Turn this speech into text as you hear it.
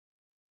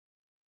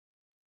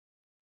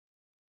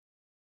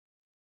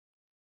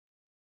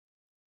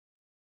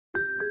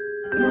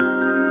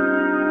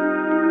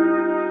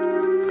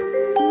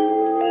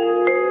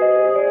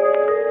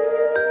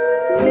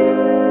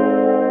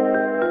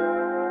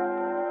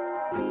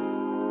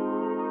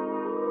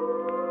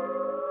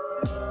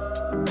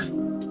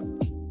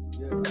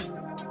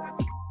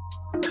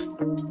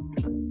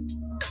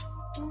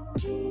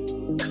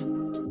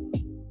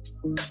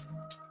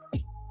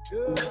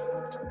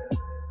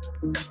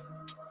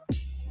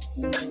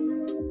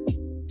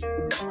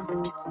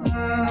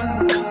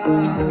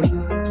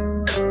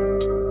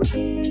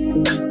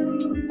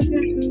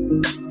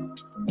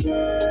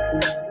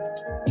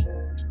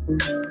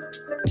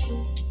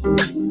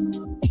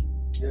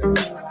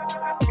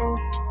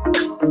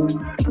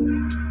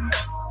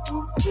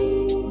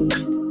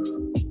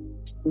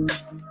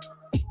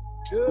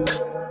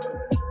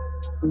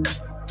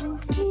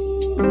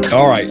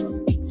All right,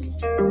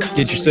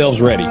 get yourselves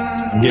ready.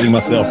 I'm getting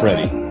myself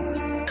ready.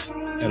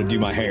 Got to do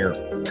my hair.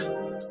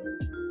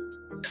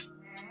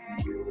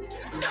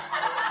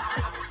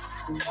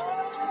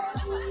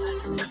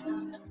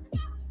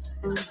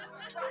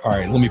 All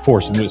right, let me pour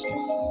some whiskey.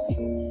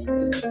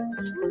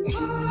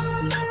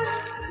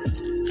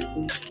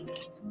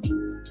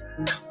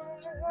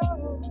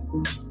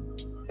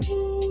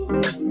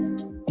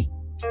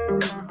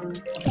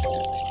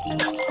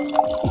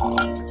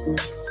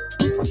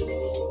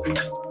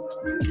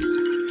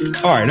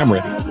 All right, I'm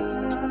ready.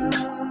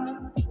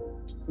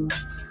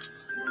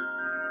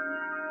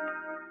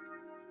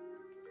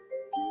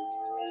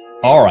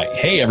 All right.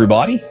 Hey,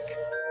 everybody.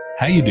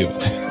 How you doing?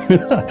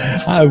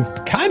 I'm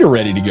kind of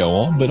ready to go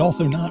on, but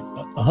also not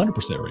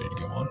 100% ready to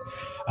go on.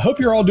 I hope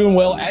you're all doing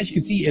well. As you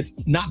can see, it's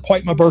not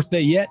quite my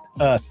birthday yet.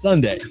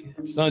 Sunday.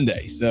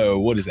 So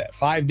what is that?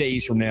 5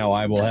 days from now,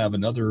 I will have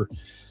another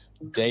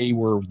day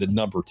where the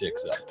number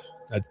ticks up.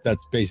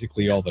 That's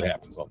basically all that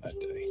happens on that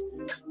day.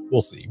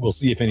 We'll see. We'll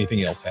see if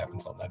anything else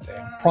happens on that day.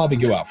 I'll probably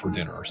go out for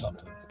dinner or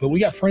something. But we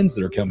got friends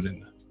that are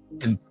coming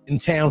in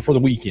town for the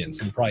weekend,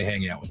 so we'll probably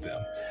hang out with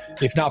them.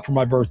 If not for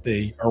my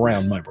birthday,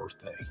 around my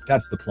birthday.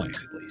 That's the plan,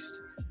 at least.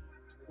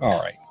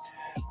 All right.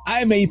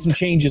 I made some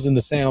changes in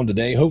the sound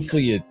today.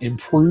 Hopefully it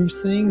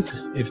improves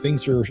things. If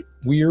things are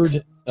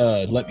weird,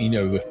 let me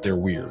know if they're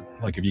weird.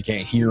 Like if you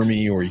can't hear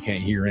me or you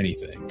can't hear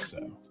anything. So,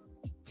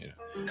 you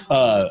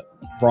know.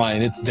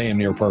 Brian, it's damn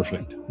near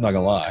perfect. I'm not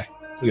gonna lie.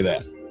 Look at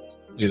that.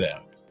 Look at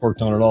that.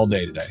 Worked on it all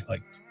day today.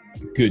 Like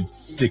a good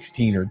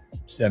 16 or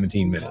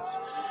 17 minutes.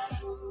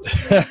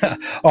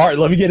 All right,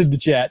 let me get into the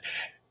chat.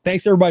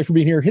 Thanks everybody for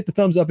being here. Hit the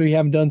thumbs up if you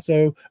haven't done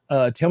so.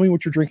 Tell me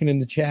what you're drinking in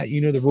the chat. You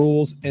know the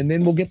rules, and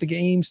then we'll get the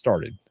game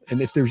started.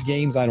 And if there's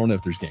games, I don't know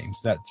if there's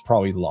games. That's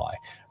probably the lie.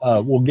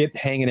 We'll get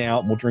hanging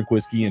out and we'll drink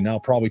whiskey, and I'll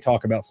probably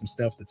talk about some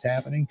stuff that's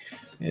happening,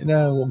 and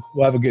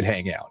we'll have a good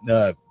hangout.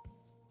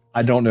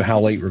 I don't know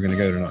how late we're going to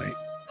go tonight.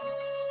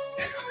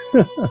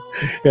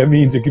 That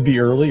means it could be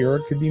early or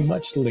it could be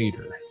much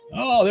later.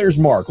 Oh, there's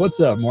Mark. What's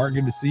up, Mark?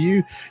 Good to see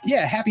you.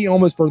 Yeah, happy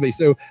almost birthday.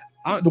 So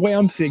the way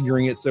I'm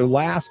figuring it, so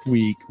last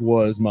week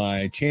was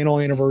my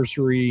channel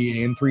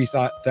anniversary and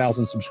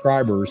 3,000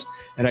 subscribers,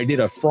 and I did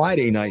a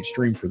Friday night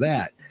stream for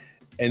that.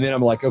 And then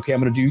I'm like, okay,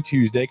 I'm going to do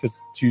Tuesday because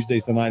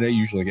Tuesday's the night I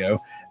usually go.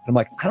 And I'm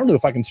like, I don't know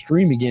if I can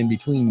stream again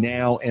between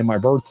now and my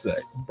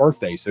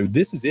birthday. So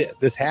this is it.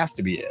 This has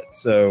to be it.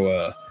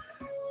 So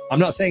I'm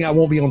not saying I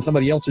won't be on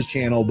somebody else's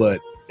channel, but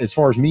as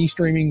far as me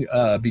streaming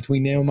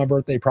between now and my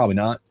birthday, probably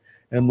not,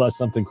 unless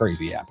something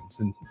crazy happens.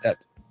 And that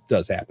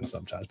does happen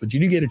sometimes. But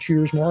you do get a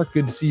cheers, Mark.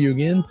 Good to see you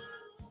again.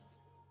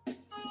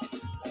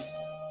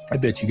 I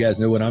bet you guys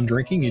know what I'm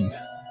drinking, and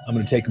I'm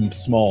going to take them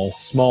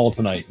small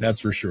tonight. That's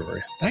for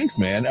sure. Thanks,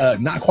 man.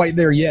 Not quite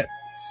there yet.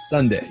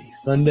 Sunday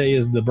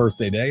is the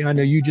birthday day. I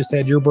know you just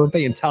had your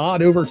birthday, and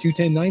Todd over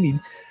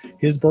 21090,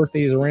 his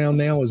birthday is around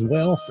now as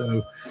well.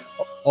 So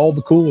all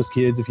the coolest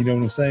kids, if you know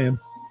what I'm saying.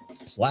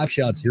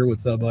 Slapshot's here.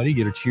 What's up, buddy?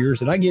 Get a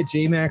cheers. And I get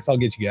J-Max, I'll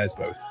get you guys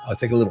both. I'll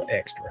take a little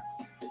extra.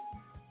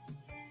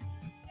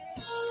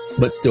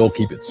 But still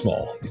keep it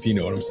small, if you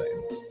know what I'm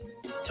saying.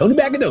 Tony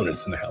Bag of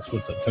Donuts in the house.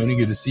 What's up, Tony?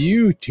 Good to see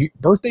you.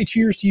 Birthday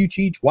cheers to you,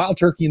 Cheech. Wild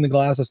turkey in the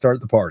glass to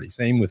start the party.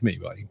 Same with me,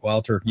 buddy.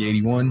 Wild turkey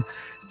 81.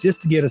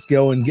 Just to get us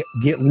going,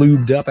 get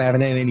lubed up. I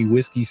haven't had any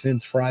whiskey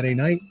since Friday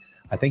night.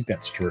 I think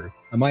that's true.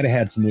 I might have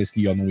had some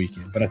whiskey on the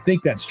weekend, but I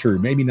think that's true.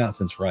 Maybe not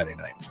since Friday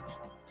night.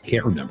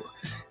 Can't remember.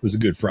 It was a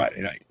good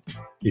Friday night,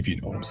 if you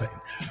know what I'm saying.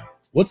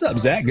 What's up,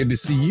 Zach? Good to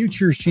see you.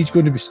 Cheers, Cheech.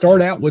 Going to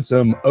start out with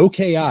some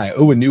OKI.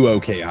 Oh, a new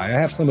OKI. I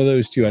have some of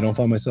those too. I don't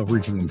find myself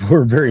reaching them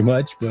for very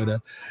much,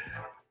 but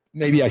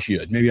maybe I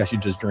should. Maybe I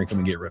should just drink them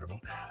and get rid of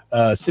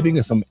them. Sipping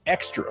of some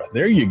extra.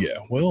 There you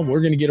go. Well,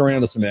 we're going to get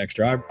around to some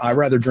extra. I'd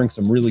rather drink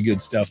some really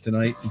good stuff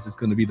tonight since it's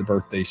going to be the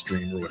birthday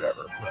stream or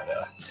whatever.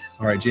 But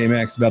all right,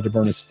 J-Max about to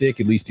burn a stick.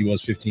 At least he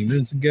was 15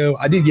 minutes ago.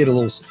 I did get a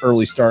little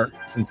early start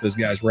since those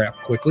guys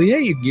wrapped quickly.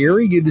 Hey,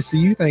 Gary, good to see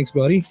you. Thanks,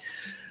 buddy.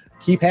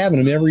 Keep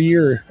having them every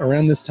year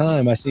around this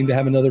time. I seem to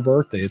have another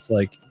birthday. It's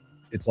like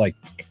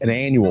an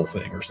annual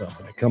thing or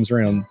something. It comes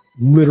around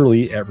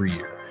literally every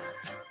year.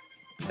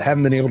 I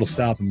haven't been able to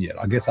stop them yet.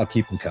 I guess I'll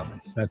keep them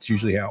coming. That's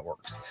usually how it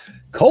works.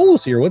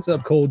 Cole's here. What's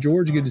up, Cole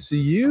George? Good to see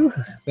you.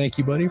 Thank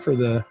you, buddy, for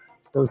the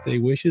birthday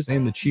wishes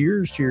and the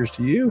cheers. Cheers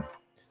to you.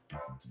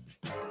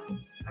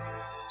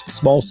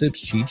 Small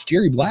Sips Cheech.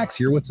 Jerry Black's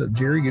here. What's up,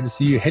 Jerry? Good to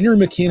see you. Henry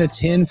McKenna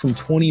 10 from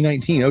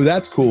 2019. Oh,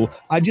 that's cool.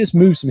 I just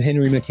moved some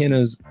Henry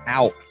McKennas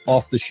out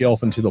off the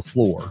shelf into the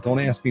floor. Don't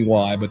ask me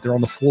why, but they're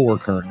on the floor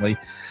currently.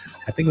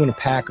 I think I'm going to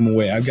pack them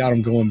away. I've got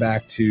them going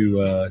back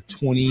to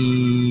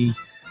 20.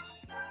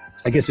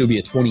 I guess it would be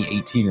a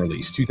 2018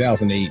 release,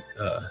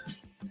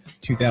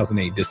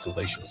 2008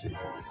 distillation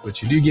season.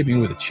 But you do get me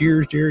with a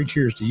cheers, Jerry.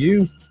 Cheers to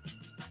you.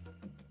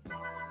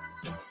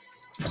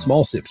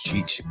 Small Sips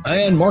Cheech.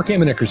 And Mark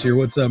Ammonecker's here.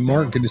 What's up,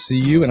 Mark? Good to see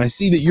you. And I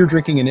see that you're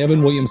drinking an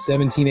Evan Williams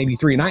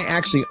 1783. And I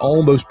actually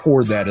almost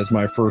poured that as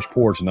my first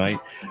pour tonight,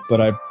 but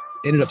I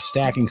ended up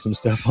stacking some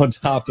stuff on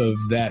top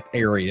of that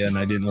area, and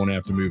I didn't want to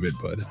have to move it.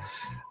 But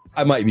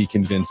I might be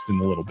convinced in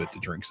a little bit to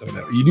drink some of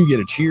that. You do get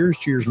a cheers.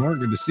 Cheers, Mark.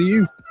 Good to see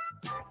you.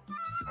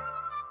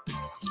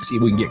 See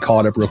if we can get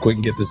caught up real quick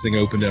and get this thing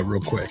opened up real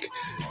quick.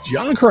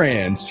 John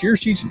Kranz, cheers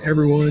to each and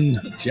everyone.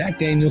 Jack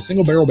Daniels,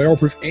 single barrel, barrel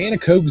proof, and a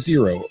Coke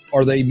Zero.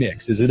 Are they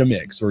mixed? Is it a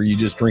mix? Or are you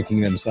just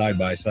drinking them side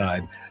by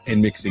side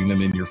and mixing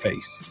them in your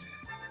face?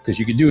 Because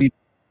you could do it,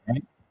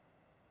 right?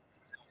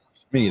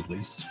 Me at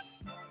least.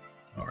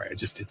 All right, I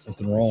just did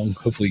something wrong.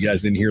 Hopefully you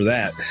guys didn't hear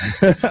that.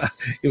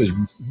 It was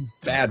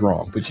bad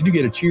wrong. But you do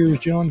get a cheers,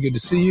 John. Good to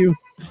see you.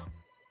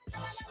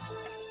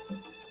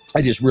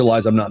 I just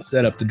realized I'm not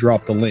set up to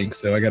drop the link,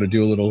 so I got to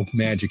do a little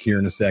magic here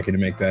in a second to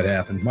make that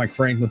happen. Mike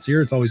Franklin's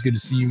here. It's always good to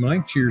see you,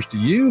 Mike. Cheers to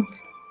you.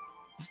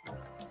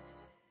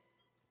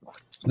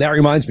 That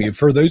reminds me,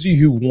 for those of you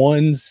who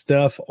won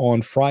stuff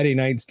on Friday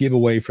night's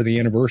giveaway for the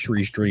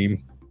anniversary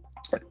stream,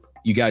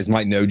 you guys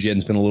might know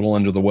Jen's been a little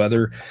under the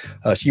weather.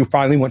 She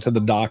finally went to the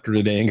doctor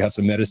today and got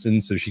some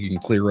medicine so she can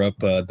clear up.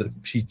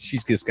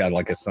 She's just got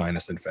like a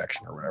sinus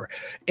infection or whatever.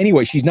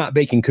 Anyway, she's not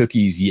baking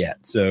cookies yet.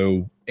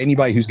 So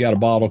anybody who's got a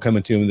bottle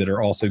coming to them that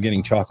are also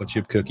getting chocolate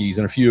chip cookies,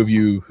 and a few of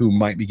you who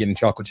might be getting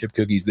chocolate chip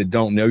cookies that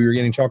don't know you're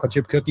getting chocolate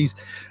chip cookies,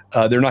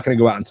 they're not going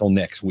to go out until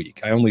next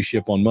week. I only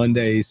ship on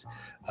Mondays,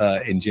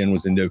 and Jen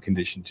was in no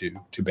condition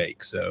to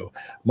bake. So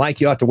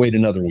Mike, you have to wait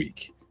another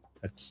week.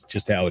 That's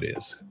just how it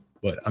is.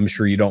 But I'm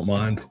sure you don't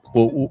mind.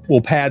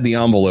 We'll pad the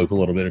envelope a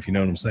little bit, if you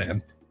know what I'm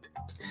saying.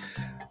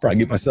 Probably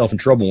get myself in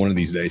trouble one of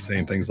these days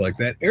saying things like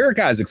that. Eric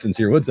Isaacson's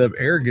here. What's up,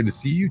 Eric? Good to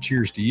see you.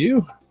 Cheers to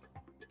you.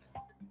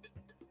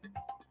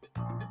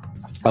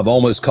 I've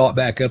almost caught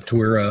back up to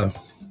where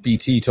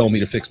BT told me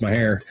to fix my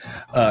hair.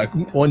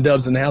 One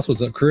Dub's in the house.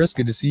 What's up, Chris?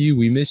 Good to see you.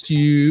 We missed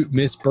you.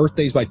 Missed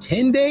birthdays by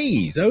 10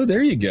 days. Oh,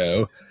 there you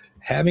go.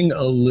 Having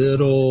a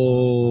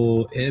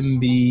little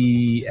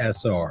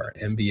MBSR.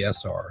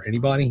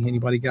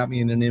 Anybody got me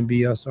in an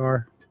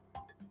MBSR?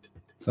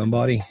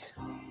 Somebody?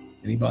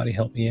 Anybody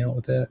help me out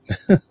with that?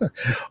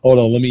 Hold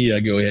on, let me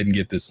go ahead and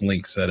get this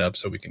link set up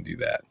so we can do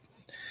that.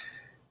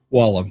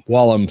 While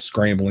I'm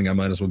scrambling, I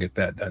might as well get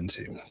that done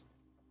too.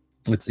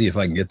 Let's see if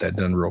I can get that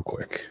done real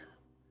quick.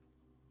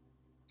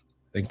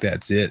 I think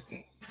that's it.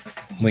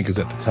 Link is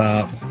at the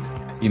top.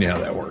 You know how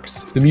that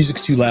works. If the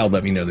music's too loud,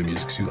 let me know the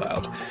music's too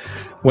loud.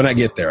 When I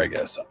get there, I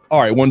guess. All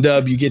right, One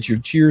Dub, you get your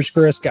cheers,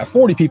 Chris. Got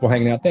 40 people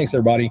hanging out. Thanks,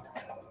 everybody.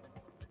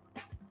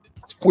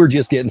 We're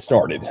just getting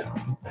started.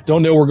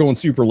 Don't know we're going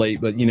super late,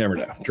 but you never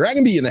know.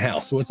 Dragon B in the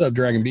house. What's up,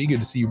 Dragon B? Good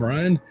to see you,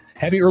 Brian.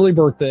 Happy early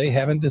birthday.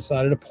 Haven't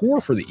decided a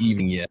pour for the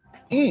evening yet.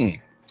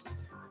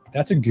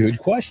 That's a good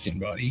question,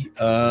 buddy.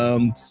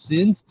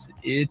 Since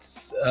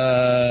it's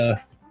a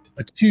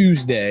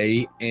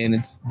Tuesday and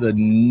it's the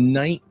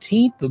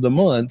 19th of the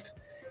month,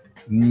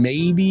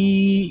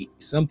 maybe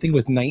something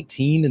with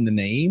 19 in the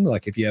name,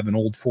 like if you have an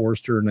Old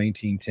Forester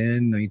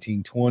 1910,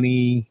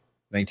 1920,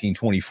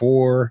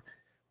 1924.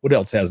 What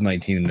else has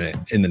 19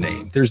 in the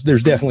name? There's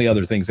definitely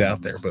other things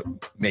out there, but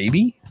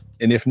maybe.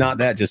 And if not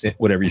that, just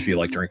whatever you feel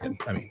like drinking.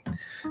 I mean,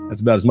 that's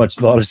about as much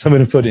thought as I'm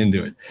going to put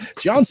into it.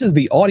 John says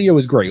the audio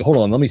is great. Hold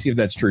on, let me see if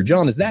that's true.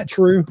 John, is that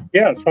true?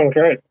 Yeah, it sounds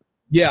great.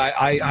 Yeah,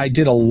 I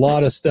did a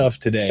lot of stuff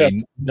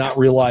today, not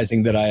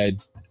realizing that I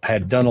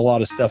had done a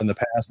lot of stuff in the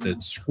past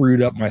that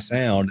screwed up my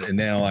sound, and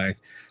now I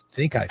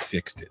think I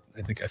fixed it.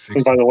 And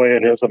by the way,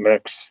 it is a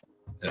mix.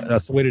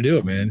 That's the way to do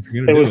it, man. If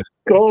you're gonna do it.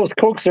 Well, it was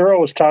Coke Zero.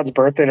 It was Todd's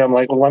birthday, and I'm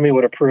like, well, Lemmy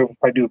would approve if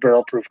I do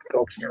barrel proof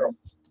Coke Zero.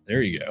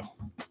 There you go.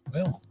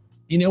 Well,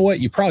 you know what?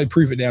 You probably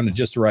proof it down to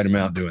just the right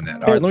amount doing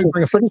that. All right, let me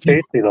bring pretty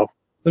tasty though.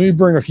 Let me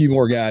bring a few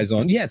more guys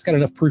on. Yeah, it's got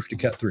enough proof to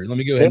cut through. Let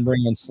me go ahead and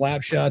bring on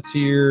Slap Shots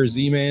here,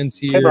 Z-Man's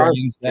here,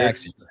 and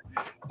Zach's here.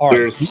 All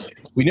right, so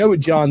we know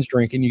what John's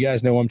drinking. You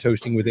guys know I'm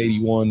toasting with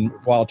 81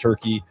 Wild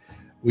Turkey.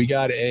 We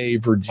got a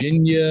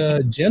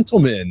Virginia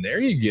Gentleman.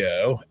 There you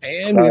go.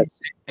 And nice.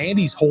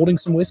 Andy's holding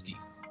some whiskey.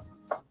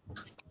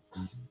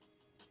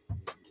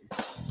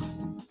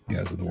 You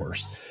guys are the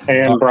worst.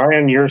 And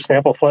Brian, your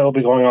sample flight will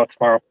be going out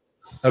tomorrow.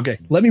 Okay,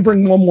 let me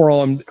bring one more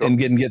on and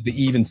get the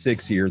even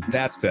six here.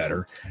 That's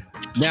better.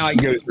 Now I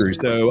can go through.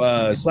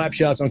 So Slap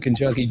Shots on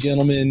Kentucky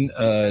Gentleman.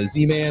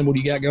 Z-Man, what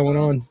do you got going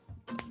on?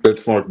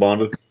 Benchmark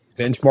bonded.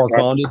 Benchmark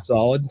bonded,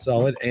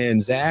 solid.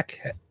 And Zach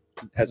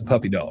has a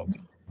puppy dog.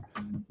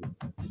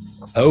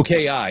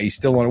 OKI, he's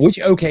still on. Which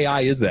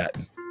OKI is that?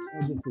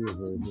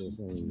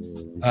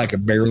 I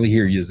can barely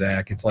hear you,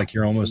 Zach. It's like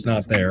you're almost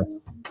not there.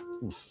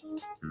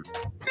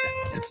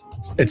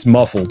 It's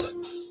muffled.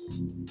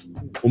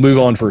 We'll move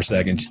on for a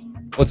second.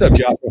 What's up,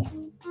 Joshua?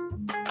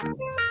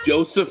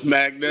 Joseph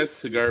Magnus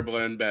Cigar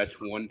Blend Batch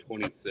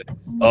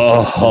 126.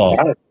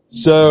 Oh,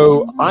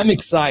 so I'm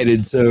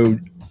excited. So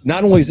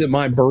not only is it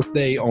my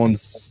birthday on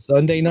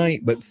Sunday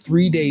night, but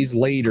 3 days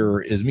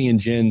later is me and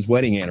Jen's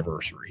wedding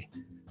anniversary.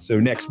 So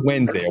next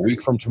Wednesday, a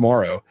week from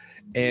tomorrow.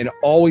 And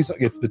always,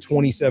 it's the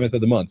 27th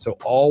of the month. So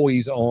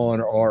always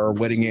on our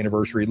wedding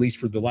anniversary, at least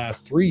for the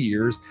last 3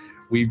 years,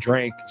 we've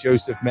drank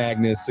Joseph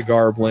Magnus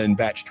Cigar Blend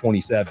Batch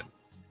 27.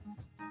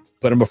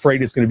 But I'm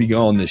afraid it's going to be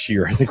gone this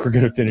year. I think we're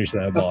going to finish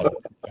that bottle.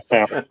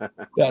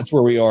 That's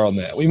where we are on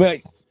that.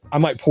 I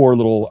might pour a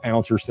little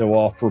ounce or so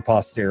off for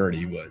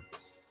posterity, but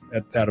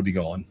that'll be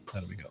gone.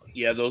 That'll be gone.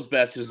 Yeah, those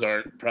batches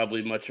aren't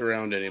probably much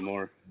around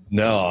anymore.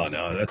 No,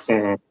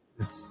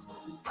 it's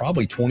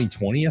probably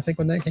 2020, I think,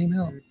 when that came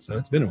out. So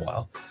it's been a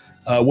while.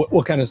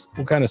 What kind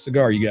of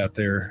cigar you got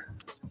there?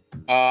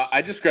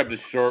 I just grabbed a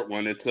short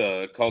one. It's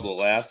called The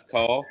Last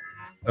Call.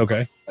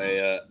 Okay.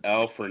 By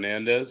Al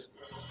Fernandez.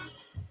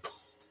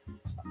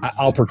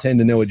 I'll pretend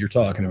to know what you're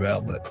talking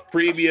about, but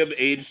premium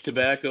aged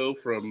tobacco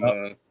from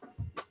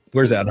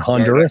where's that?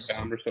 Honduras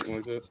or something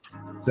like that.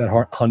 Is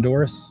that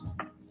Honduras?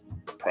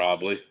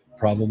 Probably.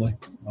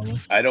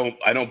 I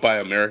don't buy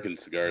American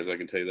cigars. I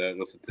can tell you that,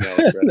 unless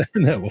it's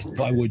no.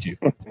 Why would you?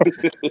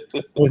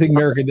 Only thing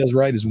America does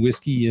right is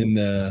whiskey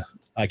and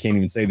I can't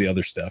even say the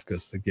other stuff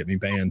because it get me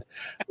banned.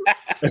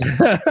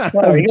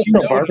 Well, you can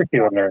throw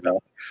barbecue in there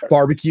now.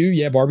 Barbecue,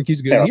 yeah,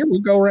 barbecue's good. Yeah. Here, we'll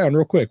go around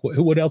real quick.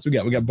 What else we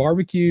got? We got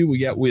barbecue. We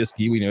got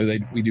whiskey. We know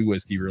we do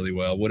whiskey really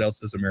well. What else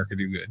does America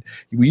do good?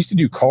 We used to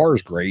do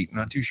cars great.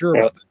 Not too sure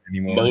about that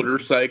anymore.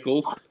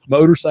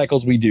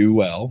 Motorcycles we do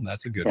well.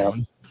 That's a good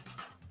one.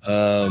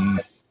 Yeah,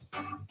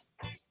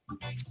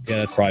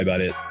 that's probably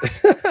about it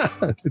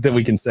that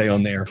we can say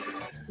on there.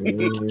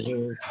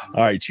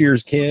 All right,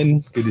 cheers,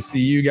 Ken. Good to see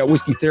you. You got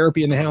Whiskey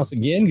Therapy in the house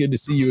again. Good to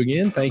see you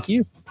again. Thank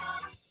you.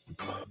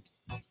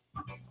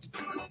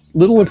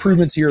 Little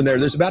improvements here and there.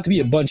 There's about to be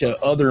a bunch of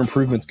other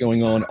improvements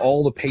going on.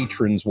 All the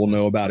patrons will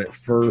know about it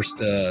first.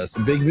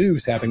 Some big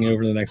moves happening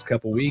over the next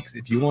couple weeks.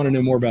 If you want to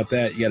know more about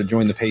that, you got to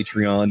join the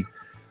Patreon.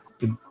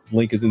 The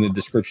link is in the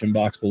description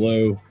box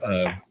below.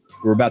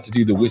 We're about to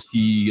do the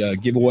whiskey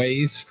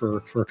giveaways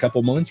for a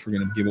couple months. We're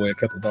going to give away a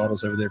couple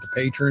bottles over there to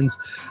patrons.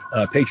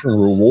 Patron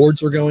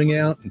rewards are going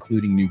out,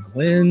 including new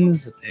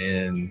Glens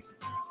and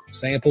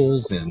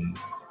samples and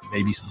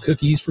maybe some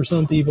cookies for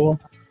some people.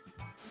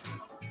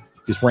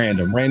 Just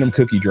random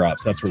cookie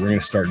drops. That's what we're going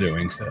to start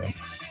doing. So,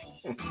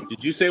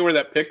 did you say where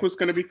that pick was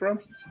going to be from?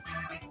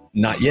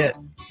 Not yet,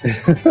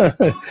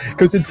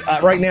 because it's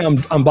right now.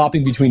 I'm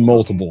bopping between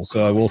multiple,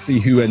 so we'll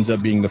see who ends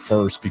up being the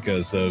first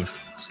because of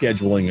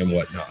scheduling and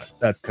whatnot.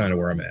 That's kind of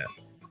where I'm at.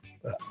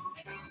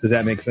 Does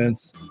that make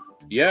sense?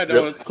 Yeah,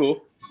 no, that's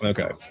cool.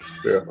 Okay.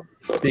 Yeah.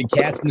 Big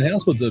Cat's in the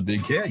house. What's up,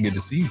 Big Cat? Good to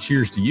see you.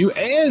 Cheers to you.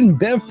 And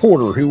Bev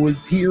Porter, who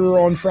was here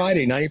on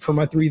Friday night for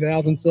my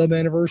 3,000 sub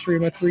anniversary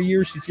of my 3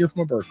 years. She's here for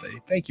my birthday.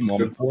 Thank you,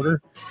 Mama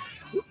Porter.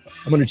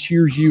 I'm going to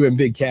cheers you and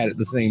Big Cat at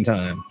the same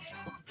time.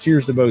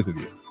 Cheers to both of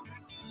you.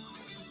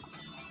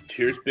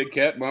 Cheers, Big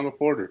Cat, Mama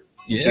Porter.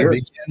 Yeah, Cheers.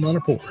 Big Cat, Mama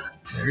Porter.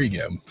 There you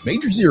go.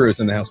 Major Zero's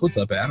in the house. What's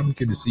up, Adam?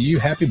 Good to see you.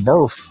 Happy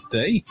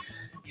birthday.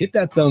 Hit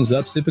that thumbs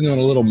up, sipping on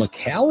a little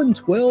Macallan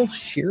 12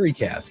 sherry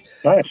cask.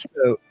 Nice.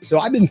 So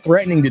I've been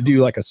threatening to do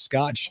like a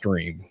Scotch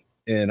stream,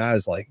 and I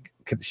was like,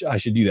 I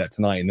should do that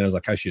tonight. And then I was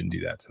like, I shouldn't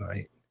do that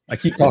tonight. I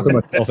keep talking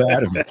myself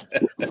out of it.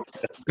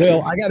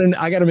 Well,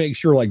 I gotta make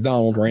sure like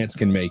Donald Rance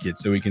can make it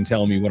so he can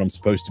tell me what I'm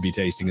supposed to be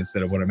tasting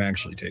instead of what I'm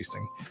actually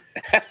tasting.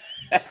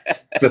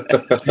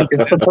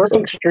 It's the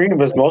perfect stream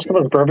because most of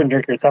us bourbon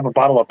drinkers have a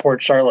bottle of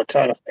Port Charlotte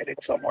hiding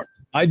somewhere.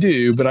 I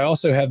do, but I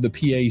also have the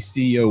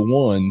PAC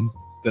 01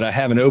 that I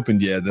haven't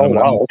opened yet. That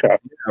Okay.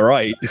 All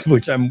right,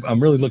 which I'm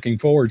really looking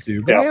forward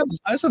to. But Yeah.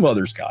 I have some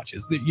other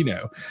scotches that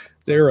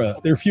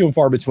they're few and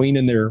far between,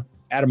 and they're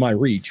out of my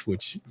reach,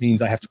 which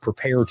means I have to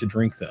prepare to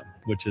drink them.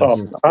 Which is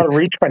Out of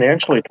reach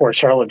financially. Port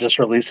Charlotte just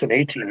released an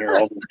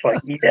 18-year-old. It's like,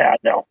 yeah,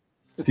 no.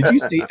 Did you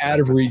say out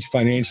of reach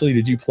financially?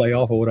 Did you play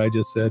off of what I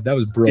just said? That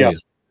was brilliant.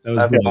 Yes. That was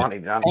That's brilliant. funny,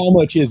 Johnny. How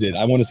much is it?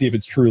 I want to see if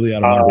it's truly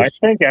out of my I reach.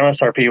 think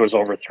MSRP was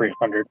over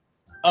 300.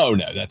 Oh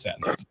no, that's out.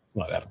 It's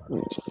not out of my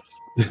reach.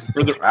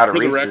 For the Out of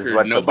reach is record,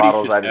 what the nobody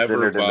bottles should I just ever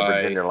entered in the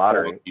buy Virginia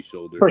lottery. Quality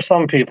Shoulder. For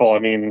some people, I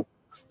mean,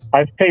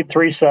 I've paid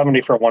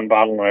 $370 for one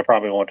bottle, and I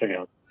probably won't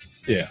again.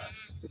 Yeah.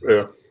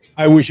 Yeah.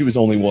 I wish it was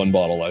only one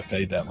bottle I've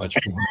paid that much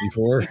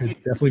for. It's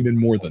definitely been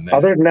more than that.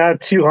 Other than that,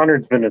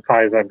 200's been as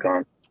high as I've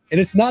gone. And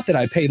it's not that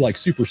I paid like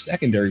super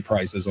secondary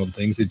prices on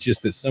things. It's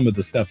just that some of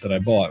the stuff that I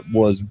bought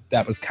was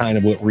kind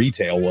of what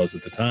retail was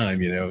at the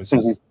time. It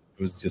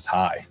was just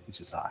high. It's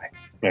just high.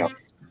 Yeah.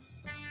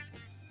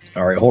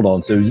 All right, hold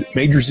on. So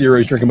Major Zero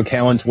is drinking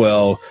Macallan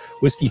 12.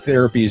 Whiskey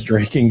Therapy is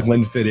drinking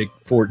Glenfiddich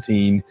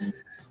 14.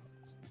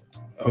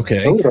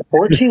 Okay. Ooh, the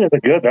 14 is a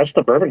good. That's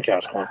the bourbon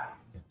cask one.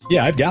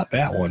 Yeah, I've got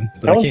that one.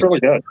 But That was really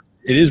good.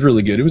 It is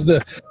really good. It was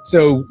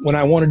so when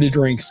I wanted to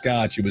drink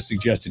scotch, it was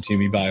suggested to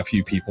me by a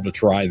few people to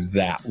try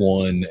that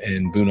one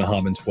and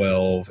Bunnahabhain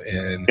 12.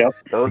 And Yep.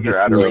 Those are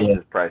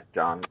outrageous price,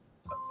 John.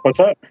 What's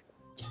that?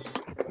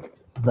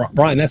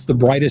 Brian, that's the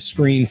brightest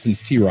screen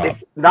since T-Rob.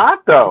 It's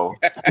not, though.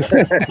 It's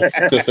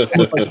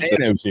like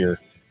Thanos here.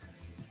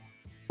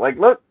 Like,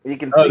 look, you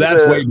can Oh, see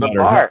that's way the better.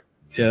 bar.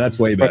 Yeah, that's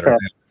way better.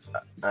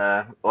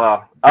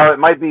 It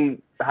might be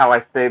how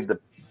I saved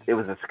it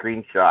was a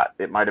screenshot.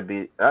 It might have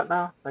been,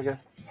 no, I guess.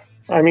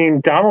 I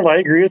mean, Donald, I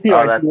agree with you. Oh,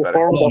 I that's do a better.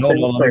 horrible Hold on,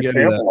 thing let for me a get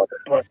you sample of it,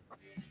 but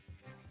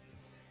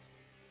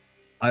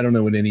I don't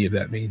know what any of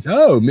that means.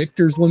 Oh,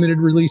 Michter's limited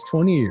release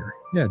 20 year.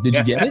 Yeah, did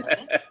you get it?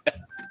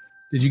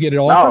 Did you get it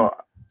all? No,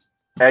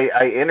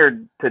 I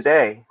entered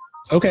today.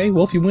 Okay,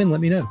 well, if you win,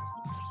 let me know.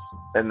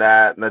 In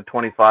the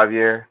 25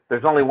 year.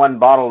 There's only one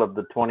bottle of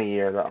the 20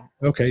 year though.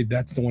 Okay,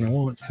 that's the one I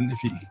want. And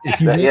if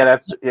you win,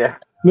 yeah.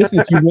 Listen,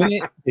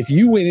 if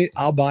you win it,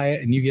 I'll buy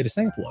it and you get a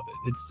sample of it.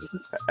 It's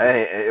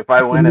Hey, if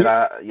I win it,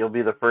 you'll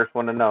be the first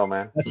one to know,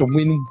 man. that's a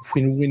win.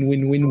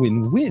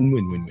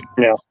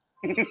 Yeah.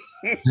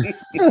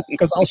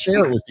 Because I'll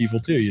share it with people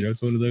too. You know,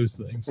 it's one of those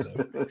things. So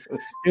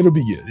it'll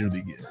be good. It'll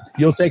be good.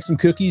 You'll take some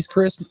cookies,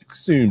 Chris,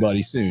 soon,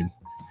 buddy. Soon.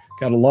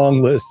 Got a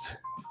long list.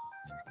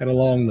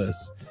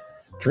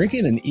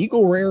 Drinking an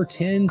Eagle Rare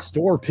 10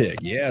 store pick.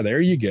 Yeah,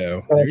 there you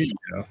go. There you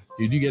go.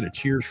 You do get a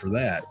cheers for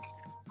that.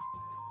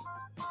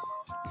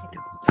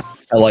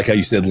 I like how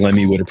you said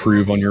Lemmy would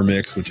approve on your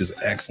mix, which is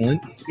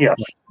excellent. Yes.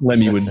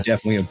 Lemmy would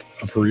definitely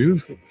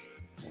approve.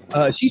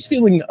 She's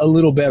feeling a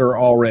little better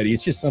already.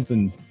 It's just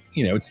something,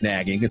 you know, it's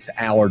nagging. It's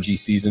allergy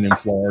season in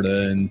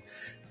Florida, and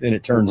then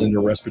it turns into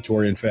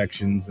respiratory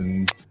infections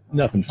and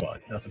nothing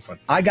fun.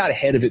 I got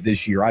ahead of it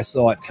this year. I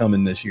saw it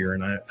coming this year,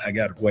 and I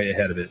got way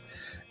ahead of it.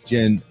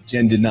 Jen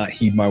did not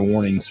heed my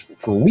warnings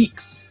for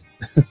weeks,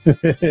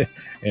 and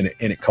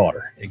it caught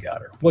her. It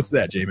got her. What's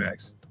that,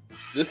 J-Max?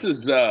 This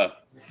is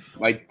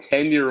my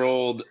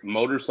 10-year-old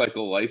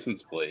motorcycle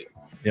license plate.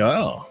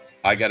 Yeah.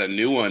 I got a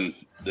new one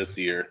this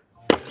year.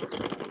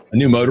 A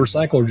new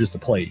motorcycle or just a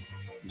plate?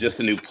 Just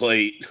a new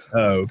plate.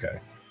 Oh, okay.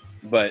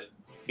 But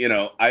you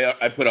know,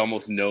 I put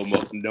almost no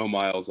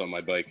miles on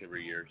my bike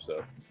every year,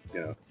 so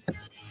you know.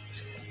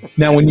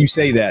 Now, when you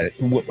say that,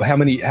 how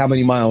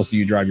many miles do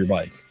you drive your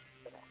bike?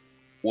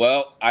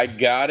 Well, I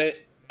got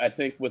it, I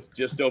think, with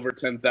just over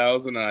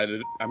 10,000.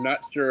 I'm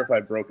not sure if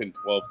I've broken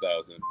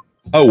 12,000.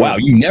 Oh, wow.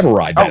 You never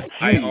ride that.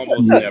 I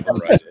almost never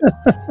ride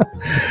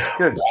it.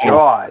 Good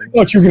God. I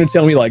thought you were going to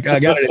tell me, like,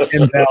 I got it at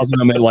 10,000.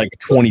 I'm at, like,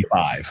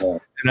 25.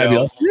 And I'd be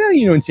like, yeah,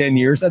 you know, in 10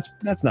 years,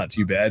 that's not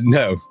too bad.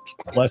 No,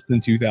 less than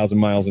 2,000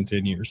 miles in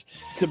 10 years.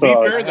 To be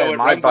fair, though,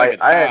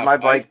 I had my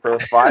bike for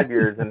 5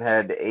 years and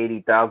had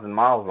 80,000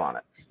 miles on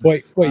it.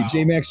 Wait, wow.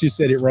 J-Max just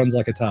said it runs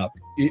like a top.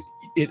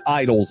 It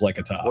idles like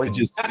a top. Well, it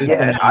just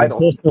it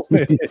idles.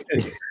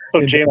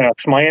 So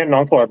J-Max, my aunt and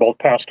uncle are both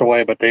passed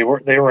away, but they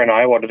were in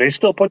Iowa. Do they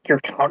still put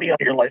your county on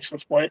your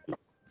license plate?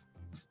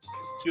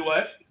 Do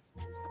what?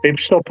 They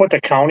still put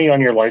the county on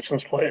your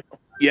license plate?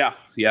 Yeah,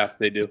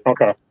 they do.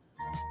 Okay.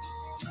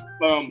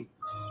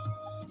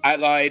 I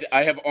lied.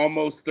 I have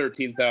almost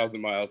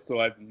 13,000 miles, so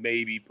I've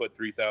maybe put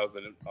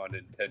 3,000 on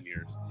in 10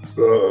 years.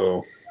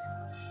 Oh.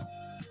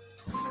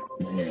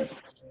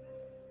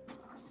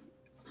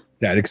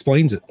 That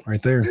explains it right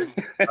there.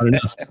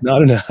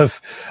 Not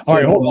enough. All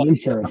right, hold on.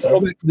 Go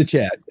back to the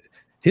chat.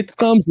 Hit the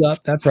thumbs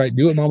up. That's right.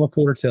 Do what Mama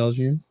Porter tells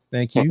you.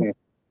 Thank you.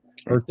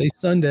 Birthday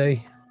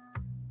Sunday.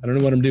 I don't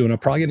know what I'm doing. I'm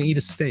probably going to eat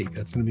a steak.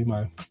 That's going to be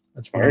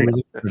that's what I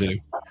really want to do.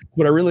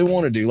 What I really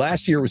want to do.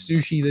 Last year was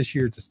sushi. This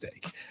year it's a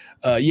steak.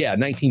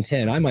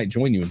 1910. I might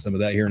join you in some of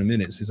that here in a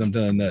minute since I'm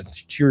done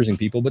cheersing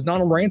people. But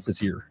Donald Rance is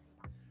here.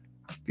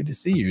 Good to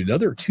see you.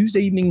 Another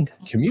Tuesday evening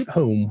commute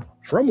home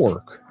from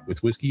work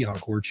with Whiskey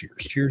Encore. Cheers.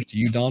 Cheers to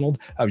you, Donald.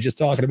 I was just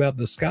talking about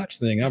the scotch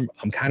thing. I'm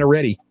kind of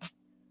ready.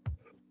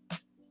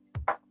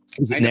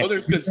 I know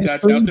there's good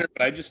scotch out there,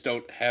 but I just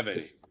don't have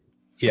any.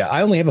 Yeah,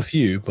 I only have a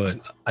few, but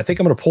I think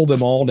I'm going to pull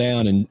them all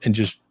down and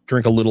just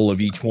drink a little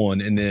of each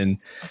one. And then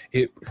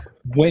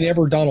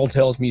whenever Donald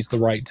tells me it's the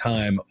right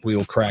time,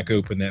 we'll crack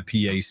open that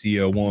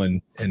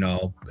PAC01 and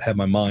I'll have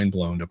my mind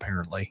blown,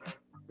 apparently.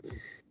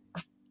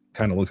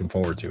 Kind of looking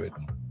forward to it.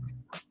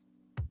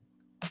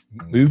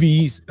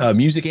 Movies,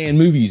 music and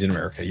movies in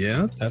America.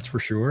 Yeah, that's for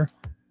sure.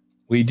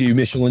 We do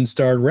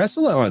Michelin-starred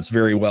restaurants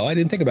very well. I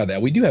didn't think about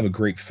that. We do have a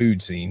great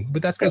food scene,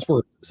 but that's because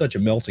we're such a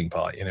melting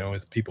pot, you know,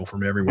 with people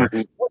from everywhere.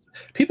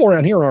 People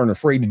around here aren't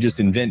afraid to just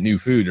invent new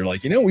food. They're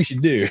like, you know what we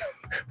should do?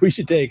 We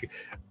should take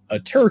a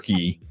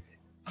turkey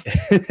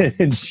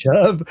and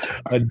shove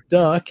a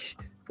duck,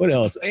 what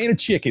else? And a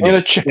chicken. And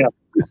a chicken.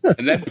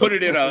 And then put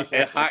it in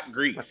a hot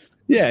grease.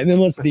 Yeah, and then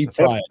let's deep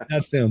fry it.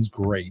 That sounds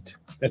great.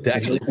 That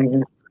actually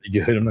sounds pretty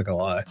good. I'm not going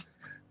to lie.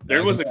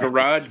 There was a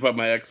garage by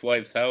my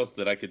ex-wife's house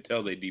that I could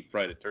tell they deep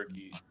fried a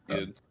turkey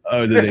in.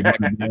 Oh, did they burn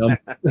it down?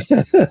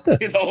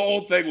 The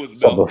whole thing was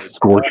melted. The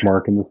scorch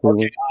mark in the silver.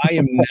 Okay, I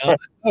am not.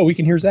 Oh, we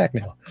can hear Zach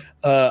now.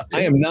 I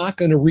am not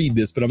going to read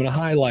this, but I'm going to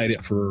highlight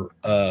it for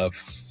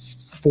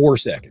 4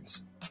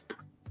 seconds.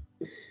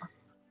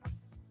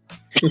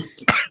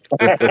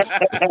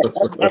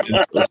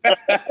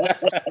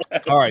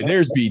 All right,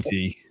 there's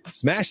BT.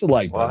 Smash the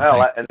like Well, button.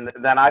 hell, and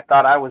then I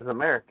thought I was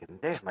American.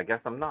 Damn, I guess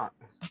I'm not.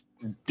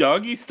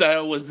 Doggy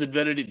style was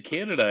invented in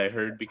Canada, I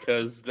heard,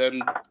 because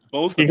then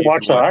both You of can you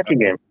watch the hockey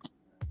game.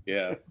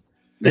 Yeah.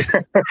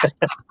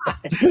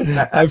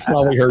 I've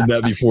probably heard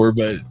that before,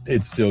 but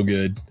it's still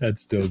good.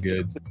 That's still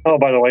good. Oh,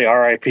 by the way,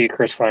 R.I.P.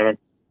 Chris Simon.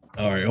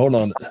 All right, hold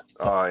on.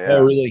 Oh yeah.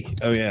 Oh, really?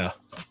 Oh, yeah.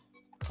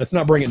 Let's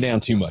not bring it down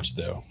too much,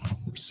 though.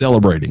 We're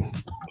celebrating,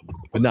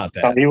 but not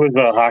that. He was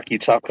a hockey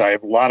tough guy. A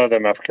lot of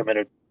them have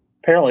committed.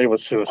 Apparently, it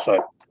was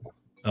suicide.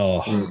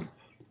 Oh.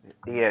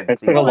 Yeah.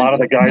 It's been a lot of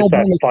the guys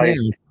that fight.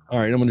 All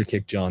right, I'm going to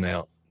kick John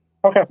out.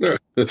 Okay.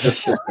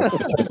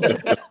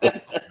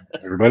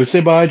 Everybody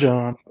say bye,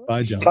 John.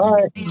 Bye, John. Bye. All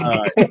right.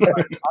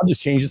 I'll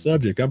just change the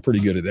subject. I'm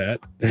pretty good at that.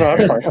 No,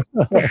 that's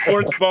fine.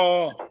 Sports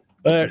ball.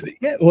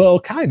 Yeah, well,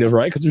 kind of,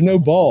 right? Because there's no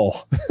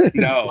ball.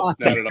 No,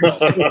 not at all.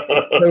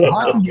 So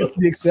hockey gets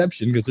the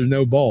exception because there's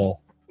no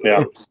ball.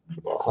 Yeah.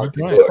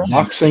 Right.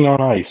 Boxing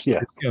on ice,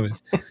 yes. It's coming.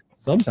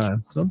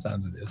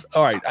 Sometimes it is.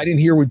 All right, I didn't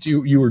hear what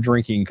you were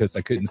drinking because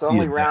I couldn't It's see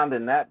only it. round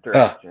in that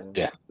direction.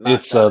 Yeah, Not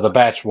it's that. the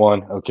batch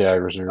one. Okay, I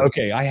reserve.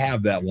 Okay, I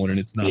have that one, and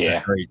it's not Yeah.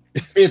 that great.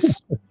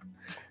 It's.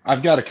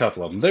 I've got a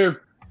couple of them.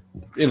 They're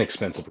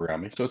inexpensive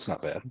around me, so it's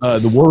not bad.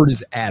 The word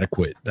is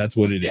adequate. That's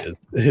what it Yeah. is.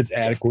 It's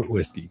adequate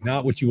whiskey,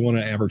 not what you want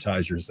to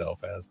advertise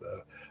yourself as, though.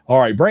 All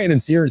right, Brandon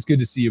Sierra, it's good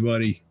to see you,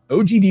 buddy.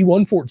 OGD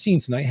 114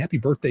 tonight. Happy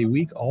birthday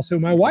week. Also,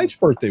 my wife's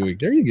birthday week.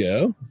 There you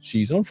go.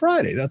 She's on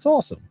Friday. That's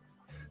awesome.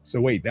 So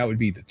wait, that would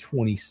be the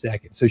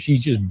 22nd. So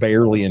she's just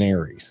barely an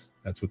Aries.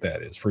 That's what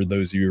that is. For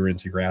those of you who are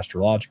into your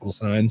astrological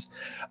signs,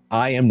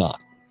 I am not,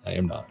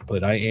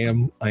 but I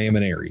am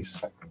an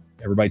Aries.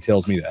 Everybody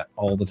tells me that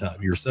all the time.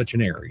 You're such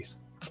an Aries.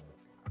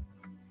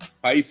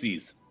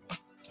 Pisces.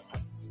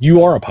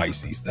 You are a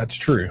Pisces. That's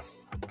true.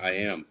 I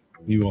am.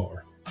 You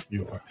are.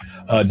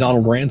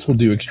 Donald Rance will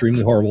do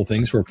extremely horrible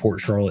things for a Port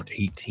Charlotte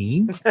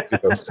 18. Good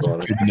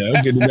to know.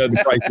 Good to know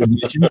the price of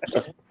admission.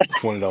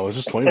 $20,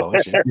 just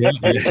 $20. Yeah,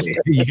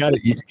 you got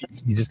it.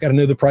 You just got to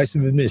know the price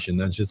of admission.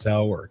 That's just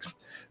how it works.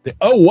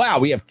 Oh wow,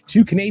 we have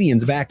two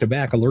Canadians back to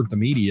back. Alert the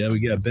media. We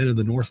got Ben of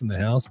the North in the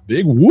house.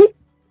 Big whoop.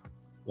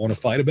 Want to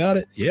fight about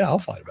it? Yeah, I'll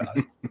fight about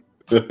it.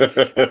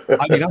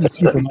 I mean, I'm a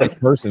super nice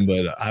person,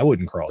 but I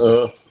wouldn't cross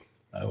me.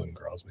 I wouldn't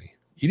cross me.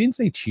 You didn't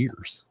say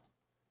cheers.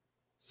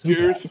 So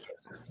Cheers. bad.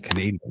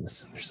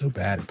 Canadians, they're so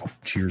bad at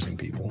cheersing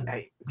people.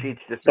 Hey, Cheech,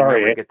 just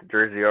Sorry, remember eh? to get the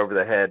jersey over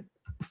the head.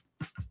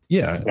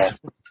 Yeah. Yeah.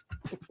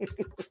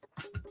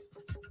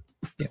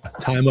 Yeah.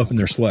 Tie them up in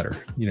their sweater.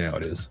 You know how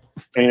it is.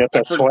 And if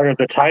that sweater,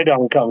 the tie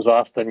down comes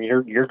off, then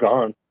you're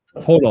gone.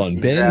 Hold on,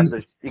 You Ben.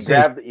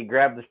 you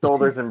grab the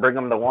shoulders and bring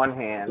them to one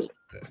hand.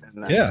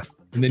 And then, Yeah,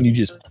 and then you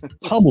just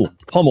pummel.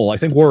 I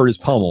think word is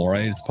pummel,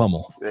 right? It's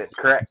pummel.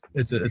 Correct.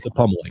 It's a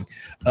pummeling.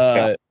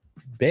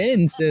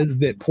 Ben says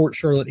that Port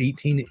Charlotte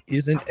 18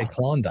 isn't a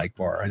Klondike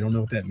bar. I don't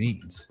know what that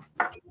means.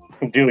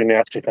 Doing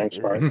nasty things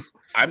for it.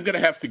 I'm going to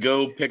have to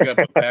go pick up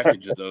a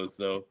package of those,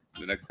 though,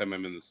 the next time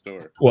I'm in the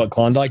store. What,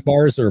 Klondike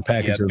bars or a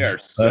package Yeah, of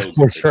they're so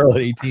Port good.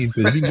 Charlotte 18?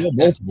 Because you can get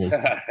multiples.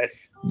 God.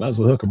 Might as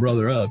well hook a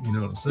brother up. You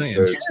know what I'm saying?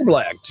 Right. Jerry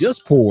Black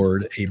just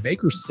poured a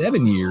Baker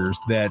 7 years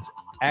that's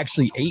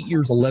actually 8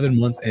 years, 11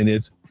 months, and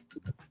it's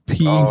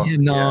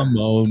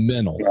phenomenal.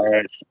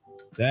 Nice.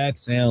 That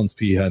sounds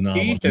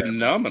phenomenal.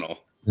 Phenomenal.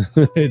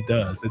 It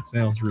does. It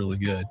sounds really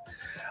good.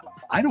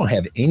 I don't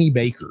have any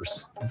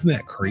Bakers. Isn't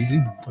that crazy?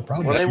 I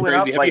probably Well, they should. went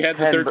up Crazy. Have like you had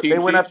the 10, but they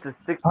 13 went up to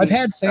 60. I've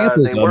had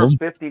samples they of were them.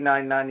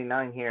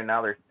 $59.99 here.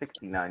 Now they're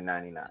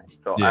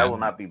 $69.99. So Yeah. I will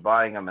not be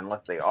buying them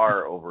unless they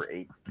are over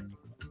 8.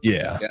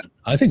 Yeah. Yeah.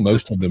 I think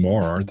most of them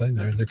are, aren't they?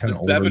 They're kind The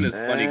of 7 older.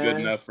 is plenty good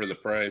enough for the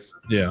price.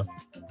 Yeah.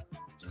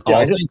 Yeah,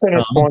 I Oh, just thanks,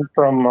 finished Tom. one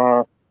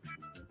from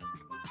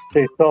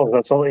Chase Phillips.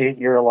 That's all 8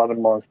 year,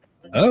 11 months.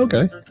 Oh,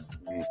 okay.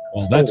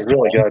 Well, That's that's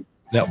really cool. good.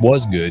 That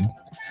was good.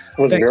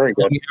 It was Thanks, very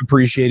good. Tommy. I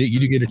appreciate it. You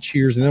do get a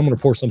cheers, and I'm going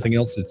to pour something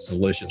else that's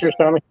delicious. Cheers,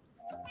 Tommy.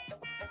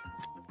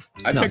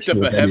 I Not picked sure up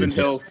a what that Heaven is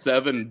yet. Hill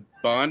 7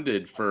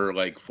 bonded for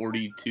like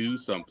 42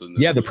 something.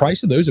 Yeah, the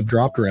price of those have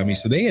dropped around me.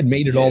 So they had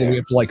made it all the Yeah. way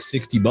up to like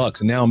 $60,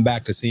 and now I'm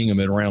back to seeing them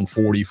at around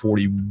 40,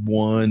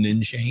 41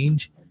 and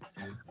change.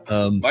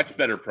 Much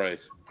better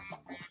price.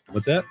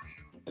 What's that?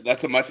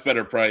 That's a much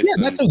better price. Yeah,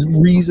 that's a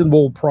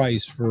reasonable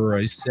price for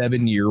a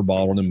 7-year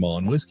bottled and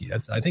bond whiskey.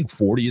 I think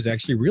 40 is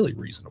actually really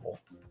reasonable.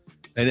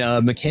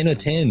 And McKenna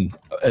 10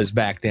 is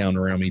back down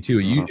around me too.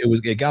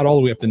 It got all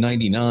the way up to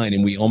 99,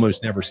 and we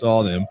almost never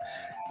saw them.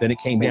 Then it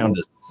came down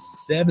to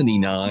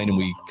 79, and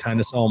we kind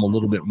of saw them a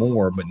little bit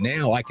more. But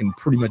now I can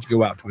pretty much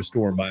go out to a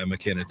store and buy a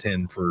McKenna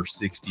 10 for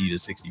 $60 to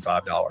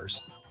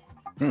 $65.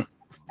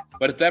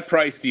 But at that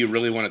price, do you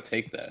really want to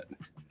take that?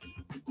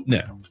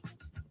 No.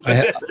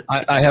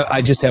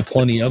 I just have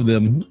plenty of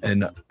them,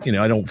 and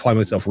I don't find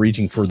myself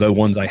reaching for the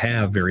ones I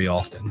have very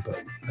often,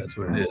 but that's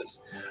what it is.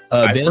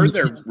 I've Ben, heard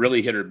they're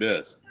really hit or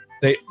miss.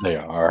 They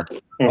are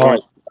all right,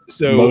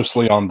 so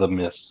mostly on the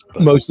miss.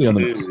 But mostly on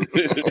the miss.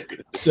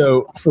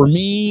 So for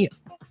me,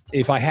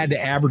 if I had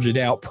to average it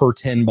out per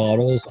 10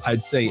 bottles,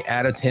 I'd say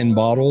out of 10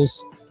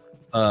 bottles,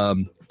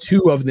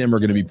 Two of them are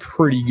going to be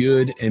pretty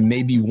good, and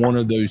maybe one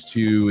of those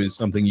two is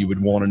something you would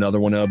want another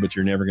one of, but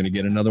you're never going to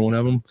get another one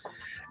of them.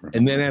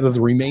 And then out of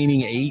the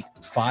remaining 8,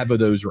 5 of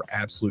those are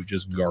absolute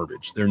just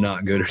garbage. They're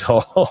not good at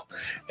all.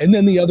 And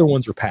then the other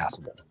ones are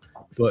passable.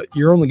 But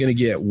you're only going to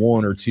get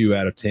 1 or 2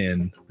 out of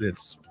 10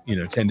 that's,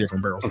 10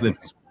 different barrels.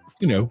 That's,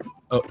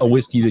 a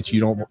whiskey that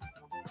you don't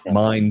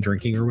mind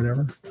drinking or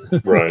whatever.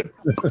 Right.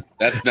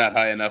 That's not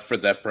high enough for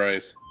that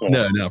price.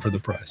 No, not for the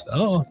price.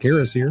 Oh,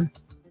 Kara's here.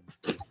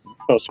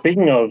 So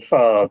speaking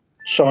of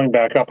showing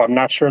back up, I'm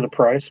not sure the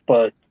price,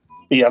 but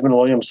the Evan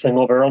Williams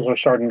single barrels are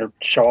starting to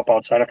show up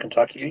outside of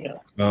Kentucky again.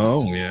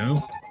 Oh, yeah.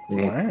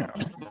 Wow.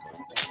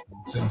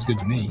 Sounds good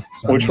to me.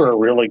 Which were a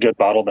really good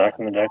bottle back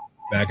in the day.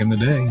 Back in the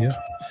day, yeah.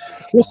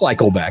 We'll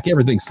cycle back.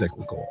 Everything's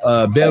cyclical.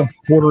 Bev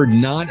Porter,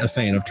 not a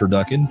fan of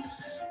turducken.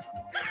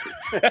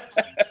 I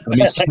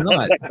mean, it's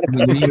not.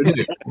 What are you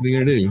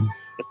going to do?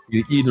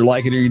 You either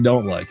like it or you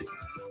don't like it.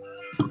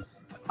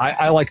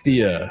 I like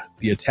the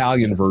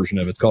Italian version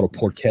of it. It's called a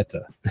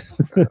porchetta.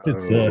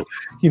 It's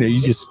you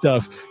just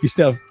stuff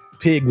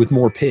pig with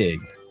more pig.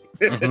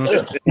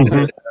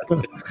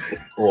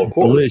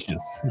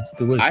 Delicious. It's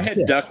delicious. I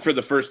had duck for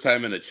the first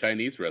time in a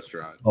Chinese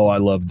restaurant. Oh, I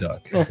love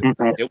duck.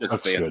 It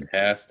was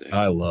fantastic. Good.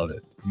 I love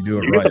it. You do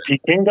it You right. get the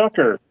Peking duck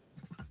or?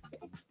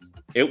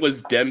 It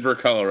was Denver,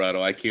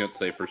 Colorado. I can't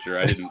say for sure.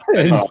 I didn't.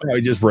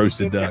 Probably just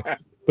roasted duck.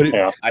 But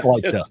I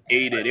like just duck.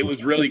 ate it. It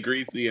was really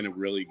greasy and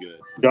really good.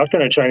 Duck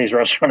in a Chinese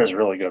restaurant is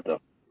really good,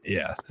 though.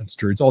 Yeah, that's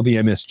true. It's all the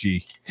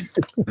MSG.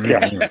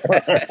 Yeah.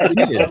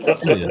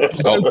 It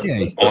is.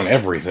 Okay. On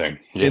everything.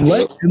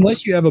 Yes.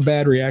 Unless you have a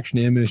bad reaction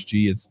to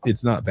MSG,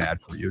 it's not bad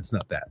for you. It's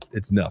not that.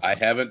 It's nothing. I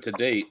haven't to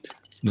date.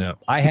 No,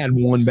 I had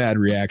one bad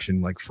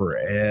reaction like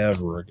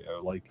forever ago.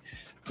 Like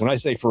when I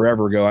say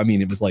forever ago, I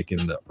mean it was like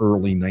in the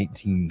early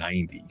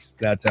 1990s.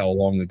 That's how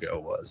long ago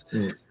it was.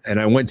 And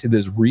I went to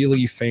this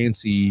really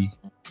fancy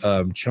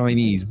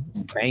Chinese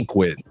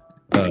banquet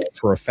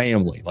for a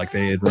family. Like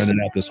they had rented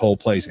out this whole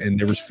place, and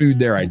there was food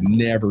there I'd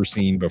never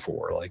seen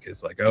before. Like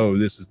it's like, oh,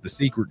 this is the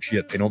secret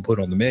shit they don't put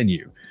on the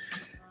menu,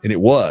 and it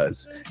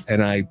was.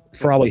 And I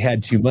probably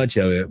had too much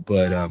of it,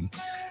 but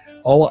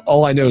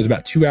all I know is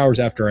about 2 hours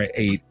after I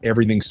ate,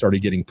 everything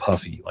started getting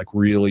puffy, like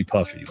really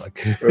puffy.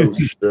 Like, Oh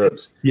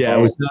shit! yeah, it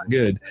was not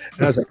good.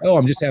 And I was like, oh,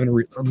 I'm just having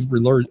an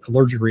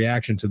allergic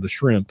reaction to the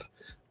shrimp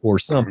or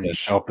something.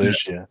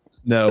 Shellfish, yeah.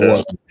 No, it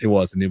wasn't. It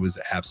wasn't. It was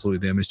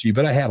absolutely the MSG,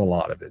 but I had a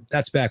lot of it.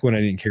 That's back when I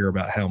didn't care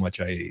about how much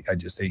I ate. I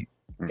just ate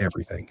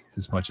everything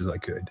as much as I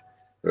could.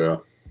 Yeah.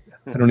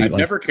 I don't eat I've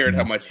never cared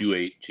how much you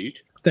ate, Cheech.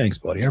 Thanks,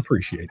 buddy. I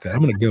appreciate that.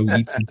 I'm going to go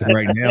eat something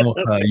right now.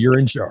 You're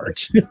in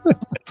charge.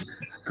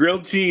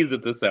 Grilled cheese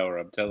at this hour,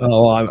 I'm telling you.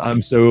 Oh,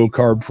 I'm so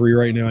carb free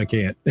right now. I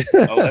can't.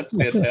 Oh, that's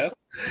fantastic.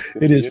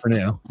 It is for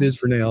now. It is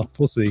for now.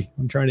 We'll see.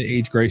 I'm trying to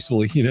age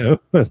gracefully,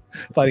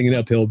 fighting an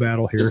uphill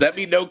battle here. Does that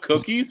mean no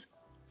cookies?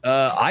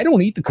 I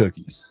don't eat the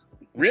cookies.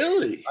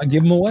 Really? I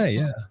give them away.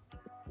 Yeah.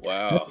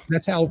 Wow.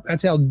 That's how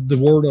the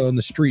word on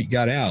the street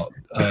got out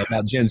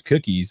about Jen's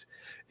cookies.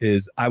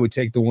 Is I would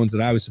take the ones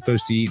that I was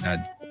supposed to eat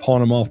and I'd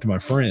pawn them off to my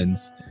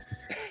friends.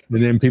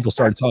 And then people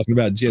started talking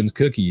about Jen's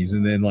cookies,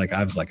 and then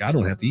I was like, I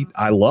don't have to eat.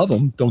 I love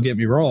them. Don't get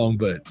me wrong,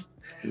 but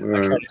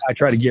I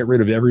try to get rid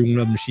of every one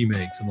of them she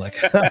makes. I'm like,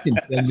 I can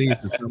send these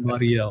to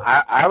somebody else.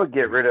 I would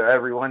get rid of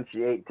every one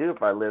she ate too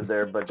if I lived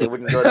there, but they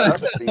wouldn't go to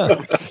other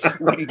people.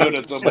 Wouldn't go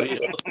to somebody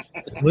else.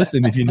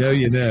 Listen, if you know,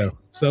 you know.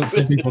 Some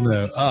people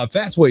know.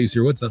 Fats Waves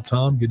here. What's up,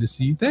 Tom? Good to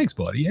see you. Thanks,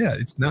 buddy. Yeah,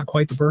 it's not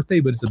quite the birthday,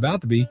 but it's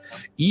about to be.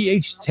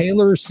 E.H.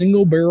 Taylor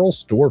single barrel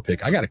store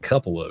pick. I got a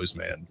couple of those,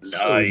 man.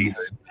 Nice.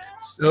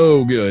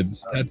 So good.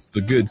 That's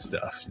the good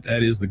stuff.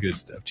 That is the good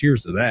stuff.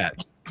 Cheers to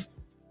that.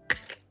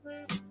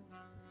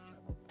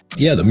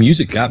 Yeah, the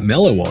music got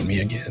mellow on me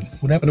again.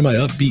 What happened to my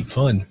upbeat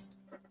fun?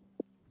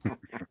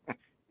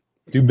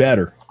 Do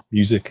better,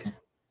 music.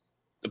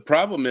 The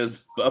problem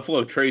is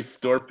Buffalo Trace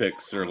store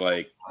picks are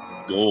like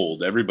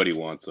gold. Everybody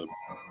wants them.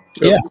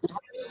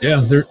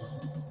 Yeah, they're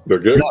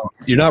good.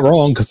 You're not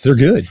wrong because they're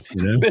good.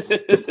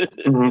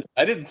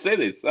 I didn't say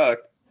they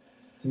sucked.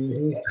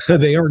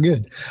 They are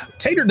good.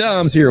 Tater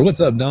Dom's here.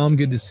 What's up, Dom?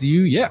 Good to see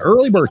you. Yeah,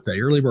 early birthday.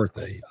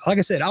 Like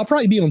I said, I'll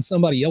probably be on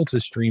somebody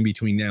else's stream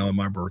between now and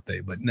my birthday,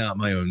 but not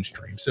my own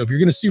stream. So if you're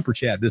going to super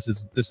chat, this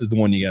is the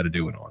one you got to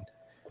do it on.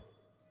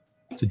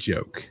 It's a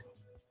joke.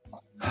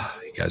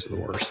 You guys are the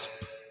worst.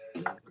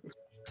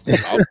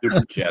 I'll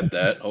super chat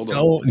that. Hold on.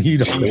 No, you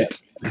don't.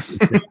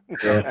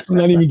 I'm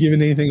not even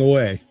giving anything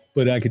away,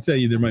 but I could tell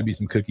you there might be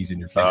some cookies in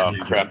your future. Oh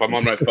crap! I'm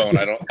on my phone.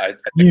 I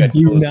think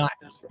you do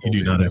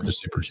not have to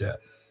super chat.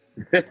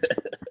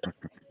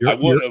 I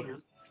would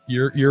have.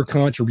 Your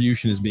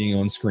contribution is being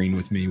on screen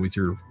with me with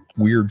your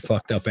weird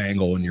fucked up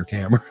angle in your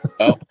camera.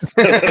 Oh,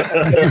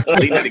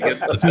 leaning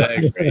against the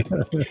bag.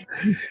 Right?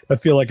 I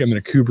feel like I'm in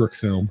a Kubrick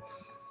film.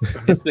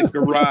 It's a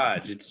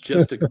garage. It's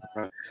just a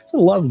garage. It's a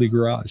lovely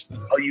garage,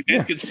 though. Oh, you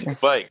did get the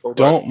bike.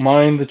 Don't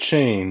mind the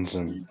chains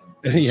and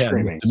yeah,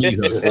 the meat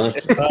hooks.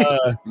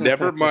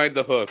 Never mind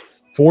the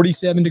hooks.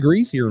 47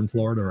 degrees here in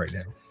Florida right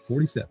now.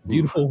 47,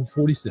 beautiful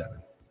 47.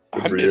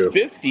 I'm at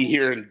 50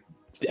 here in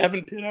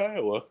Devon Pit,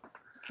 Iowa.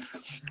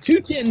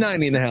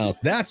 21090 in the house.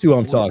 That's who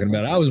I'm talking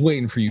about. I was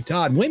waiting for you.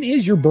 Todd, when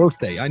is your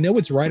birthday? I know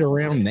it's right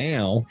around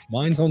now.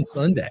 Mine's on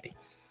Sunday.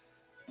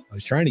 I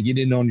was trying to get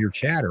in on your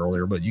chat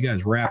earlier, but you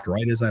guys wrapped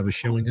right as I was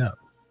showing up.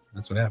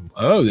 That's what happened.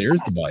 Oh,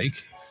 there's the bike.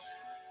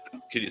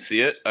 Can you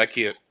see it? I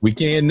can't. We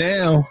can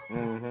now.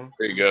 Mm-hmm.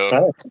 There you go.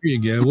 Oh, Here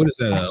you go. What is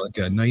that? Like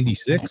a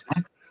 96?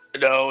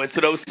 No, it's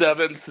an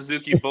 07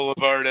 Suzuki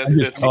Boulevard I'm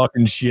just S50.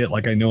 talking shit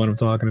like I know what I'm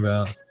talking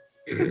about.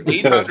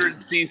 800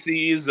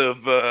 cc's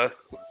of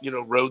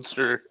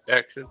roadster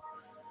action.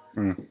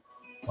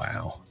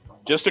 Wow.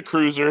 Just a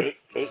cruiser.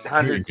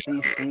 800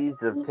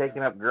 cc's of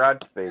taking up garage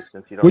space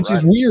since you don't Which ride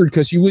is it. weird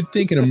because you would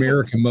think an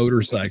American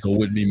motorcycle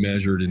would be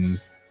measured in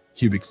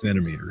cubic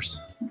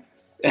centimeters.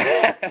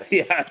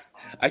 Yeah,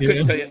 I You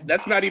couldn't know? tell you.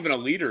 That's not even a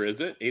liter,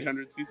 is it?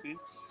 800 cc's.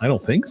 I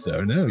don't think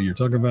so. No, you're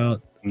talking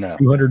about No.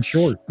 200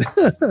 short.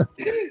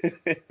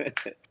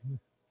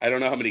 I don't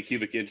know how many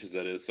cubic inches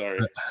that is. Sorry.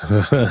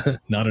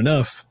 Not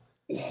enough.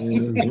 Let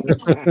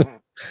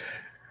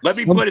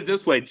me put it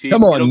this way, Chief.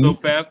 Come on. It'll go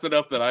fast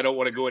enough that I don't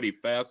want to go any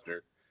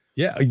faster.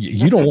 Yeah,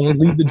 you don't want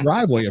to leave the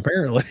driveway,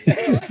 apparently.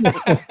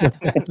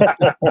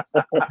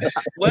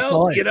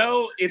 Well, fine.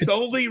 it's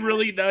only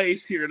really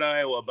nice here in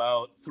Iowa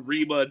about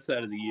 3 months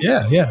out of the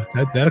year. Yeah.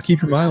 That'll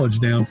keep your mileage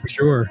down for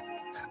sure.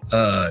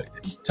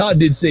 Todd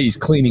did say he's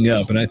cleaning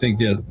up, and I think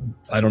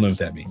I don't know what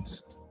that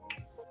means.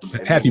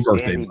 Happy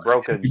birthday, Andy bud.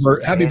 broke a,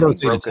 Happy Andy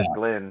birthday to broke a Todd.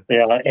 Glen.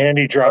 yeah,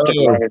 Andy dropped Oh.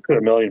 it down into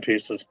a million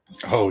pieces.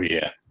 Oh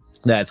yeah.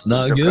 That's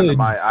not Good friend of good.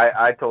 mine.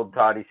 I told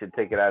Todd he should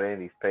take it out of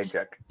Andy's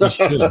paycheck. You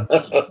should.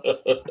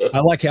 I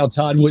like how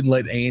Todd wouldn't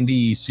let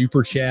Andy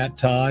super chat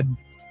Todd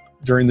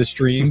during the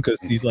stream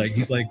because he's like,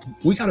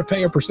 we got to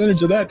pay a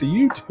percentage of that to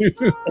you too.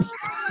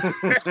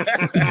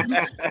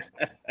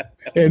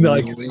 And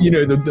like,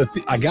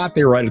 I got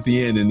there right at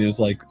the end, and there's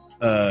like,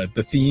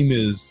 the theme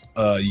is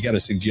you got to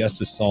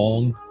suggest a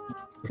song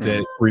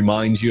that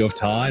reminds you of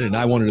Todd, and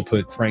I wanted to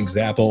put Frank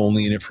Zappa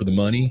Only in It for the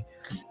Money,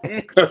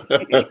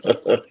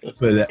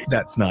 but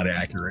that's not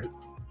accurate.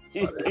 It's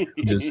not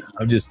accurate.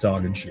 I'm just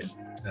talking shit.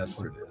 That's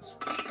what it is.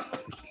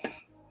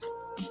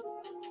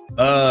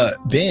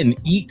 Ben,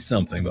 eat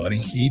something,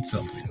 buddy. Eat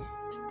something.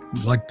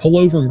 Like pull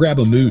over and grab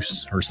a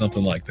moose or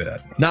something like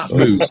that. Not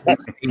moose.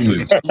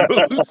 Moose.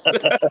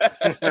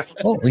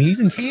 Oh, he's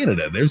in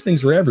Canada. Those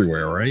things are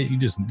everywhere, right? You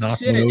just knock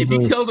Shit, one if he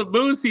over. killed a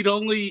moose, he'd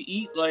only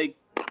eat like,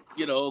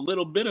 a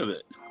little bit of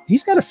it.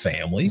 He's got a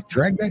family.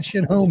 Drag that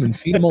shit home and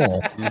feed them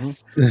all. I'm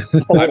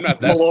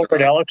not that Pull over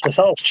at Alex's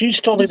house. She's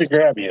told me to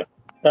grab you.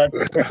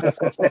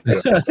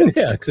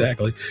 Yeah,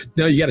 exactly.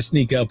 No, you got to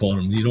sneak up on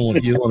them. You don't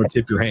want to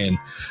tip your hand.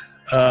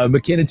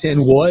 McKenna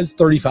 10 was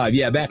 35.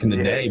 Yeah, back in the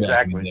day.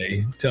 Back in the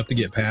day. Tough to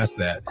get past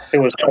that. It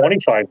was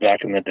 25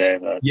 back in the day.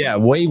 But Yeah,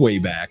 way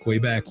back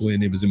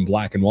when it was in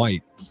black and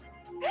white.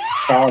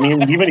 I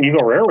mean, even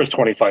Eagle Rare was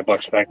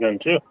 $25 back then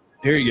too.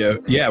 There you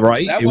go. Yeah,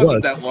 right. That it wasn't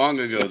was. that long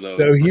ago, though.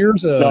 So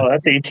here's No,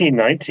 that's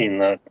 1819.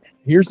 That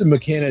here's a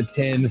McKenna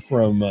 10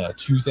 from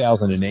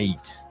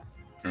 2008.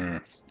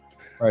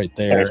 Right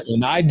there.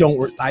 And I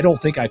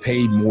don't think I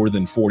paid more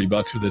than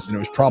 $40 for this, and it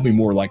was probably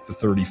more like the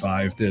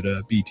 35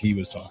 that BT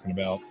was talking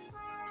about.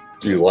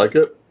 Do you like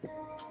it?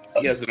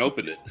 He hasn't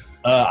opened it.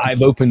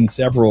 I've opened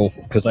several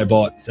because I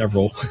bought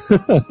several.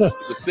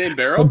 The same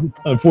barrel?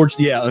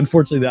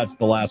 Unfortunately, that's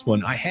the last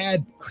one. I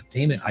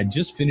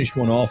just finished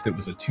one off that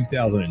was a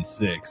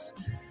 2006,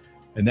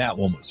 and that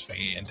one was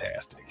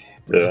fantastic.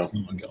 Yeah. It's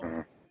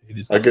going. It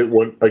is. I get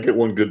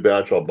one good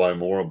batch. I'll buy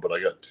more, but I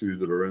got two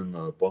that are in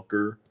the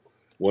bunker.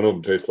 One of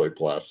them tastes like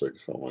plastic.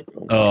 So I'm like,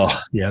 Oh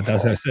yeah,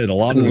 that's what I said. A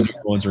lot of the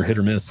ones are hit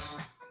or miss.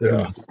 Hit or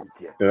Yeah. miss.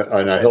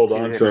 and I held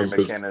on to them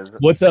because McKenna's.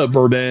 What's up,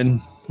 Bourbon?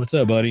 What's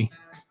up, buddy?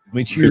 Let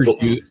me cheers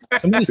you.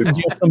 Somebody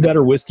suggest some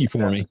better whiskey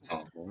for me.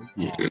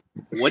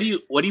 What are you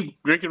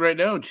drinking right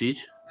now, Cheech?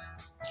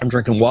 I'm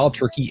drinking Wild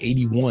Turkey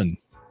 81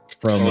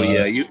 from.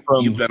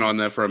 You've been on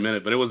that for a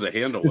minute, but it was a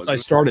handle. Since I wasn't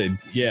it? started,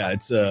 yeah,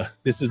 it's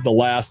this is the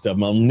last of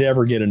them. I'll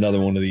never get another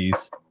one of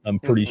these. I'm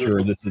pretty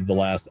sure this is the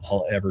last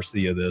I'll ever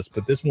see of this.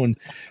 But this one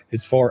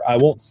is I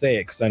won't say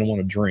it because I don't want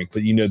to drink.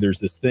 But there's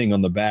this thing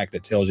on the back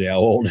that tells you how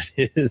old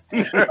it is.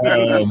 You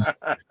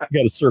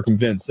got to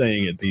circumvent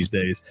saying it these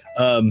days.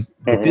 But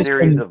this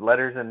Series one, of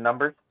letters and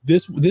numbers.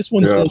 this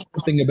one says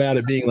something about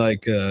it being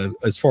like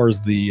as far as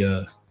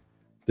the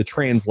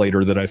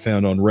translator that I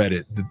found on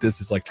Reddit, that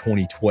this is like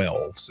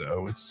 2012.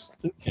 So it's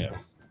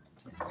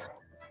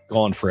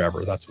gone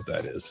forever. That's what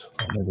that is.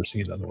 I'll never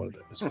see another one of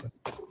those. But.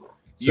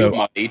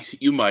 So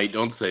you might.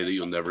 Don't say that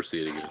you'll never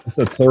see it again. it's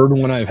the third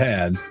one I've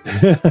had.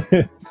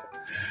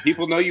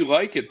 People know you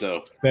like it,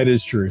 though. That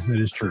is true.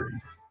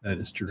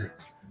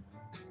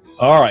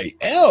 All right.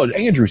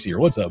 Andrew's here.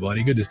 What's up,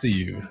 buddy? Good to see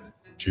you.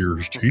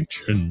 Cheers,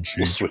 Cheech and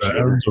Cheech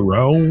fans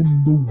around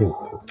the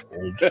world.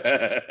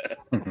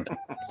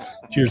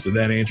 Cheers to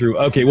that, Andrew.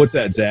 Okay, what's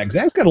that, Zach?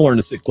 Zach's got to learn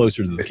to sit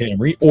closer to the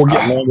camera or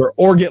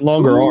get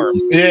longer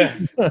arms. Yeah.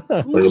 like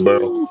a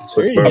barrel. It's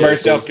like a There you go. I'm barrel.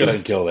 myself gonna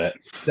kill that.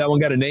 Has that one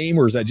got a name,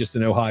 or is that just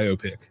an Ohio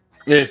pick?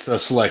 It's a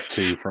select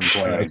 2 from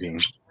 2019.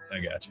 I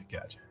got you.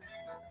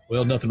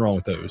 Well, nothing wrong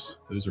with those.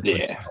 Those are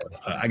pretty solid.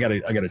 I got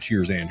a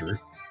cheers, Andrew.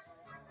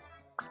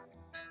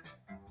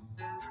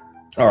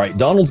 All right,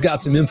 Donald's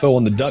got some info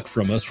on the duck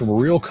from us from a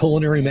real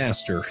culinary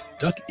master.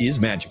 Duck is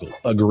magical.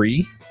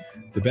 Agree.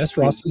 The best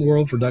roast in the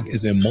world for duck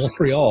is in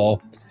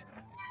Montreal.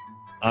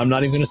 I'm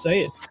not even going to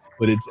say it,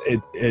 but it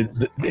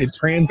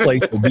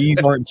translates to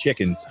these aren't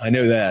chickens. I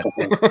know that.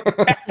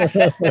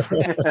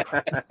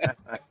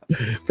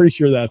 Pretty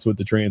sure that's what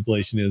the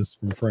translation is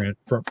from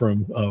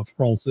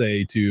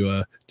Francais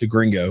to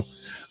Gringo.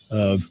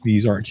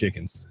 These aren't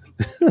chickens.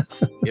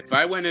 If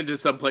I went into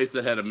some place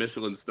that had a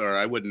Michelin star,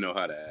 I wouldn't know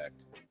how to act.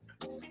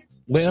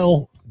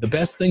 Well, the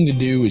best thing to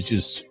do is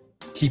just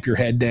keep your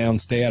head down,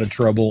 stay out of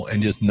trouble,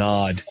 and just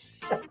nod.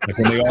 Like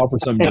when they offer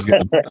something, just go.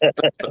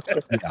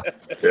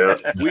 Yeah.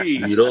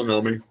 You don't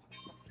know me.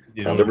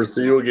 I'll never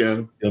see you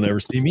again. You'll never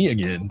see me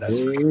again. That's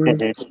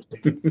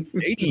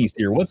JD's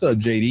here. What's up,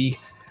 JD?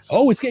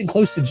 Oh, it's getting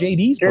close to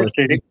JD's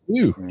birthday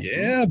too.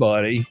 Yeah,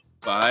 buddy.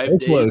 5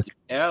 days,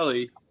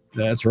 Cali.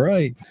 That's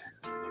right.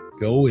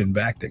 Going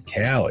back to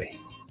Cali.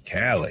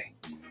 Yeah.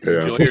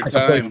 Enjoy your time.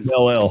 I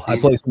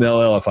play some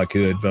LL if I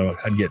could, but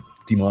I'd get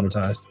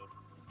demonetized.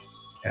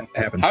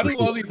 Happens. How do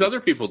all these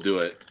other people do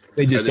it?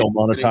 They just don't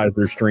monetize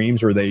their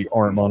streams, or they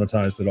aren't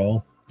monetized at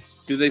all.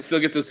 Do they still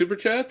get the super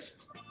chats?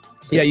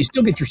 Yeah, you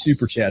still get your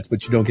super chats,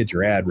 but you don't get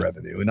your ad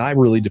revenue. And I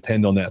really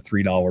depend on that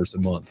 $3 a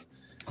month.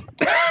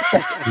 That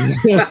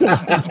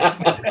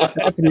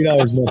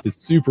 $3 a month is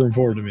super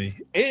important to me.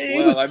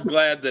 I'm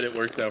glad that it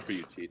worked out for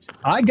you, Cheech.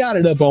 I got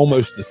it up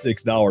almost to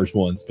 $6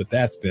 once, but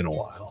that's been a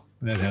while.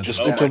 Just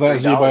until that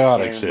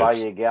Z-Biotics hits. Buy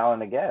you a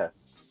gallon of gas.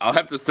 I'll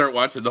have to start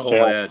watching the whole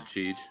ad,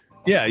 Cheech.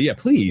 Yeah,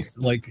 please.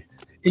 Like,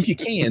 if you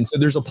can. So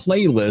there's a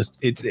playlist.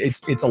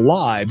 It's a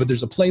live, but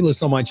there's a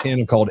playlist on my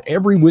channel called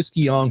Every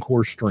Whiskey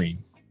Encore Stream.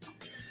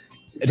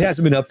 It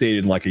hasn't been updated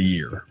in like a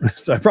year,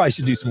 so I probably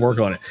should do some work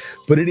on it.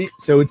 But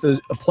it's a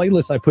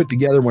playlist I put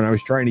together when I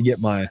was trying to get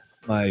my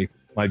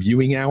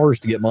viewing hours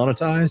to get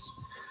monetized.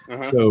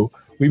 So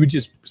we would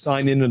just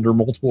sign in under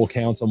multiple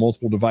accounts on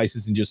multiple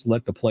devices and just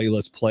let the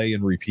playlist play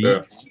and repeat.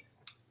 Yeah.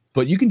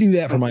 But you can do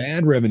that for my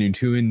ad revenue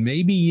too, and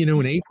maybe in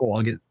April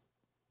I'll get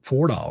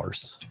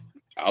 $4.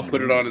 I'll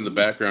put it on in the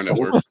background at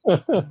work.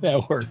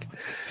 At work.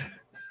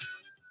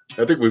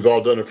 I think we've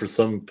all done it for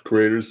some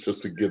creators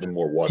just to give them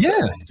more watch.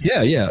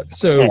 Yeah.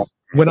 So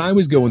when I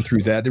was going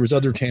through that, there was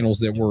other channels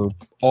that were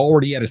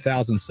already at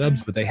 1,000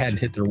 subs, but they hadn't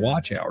hit their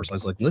watch hours. I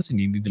was like, listen,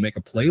 you need to make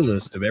a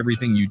playlist of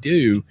everything you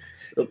do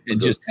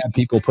and just have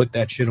people put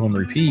that shit on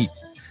repeat.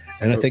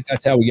 And I think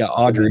that's how we got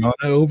Adriana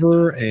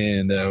over,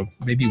 and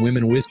maybe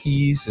Women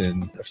Whiskeys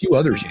and a few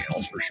other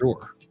channels for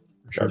sure.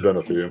 I've done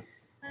a few.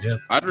 Yeah.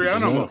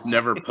 Adriana almost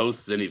never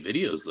posts any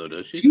videos though,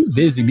 does she? She's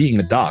busy being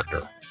a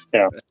doctor.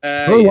 Yeah.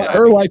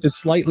 Her life is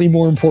slightly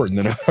more important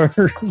than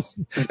ours.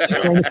 She's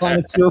trying to find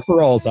a cure for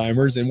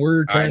Alzheimer's, and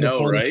we're trying to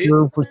find a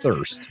cure for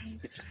thirst.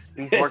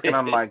 He's working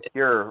on my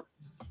cure.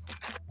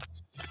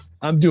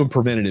 I'm doing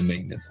preventative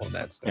maintenance on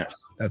that stuff. Yeah.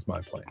 That's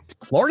my plan.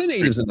 Florida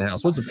natives in the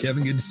house. What's up,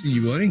 Kevin? Good to see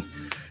you, buddy.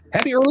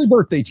 Happy early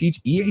birthday, Cheech.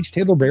 E.H.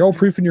 Taylor barrel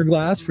proof in your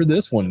glass for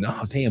this one.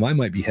 Oh, damn, I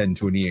might be heading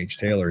to an E.H.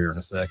 Taylor here in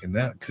a second.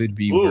 That could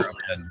be where I'm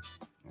heading.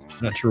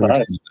 Not sure which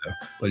one, though,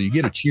 but you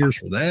get a cheers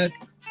for that.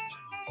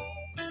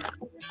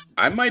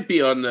 I might be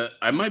in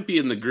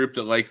the group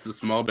that likes the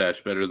small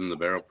batch better than the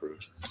barrel proof.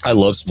 I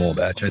love small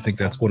batch. I think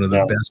that's one of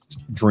the best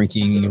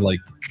drinking. Like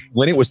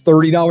when it was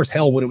 $30,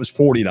 hell, when it was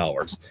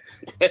 $40,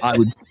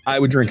 I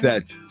would drink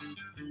that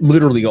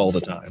literally all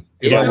the time.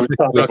 Yeah, we're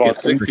talking about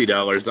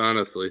 $60,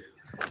 honestly.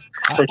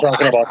 We're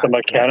talking about the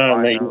McKenna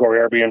and the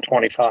Igor Airbnb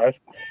 25.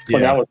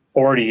 When that was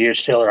 40 EH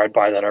Taylor, I'd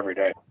buy that every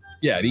day.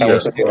 Yeah,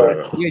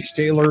 EH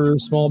Taylor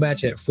small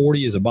batch at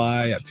 40 is a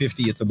buy. At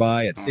 50, it's a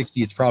buy. At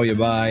 60, it's probably a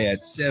buy.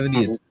 At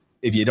 70, it's,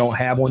 if you don't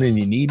have one and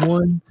you need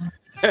one.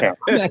 Yeah.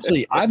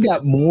 I've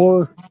got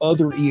more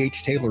other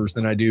EH Taylors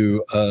than I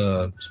do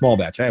small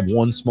batch. I have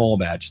one small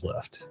batch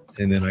left,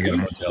 and then I got a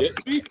bunch of others.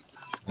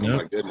 Oh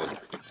my goodness!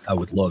 I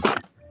would love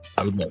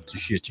to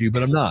shit you,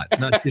 but I'm not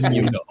shitting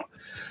you at all.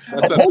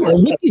 Hold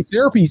on, whiskey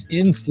therapy's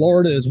in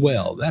Florida as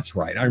well. That's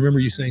right. I remember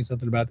you saying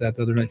something about that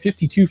the other night.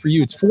 52 for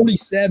you. It's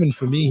 47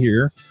 for me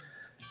here.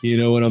 You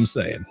know what I'm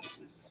saying?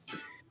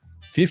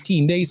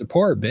 15 days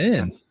apart,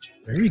 Ben.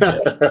 There you go.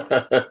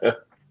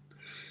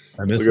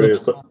 I missed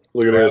it.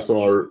 Look at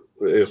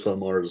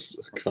ASMR's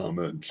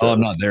comment. Oh,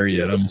 I'm not there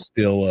yet. I'm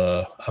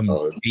still I'm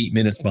 8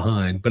 minutes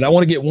behind. But I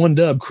want to get one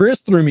dub.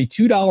 Chris threw me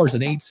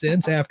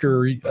 $2.08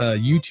 after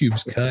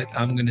YouTube's cut.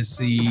 I'm gonna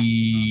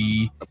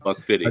see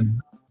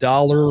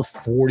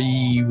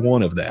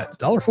 $1.41 of that.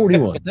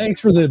 $1.41.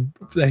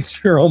 Thanks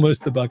for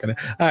almost the buck.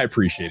 I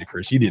appreciate it,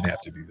 Chris. You didn't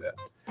have to do that.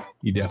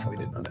 You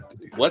definitely did not have to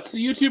do that. What's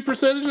the YouTube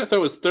percentage? I thought it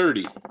was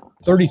 30.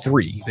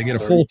 33. They get a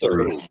full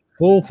third.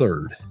 Full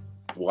third.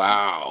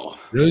 Wow.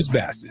 Those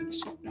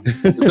bastards.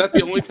 Is that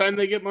the only time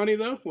they get money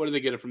though? What do they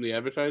get it from the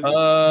advertising?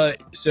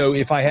 So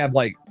if I have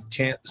like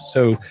chance,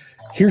 so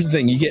here's the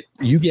thing,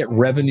 you get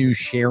revenue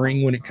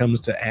sharing when it comes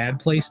to ad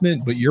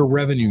placement, but your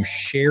revenue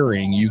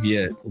sharing, you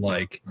get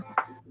like,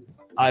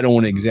 I don't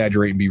want to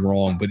exaggerate and be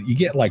wrong, but you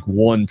get like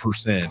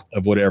 1%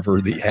 of whatever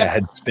the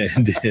ad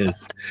spend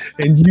is,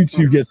 and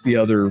YouTube gets the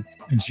other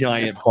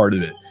giant part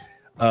of it.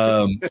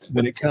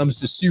 When it comes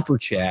to super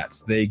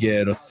chats, they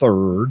get a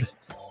third.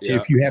 Yeah.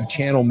 If you have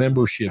channel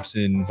memberships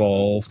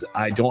involved,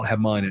 I don't have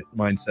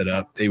mine set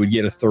up. They would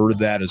get a third of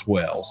that as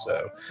well.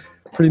 So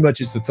pretty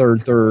much it's a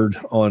third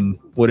on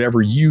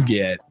whatever you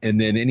get, and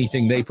then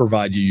anything they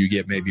provide you, you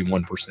get maybe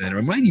 1%, or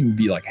it might even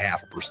be like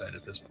 0.5%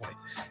 at this point.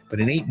 But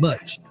it ain't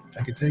much,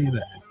 I can tell you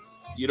that.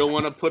 You don't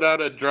want to put out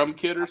a drum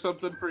kit or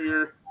something for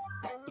your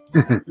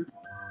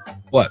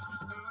What?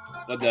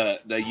 The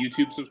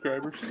YouTube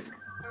subscribers?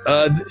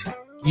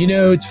 You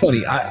know, it's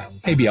funny.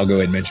 Maybe I'll go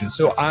ahead and mention it.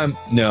 So I'm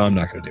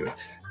not going to do it.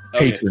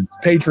 Okay.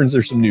 Patrons,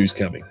 there's some news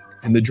coming,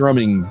 and the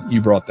drumming,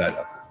 you brought that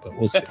up, but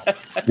we'll see.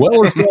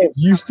 Weller 12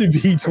 used to be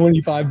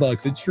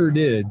 $25. It sure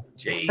did.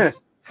 Jeez,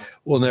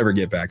 we'll never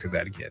get back to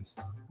that again.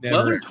 Never.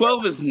 Weller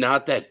 12 is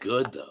not that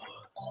good though.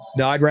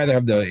 No, I'd rather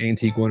have the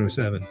Antique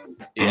 107.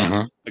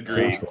 Yeah,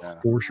 agreed.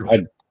 For sure. I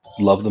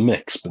love the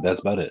mix, but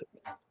that's about it.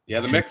 Yeah,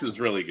 the mix is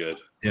really good.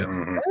 Yeah.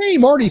 Mhm. Hey,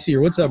 Marty's here.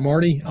 What's up,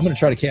 Marty? I'm going to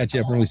try to catch you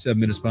up. We're only 7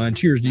 minutes behind.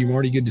 Cheers to you,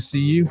 Marty. Good to see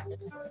you.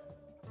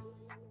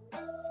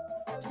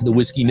 The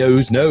whiskey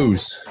knows.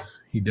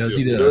 He does.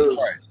 All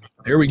right.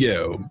 There we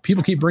go.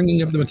 People keep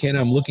bringing up the McKenna.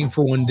 I'm looking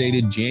for one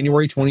dated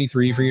January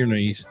 23 for your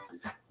niece.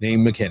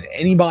 Name McKenna.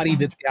 Anybody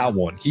that's got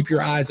one, keep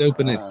your eyes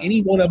open at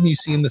any one of them you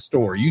see in the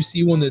store. You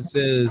see one that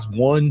says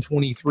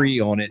 123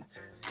 on it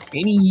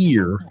any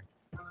year.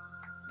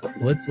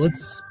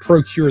 Let's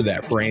procure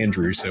that for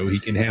Andrew so he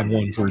can have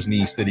one for his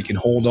niece that he can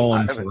hold I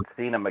on for. haven't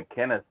seen a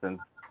McKenna since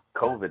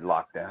COVID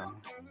lockdown.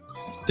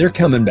 They're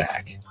coming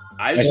back.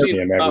 I've I see seen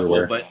them a couple,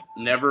 everywhere. but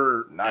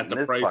never Not at in the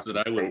this price that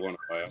I fucking would state. want to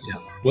buy them. Yeah.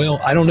 Well,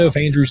 I don't know if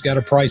Andrew's got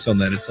a price on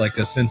that. It's like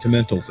a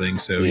sentimental thing.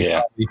 So he'd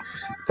Yeah.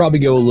 probably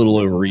go a little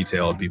over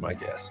retail, would be my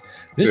guess.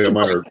 Mr. Yeah,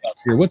 mine are-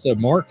 Mark's here. What's up,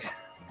 Mark?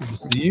 Good to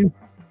see you.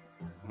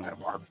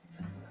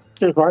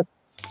 Here's Mark.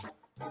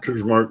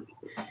 Cheers, Mark.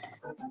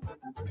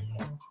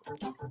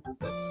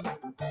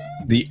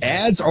 The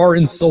ads are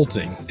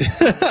insulting.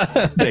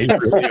 They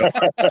really are.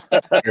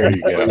 There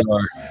you go. They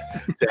are.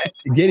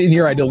 To get in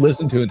here, I had to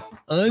listen to an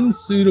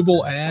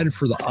unsuitable ad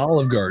for the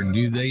Olive Garden.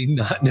 Do they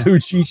not know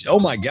cheese? Oh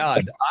my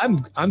God. I'm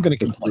going to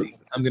complain.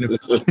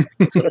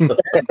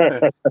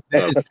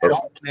 That is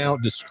now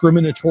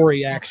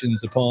discriminatory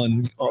actions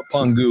upon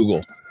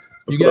Google.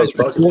 You guys That's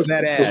what I was talking report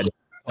about. that ad,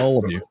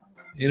 all of you.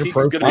 She's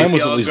Inappropriate. going to Mine be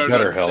was at Olive least Garden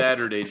better on help.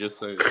 Saturday, just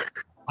so.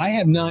 I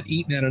have not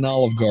eaten at an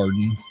Olive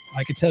Garden.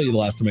 I could tell you the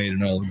last time I ate at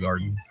an Olive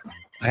Garden.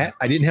 I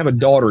didn't have a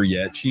daughter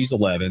yet. She's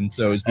 11,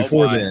 so it was Oh,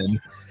 before my.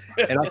 then.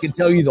 And I can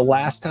tell you the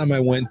last time I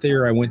went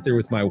there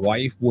with my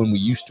wife when we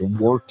used to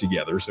work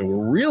together. So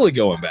we're really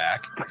going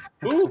back.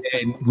 Ooh.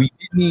 And we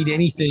didn't eat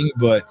anything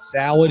but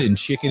salad and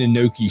chicken and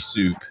gnocchi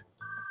soup.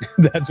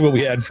 That's what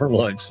we had for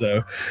lunch.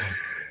 So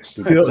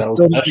still sounds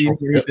not special. eating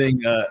anything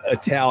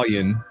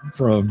Italian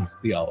from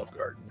the Olive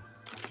Garden.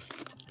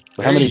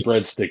 How many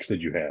breadsticks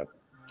did you have?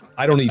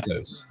 I don't eat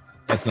those.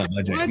 That's not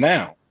my jam.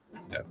 Now,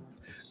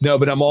 No,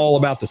 but I'm all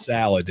about the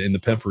salad and the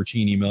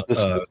pepperoncini.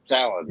 the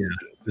salad. yeah.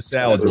 The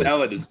salad. The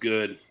salad is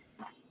good.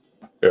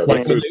 Yeah,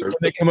 Like when that's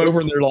they come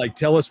over and they're like,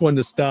 "Tell us when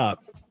to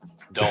stop."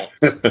 Don't.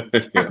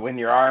 yeah. When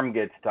your arm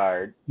gets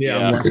tired.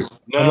 Yeah,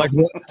 Yeah. I'm like,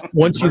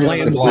 once you Bring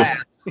land the it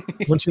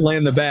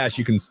along. bass,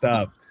 you can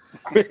stop.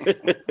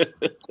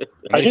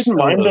 I didn't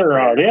mind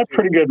their. They have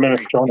pretty good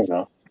minestrone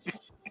though.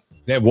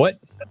 They have what?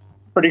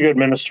 Pretty good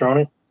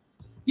minestrone.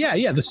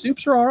 Yeah. The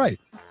soups are all right.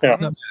 Yeah. Not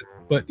bad.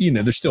 But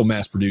they're still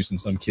mass produced in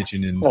some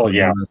kitchen in Oh,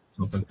 yeah. Honduras or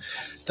something.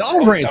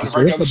 Donald Francis,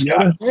 Donald what's up,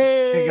 Yoda?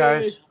 Hey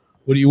guys,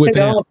 What are you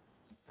whipping Hey, out?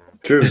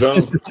 Cheers,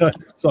 Don.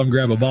 So I'm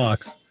grab a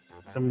box.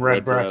 some red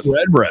Red breast. breast.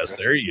 Red breast.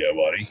 There you go,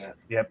 buddy.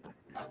 Yep.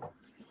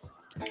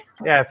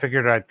 Yeah, I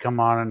figured I'd come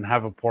on and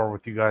have a pour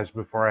with you guys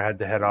before I had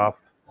to head off.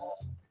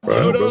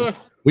 Right, brother.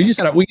 We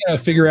gotta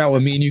figure out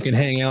when me and you can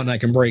hang out and I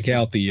can break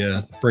out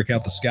the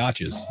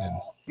scotches. And,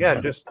 Yeah,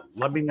 just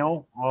let me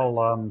know.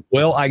 I'll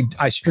well,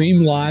 I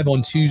stream live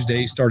on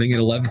Tuesday starting at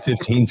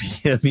 11:15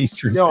 p.m.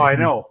 Eastern. No, I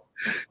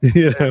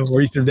Standard. know.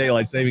 We're Eastern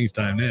Daylight Savings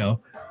Time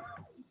now.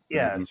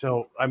 Yeah,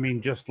 so I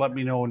mean, just let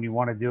me know when you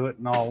want to do it,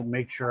 and I'll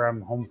make sure I'm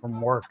home from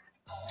work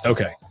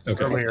Okay.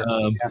 earlier.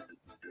 Yeah.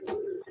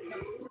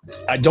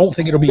 I don't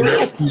think it'll be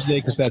next Tuesday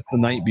because that's the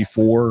night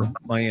before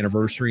my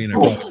anniversary, and I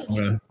probably don't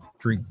want to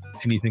drink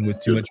anything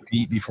with too much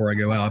meat before I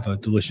go out. I have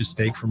a delicious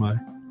steak for my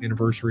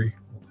anniversary,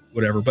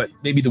 whatever. But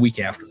maybe the week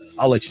after.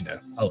 I'll let you know.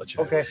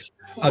 Okay.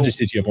 I'll just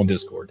hit you up on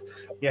Discord.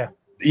 Yeah.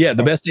 Yeah.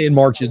 The best day in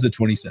March is the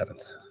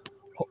 27th.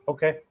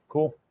 Okay.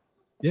 Cool.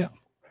 I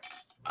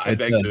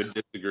It's, beg to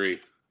disagree.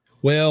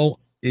 Well,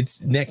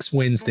 it's next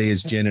Wednesday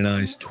is Jen and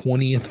I's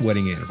 20th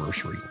wedding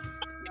anniversary.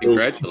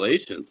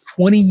 Congratulations.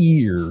 20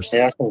 years.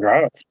 Yeah,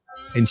 congrats.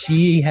 And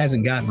she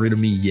hasn't gotten rid of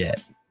me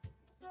yet.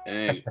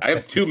 And I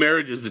have 2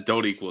 marriages that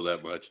don't equal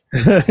that much.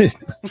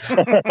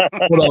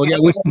 Hold on, we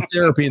got Whiskey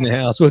Therapy in the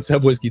house. What's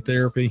up, Whiskey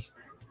Therapy?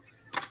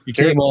 You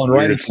came on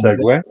right Weird at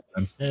the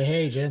segue.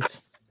 Hey,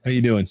 gents. How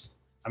you doing?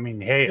 I mean,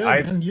 hey, Good, I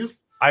and you?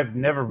 I've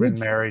never been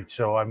married,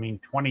 so I mean,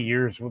 20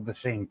 years with the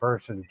same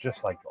person,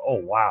 just like, oh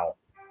wow,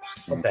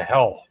 what the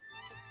hell?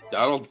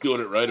 Donald's doing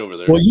it right over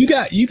there. Well, you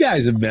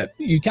guys have met.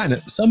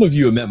 Some of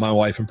you have met my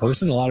wife in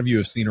person. A lot of you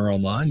have seen her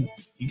online.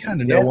 You kind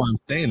of know why I'm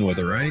staying with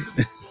her, right?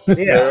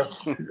 Yeah,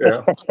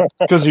 Yeah.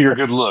 Because of your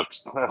good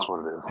looks. That's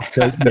what it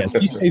is. Yes,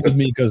 she stays with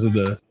me because of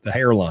the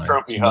hairline.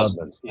 Trophy She loves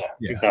husband. it.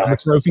 Yeah. Yeah, I'm a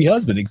trophy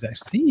husband. Exactly.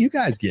 See, you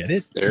guys get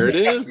it. There it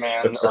is.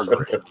 Man, are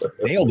great.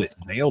 Nailed it.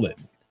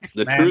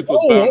 The Man. truth was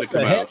Oh, bound to what the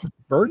come heck?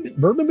 out.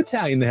 Bourbon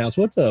Battalion in the house.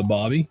 What's up,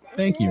 Bobby?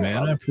 Thank you,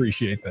 man. I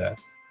appreciate that.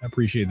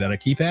 I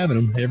keep having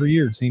them every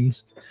year. It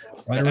seems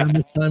right around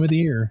this time of the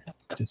year.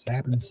 It just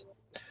happens.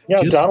 Yeah,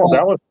 Just Donald, saw-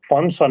 that was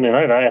fun Sunday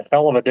night. I had a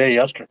hell of a day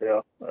yesterday.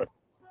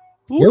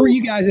 Where were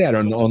you guys at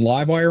on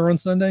Livewire on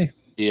Sunday?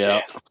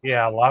 Yeah.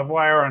 yeah.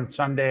 Livewire on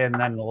Sunday, and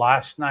then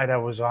last night I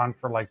was on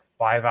for like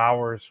 5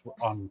 hours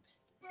on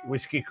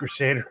Whiskey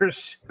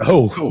Crusaders.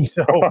 Oh,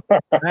 So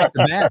back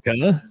to back,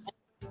 huh?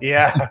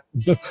 yeah,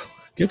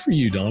 Good for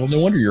you, Donald. No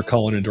wonder you're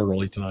calling it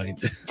early tonight.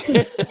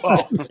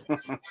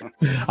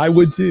 I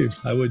would too.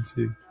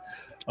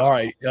 All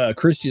right.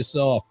 Chris just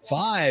saw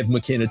 5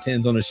 McKenna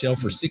 10s on a shelf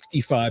for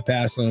 65.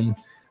 Pass on them.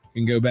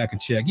 You can go back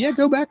and check. Yeah,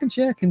 go back and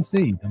check and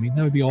see. I mean,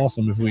 that would be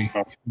awesome if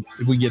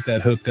we get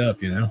that hooked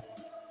up, you know.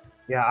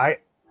 yeah. I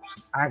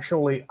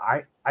actually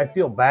I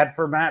feel bad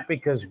for Matt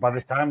because by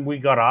the time we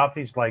got off,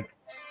 he's like,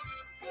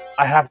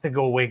 I have to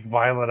go wake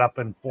Violet up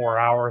in 4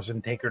 hours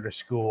and take her to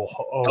school.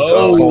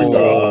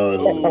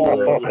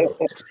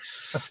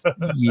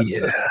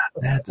 Yeah.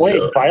 That's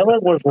Wait,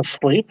 Violet was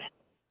asleep?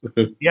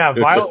 Yeah,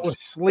 Violet was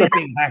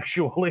sleeping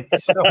actually.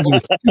 So,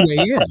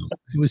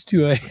 it was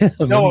 2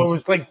 a.m. no, it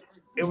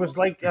was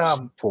like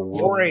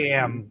 4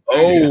 a.m.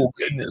 Oh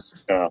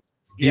goodness. Yeah.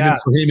 Even Yeah.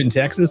 for him in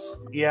Texas?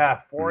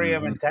 Yeah, 4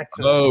 a.m. in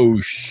Texas. Oh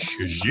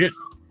shit.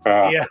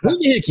 Yeah.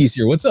 Clint Hickey's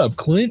here. What's up,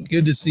 Clint?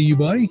 Good to see you,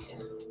 buddy.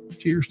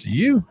 Cheers to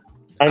you.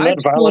 I met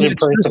just Violet wanted in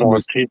to person listen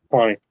once. She's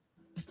funny.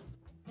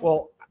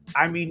 Well,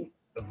 I mean,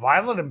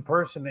 Violet in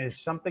person is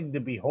something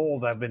to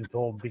behold, I've been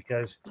told,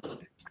 because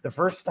the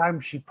first time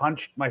she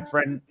punched my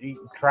friend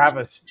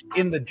Travis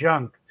in the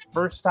junk,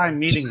 first time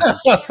meeting him,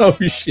 Oh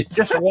shit.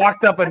 just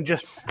walked up and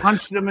just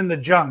punched him in the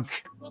junk,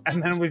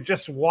 and then we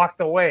just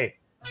walked away.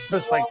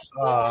 It's like,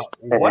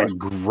 what?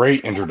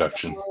 Great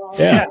introduction.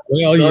 Yeah.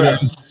 Well, you know,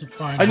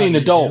 I need an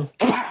adult.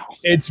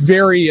 it's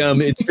very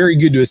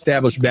good to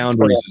establish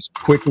boundaries as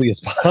quickly as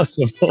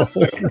possible.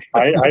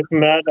 I've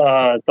met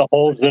the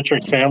whole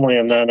Zitrick family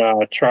and then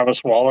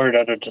Travis Waller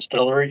at a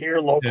distillery here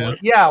locally.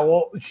 Yeah,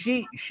 well,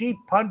 she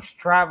punched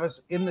Travis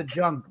in the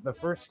junk the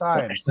first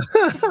time.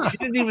 She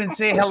didn't even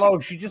say hello.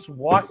 She just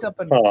walked up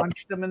and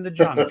punched him in the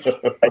junk.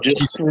 I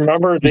just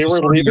remember they she's were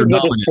asserting her leaving the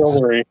dominance.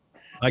 distillery.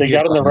 They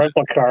got in the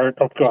rental car.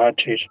 Oh, go ahead,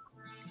 Cheech.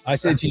 I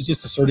said she's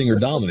just asserting her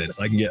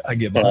dominance. I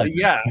get behind.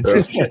 Yeah.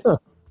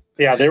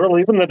 Yeah, they were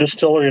leaving the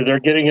distillery.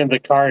 They're getting in the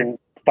car, and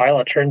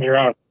Violet turns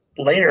around.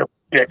 Later,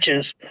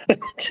 bitches.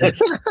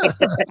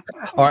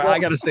 All right, I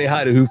got to say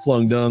hi to Who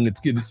Flung Dung. It's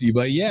good to see you,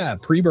 buddy. Yeah,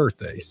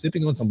 pre-birthday,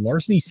 sipping on some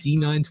Larceny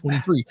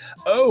C923.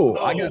 Oh,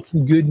 I got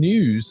some good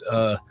news.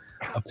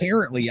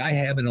 Apparently, I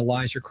have an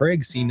Elijah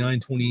Craig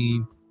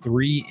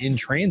C923 in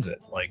transit.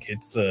 Like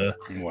it's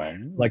Wow.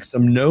 like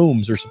some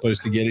gnomes are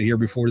supposed to get it here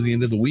before the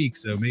end of the week.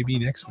 So maybe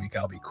next week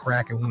I'll be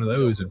cracking one of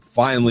those and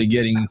finally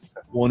getting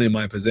one in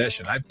my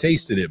possession. I've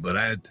tasted it, but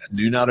I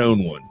do not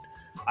own one.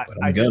 But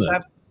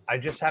I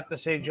just have to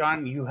say,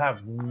 John, you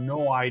have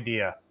no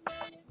idea.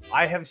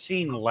 I have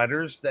seen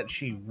letters that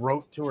she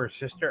wrote to her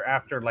sister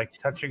after like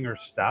touching her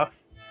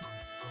stuff.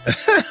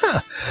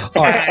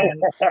 All right.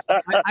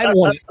 I don't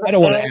want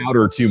to out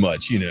her too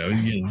much, you know.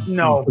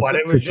 No, but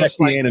it was protect just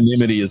the like,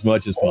 anonymity as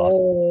much as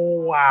possible.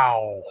 oh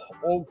wow,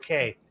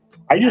 okay,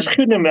 I just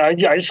couldn't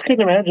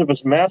imagine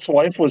because Matt's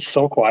wife was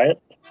so quiet.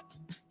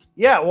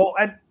 yeah. Well,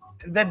 and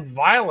then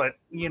Violet,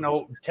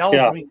 tells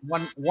Yeah. me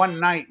one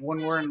night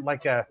when we're in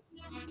like a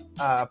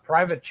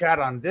private chat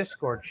on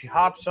Discord, she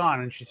hops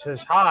on and she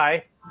says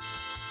hi.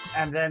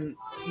 And then,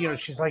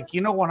 she's like,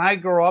 when I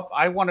grow up,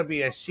 I want to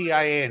be a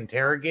CIA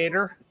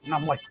interrogator. And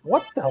I'm like,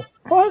 what the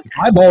fuck?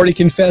 I've already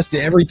confessed to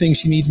everything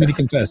she needs me to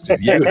confess to.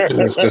 Yeah, it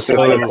was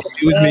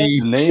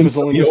me. The name is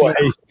only Got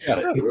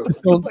it.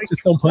 Just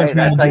don't punch Hey,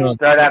 me in that's the how you junk.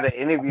 start out an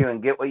interview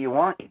and get what you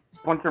want.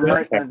 Punch them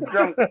right in the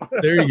junk.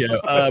 There you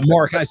go.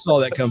 Mark, I saw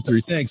that come through.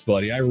 Thanks,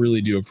 buddy. I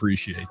really do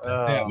appreciate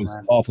that. That was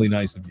man. awfully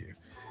nice of you.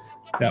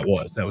 That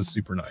was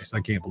super nice. I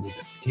can't believe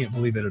it. Can't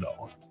believe it at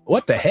all.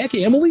 What the heck?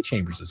 Emily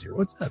Chambers is here.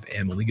 What's up,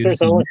 Emily? Good to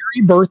see you.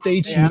 Merry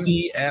birthday,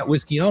 cheesy at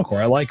Whiskey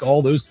Encore. I like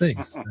all those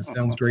things. That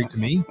sounds great to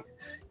me.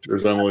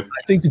 Cheers, Emily.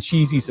 I think the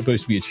cheesy's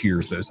supposed to be a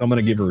cheers, though, so I'm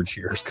going to give her a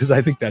cheers because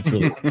I think that's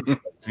really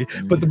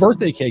But the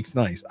birthday cake's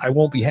nice. I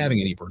won't be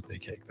having any birthday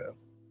cake, though.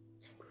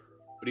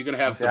 What are you going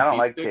to have? See, I don't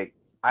like cake.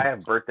 I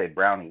have birthday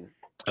brownies.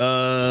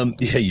 Yeah,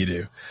 you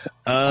do.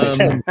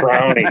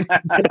 Brownies.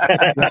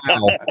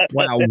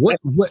 Wow. What?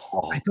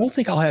 I don't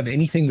think I'll have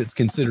anything that's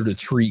considered a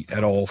treat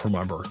at all for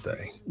my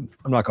birthday.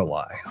 I'm not gonna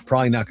lie. I'm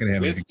probably not gonna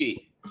have anything.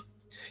 Whiskey.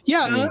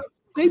 Yeah,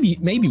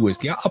 maybe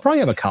whiskey. I'll probably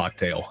have a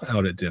cocktail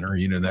out at dinner,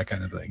 that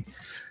kind of thing.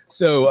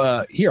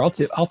 So here, I'll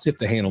tip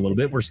the hand a little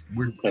bit. We're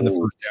in the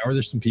first hour.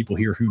 There's some people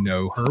here who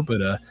know her,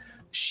 but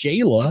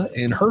Shayla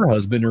and her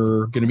husband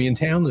are going to be in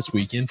town this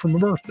weekend for my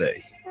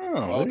birthday.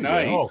 Oh,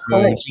 nice.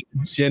 So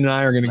Jen and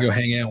I are going to go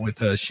hang out with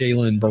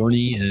Shayla and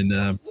Bernie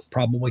and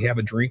probably have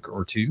a drink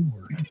or two.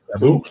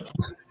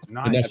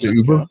 Nice. Enough to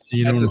Uber. At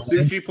the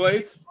sushi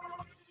place?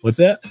 What's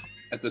that?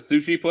 At the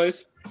sushi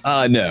place?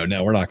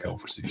 No, we're not going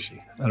for sushi.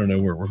 I don't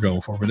know where we're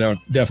going for, but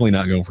definitely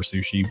not going for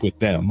sushi with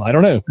them. I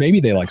don't know. Maybe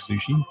they like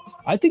sushi.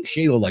 I think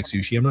Shayla likes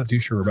sushi. I'm not too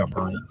sure about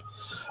Bernie.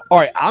 All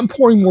right, I'm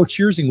pouring more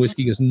cheersing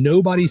whiskey because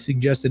nobody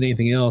suggested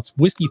anything else.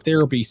 Whiskey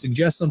therapy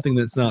suggests something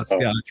that's not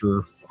Scotch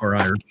or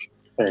Irish.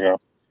 There you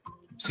go.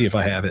 See if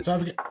I have it. So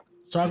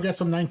I've got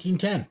some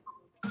 1910.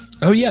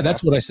 Oh yeah,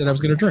 that's what I said I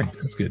was going to drink.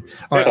 That's good.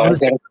 All right,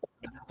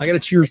 I got to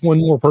cheers one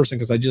more person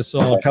because I just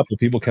saw a couple of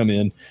people come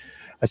in.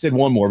 I said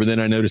one more, but then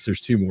I noticed there's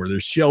two more.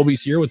 There's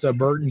Shelby's here. What's up,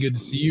 Burton? Good to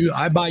see you.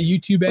 I buy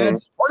YouTube ads.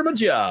 It's part of my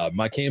job.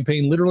 My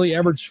campaign literally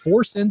averaged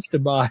 4 cents to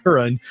buy a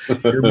run.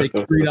 You're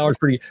making $3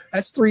 pretty.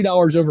 That's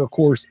 $3 over a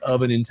course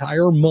of an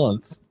entire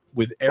month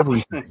with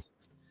everything.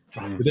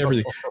 With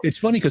everything. It's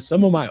funny because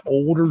some of my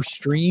older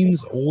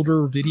streams,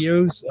 older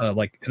videos,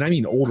 and I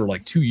mean older,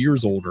 like 2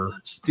 years older,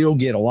 still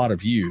get a lot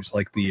of views.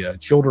 Like the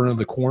Children of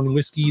the Corn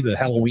whiskey, the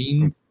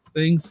Halloween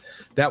things,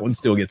 that one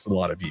still gets a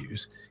lot of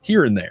views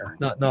here and there.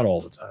 Not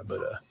all the time, but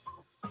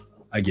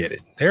I get it.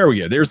 There we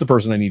go. There's the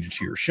person I need to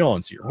cheer.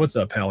 Sean's here. What's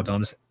up,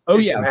 Paladonis? Oh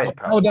yeah,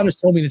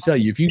 Paladonis told me to tell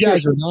you if you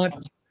guys are not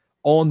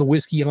on the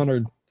Whiskey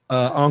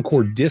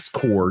Encore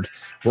Discord,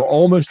 we're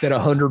almost at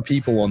 100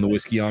 people on the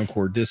Whiskey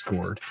Encore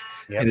Discord.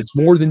 Yep. And it's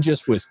more than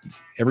just whiskey.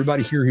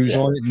 Everybody here who's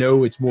on it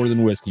know it's more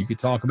than whiskey. You could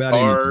talk about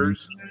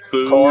cars,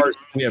 food. Cars.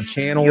 We have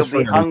channels.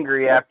 You'll be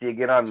hungry after you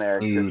get on there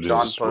because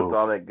John posts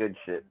all that good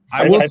shit.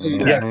 I will say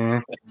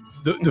that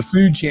the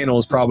food channel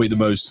is probably the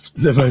most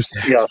active.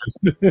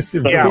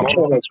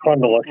 It's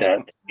fun to look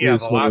at. Yeah,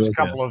 the last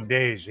couple of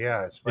days.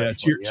 Yeah.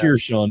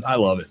 Cheers, Sean. I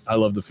love it. I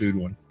love the food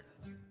one.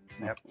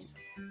 Yep.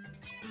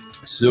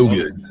 So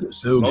good.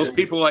 Most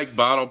people like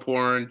bottle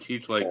porn.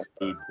 Cheech likes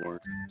food porn.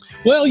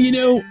 Well,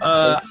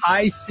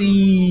 I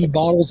see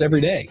bottles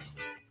every day.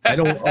 I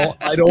don't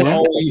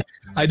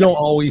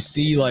always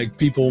see like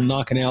people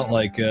knocking out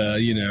like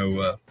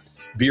birria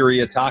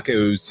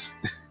tacos,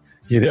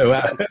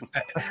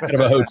 out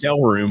of a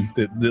hotel room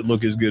that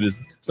look as good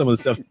as some of the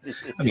stuff.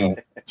 I mean,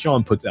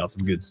 Sean puts out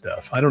some good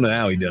stuff. I don't know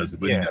how he does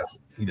it, but he does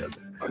it. He does.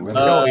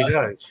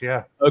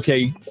 Yeah.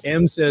 Okay.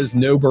 M says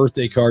no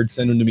birthday card.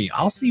 Send them to me.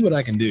 I'll see what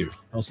I can do.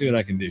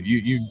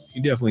 You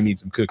definitely need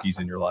some cookies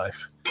in your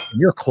life. And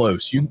you're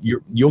close.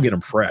 You'll get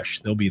them fresh.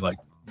 They'll be like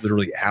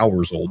literally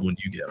hours old when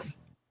you get them.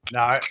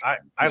 No,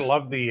 I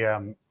love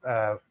the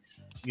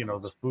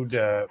the food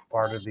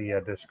part of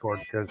the Discord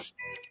because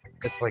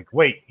it's like,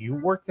 wait, you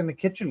worked in the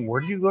kitchen?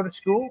 Where'd you go to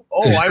school?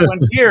 Oh, I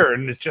went here,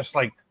 and it's just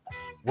like,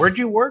 where'd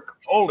you work?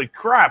 Holy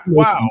crap!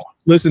 Wow.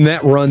 Listen,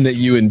 that run that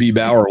you and B.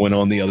 Bauer went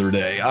on the other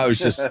day, I was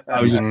just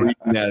reading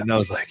that, and I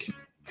was like,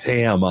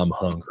 damn, I'm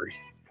hungry.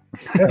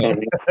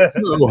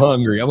 So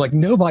hungry. I'm like,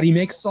 nobody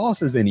makes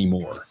sauces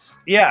anymore.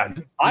 Yeah,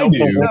 I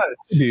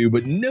do,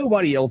 but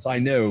nobody else I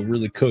know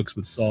really cooks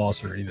with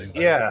sauce or anything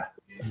like that.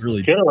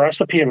 Really get a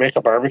recipe and make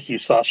a barbecue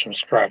sauce from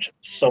scratch.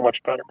 It's so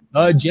much better.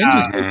 Jen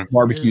just made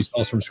barbecue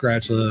sauce from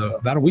scratch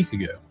about a week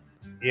ago.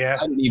 Yeah,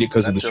 I didn't eat it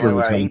because of the sugar.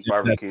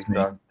 Barbecue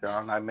sauce,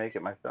 John. I make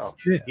it myself.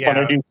 Yeah. When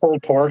I do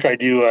pulled pork, I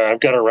do. I've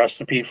got a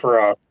recipe for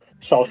a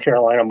South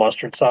Carolina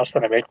mustard sauce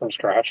that I make from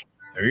scratch.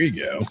 There you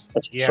go.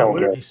 It's so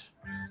good.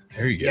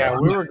 There you go. Yeah,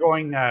 we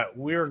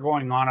were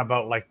going on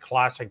about like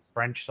classic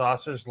French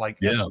sauces like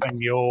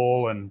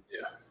Espanol and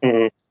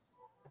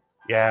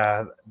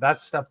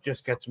that stuff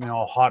just gets me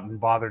all hot and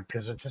bothered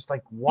because it's just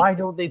like, why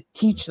don't they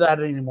teach that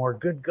anymore?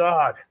 Good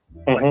God.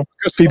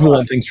 Because people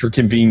want things for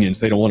convenience.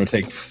 They don't want to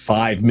take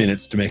 5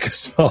 minutes to make a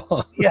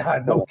sauce.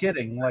 Yeah, no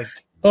kidding. Like,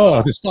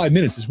 this 5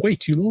 minutes is way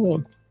too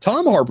long.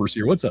 Tom Harper's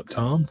here. What's up,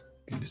 Tom?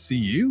 Good to see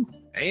you.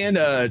 And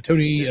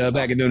Tony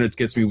Bag of Donuts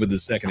gets me with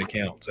his second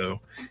account. So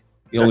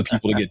the only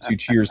people to get 2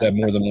 cheers have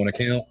more than one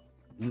account.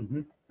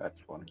 Mm-hmm.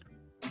 That's funny.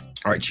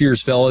 All right,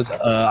 cheers, fellas.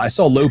 I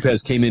saw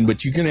Lopez came in,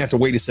 but you're going to have to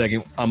wait a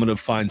second. I'm going to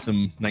find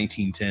some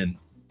 1910.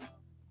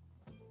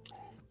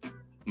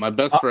 My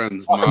best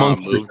friend's mom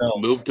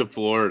moved to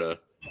Florida,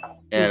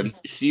 and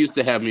she used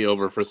to have me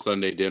over for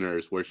Sunday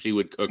dinners where she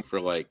would cook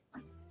for like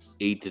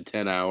 8 to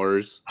 10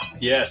 hours.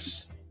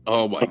 Yes.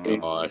 Oh, my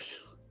gosh.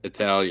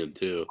 Italian,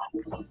 too.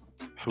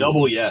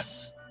 Double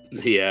yes.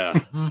 Yeah.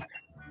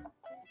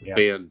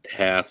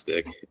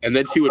 Fantastic. And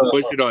then she would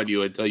push it on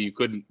you until you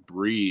couldn't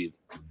breathe.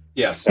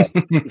 Yes.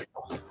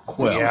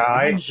 Well,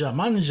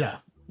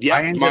 manja. Yeah,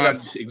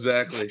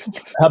 exactly.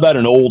 How about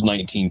an old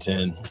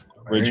 1910?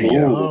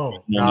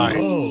 Original.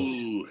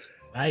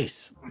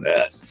 Nice.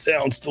 That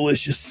sounds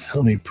delicious.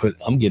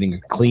 I'm getting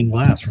a clean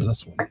glass for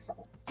this one.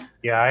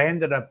 Yeah, I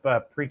ended up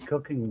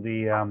pre-cooking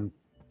the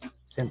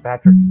St.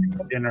 Patrick's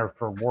dinner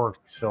for work,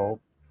 so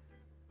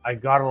I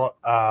got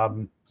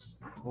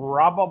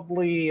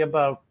probably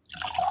about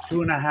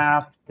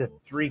 2.5 to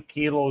 3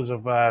 kilos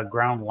of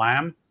ground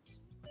lamb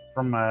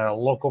from a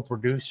local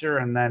producer,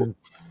 and then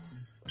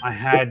I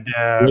had.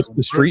 What's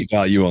the street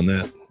value on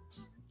that?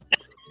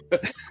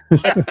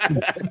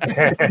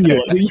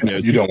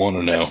 You don't want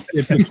to know.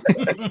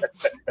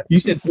 You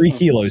said 3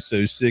 kilos,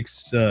 so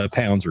 6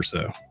 pounds or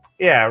so.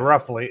 Yeah,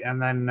 roughly,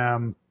 and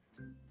then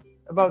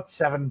about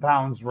 7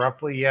 pounds,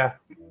 roughly. Yeah.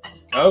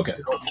 Okay.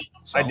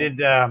 I did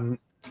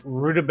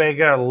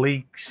rutabaga,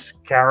 leeks,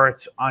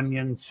 carrots,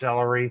 onion,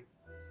 celery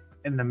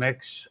in the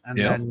mix, and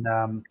then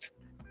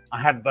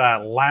I had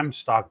lamb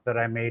stock that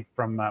I made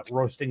from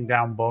roasting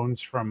down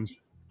bones from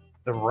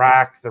the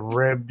rack, the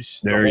ribs.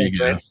 There you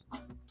go. Bit.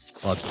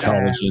 Lots of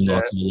collagen,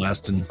 lots of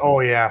elastin. Oh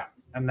yeah,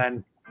 and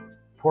then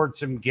poured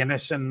some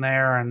Guinness in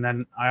there, and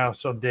then I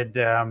also did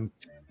a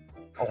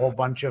whole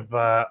bunch of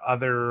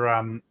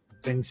other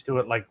things to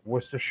it, like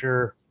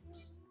Worcestershire,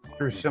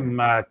 threw some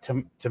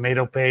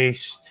tomato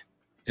paste.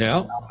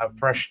 Yeah.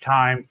 Fresh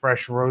thyme,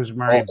 fresh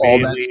rosemary. All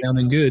that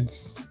sounding good.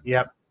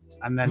 Yep.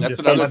 And then that's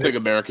another thing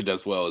America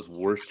does well is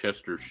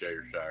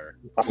Worcestershire.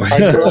 I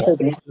grew up with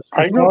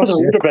the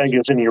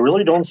rutabagas, and you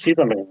really don't see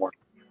them anymore.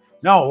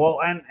 No, well,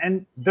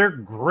 and they're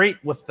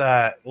great with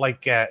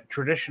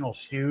traditional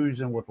stews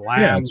and with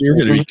lamb. Yeah, so you're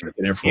going to be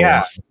drinking it for a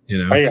while.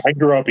 You know, I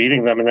grew up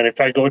eating them, and then if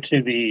I go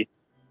to the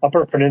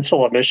Upper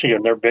Peninsula of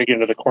Michigan, they're big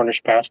into the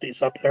Cornish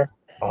pasties up there.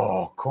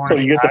 Oh, Cornish! So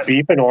you get the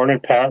beef and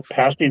Ornate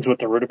pasties with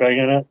the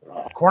rutabaga in it.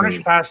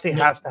 Cornish pasty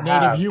has to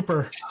have native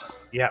Uper.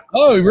 Yeah.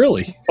 Oh,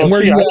 really? And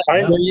where are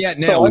you at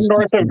now? So I'm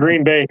north of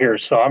Green Bay here,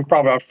 so I'm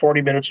probably about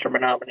 40 minutes from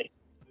Menominee.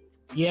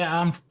 Yeah,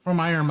 I'm from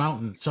Iron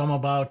Mountain, so I'm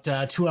about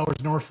 2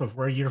 hours north of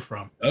where you're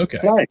from. Okay.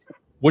 Nice.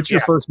 What's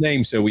your first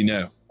name so we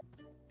know?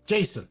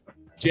 Jason.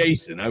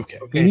 Jason. Okay.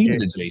 We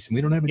needed a Jason.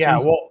 We don't have a Jason.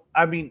 Yeah, well,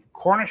 I mean,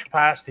 Cornish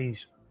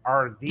pasties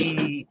are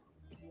the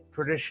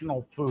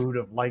traditional food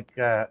of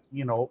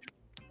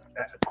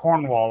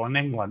Cornwall in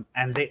England,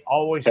 and they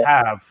always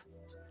have.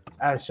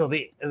 So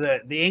the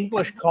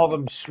English call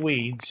them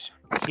Swedes.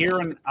 Here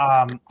in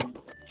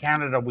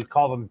Canada, we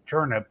call them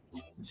turnip.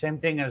 Same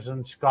thing as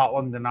in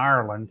Scotland and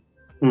Ireland.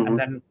 Mm-hmm. And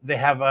then they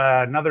have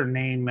another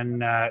name,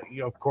 and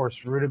of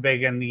course,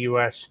 rutabaga in the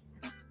U.S.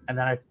 And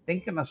then I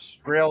think in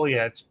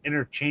Australia, it's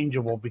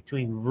interchangeable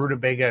between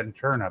rutabaga and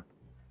turnip.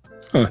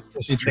 Huh,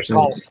 interesting.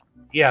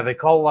 They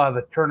call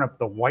the turnip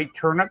the white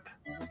turnip,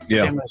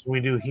 yeah, same as we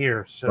do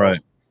here. So,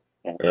 right.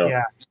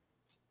 Yeah.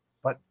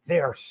 But they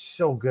are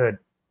so good.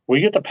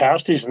 We get the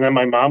pasties, and then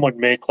my mom would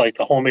make like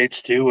the homemade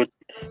stew with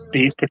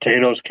beef,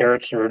 potatoes,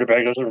 carrots, and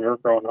rutabagas when we were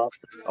growing up.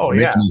 Oh,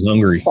 yeah. Making me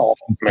hungry. Oh,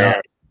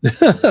 man.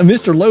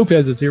 Mr.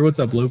 Lopez is here. What's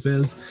up,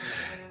 Lopez?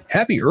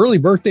 Happy early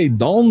birthday,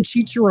 Don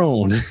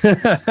Chicharron.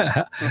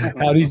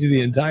 Howdy to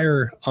the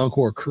entire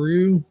Encore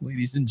crew,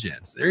 ladies and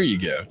gents. There you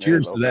go.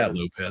 Cheers to that,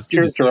 Lopez.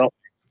 Cheers, Terrell.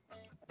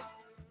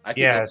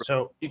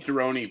 So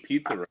Chicharroni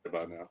pizza right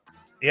about now.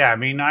 Yeah, I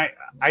mean, I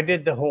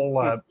did the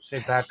whole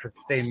St.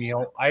 Patrick's Day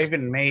meal. I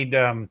even made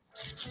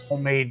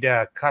homemade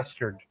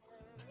custard.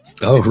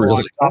 Oh,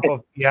 really?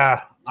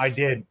 I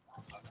did.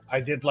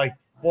 I did like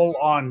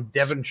full-on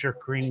Devonshire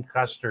cream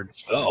custard.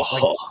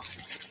 Oh,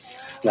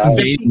 I'm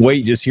gaining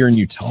weight just hearing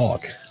you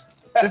talk.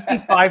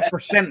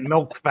 55%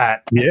 milk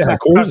fat. Yeah, of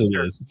course it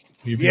is.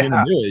 If you're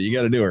gonna do it, you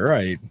got to do it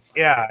right.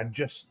 Yeah,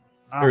 just.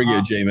 There we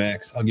go, J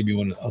Max. I'll give you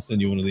one. I'll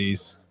send you one of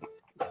these.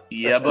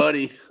 Yeah,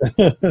 buddy.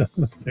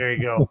 There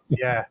you go.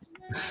 Yeah,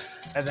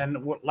 and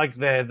then like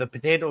the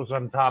potatoes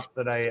on top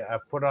that I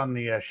put on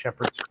the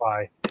shepherd's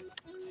pie.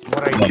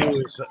 What I do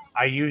is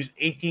I use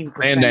 18%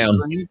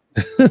 cream.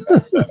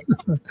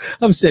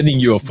 I'm sending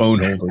you a phone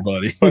holder,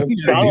 buddy. But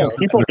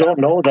people don't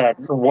know that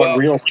what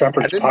real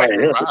shepherd's pie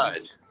is.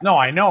 No,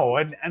 I know,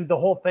 and the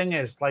whole thing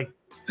is like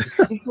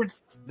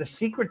the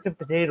secret to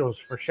potatoes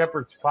for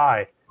shepherd's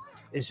pie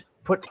is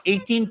put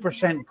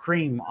 18%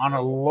 cream on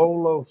a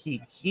low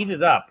heat, heat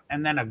it up,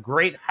 and then a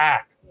great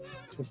hack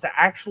is to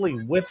actually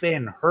whip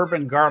in herb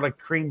and garlic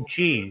cream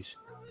cheese.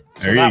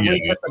 There so you go.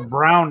 We get the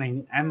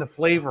browning and the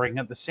flavoring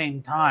at the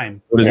same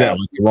time. What is that,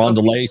 like the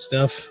rondelay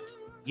stuff?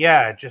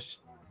 Yeah,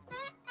 just.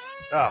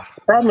 The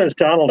problem is,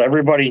 Donald,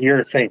 everybody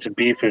here thinks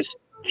beef is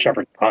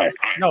shepherd's pie.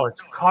 No,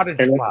 it's cottage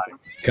pie.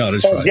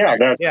 Cottage pie. Yeah,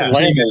 that's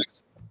lamb.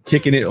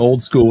 Kicking it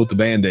old school with the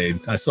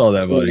Band-Aid. I saw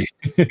that, buddy.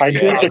 I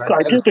did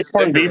the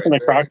corned beef in the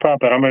crock pot,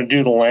 but I'm going to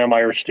do the lamb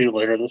Irish stew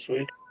later this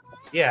week.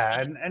 Yeah,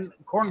 and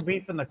corned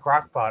beef in the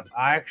crock pot.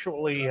 I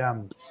actually,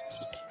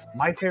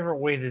 my favorite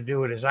way to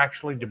do it is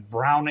actually to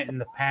brown it in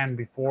the pan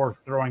before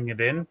throwing it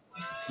in,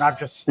 not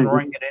just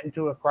throwing it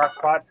into a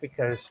crock pot,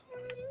 because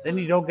then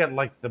you don't get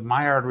like the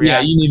Maillard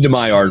reaction. Yeah, you need the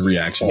Maillard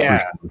reaction. Yeah.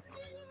 For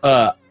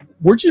sure.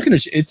 We're just going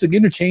to, it's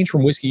going to change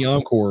from Whiskey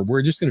Encore.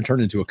 We're just going to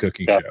turn into a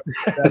cooking show.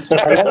 When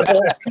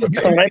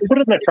I put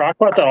it in the crock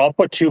pot, then I'll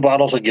put 2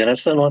 bottles of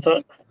Guinness in with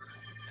it.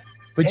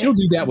 But you'll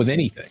do that with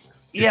anything.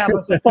 Yeah,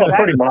 but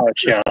pretty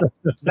much, yeah.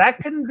 That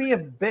can be a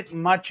bit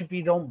much if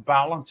you don't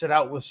balance it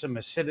out with some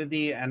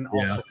acidity and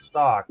also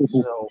stock.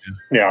 So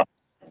yeah.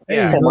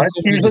 Yeah. Well, mine's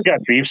usually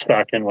got beef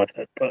stock in with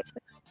it, but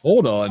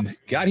Hold on.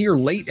 Got here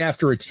late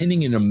after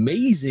attending an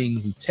amazing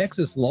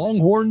Texas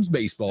Longhorns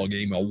baseball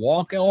game. A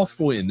walk-off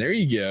win. There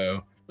you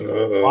go.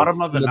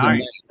 Bottom of the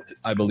ninth.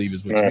 I believe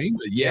is what you mean.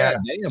 But yeah,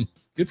 damn.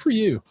 Good for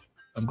you.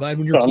 I'm glad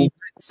when your So team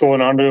I'm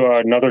going on to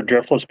another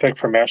driftless pick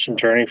from Mash and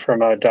Journey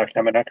from Doc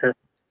Hemmenecker.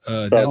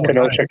 that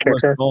Kenosha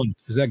kicker. Gone.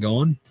 Is that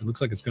gone? It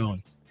looks like it's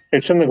gone.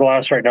 It's in the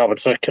glass right now, but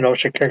it's a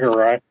Kenosha kicker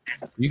rye.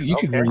 You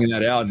could bring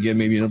that out and get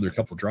maybe another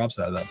couple drops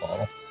out of that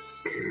bottle.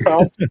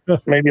 Well,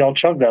 maybe I'll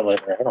chug that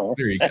later. I don't know.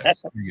 There you go. There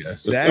you go.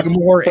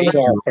 Sagamore 8.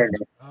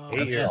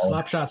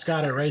 Slapshot's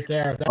got it right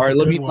there. That's all right,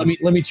 a good one.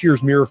 let me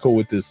cheers Miracle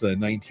with this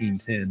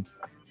 1910.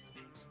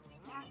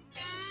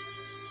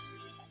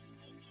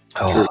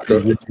 Oh,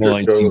 this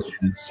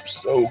 1910 is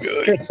so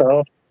good.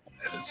 That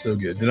is so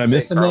good. Did I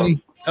miss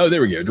somebody? Oh,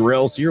 there we go.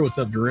 Darrell's here. What's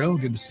up, Darrell?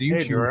 Good to see you.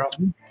 Hey, Darrell.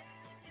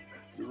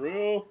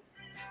 Darrell.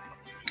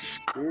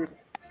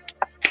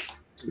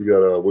 We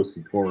got a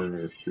whiskey corner in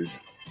there, too.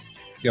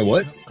 Yeah,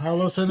 what?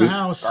 Carlos in the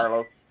house.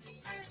 Carlos.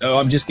 Oh,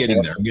 I'm just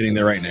getting there. I'm getting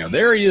there right now.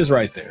 There he is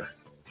right there.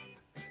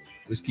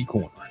 Whiskey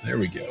Corner. There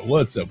we go.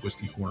 What's up,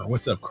 Whiskey Corner?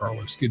 What's up,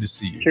 Carlos? Good to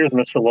see you. Cheers,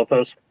 Mr.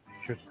 Lopez.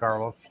 Cheers,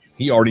 Carlos.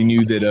 He already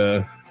knew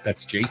that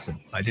that's Jason.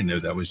 I didn't know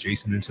that was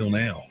Jason until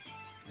now.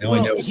 Now I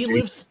know it's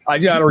Jason. I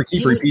gotta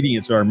keep repeating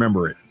it so I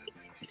remember it.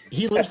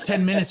 He lives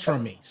 10 minutes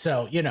from me,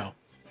 so you know.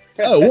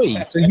 Oh,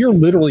 wait. So you're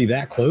literally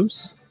that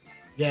close?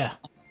 Yeah.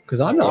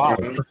 Because I'm not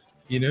far.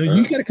 You know,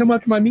 you got to come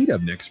up to my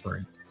meetup next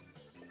spring.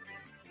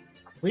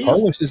 Please.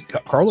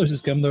 Carlos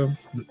has come the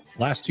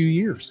last 2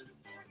 years.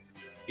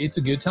 It's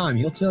a good time.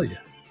 He'll tell you.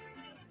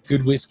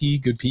 Good whiskey,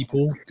 good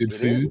people, good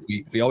food.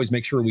 We always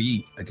make sure we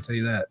eat. I can tell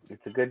you that.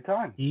 It's a good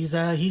time. He's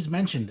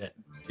mentioned it.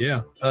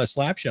 Yeah.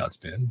 Slapshot's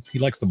been. He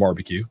likes the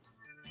barbecue.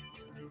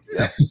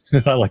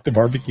 I like the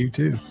barbecue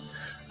too.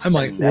 I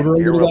might order a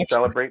little we'll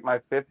extra. Celebrate my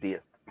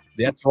 50th.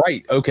 That's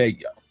right. Okay.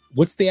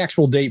 What's the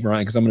actual date,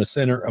 Brian? Because I'm going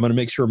to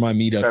make sure my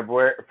meetup.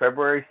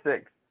 February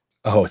 6th.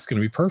 Oh, it's going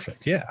to be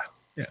perfect. Yeah.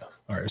 Yeah.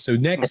 All right. So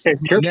next. If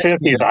you're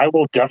 50th, I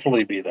will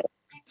definitely be there.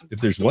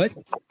 If there's what?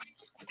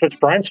 If it's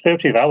Brian's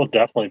 50th, I will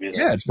definitely be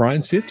there. Yeah, it's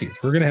Brian's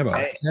 50th. We're going to have a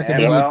heck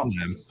of a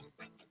time.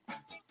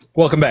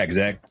 Welcome back,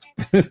 Zach.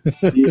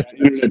 Yeah,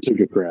 internet took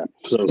a crap.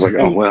 So I was like,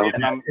 oh, well.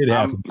 And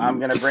I'm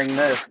going to bring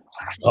this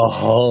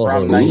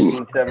from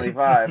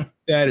 1975.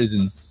 That is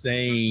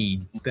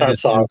insane.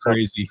 That's so awesome.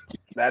 Crazy.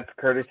 That's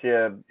courtesy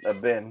of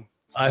Ben.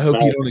 I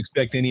hope you don't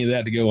expect any of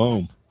that to go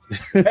home.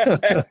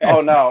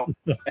 Oh, no.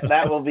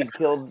 That will be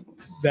killed.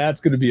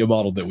 That's going to be a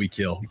bottle that we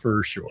kill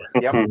for sure.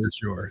 Yep. For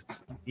sure.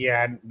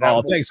 Yeah.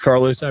 Thanks,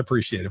 Carlos. I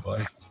appreciate it,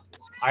 buddy.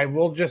 I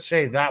will just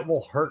say that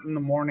will hurt in the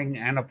morning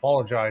and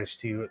apologize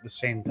to you at the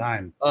same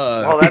time.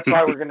 That's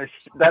why we're gonna.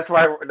 That's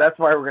why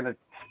we're gonna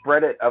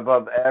spread it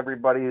above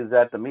everybody who's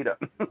at the meetup.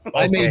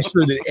 I made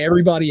sure that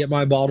everybody at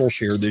my bottle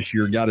share this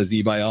year got a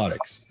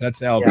Z-Biotics.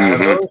 That's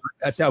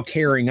how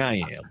caring I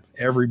am.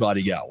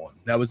 Everybody got one.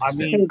 That was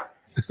expensive.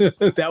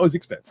 That was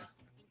expensive.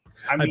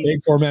 I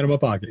paid for them out of my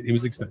pocket. It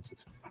was expensive.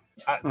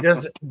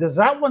 Does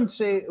that one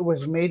say it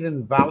was made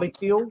in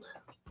Valleyfield,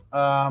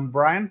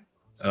 Brian?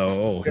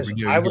 Oh, here we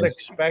go. I would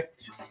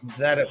expect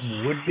that it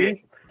would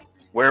be.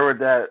 Where would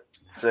that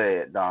say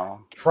it,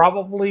 Donald?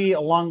 Probably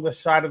along the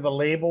side of the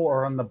label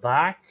or on the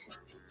back.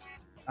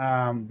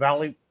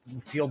 Valleyfield,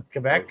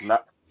 Quebec.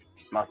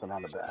 Nothing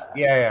on the back.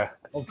 Yeah.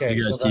 Okay.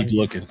 You guys keep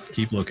looking.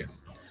 Keep looking.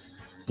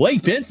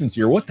 Blake Benson's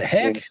here. What the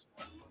heck?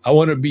 I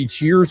want to be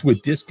cheers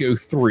with Disco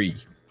 3.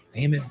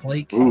 Damn it,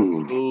 Blake.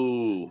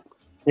 Ooh.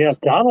 Yeah,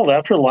 Donald,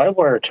 after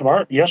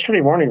Livewire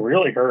yesterday morning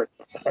really hurt.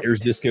 There's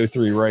Disco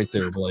 3 right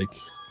there, Blake.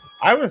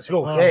 I was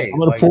okay. I'm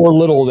going to pour a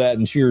little of that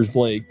and cheers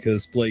Blake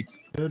because Blake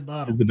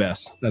is the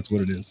best. That's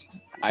what it is.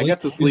 I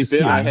got to sleep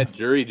in. I had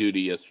jury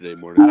duty yesterday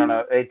morning. I don't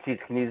know. Hey, Chief,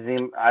 can you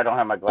zoom? I don't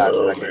have my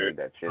glasses. I can read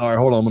that shit. All right,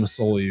 hold on. I'm going to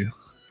solo you.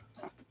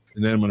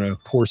 And then I'm going to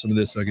pour some of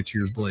this so I can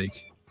cheers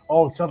Blake.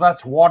 Oh, so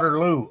that's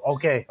Waterloo.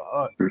 Okay.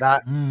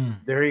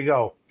 There you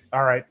go.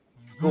 All right.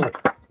 Cool.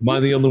 Am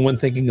I the only one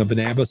thinking of an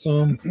ABBA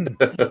song?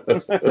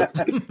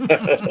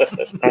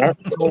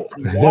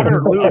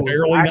 Waterloo.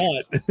 Apparently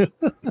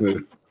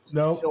not.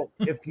 No. So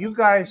if you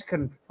guys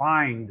can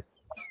find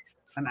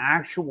an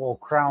actual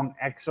Crown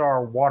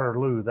XR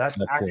Waterloo, that's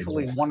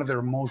actually one of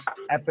their most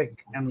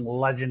epic and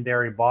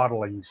legendary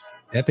bottlings.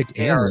 Epic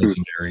and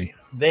legendary.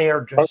 They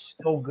are just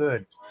so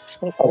good.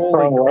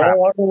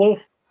 Waterloo?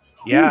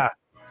 Yeah.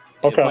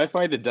 Okay. If I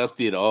find it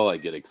dusty at all, I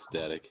get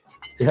ecstatic.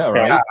 Yeah,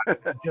 right.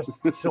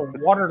 So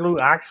Waterloo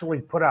actually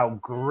put out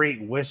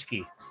great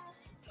whiskey.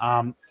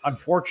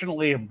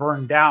 Unfortunately, it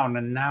burned down,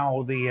 and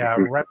now the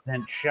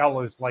remnant shell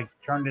is like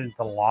turned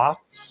into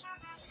lofts.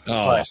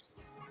 Oh. But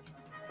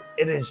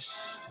it is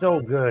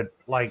so good.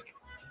 Like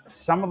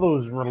some of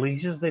those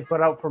releases they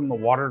put out from the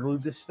Waterloo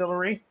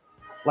distillery,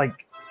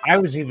 like I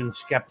was even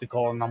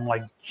skeptical, and I'm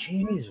like,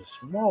 Jesus,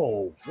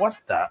 whoa, what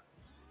the?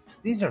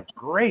 These are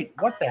great.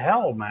 What the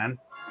hell, man?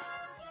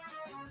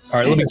 All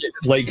right, let me get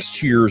Blake's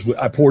cheers.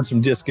 I poured some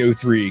Disco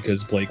 3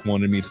 because Blake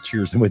wanted me to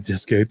cheers him with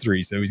Disco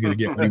 3, so he's going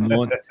to get what he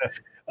wants.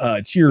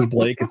 Cheers,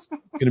 Blake. It's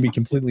going to be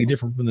completely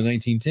different from the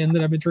 1910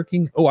 that I've been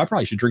drinking. Oh, I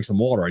probably should drink some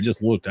water. I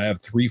just looked. I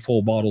have 3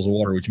 full bottles of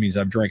water, which means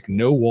I've drank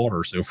no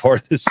water so far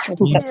this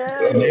stream.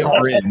 They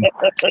are in.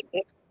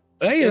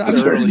 Hey, I'm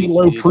starting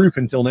low proof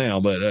until now,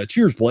 but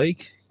cheers,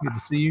 Blake. Good to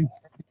see you.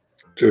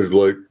 Cheers,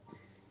 Blake.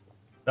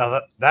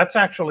 Now that's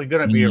actually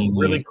going to be a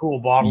really cool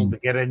bottle to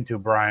get into,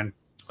 Brian.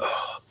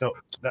 So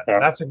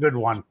that's a good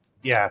one.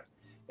 Yeah.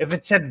 If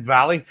it said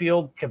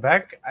Valleyfield,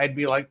 Quebec, I'd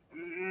be like,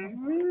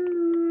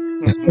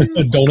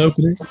 don't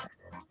open it.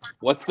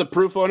 What's the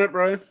proof on it,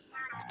 Brian?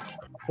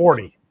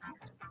 40.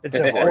 It's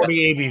a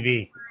 40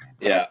 ABV.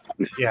 Yeah.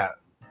 Yeah.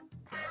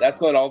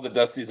 That's what all the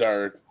Dusties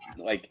are,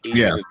 like 80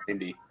 Yeah. or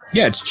 90.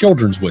 Yeah, it's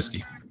children's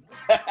whiskey.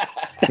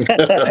 Hey,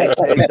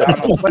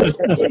 Donald,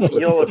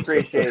 you'll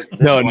appreciate this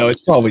No, one.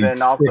 it's probably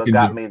Ben also frickin'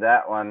 got good. me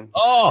that one.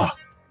 Oh,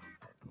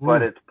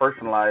 But it's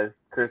personalized.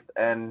 Chris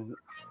and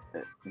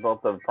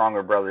both of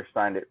Pronger brothers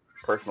signed it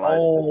personalized. to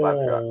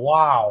Slapshot. Oh,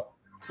 wow.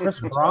 Chris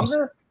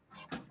Pronger?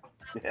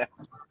 Yeah.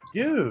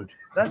 Dude,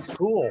 that's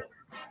cool.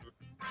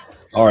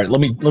 all right.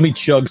 Let me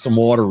chug some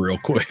water real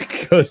quick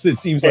because it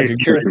seems like a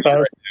cheers, good guys.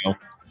 right now.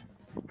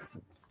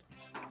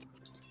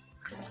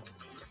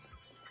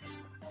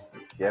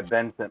 Yeah,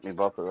 Ben sent me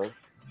both of those.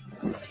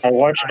 I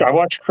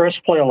watched Chris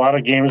play a lot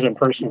of games in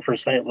person for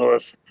St.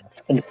 Louis,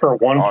 and for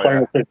one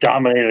player to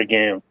dominate a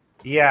game.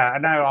 Yeah,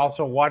 and I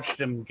also watched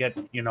him get,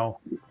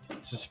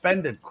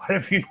 suspended quite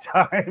a few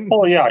times.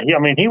 Oh yeah, I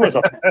mean he was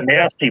a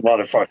nasty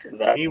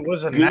motherfucker. He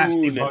was a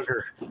nasty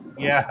bugger.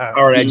 Yeah.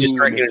 All right, I just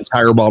drank an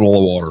entire bottle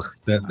of water.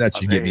 That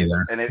should get me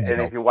there. And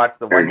if you watch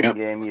the Whiskey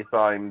game, you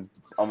saw him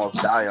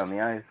almost die on the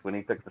ice when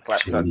he took the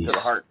slap shot to the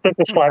heart. Took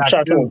the slap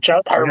shot to the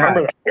chest. I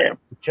remember that game.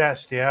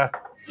 Chest, yeah.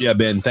 Yeah,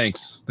 Ben,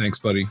 thanks,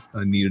 buddy.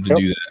 I needed to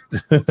do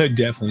that. I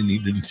definitely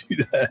needed to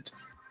do that.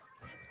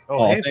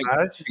 Oh, hey, thanks,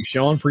 guys.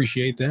 Sean.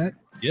 Appreciate that.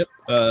 Yep.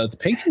 The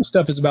patron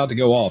stuff is about to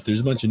go off.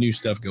 There's a bunch of new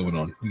stuff going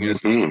on. You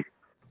guys are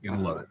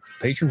gonna love it.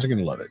 Patrons are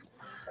gonna love it.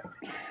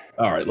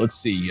 All right, let's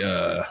see.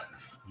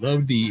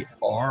 Love the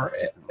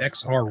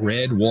XR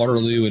Red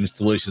Waterloo, and it's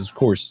delicious. Of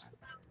course,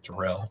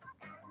 Terrell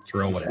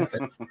would have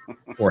it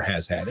or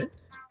has had it.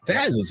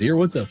 Faz is here.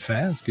 What's up,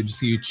 Faz? Good to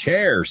see you.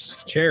 Cheers,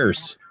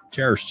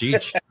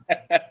 Cheech.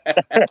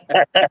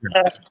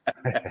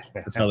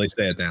 That's how they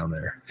say it down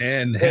there.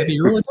 And happy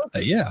early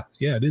birthday. Yeah,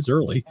 it is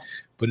early,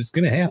 but it's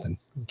going to happen.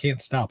 You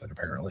can't stop it,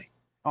 apparently.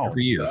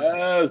 Every year.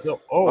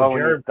 When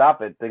you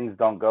stop it, things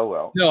don't go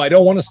well. No, I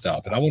don't want to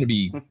stop it. I want to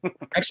be,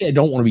 actually, I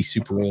don't want to be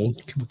super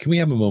old. Can we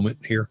have a moment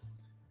here?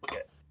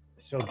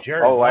 So,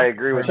 Jared. I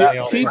agree with that. I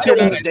don't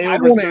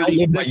want to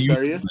outlive my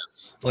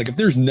youthfulness. Like, if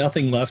there's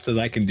nothing left that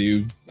I can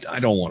do, I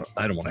don't want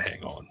to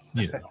hang on.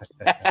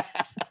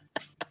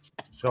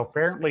 So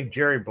apparently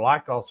Jerry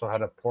Black also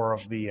had a pour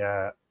of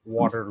the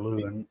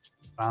Waterloo and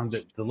found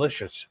it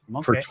delicious.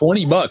 Okay. For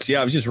 $20.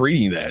 Yeah, I was just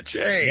reading that.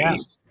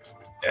 Jeez.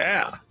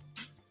 Yeah.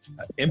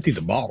 I emptied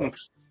the bottle.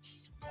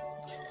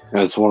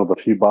 That's one of the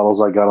few bottles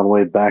I got on the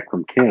way back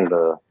from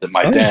Canada that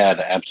my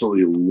dad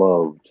absolutely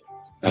loved.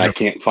 And I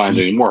can't find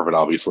any more of it,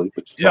 obviously.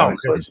 But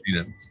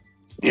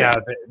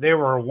they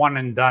were one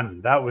and done.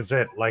 That was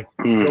it. Like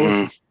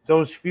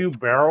those few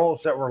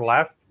barrels that were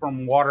left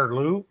from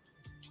Waterloo,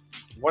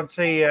 once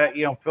they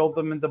filled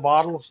them into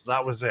bottles,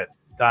 that was it.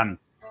 Done.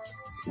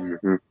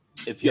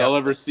 If y'all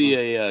ever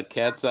see a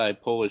Cat's Eye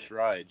Polish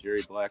Rye,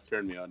 Jerry Black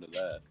turned me on to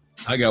that.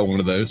 I got one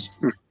of those.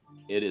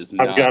 It is.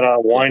 I've got a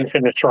wine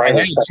finish rye. I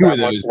had 2 of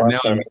those.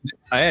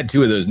 I had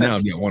 2 of those. Now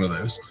I've got one of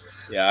those.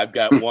 Yeah, I've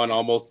got one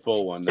almost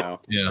full one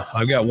now. Yeah,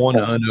 I've got one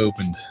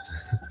unopened.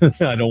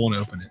 I don't want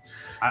to open it.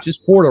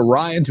 Just poured a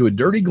rye into a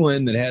dirty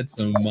Glen that had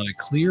some of my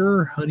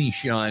clear honey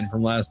shine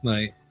from last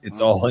night. It's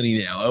all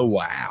honey now. Oh,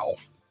 wow.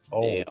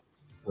 Oh, damn.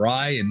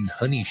 Rye and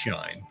honey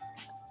shine.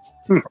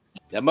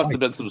 That must have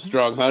been some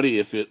strong honey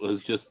if it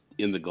was just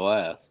in the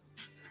glass.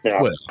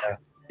 Yeah. Well,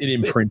 it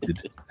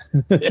imprinted.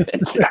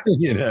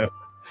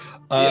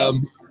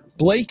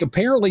 Blake,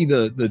 apparently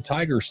the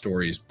Tiger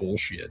story is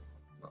bullshit.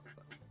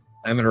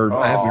 I haven't heard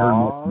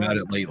much about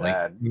it lately.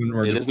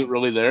 It isn't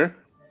really there?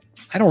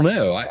 I don't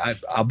know.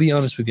 I'll be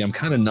honest with you. I'm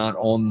kind of not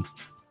on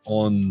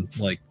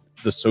like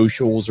the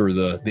socials or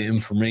the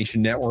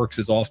information networks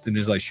as often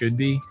as I should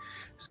be.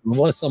 So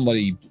unless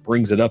somebody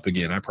brings it up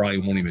again, I probably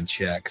won't even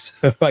check.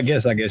 So I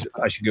guess I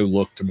should go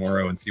look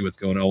tomorrow and see what's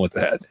going on with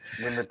that.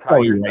 When the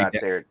Tiger's not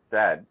there, it's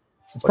sad.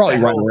 It's probably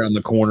right around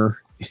the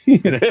corner.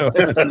 I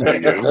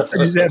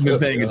just haven't been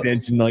paying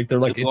attention. Like they're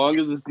like, as long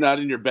as it's not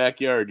in your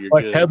backyard, you're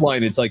like good.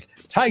 Headline. It's like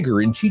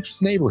Tiger in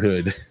Cheech's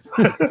neighborhood.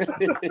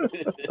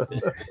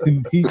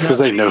 Because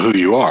they know who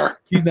you are.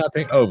 He's not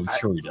paying. Oh,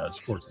 sure he does.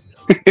 Of course he does.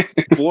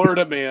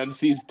 Florida man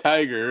sees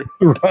Tiger.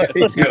 Right.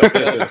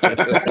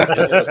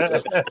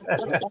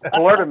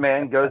 Florida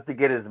man goes to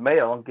get his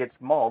mail and gets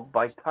mauled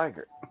by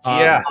Tiger.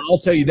 I'll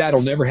tell you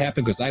that'll never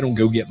happen because I don't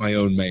go get my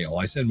own mail.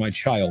 I send my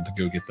child to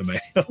go get the mail.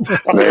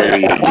 There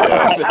you go.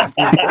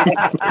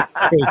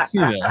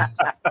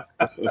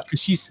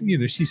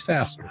 Because she's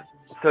faster.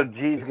 So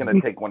G's gonna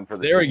take one for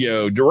the. There we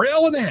go.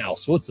 Darrell in the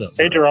house. What's up?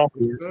 Hey, Darrell.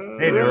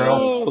 Hey,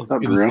 Darrell.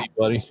 Good to see you,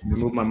 buddy.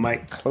 Move my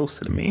mic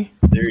closer to me.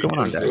 What's going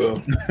on, guys?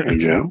 There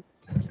you go.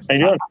 How you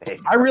doing?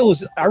 I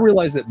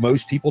realize that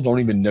most people don't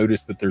even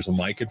notice that there's a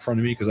mic in front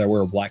of me because I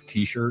wear a black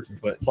T-shirt.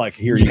 But like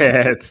here, you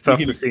Yeah, can, it's tough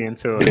you to can, see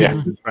until yeah,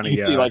 it's in front of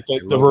you can see like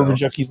the Bourbon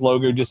Junkies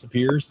logo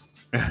disappears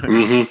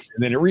and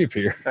then it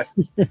reappears.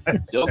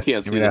 Still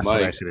can't see Maybe the that's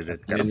what I mic. should have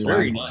did. It's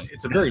very nice.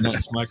 It's a very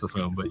nice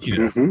microphone, but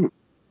you know,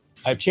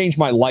 I've changed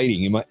my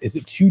lighting. Is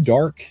it too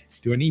dark?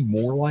 Do I need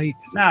more light?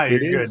 No,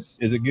 you're It good. is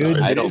Is it good?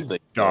 I It don't is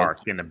think dark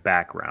in the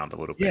background a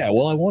little bit. Yeah,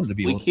 well, I wanted to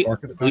be a We little can't,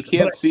 dark. At the we back,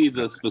 can't but see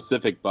the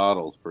specific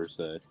bottles per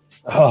se.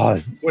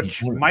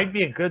 Which might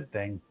be a good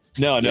thing.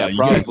 no, Yeah, you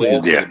guys probably all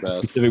is yeah. the best.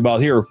 specific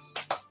bottle. Here,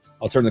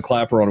 I'll turn the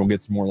clapper on and we'll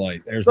get some more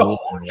light. There's a little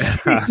more light.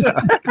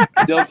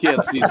 Still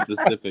can't see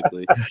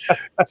specifically.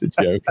 That's a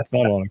joke. It's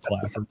not on a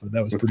clapper, but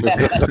that was pretty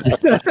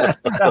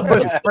That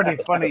was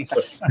pretty funny.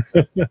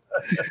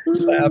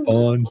 Clap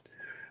on.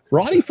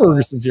 Ronnie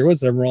Ferguson's here.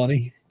 What's up,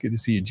 Ronnie? Good to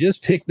see you.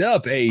 Just picked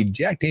up a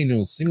Jack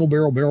Daniel's single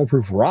barrel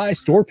proof rye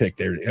store pick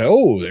there.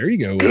 Oh, there you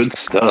go. Good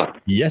stuff.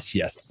 Yes.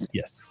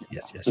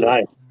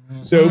 Nice.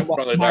 So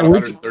Probably my about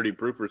original, 130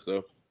 proof or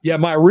so. yeah,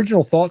 my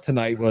original thought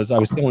tonight was I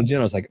was telling Jen,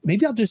 I was like,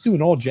 maybe I'll just do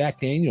an all Jack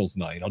Daniels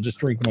night. I'll just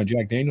drink my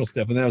Jack Daniels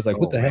stuff. And then I was like,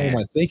 what the hell am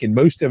I thinking?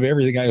 Most of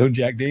everything I own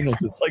Jack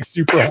Daniels is like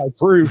super high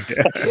proof.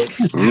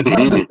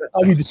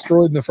 I'll be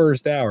destroyed in the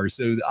first hour.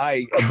 So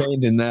I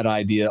abandoned that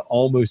idea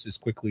almost as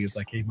quickly as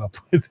I came up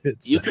with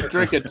it. So You could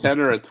drink a 10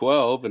 or a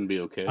 12 and be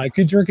okay. I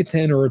could drink a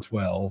 10 or a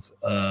 12.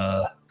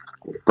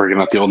 Bringing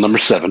out the old number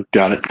 7.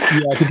 Got it.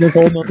 Yeah, I could drink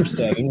old number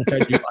 7, which I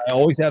do. I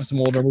always have some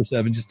old number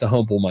 7 just to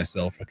humble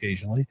myself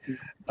occasionally. You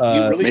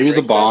really Maybe the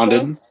drink that,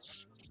 bonded.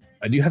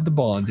 I do have the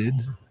bonded,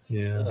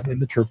 yeah,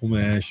 and the triple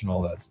mash and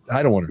all that.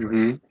 I don't want to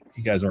drink.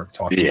 You guys aren't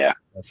talking. Yeah. About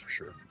that's for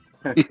sure.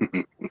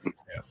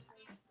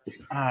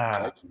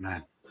 Ah,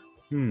 man.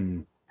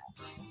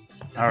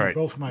 All right.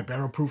 Both my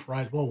barrel proof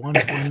rye. Well, one's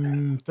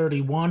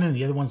 131 and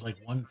the other one's like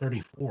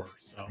 134.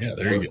 So yeah,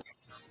 there you go.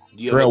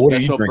 Do you have a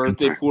special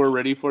birthday pour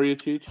ready for you,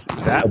 Cheech?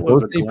 That A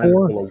was birthday a Glen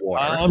pour? full of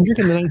water. I'm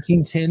drinking the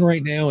 1910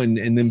 right now, and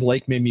then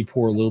Blake made me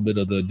pour a little bit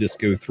of the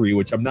Disco 3,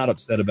 which I'm not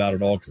upset about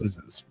at all because this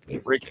is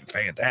freaking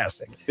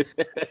fantastic.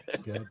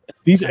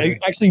 These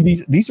actually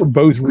these are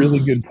both really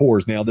good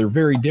pours. Now they're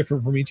very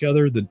different from each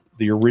other.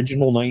 The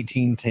original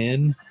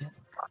 1910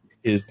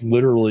 is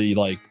literally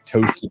like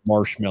toasted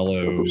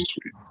marshmallow,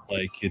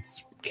 like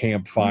it's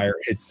campfire.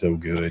 It's so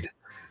good.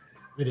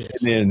 it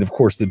is. And then, of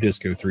course, the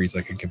Disco 3 is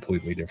like a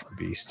completely different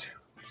beast.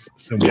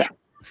 So much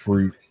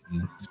fruit.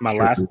 It's my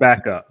last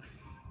backup.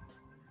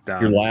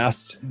 Done. Your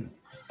last?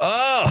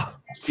 Oh,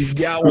 he's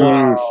got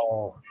one.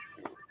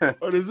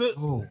 What is it?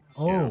 Oh.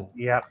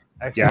 Yeah.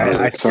 Yeah,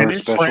 I It's our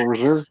finished. special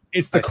reserve.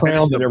 It's the I crown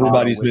finished that the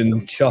everybody's bottle with been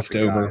the chuffed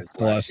sugar over guys,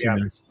 the last few yeah.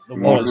 minutes. The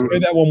Hold on, Waterloo. say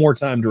that one more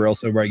time, Darrell,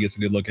 so everybody gets a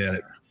good look at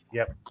it.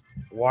 Yep.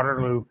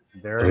 Waterloo.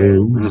 There it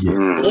is.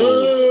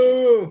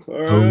 Oh, all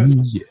right.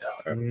 yeah.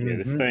 Yeah,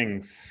 this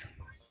thing's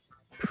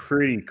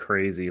pretty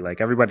crazy. Like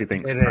everybody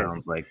thinks It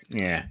Crown's like,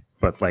 yeah,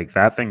 but like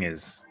that thing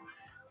is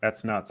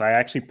that's nuts. I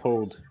actually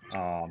pulled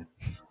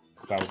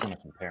because I was gonna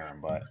compare them,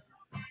 but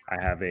I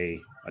have a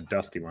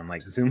dusty one.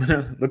 Like zoom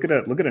in, look at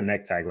a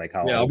neck tag, like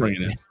how Yeah, I'll bring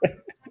it in.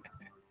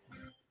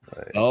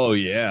 Oh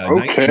yeah.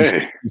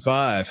 Okay.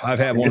 1965. I've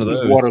had one This of is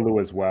those. Waterloo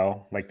as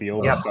well. Like the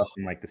older Yep. stuff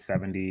in like the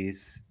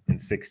 70s and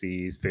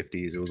 60s,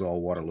 50s, it was all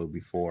Waterloo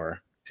before.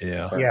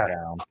 Yeah. burnt Yeah.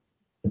 down.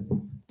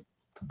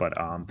 But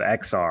the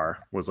XR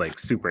was like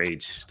super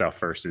aged stuff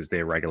versus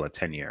their regular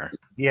 10-year.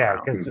 Yeah,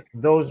 because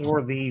those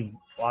were the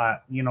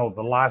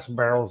the last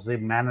barrels they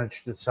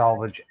managed to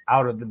salvage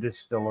out of the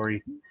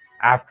distillery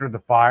after the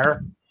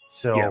fire.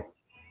 So,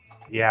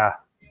 yeah.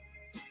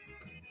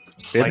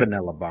 They're Like-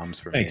 vanilla bombs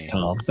for Thanks, me.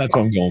 Tom. That's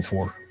what I'm going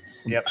for.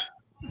 Yep.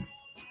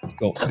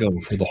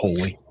 Going for the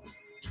holy.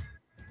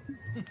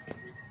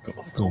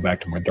 Going back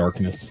to my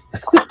darkness.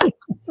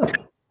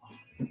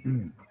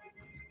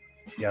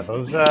 Yeah,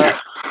 those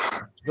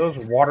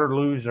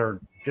Waterloos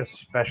are just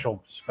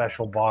special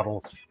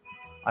bottles.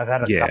 I've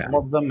had a Yeah. couple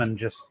of them and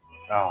just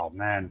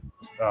man.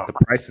 Oh. The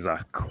prices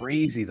are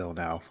crazy though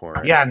now for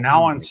it. Yeah,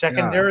 now Oh on my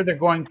secondary they're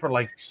going for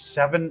like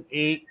 700,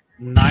 800,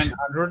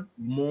 900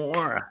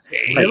 more.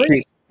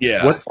 Really?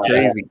 Yeah. What's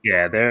crazy?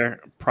 Yeah, they're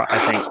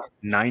I think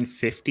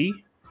 950.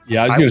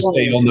 Yeah, I was I going to won't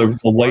say on even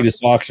the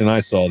latest auction I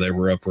saw, they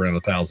were up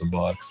around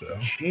 $1,000. So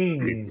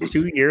Jeez.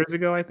 2 years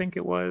ago, I think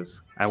it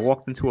was. I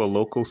walked into a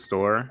local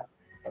store,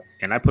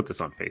 and I put this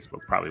on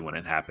Facebook probably when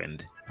it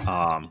happened.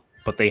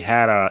 But they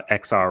had a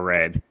XR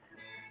Red,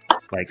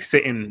 like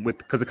sitting with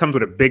because it comes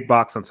with a big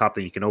box on top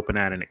that you can open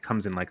at, and it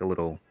comes in like a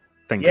little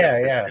thing. Yeah, that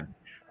sits yeah. in,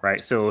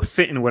 right. So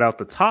sitting without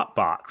the top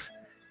box,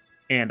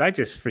 and I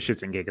just for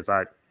shits and giggles,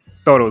 I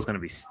thought it was going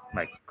to be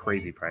like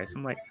crazy price.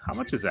 I'm like, how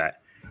much is that?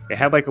 It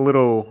had like a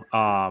little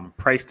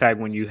price tag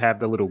when you have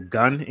the little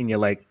gun and you're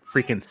like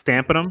freaking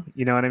stamping them.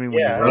 You know what I mean? When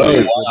Yeah. you rub it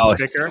with wow. the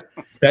sticker.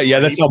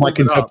 that's how my pulled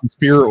it up. Kentucky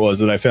Spirit was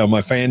that I found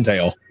my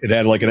fantail. It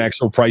had like an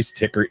actual price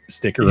sticker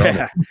on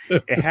Yeah,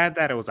 it. it had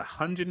that. It was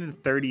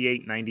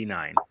 $138.99.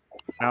 And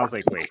I was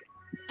like, wait,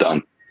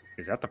 Done.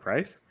 is that the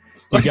price?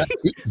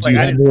 You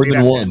had more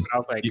than one. I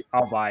was like,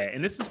 I'll buy it.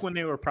 And this is when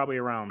they were probably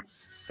around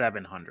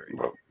 700.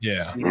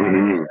 Yeah.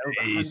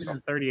 That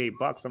was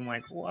 $138. I'm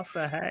like, what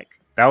the heck?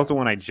 That was the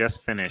one I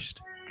just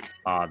finished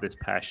this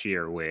past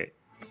year with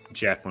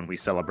Jeff when we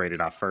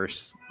celebrated our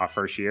first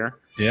year.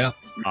 Yeah.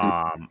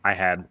 I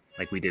had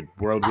we did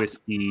World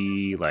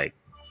Whiskey,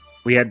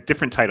 we had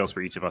different titles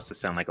for each of us to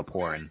sound like a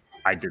pour, and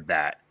I did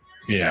that.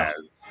 Yeah.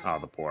 As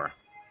the pour.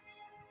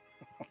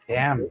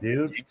 Damn,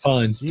 dude.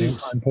 Fun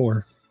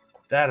pour.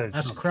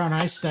 That's the crown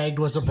I snagged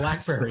was a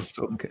blackberry.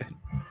 So good.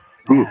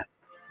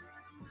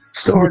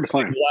 So hard to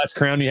find. The last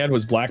crown you had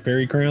was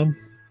blackberry crown.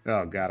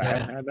 Oh God, I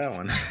haven't had that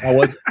one. How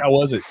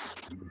was it?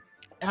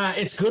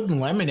 It's good in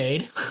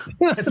lemonade.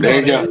 There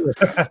you go.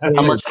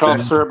 How much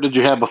cough syrup did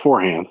you have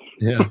beforehand?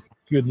 Yeah,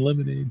 good in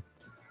lemonade.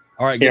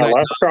 All right. Yeah,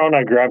 last crown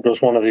I grabbed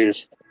was one of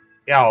these.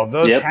 Yeah, well,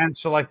 those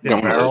hand-selected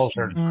barrels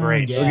are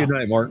great. Yeah. Good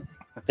night, Mark.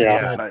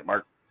 Yeah. Good night,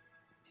 Mark.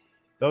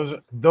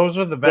 Those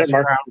are the best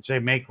crowns they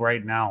make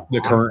right now. The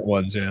current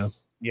ones, yeah.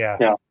 Yeah.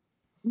 Yeah.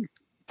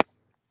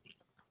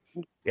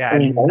 Yeah, I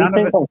mean, none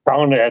of it.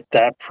 Found at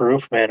that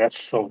proof, man, that's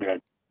so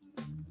good.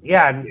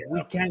 Yeah, and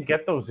we can't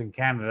get those in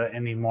Canada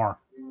anymore.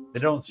 They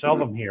don't sell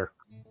them here.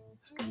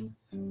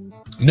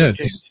 No,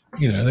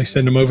 they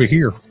send them over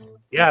here.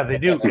 Yeah, they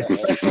do,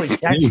 especially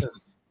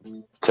Texas.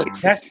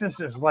 Texas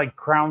is like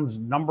Crown's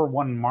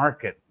 #1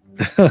 market.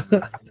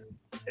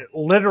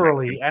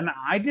 Literally, and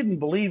I didn't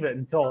believe it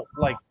until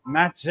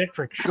Matt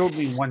Zitrick showed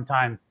me one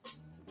time.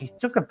 He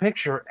took a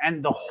picture,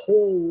 and the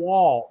whole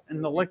wall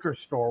in the liquor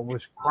store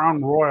was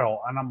Crown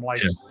Royal, and I'm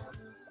like,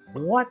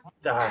 "What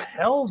the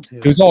hell,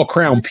 dude?" It was all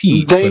Crown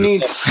Peach. They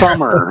need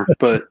summer,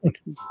 but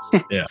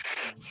yeah.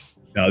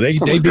 No, they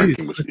do drink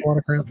a lot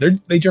of Crown.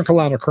 They drink a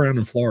lot of Crown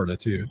in Florida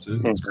too.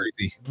 It's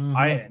crazy.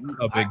 I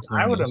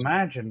would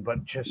imagine,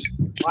 but just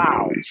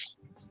wow.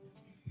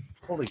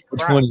 Holy crap.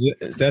 Which one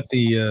is that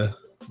the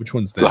which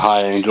one's that? The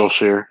High Angel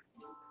share.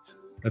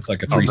 That's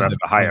like a Oh, that's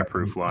the higher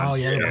proof one. Oh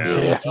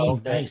yeah.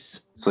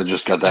 Nice. So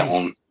just got that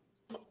one.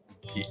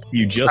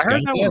 You just I got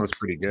heard that one was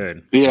pretty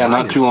good. Yeah,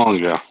 not too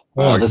long ago.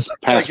 This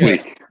past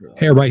week.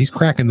 Hey, everybody, he's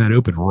cracking that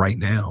open right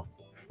now.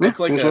 It's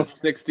like a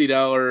 $60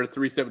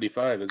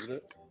 $3.75, isn't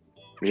it?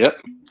 Yep.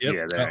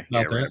 Yeah, there.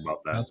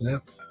 About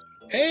that.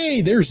 Hey,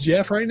 there's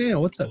Jeff right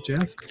now. What's up,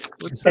 Jeff?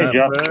 What's Hey, up,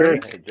 Jeff. bud? Sure.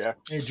 Hey, Jeff.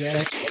 Hey,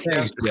 Jack.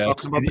 Thanks, Jeff.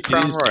 Talking about the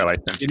Crown Royal, I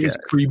think. It is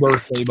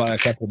pre-birthday by a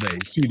couple days,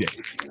 2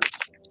 days.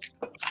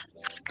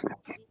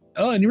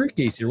 Oh,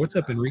 Enrique's here. What's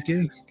up,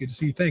 Enrique? Good to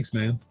see you. Thanks,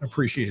 man. I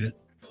appreciate it.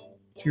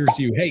 Cheers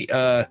to you. Hey,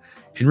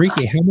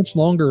 Enrique, how much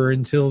longer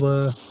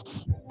until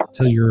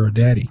you're a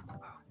daddy? How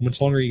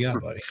much longer you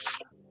got, buddy?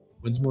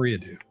 When's Maria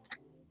due?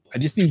 I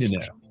just need to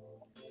know.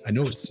 I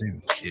know it's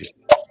soon.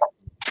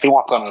 He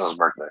wants on his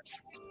birthday.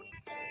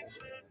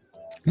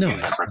 No,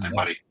 Happy birthday,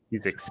 buddy.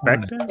 He's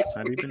expecting?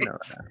 I didn't even know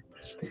that.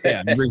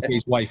 Yeah,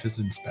 Enrique's wife is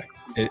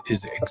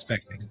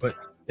expecting, but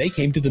they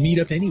came to the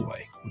meetup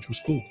anyway, which was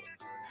cool.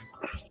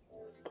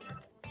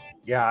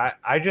 Yeah,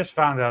 I just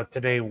found out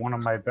today one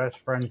of my best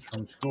friends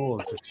from school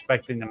is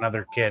expecting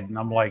another kid, and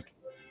I'm like,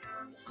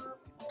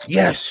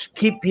 yes,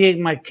 keep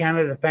paying my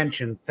Canada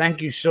pension.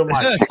 Thank you so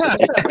much. I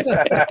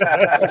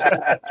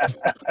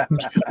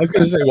was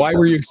going to say, why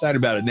were you excited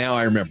about it? Now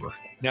I remember.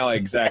 Now I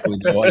exactly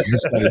know why you're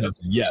excited about it.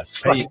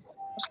 Yes,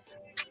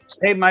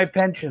 pay my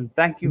pension.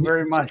 Thank you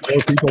very much.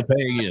 More people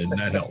paying in.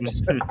 That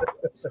helps.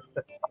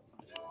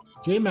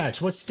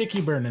 J-Max, what's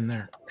sticky burn in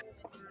there?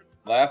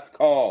 Last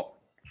call.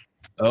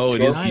 Oh,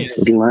 it is.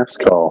 Nice. Last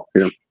call.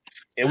 Yeah.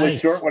 It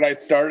was short when I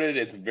started.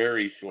 It's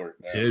very short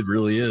now. It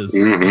really is.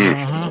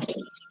 Uh-huh.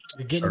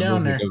 You're getting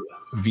down there. Like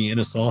a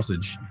Vienna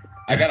sausage.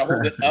 I gotta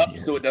hold it up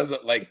so it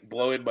doesn't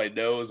blow in my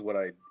nose when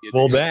I.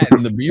 Well, that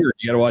and the beard,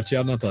 you gotta watch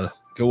out not to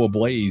go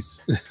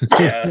ablaze.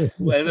 Yeah,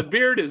 and the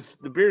beard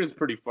is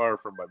pretty far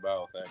from my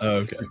mouth. Actually. Oh,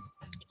 okay.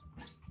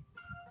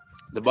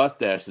 The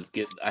mustache is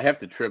getting. I have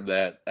to trim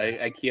that.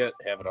 I can't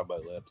have it on my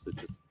lips. It's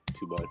just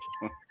too much.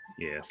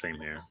 Yeah, same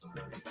here.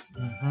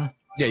 Uh-huh.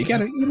 Yeah, you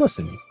gotta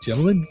listen,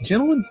 gentlemen.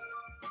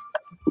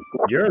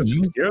 Yours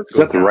Is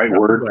that the right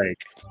word?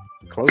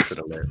 Close to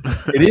the lip.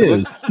 It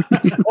is.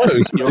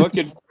 You're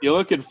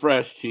looking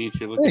fresh, Cheech.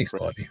 You're looking Thanks,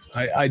 fresh. buddy.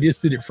 I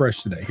just did it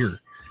fresh today. Here.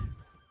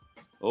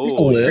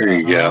 Oh, There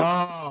you go.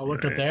 Oh,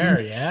 look at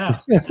there. Yeah.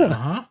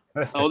 Uh-huh.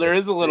 oh, there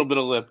is a little bit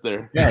of lip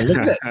there. Yeah, look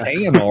at that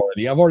tan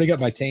already. I've already got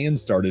my tan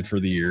started for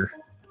the year.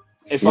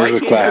 If Where's I the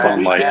came clap out on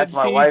the light? weekend, Asked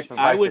my Cheech, wife if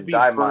I would could be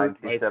dye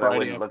burnt mine. She by said I Friday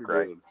wouldn't look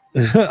afternoon.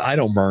 I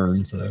don't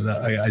burn, so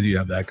I do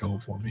have that going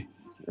for me.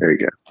 There you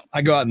go.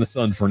 I go out in the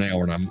sun for an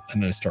hour and I'm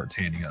going to start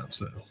tanning up,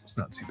 so it's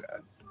not too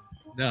bad.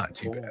 Not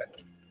too bad.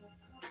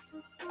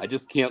 I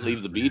just can't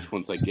leave the beach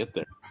once I get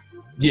there.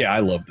 Yeah, I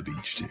love the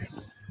beach too.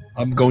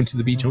 I'm going to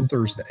the beach on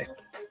Thursday.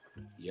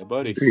 Yeah,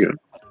 buddy. There you go.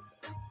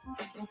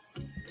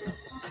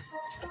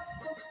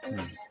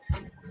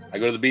 I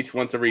go to the beach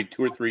once every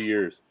 2 or 3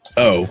 years.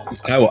 Oh,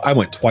 I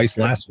went twice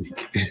last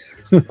week.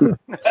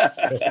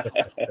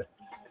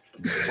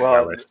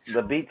 Well,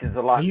 the beach is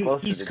a lot Are you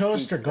closer East to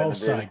Coast Cheech or Gulf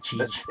than it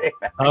side, is- Cheech?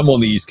 I'm on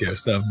the East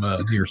Coast. I'm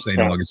near St.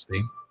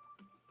 Augustine.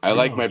 I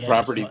like my yeah,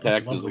 property it's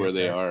taxes lovely where up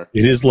they there. are.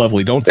 It is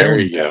lovely. Don't tell There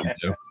me. you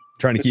go.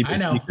 Trying to keep it I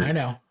know, secret. I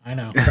know, I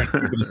know. Trying to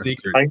keep it a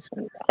secret.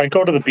 I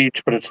go to the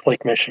beach, but it's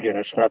Lake Michigan.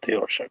 It's not the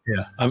ocean.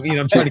 Yeah, I mean,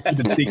 I'm trying to keep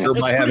it secret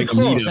by It's having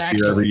pretty a close, meetup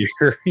here every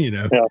year. You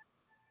know,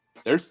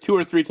 There's 2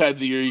 or 3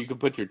 times a year you can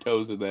put your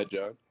toes in that,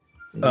 John.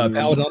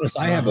 Paladonus,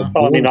 I have a.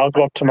 Well, I mean, boar- I'll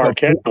go up to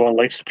Marquette, go on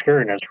Lake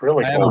Superior, and it's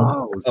really I have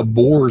cool. a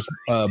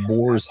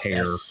boar's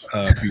hair Yes.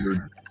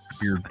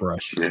 beard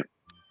brush. Yeah.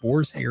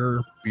 Boar's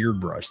hair beard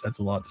brush. That's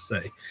a lot to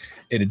say,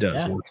 and it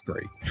does work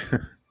great.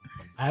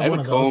 I have one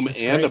a of those. comb It's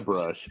and a great.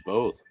 brush,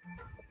 both.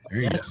 There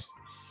you go. Yes.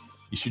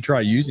 You should try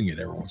using it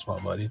every once in a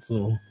while, buddy. It's a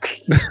little,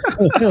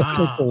 it's a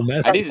little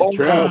messy. I need to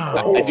trim.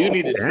 wow. I do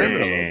need to trim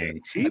it a little Dang,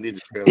 bit. cheap. I need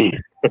to trim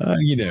it.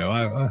 You know,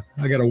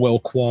 I got a well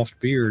coiffed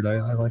beard. I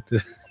like to.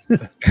 6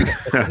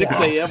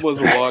 a.m. was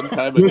a long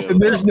time ago. Listen,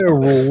 there's no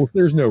rules.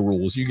 There's no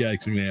rules. You guys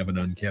can have an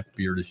unkept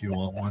beard if you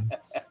want one.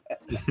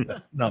 It's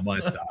not my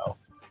style.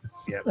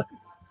 Yep.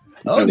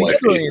 Oh, I the like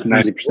other it. It's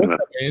Andrew's. 90% What's up,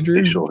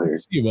 Andrew? facial hair. Good to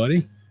see you,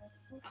 buddy.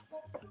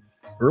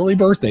 Early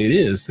birthday. It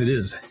is. It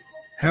is.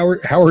 How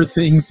are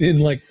things in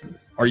like?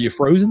 Are you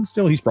frozen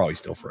still? He's probably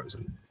still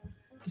frozen.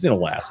 He's in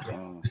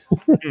Alaska.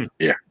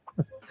 Yeah.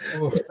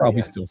 He's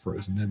probably still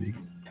frozen. That'd be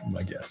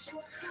my guess.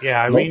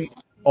 Yeah, I mean,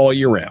 All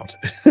year round.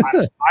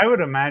 I would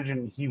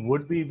imagine he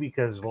would be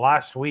because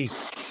last week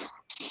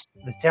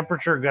the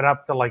temperature got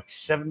up to like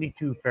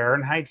 72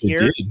 Fahrenheit It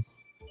here, did.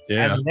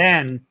 Yeah. and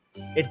then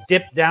it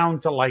dipped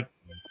down to like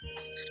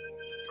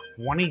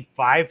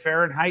 25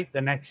 Fahrenheit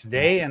the next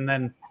day, and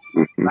then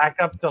back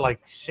up to like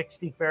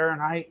 60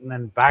 Fahrenheit, and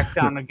then back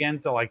down again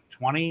to like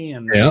 20.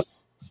 And Yep.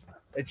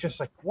 it's just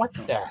like, what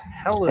the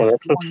hell is Well,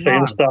 that's the going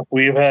same on? stuff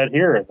we've had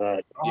here.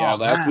 That Yeah, Oh,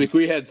 last man. week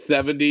we had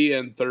 70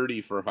 and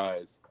 30 for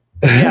highs.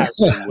 Yeah.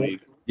 Same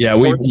week. Yeah,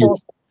 we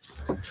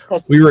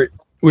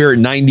were at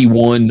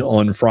 91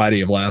 on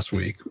Friday of last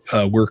week.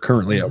 We're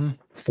currently at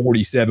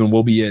 47.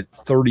 We'll be at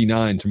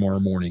 39 tomorrow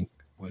morning.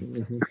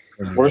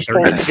 we're supposed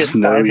to get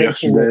Snow 5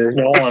 inches of yesterday.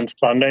 snow on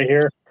Sunday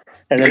here,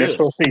 and then it's Good.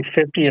 supposed to be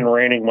 50 and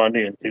raining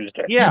Monday and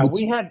Tuesday. Yeah,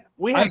 Yeah,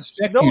 we I had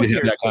expect snow you to here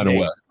have that kind of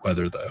today.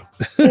 weather,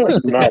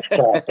 though. Not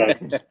fault.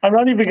 I'm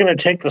not even going to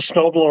take the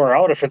snowblower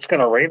out if it's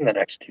going to rain the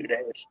next 2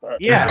 days. But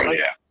Yeah, Oh, like,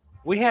 yeah.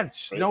 we had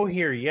snow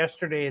here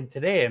yesterday and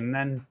today, and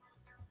then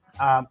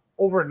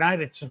overnight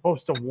it's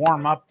supposed to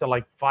warm up to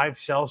like 5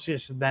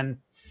 Celsius and then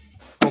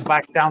go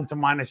back down to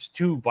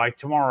 -2 by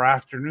tomorrow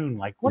afternoon.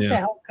 Like, what the Yeah.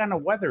 hell kind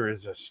of weather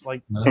is this?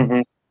 Like,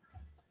 Mhm.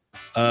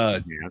 Yeah,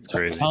 that's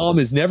crazy. Tom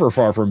is never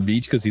far from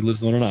beach because he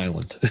lives on an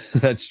island.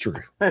 That's true.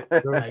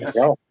 Nice.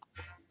 Yeah.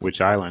 Which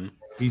island?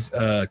 He's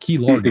Key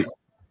Largo.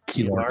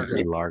 Key Largo.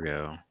 Key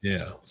Largo.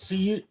 Yeah. So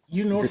you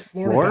North it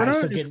Florida, Florida? guys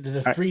still get into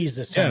the threes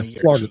this time Yeah, of year.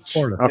 Florida. Cheech.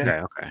 Florida. Okay,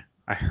 okay.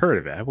 I heard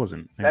of it. I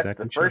wasn't That's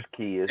exactly the sure. first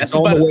key. Is That's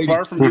on about the way as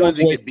far to- from you as on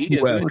the way it could be, to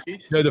isn't West.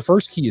 it? No, the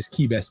first key is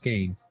Key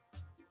Biscayne.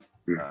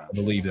 uh, I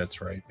believe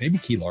that's right. Maybe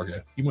Key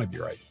Largo. You might be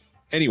right.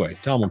 Anyway,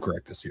 Tom will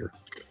correct us here.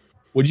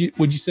 Would you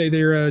say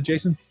there,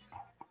 Jason?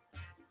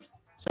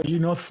 So you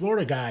North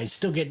Florida guys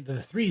still get into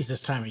the threes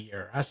this time of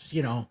year. Us,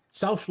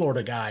 South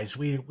Florida guys,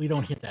 we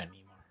don't hit that anymore.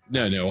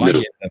 No, I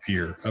get it up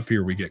here. Up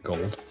here we get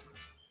cold.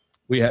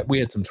 We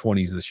had some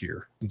 20s this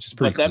year, which is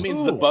pretty But that cool.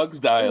 means the Ooh. bugs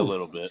die a Ooh.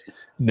 little bit.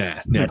 Nah,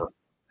 never.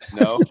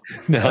 No?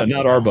 No,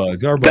 not our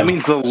bugs. Our bugs. That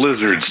means the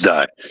lizards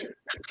die.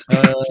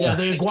 Yeah,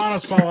 the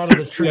iguanas fall out of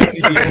the trees.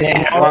 on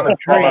the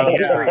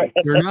tree.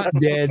 They're not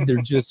dead. They're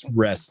just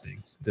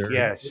resting. They're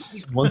yes,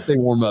 once they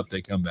warm up,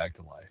 they come back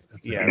to life.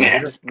 That's yeah, it. They they're,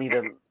 just need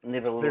a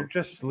little. they're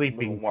just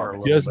sleeping little for a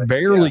warm. little Just bit.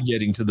 barely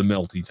getting to the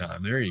melty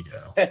time. There you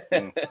go.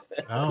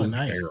 Oh, Just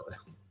nice. barely.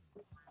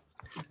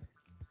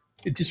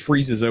 It just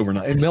freezes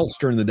overnight. It melts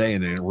during the day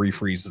and then it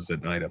refreezes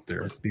at night up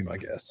there. Would be my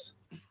guess.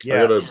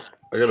 Yeah,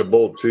 I got a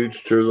bowl of Cheech.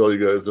 Cheers, all you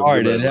guys. Have a All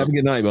right, good Ed. night. Have a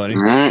good night, buddy.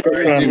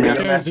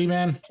 Cheers,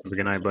 man. Have a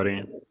good night,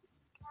 buddy.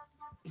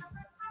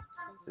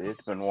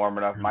 It's been warm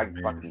enough. My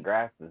fucking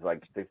grass is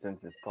like 6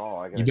 inches tall.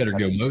 I gotta You better cut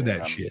go it, mow and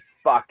that I'm shit.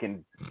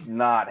 Fucking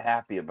not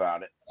happy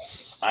about it.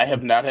 I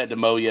have not had to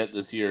mow yet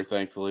this year,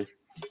 thankfully.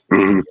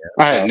 Mhm.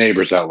 I had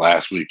neighbors out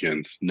last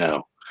weekend.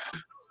 No,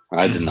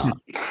 I did not.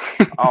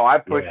 Oh, I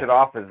push Yeah. it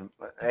off as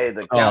hey,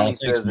 the Oh, county thanks,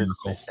 says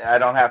Miracle. I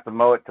don't have to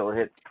mow it till it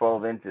hits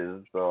 12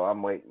 inches, so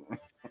I'm waiting.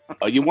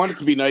 You want it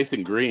to be nice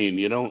and green.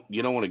 You don't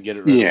want to get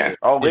it. Yeah.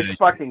 Oh, Yeah. it's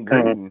fucking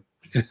green.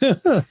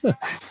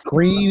 It's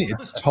green,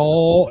 it's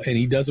tall, and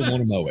he doesn't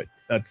want to mow it.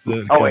 That's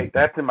Oh wait,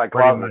 that's in my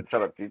Pretty closet.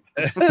 Shut up, Cheech.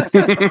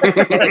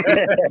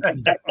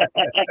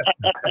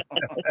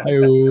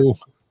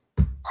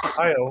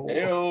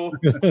 Ayo.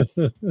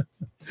 Ew.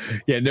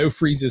 Yeah, no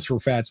freezes for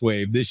Fats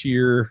Wave this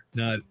year.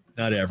 Not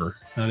ever.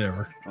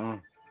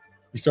 Mm.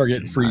 You start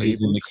getting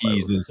freezes Not in the even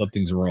Keys, then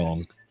something's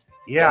wrong.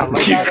 yeah.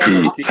 Like,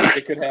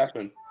 It could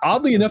happen.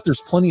 Oddly enough,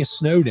 there's plenty of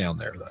snow down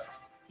there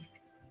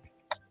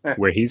though.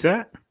 Where he's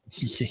at?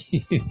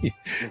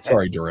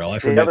 Sorry, Darrell. I The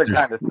forgot other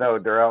kind of snow,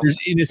 Darrell. there's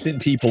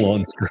innocent people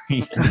on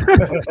screen.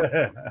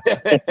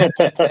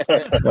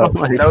 Oh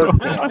my Snow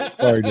God.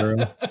 Sorry,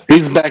 Darrell.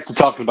 He's back to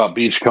talking about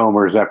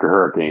beachcombers after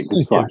hurricanes.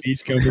 It's Yeah, fine.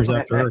 beachcombers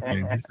after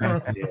hurricanes.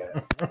 Exactly.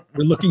 Yeah.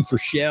 We're looking for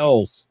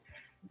shells.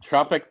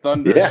 Tropic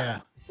Thunder. Yeah.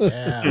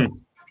 Yeah.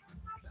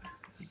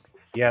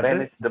 Yeah,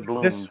 Banish the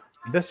blooms.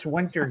 this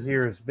winter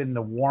here has been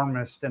the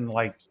warmest in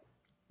like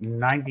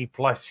 90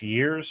 plus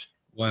years.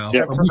 Wow.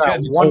 Yeah. We've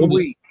had the One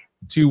coldest week.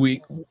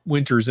 2-week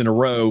winters in a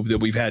row that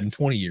we've had in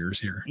 20 years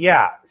here.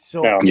 Yeah.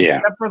 So Yeah.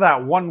 except for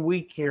that 1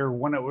 week here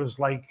when it was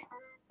like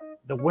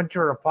the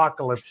winter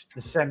apocalypse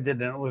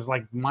descended and it was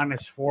like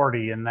minus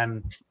 40, and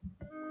then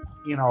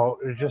it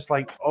was just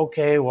like,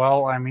 okay,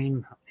 well, I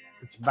mean,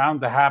 it's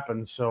bound to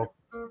happen. So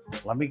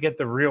let me get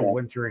the real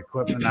winter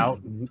equipment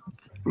out and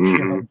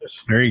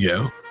just There you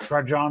go.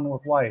 trudge on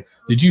with life.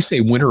 Did you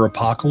say winter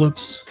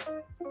apocalypse?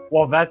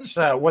 Well, that's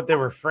what they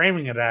were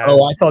framing it as.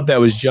 Oh, I thought that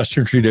was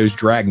Justin Trudeau's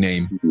drag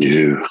name.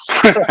 You.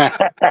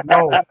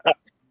 No,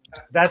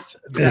 that's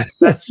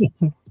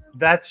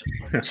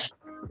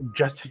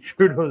Justin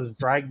Trudeau's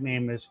drag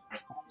name is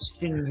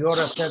Senora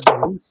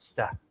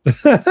Federalista.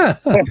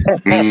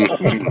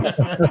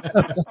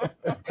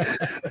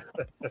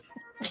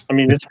 I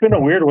mean, it's been a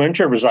weird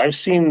winter because I've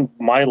seen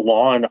my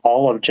lawn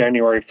all of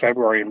January,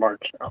 February, and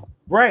March now.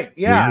 Right?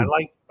 Yeah, Weird.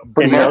 like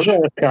In much.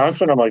 northern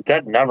Wisconsin, I'm like,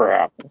 that never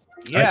happens.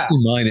 I yeah. see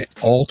mine at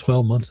all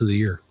 12 months of the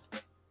year.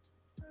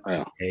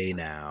 Hey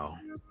now.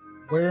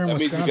 Where in That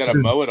means you got to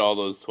Wisconsin? mow it all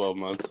those 12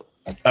 months.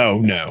 Oh,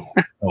 no.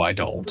 No, I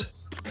don't.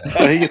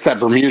 He gets that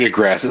Bermuda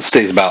grass. It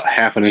stays about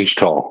half an inch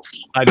tall.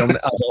 I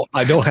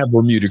don't have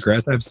Bermuda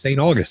grass. I have St.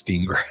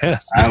 Augustine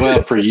grass.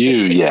 Well, for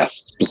you, yes,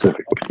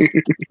 specifically.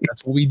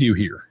 That's what we do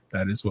here.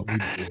 That is what we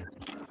do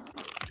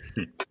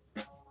here.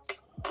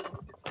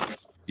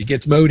 It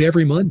gets mowed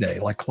every Monday,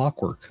 like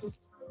clockwork,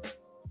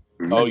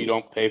 Oh, you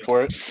don't pay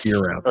for it?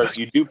 year round. Or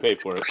you do pay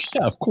for it?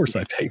 Yeah, of course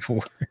I pay for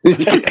it.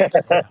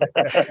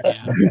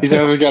 He's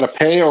either got to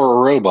pay or a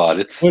robot.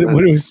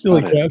 What a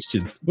silly not it.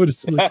 question. What a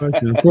silly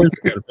question. Of course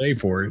I got to pay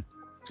for it.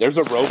 There's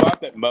a robot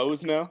that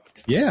mows now?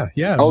 Yeah,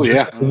 yeah. Oh,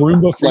 yeah. A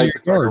Roomba for Like-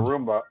 your Like a yard.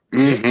 Roomba.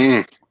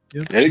 Mm-hmm.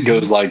 Yep. It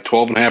goes like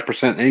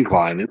 12.5%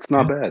 incline. It's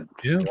not bad.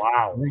 Yeah,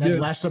 Wow. very That good.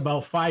 lasts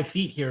about 5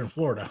 feet here in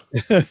Florida.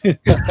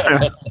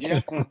 Yeah.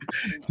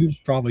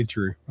 Probably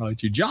true. Probably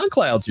true. John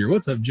Cloud's here.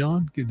 What's up,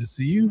 John? Good to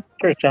see you.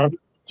 Cheers, John.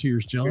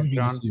 Cheers, John. Cheers, Good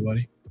John. to see you,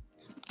 buddy.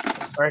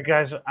 All right,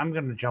 guys, I'm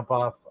going to jump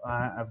off.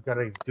 I've got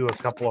to do a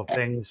couple of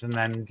things and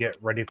then get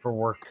ready for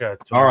work. All right,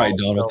 tomorrow.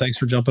 Donald. So- Thanks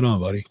for jumping on,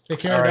 buddy. Take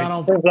care, All right.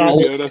 Donald. Cheers, John.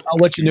 Yoda. I'll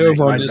let you know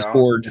over on Bye, Don.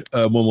 Discord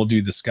when we'll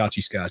do the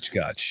Scotchy Scotch.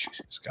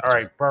 All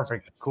right,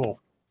 perfect. Cool.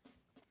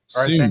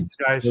 All right, Soon, thanks,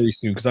 guys. very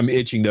soon, because I'm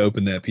itching to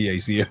open that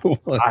PACO.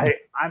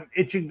 I'm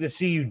itching to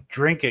see you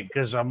drink it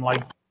because I'm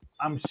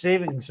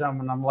saving some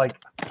and I'm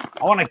like,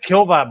 I want to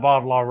kill that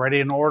bottle already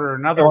and order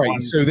another All right,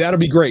 one. so that'll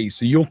be great.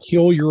 So you'll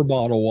kill your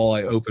bottle while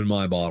I open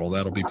my bottle.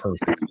 That'll be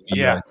perfect.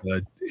 Yeah.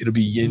 It'll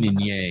be yin and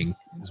yang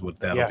is what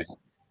that'll Yeah. be.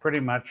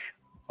 Pretty much.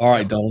 All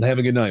right, Donald. Have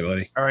a good night,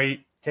 buddy. All right,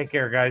 take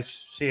care,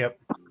 guys. See ya.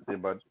 See you,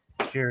 bud.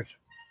 Cheers.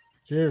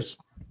 Cheers.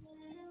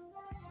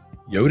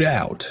 Yoda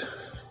out.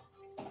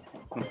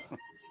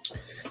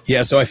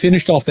 Yeah, so I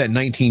finished off that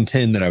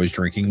 1910 that I was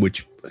drinking,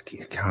 which,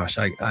 gosh,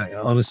 I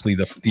honestly,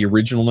 the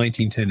original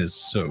 1910 is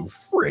so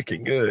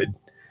freaking good.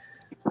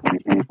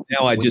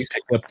 Now I just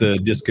picked up the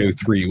Disco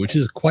 3, which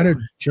is quite a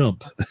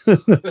jump.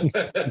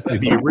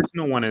 The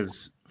original one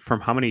is from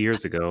how many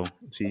years ago?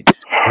 Gee,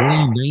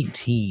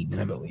 2019,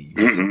 I believe.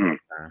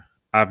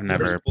 I've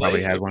never First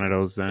probably blade. had one of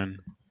those then.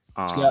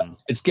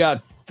 It's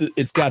got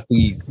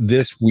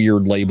this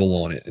weird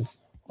label on it. It's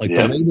like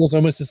Yeah. the label's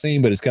almost the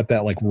same, but it's got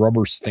that like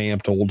rubber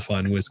stamped old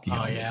fine whiskey. Oh,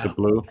 on it. yeah. The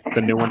blue.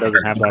 The new one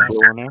doesn't have that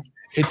blue on there.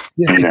 It's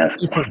a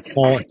different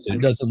font. It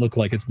doesn't look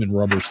like it's been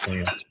rubber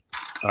stamped.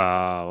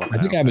 I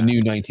think I have a new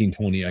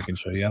 1920 I can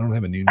show you. I don't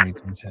have a new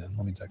 1910.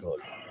 Let me take a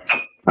look.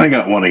 I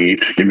got one of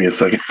each. Give me a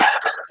second.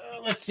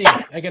 Let's see.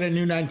 I got a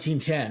new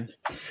 1910.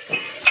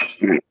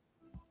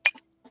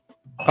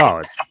 Oh,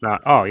 it's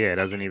not. Oh, yeah, it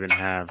doesn't even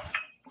have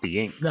the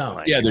ink. No.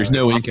 Like, Yeah, there's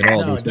no ink at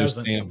all. No, There's it no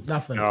doesn't. stamp.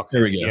 Nothing. Okay.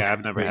 There we go. Yeah,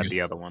 I've never There we had go.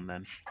 the other one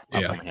then.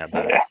 I've Yeah. only had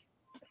that.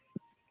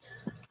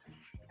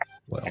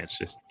 Well, It's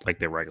just like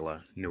the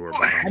regular newer I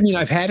one. mean,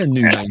 I've had a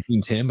new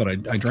 1910, but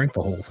I drank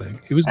the whole thing.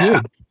 It was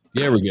good.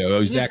 There we go.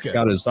 Oh, is Zach's good.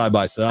 got it side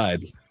by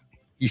side.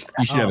 You should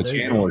Oh, have a there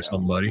you channel go. or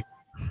something, buddy.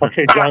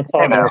 Okay, John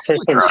Cloud, I'm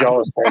officially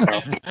jealous right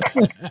now.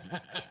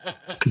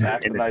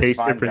 That's And a the nice taste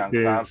find, difference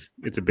John Cloud. is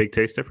it's a big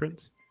taste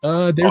difference. They're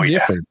Oh, yeah.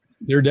 different.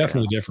 They're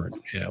definitely different.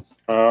 Yeah.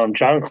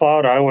 John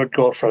Cloud, I would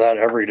go for that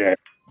every day.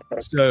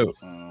 So,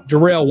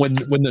 Darrell, when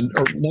the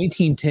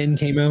 1910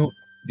 came out,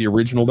 the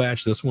original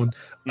batch, this one,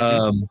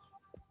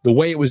 the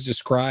way it was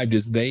described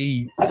is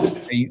the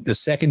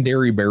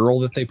secondary barrel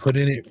that they put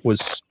in it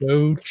was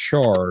so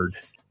charred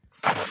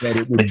that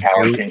it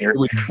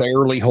would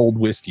barely hold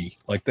whiskey.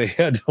 Like they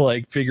had to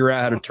like figure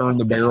out how to turn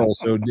the barrel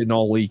so it didn't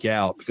all leak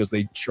out because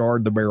they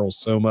charred the barrel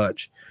so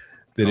much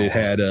that it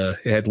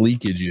had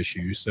leakage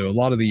issues. So a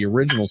lot of the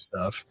original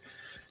stuff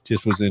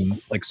just was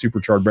in like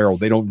supercharged barrel.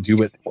 They don't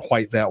do it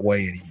quite that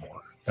way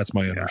anymore. That's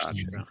my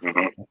understanding.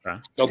 Okay.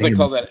 Don't they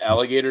call that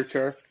alligator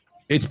char?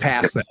 It's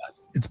past that.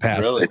 It's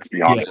past Really? that.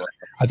 Yeah.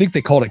 I think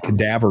they called it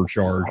cadaver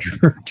charred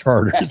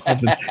or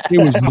something. It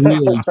was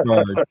really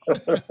charred.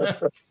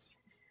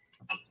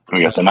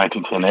 We got the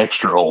 1910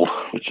 Extra Old,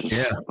 which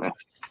is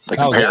the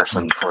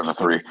comparison for the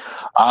three.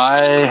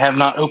 I have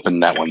not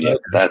opened that one yet.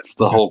 That's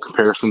the whole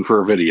comparison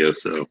for a video.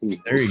 So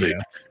there you go.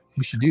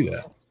 You should do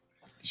that.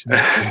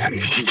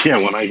 Yeah,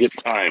 when I get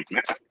time.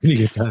 When you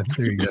get time.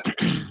 There you go.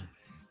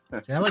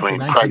 I like the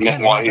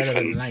 1910 a lot better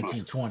than the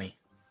 1920.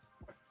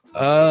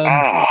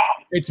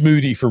 It's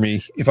moody for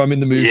me. If I'm in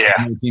the mood for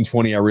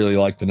 1920, I really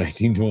like the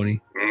 1920.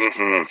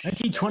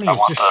 1920 is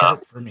just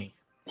sharp for me.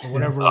 For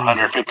whatever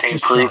 115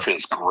 proof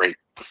is great.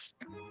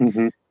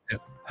 No,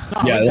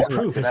 yeah,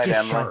 proof is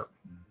just sharp.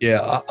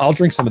 Yeah, I'll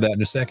drink some of that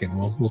in a second.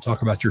 We'll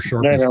talk about your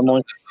sharpness. I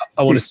want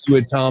to see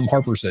what Tom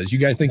Harper says. You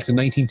guys think the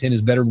 1910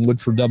 is better than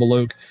Woodford Double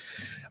Oak?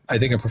 I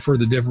think I prefer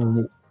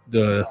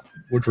the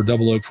Woodford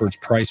Double Oak for its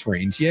price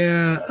range.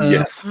 Yeah.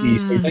 Yes. So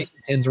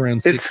 1910's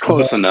around 60. It's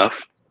close enough.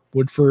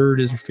 Woodford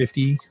is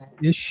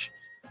 50-ish.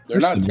 They're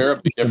not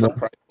terribly different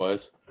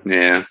price-wise.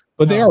 Yeah.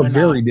 But they are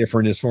very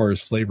different as far as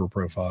flavor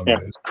profile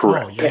goes.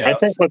 Correct. I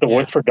think with the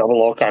Woodford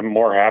Double Oak, I'm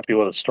more happy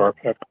with a store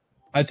pick.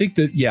 I think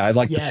that, I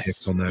like the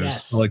picks on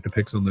those. I like the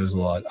picks on those a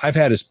lot. I've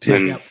had his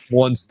pick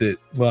once that,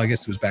 I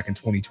guess it was back in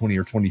 2020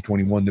 or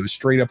 2021, that was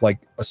straight up like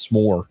a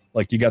s'more.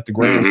 Like you got the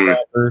graham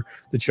cracker,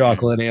 the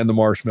chocolate, and the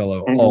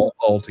marshmallow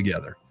all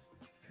together.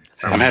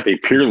 I'm happy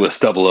Peerless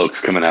Double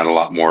Oak's coming out a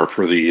lot more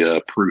for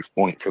the proof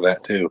point for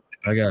that, too.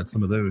 I got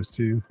some of those,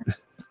 too.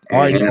 All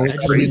right.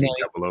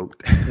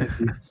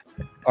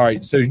 All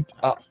right. So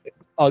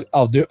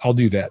I'll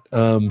do that.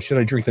 Should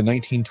I drink the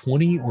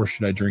 1920 or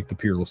should I drink the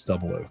Peerless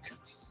Double Oak?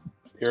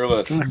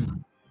 Peerless.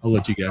 I'll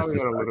let you guys got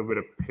decide. a little bit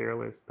of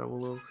Peerless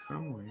Double Oak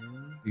somewhere.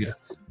 Yeah,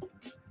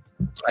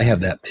 I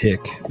have that pick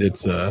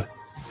that's it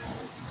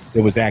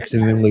was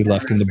accidentally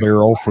left in the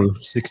barrel for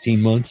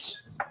 16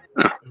 months.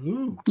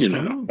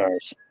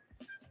 Nice.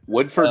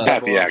 Woodford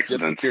happy Double Oak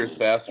accidents. disappears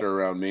faster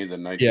around me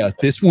than 19. Yeah,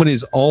 this one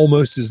is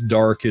almost as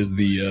dark as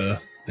the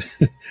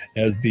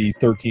as the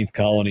 13th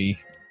Colony.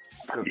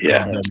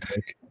 Yeah,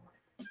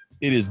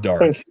 it is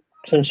dark.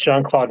 Since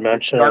John Claude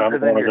mentioned it, I'm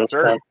going to this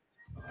one.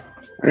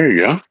 There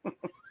you go.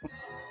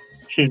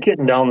 She's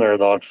getting down there,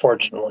 though,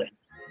 unfortunately.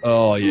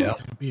 Oh, yeah.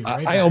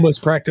 I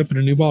almost cracked open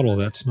a new bottle of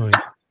that tonight.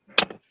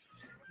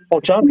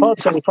 Well, John Claude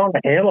said he found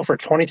a handle for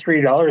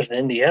 $23 in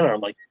Indiana.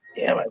 I'm like,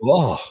 damn it.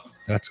 Oh,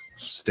 that's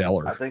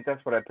stellar. I think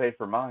that's what I paid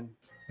for mine.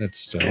 That's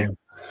stellar.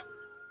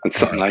 That's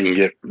something I can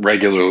get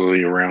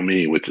regularly around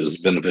me, which is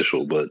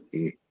beneficial, but...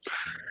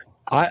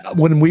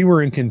 when we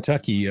were in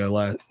Kentucky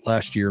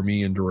last year,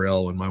 me and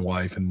Darrell and my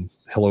wife and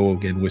hello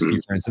again, whiskey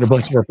friends and a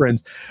bunch of our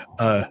friends,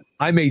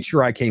 I made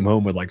sure I came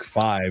home with like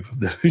 5 of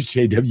those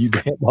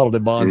JW bottled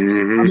in bonds.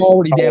 I'm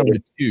already down to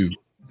 2.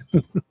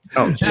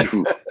 Oh,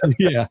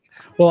 yeah.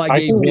 Well,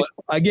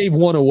 I gave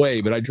one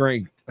away, but I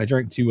drank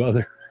 2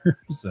 others.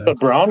 So. The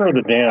brown or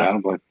the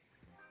Dan?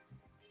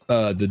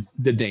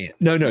 The Dan.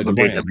 No, the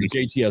brand. The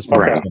JTS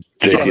brand.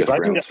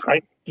 JTS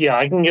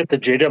I can get the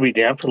JW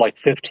Dan for like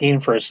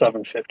 15 for a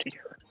 750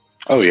 here.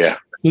 Oh yeah.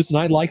 Listen,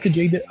 I like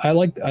the I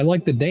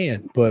like the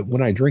Dan, but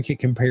when I drink it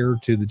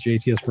compared to the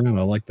JTS Brown,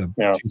 I like the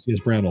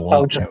JTS Brown a lot. I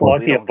was just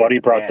lucky a buddy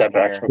brought that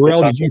back.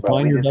 Darrell, did you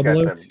find your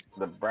double oak?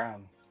 The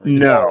brown.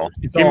 No.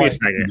 It's Give me a always,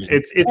 second.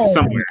 It's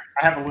somewhere.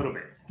 I have a little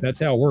bit. That's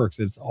how it works.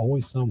 It's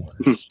always somewhere.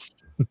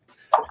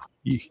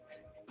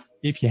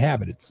 If you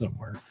have it, it's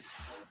somewhere.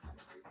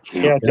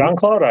 Yeah, John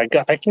Claude, I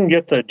can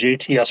get the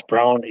JTS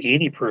Brown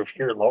 80 proof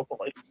here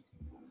locally.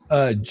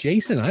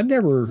 Jason, I've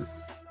never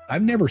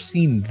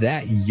seen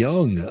that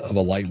young of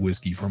a light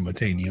whiskey from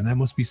Botanium. That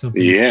must be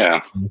something. Yeah,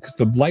 because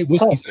the light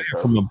whiskeys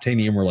from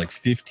Botanium were like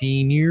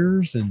 15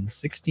 years and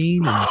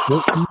 16 and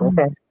 14.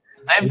 Okay.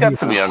 They've got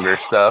some younger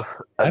stuff.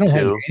 I don't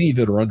have any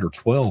that are under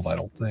 12. I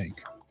don't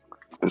think.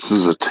 This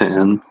is a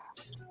 10.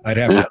 I'd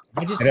have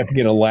to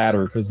get a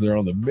ladder because they're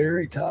on the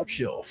very top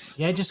shelf.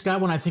 Yeah, I just got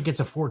one. I think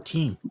it's a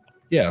 14.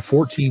 Yeah,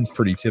 14 is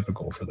pretty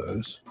typical for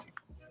those.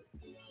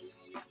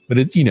 But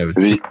it's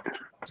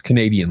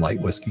Canadian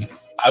light whiskey.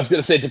 I was going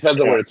to say it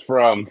depends on where it's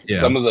from. Yeah.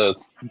 Some of the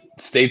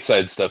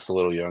stateside stuff's a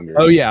little younger.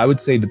 Oh yeah, I would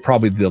say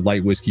probably the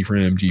light whiskey from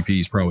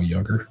MGP is probably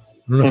younger.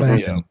 I don't know if I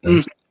have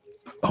that.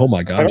 Oh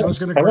my gosh! I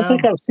don't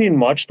think I've seen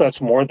much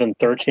that's more than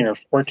 13 or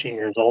 14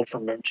 years old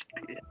from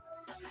MGP.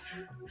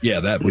 Yeah,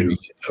 that would be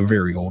a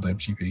very old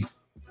MGP.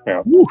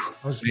 Yeah. Woo,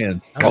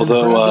 man.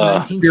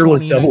 Although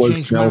Fearless Double Oak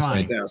smells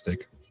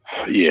fantastic.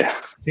 Yeah.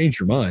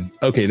 Change your mind.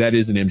 Okay, that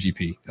is an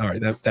MGP. All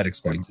right, that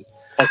explains it.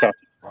 Okay.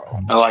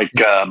 I like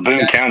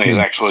Boone County is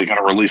actually going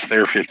to release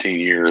their 15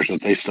 years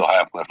that they still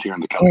have left here in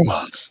the coming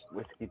months.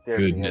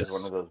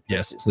 Goodness.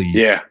 Yes, please.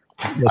 Yeah.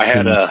 Yes, I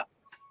had a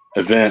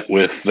event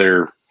with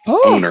their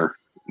owner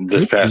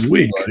this past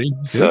week.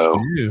 So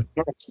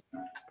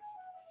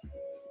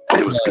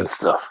it was good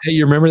stuff. Hey,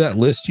 you remember that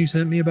list you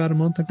sent me about a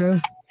month ago?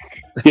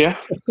 Yeah.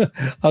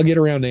 I'll get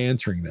around to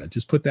answering that.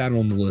 Just put that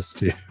on the list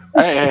too.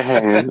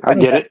 Hey, I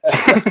get it.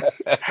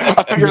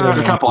 I figure there's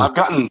a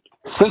couple.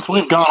 Since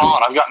we've gone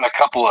on, I've gotten a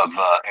couple of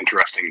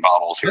interesting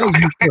bottles here. Oh,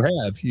 you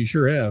sure have. You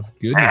sure have.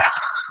 Goodness.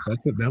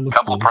 That looks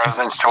couple delicious.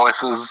 president's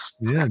choices.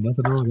 Yeah,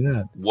 nothing wrong with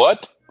that.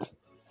 What?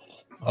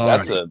 All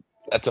That's right.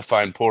 a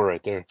fine pour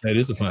right there. That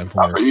is a fine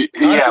pour.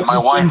 Yeah, my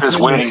wife is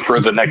waiting for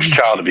the next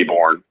child to be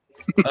born.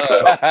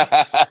 So,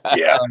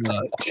 yeah.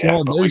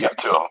 Sean, we got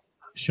two of them.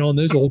 Sean,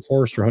 those Old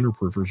Forester 100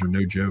 proofers are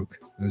no joke.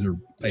 Those are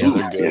they're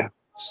good. Yeah.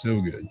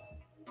 So good.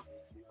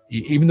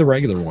 Even the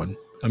regular one.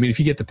 I mean, if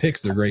you get the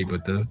picks, they're great,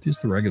 but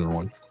just the regular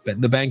one.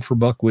 The bang for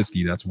buck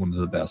whiskey, that's one of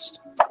the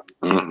best.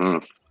 Mm-hmm.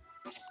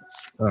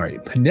 All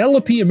right.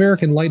 Penelope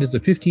American Light is a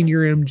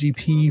 15-year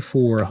MGP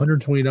for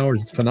 $120.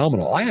 It's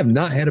phenomenal. I have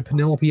not had a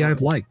Penelope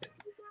I've liked.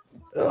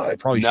 I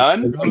probably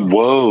None?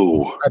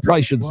 Whoa. I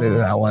probably shouldn't say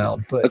that out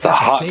loud, but that's a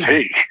hot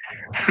take.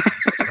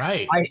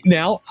 Right.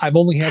 I've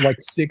only had like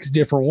 6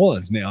 different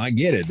ones. Now I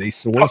get it. They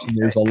source and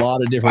there's a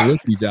lot of different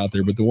whiskeys out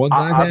there, but the ones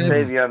I've I'll had.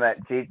 save you on that,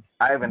 Cheech.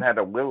 I haven't had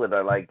a Willet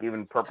I like,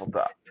 even Purple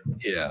Top.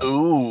 Yeah.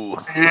 Ooh.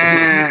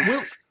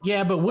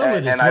 Yeah, but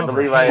Willet is and I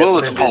believe I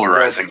Willet's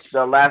polarizing.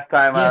 The last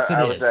time Yes,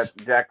 I it was is.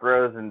 at Jack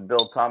Rose and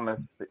Bill Thomas,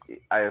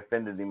 I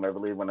offended him, I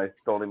believe, when I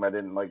told him I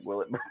didn't like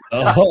Willet.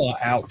 Oh,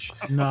 ouch.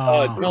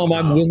 No. Tell him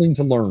I'm willing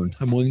to learn.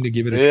 I'm willing to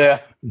give it a Yeah.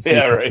 try. and see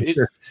Yeah, if right.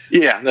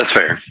 Yeah, that's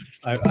fair.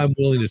 I'm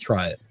willing to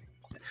try it.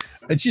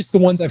 It's just the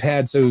ones I've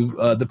had. So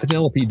the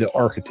Penelope, the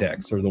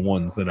Architects are the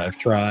ones that I've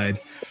tried.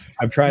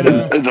 I've tried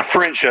the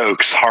French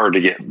oak's hard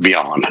to get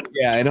beyond.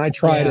 Yeah, and I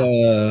tried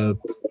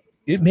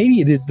maybe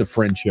it is the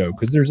French oak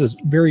because there's a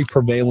very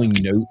prevailing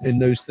note in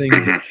those things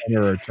that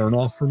are a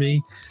turnoff for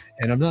me.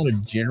 And I'm not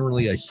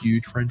generally a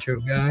huge French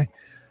oak guy.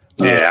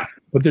 Yeah.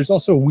 But there's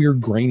also a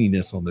weird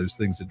graininess on those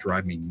things that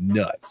drive me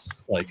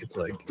nuts. Like it's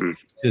like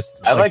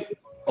just I like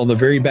on the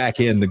very back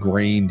end, the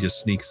grain just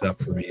sneaks up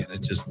for me, and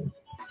it just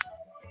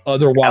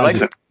otherwise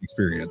it's an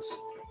experience.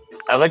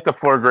 I like the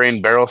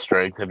 4-grain barrel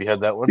strength. Have you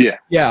had that one?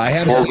 Yeah, I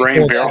had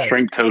 4-grain barrel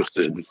strength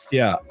toasted.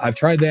 Yeah, I've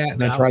tried that,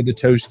 and I tried the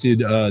toasted,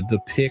 the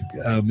pick.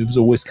 It was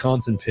a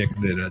Wisconsin pick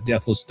that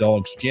Deathless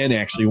Dogs Jen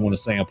actually want to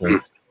sample,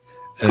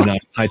 and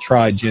I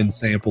tried Jen's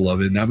sample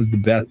of it, and that was the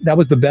best. That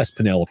was the best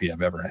Penelope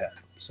I've ever had.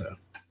 So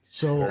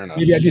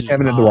maybe I just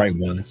haven't had the right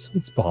ones.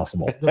 It's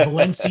possible. The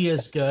Valencia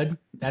is good.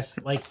 That's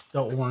like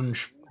the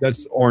orange.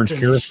 That's orange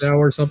curacao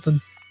or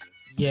something.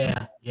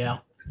 Yeah.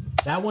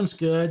 That one's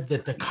good.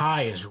 The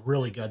Kai is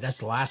really good. That's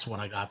the last one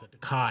I got. The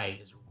Kai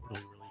is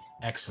really, really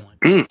excellent.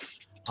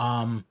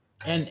 And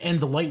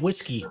the light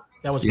whiskey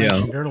that was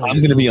mentioned earlier. I'm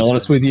going to be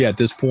honest with you. At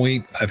this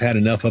point, I've had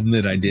enough of them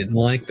that I didn't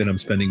like that I'm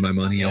spending my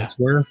money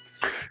elsewhere.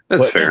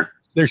 That's fair.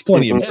 There's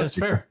plenty of that's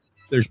fair.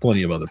 There's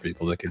plenty of other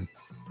people that can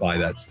buy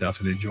that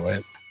stuff and enjoy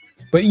it.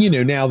 But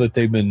now that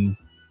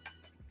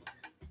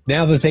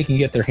they can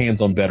get their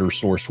hands on better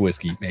sourced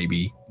whiskey,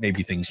 maybe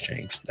things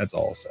change. That's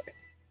all I'll say.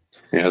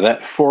 Yeah,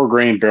 that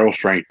 4-grain barrel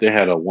strength, they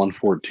had a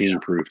 114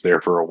 proof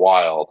there for a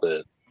while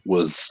that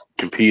was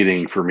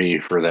competing for me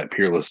for that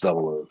Peerless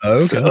Double Oak.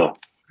 Okay. So,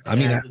 I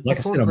mean, like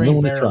I said, I'm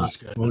willing to try.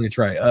 I'm willing to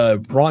try.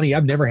 Ronnie,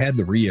 I've never had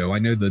the Rio. I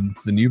know the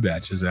new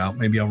batch is out.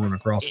 Maybe I'll run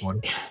across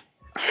one.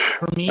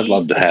 For me, I'd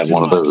love to have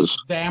one of those.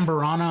 The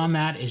Amberana on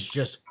that is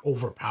just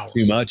overpowered.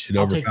 Too much. It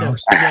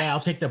overpowers.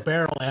 I'll take the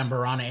barrel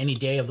Amberana any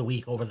day of the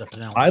week over the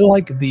Penelope. I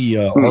like the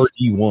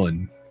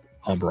RD1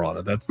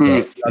 Amberana.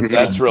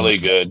 That's really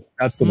good.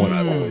 That's the one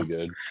I like. Really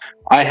good.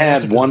 I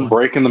had one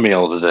break in the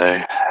mail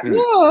today.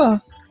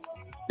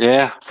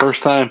 Yeah,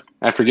 first time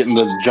after getting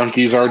the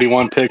Junkies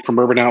RD1 pick from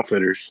Urban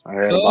Outfitters. I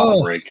had a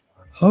bottle break.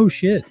 Oh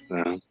shit!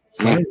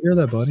 Sorry to hear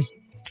that, buddy.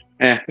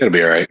 It'll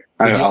be all right.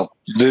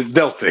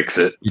 They'll fix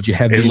it. Did you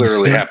have? It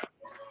literally happened.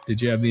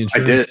 Did you have the I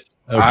insurance?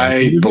 did. Okay.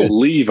 I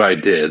believe I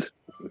did.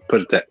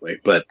 Put it that way.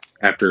 But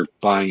after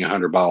buying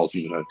 100 bottles,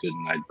 even though I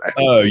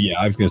didn't,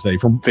 I was gonna say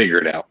figure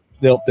it out.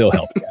 They'll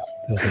help you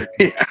out.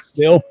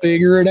 They'll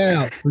figure it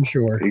out for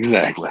sure.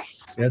 Exactly.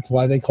 That's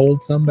why they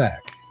hold some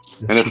back.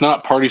 And if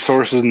not, Party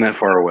Source isn't that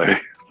far away.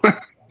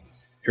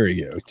 Here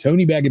we go.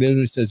 Tony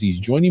Bagadino says he's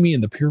joining me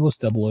in the Peerless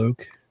Double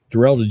Oak.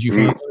 Darrell, did you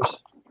find yours?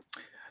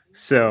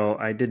 So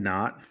I did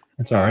not.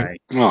 That's all right.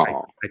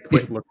 I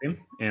quit looking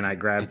and I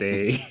grabbed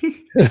a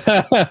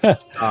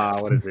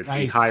what is it?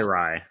 Nice. The high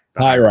rye.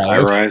 High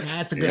rye.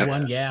 That's a good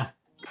one. Yeah.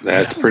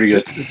 That's pretty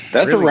good.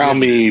 That's really around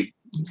good. me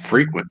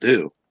frequent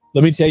too.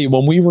 Let me tell you,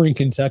 when we were in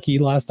Kentucky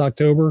last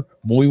October,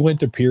 when we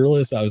went to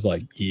Peerless, I was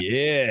like,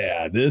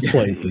 yeah, this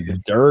place is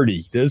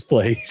dirty. This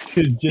place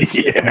is just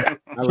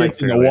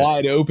in the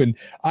wide open.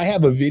 I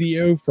have a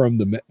video from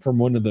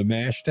one of the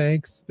mash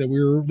tanks that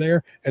we were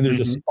there, and there's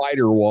a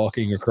spider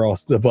walking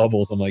across the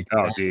bubbles. I'm like,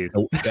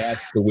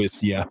 that's the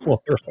whiskey I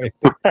want right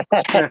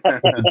there.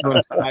 With the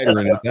drunk spider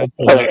in it. That's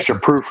the extra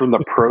proof from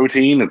the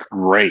protein. It's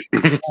great.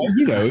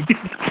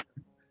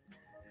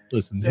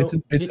 Listen,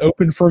 it's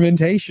open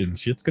fermentation.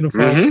 Shit's gonna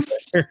fall in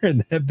there,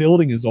 and that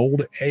building is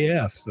old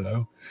AF.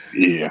 So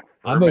yeah,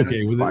 I'm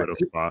okay with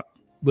it.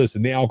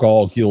 Listen, the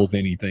alcohol kills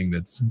anything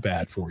that's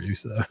bad for you.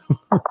 So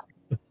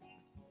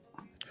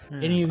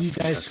Any of you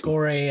guys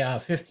score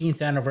a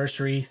 15th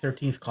anniversary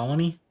 13th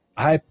colony?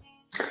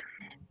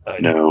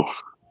 No.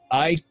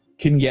 I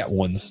can get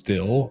one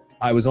still.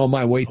 I was on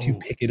my way to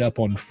pick it up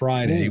on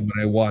Friday when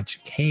I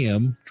watched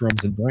Cam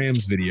Drums and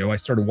Drams video. I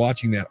started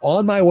watching that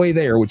on my way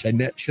there, which I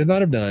should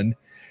not have done.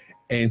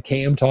 And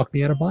Cam talked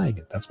me out of buying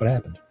it. That's what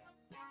happened.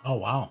 Oh,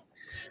 wow.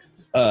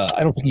 I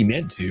don't think he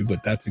meant to,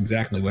 but that's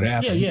exactly what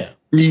happened.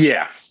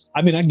 Yeah.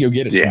 I mean, I can go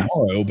get it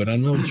tomorrow, but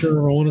I'm not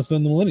sure I want to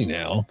spend the money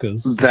now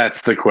because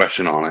that's the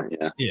question on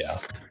it. Yeah.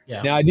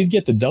 Now I did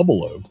get the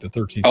double oak, the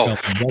 13th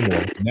double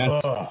oak, and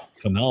that's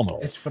phenomenal.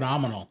 It's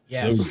phenomenal.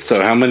 Yes.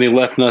 So how many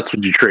left nuts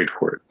would you trade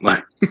for it?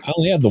 Like, I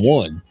only had the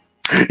one.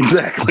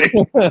 Exactly.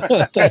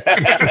 I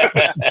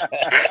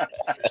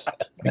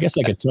guess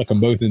I could tuck them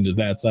both into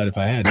that side if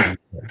I had to.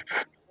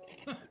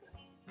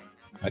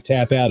 I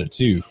tap out at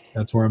 2.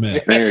 That's where I'm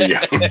at. There you go.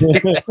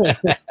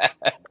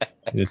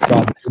 It's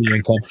probably pretty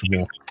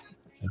uncomfortable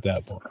at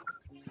that point.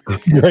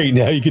 Great.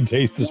 Now you can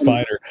taste the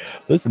spider.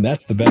 Listen,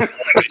 that's the best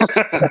part.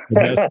 That's the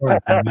best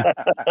part.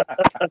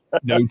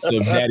 Notes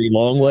of Daddy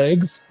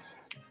Longlegs.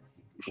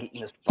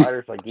 Eating the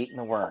spiders like eating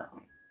the worm.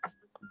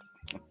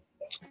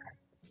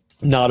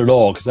 Not at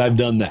all, because I've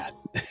done that.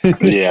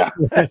 Yeah.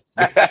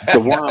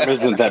 The worm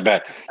isn't that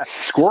bad.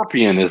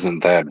 Scorpion isn't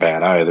that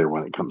bad either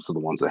when it comes to the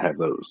ones that have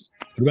those.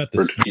 What about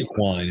the snake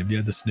wine? Have you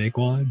had the snake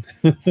wine?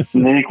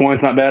 Snake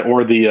wine's not bad.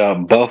 Or the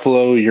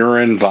buffalo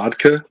urine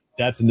vodka.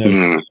 That's a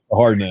no. A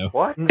hard no.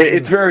 What?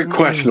 It's very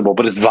questionable,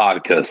 but it's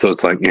vodka, so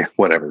it's like,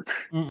 whatever.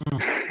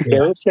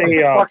 There's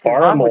a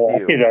bar in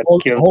Milwaukee that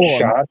gives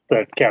shots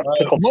that got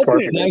pickled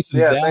wasn't scorpion. it nice of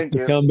Zach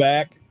to come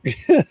back?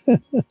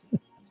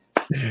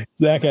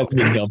 Zach hasn't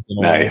been dumped in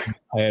a while. Nice.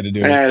 I had to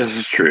do it.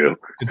 That's true.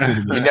 You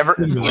never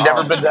been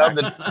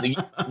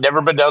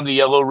down the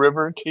Yellow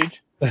River, Keith?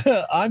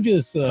 I'm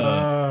just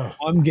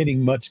I'm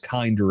getting much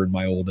kinder in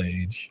my old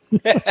age.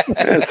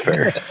 That's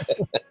fair.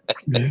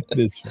 It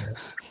is fair.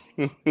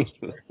 I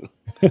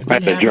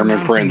had a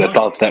German friend that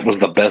thought that was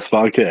the best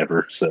vodka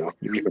ever. So, well,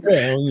 you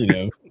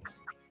know,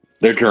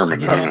 they're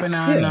German. Happened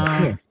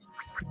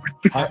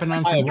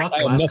on some luck I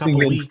have last nothing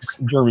couple against weeks.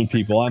 German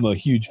people. I'm a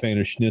huge fan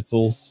of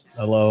schnitzels.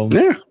 I love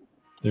them. Yeah,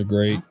 they're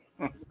great.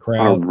 on a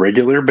Crowd.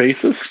 regular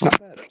basis. Not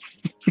bad.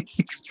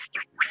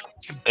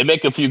 They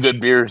make a few good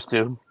beers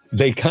too.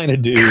 They kind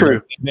of do. True.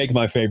 They make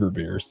my favorite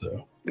beers,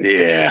 so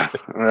Yeah,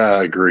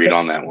 agreed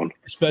on that one.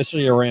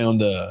 especially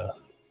around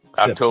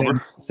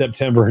October.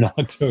 September and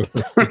October.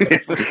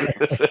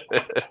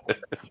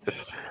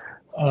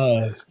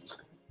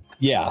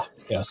 Yeah,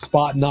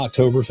 Spot and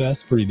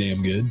Oktoberfest, pretty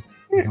damn good.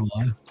 I don't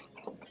lie.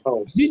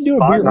 Oh, You do a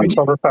Spot beer, right?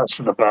 Oktoberfest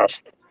is the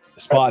best.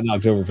 Spot and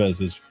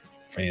Oktoberfest is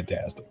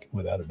fantastic,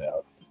 without a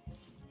doubt.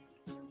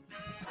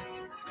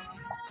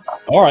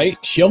 All right,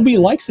 Shelby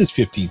likes his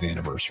 15th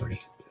anniversary,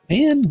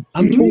 and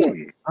I'm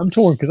torn. I'm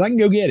torn because I can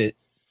go get it.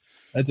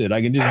 That's it.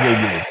 I can just go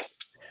get it.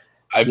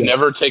 I've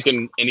never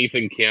taken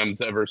anything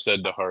Cam's ever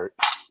said to heart.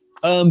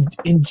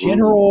 In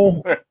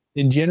general,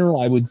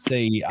 I would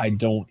say I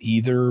don't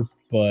either.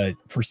 But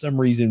for some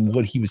reason,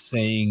 what he was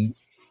saying,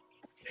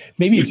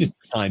 maybe it's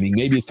just timing.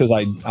 Maybe it's because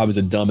I was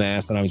a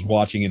dumbass and I was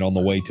watching it on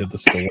the way to the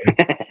store.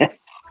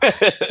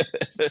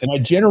 And I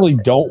generally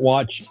don't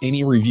watch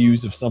any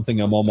reviews of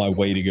something I'm on my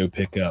way to go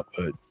pick up.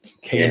 But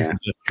Cam's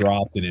just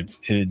dropped and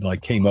it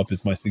like came up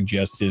as my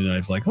suggestion, and I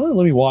was like, "Oh,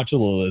 let me watch a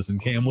little of this." And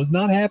Cam was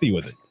not happy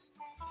with it.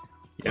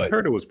 Yeah, I've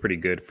heard it was pretty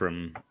good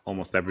from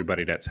almost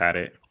everybody that's had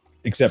it,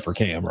 except for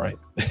Cam, right?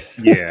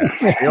 Yeah,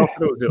 they also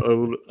it was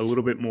a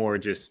little bit more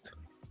just,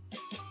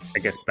 I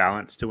guess,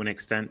 balanced to an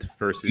extent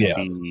versus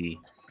the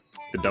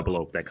double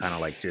oak that kind of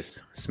like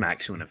just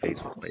smacks you in the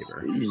face with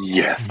flavor.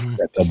 Yes,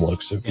 that double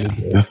oak's so good.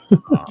 It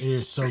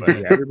is so But good.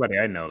 yeah, everybody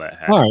I know that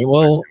has. All right,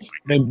 well,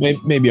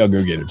 maybe I'll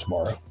go get it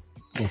tomorrow.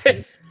 We'll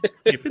see.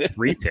 If it's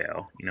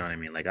retail, you know what I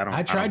mean. Like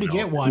I tried to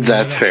get one.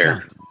 That's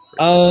fair.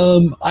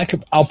 I'll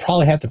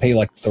probably have to pay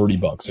like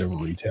 $30 over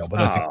retail, but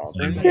I think it's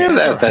fine.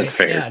 Yeah, that's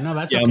fair. Yeah, no,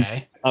 that's Yeah,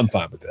 okay. I'm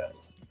fine with that.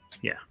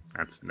 Yeah,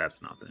 that's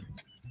nothing.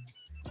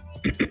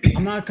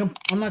 I'm not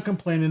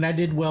complaining. I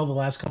did well the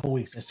last couple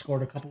weeks. I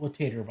scored a couple of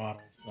tater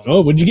bottles. So.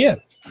 Oh, what'd you get?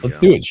 Let's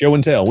do it. Show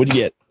and tell. What'd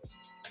you get?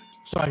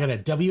 So I got a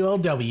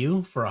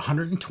WLW for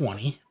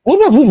 120.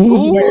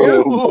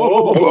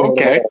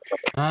 Okay.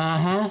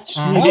 Uh-huh.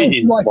 How would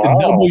you like to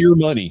double your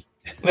money?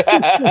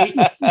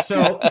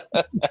 So,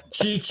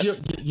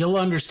 Cheech, you'll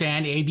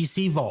understand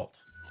ABC Vault.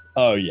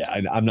 Oh yeah,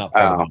 I'm not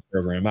part of the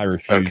program. I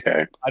refuse.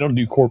 Okay. I don't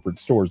do corporate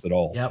stores at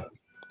all. Yep. So.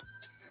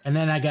 And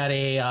then I got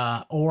a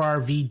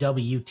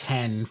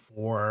ORVW10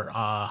 for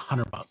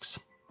 $100.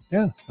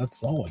 Yeah, that's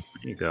solid.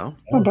 There you go.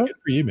 Oh, good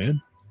for you,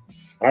 man.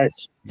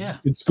 Nice. Yeah.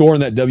 Good score in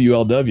that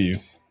WLW.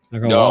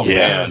 Not gonna lie.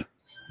 Man.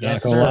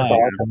 Yes, Not gonna sir.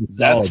 lie.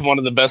 That's Solid. one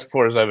of the best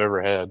pours I've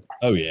ever had.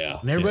 Oh yeah.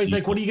 And everybody's Yeah,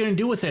 like, "What are you going to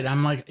do with it?"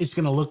 I'm like, "It's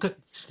going to look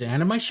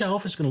stand on my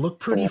shelf. It's going to look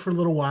pretty for a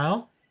little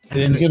while, and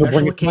then he's a gonna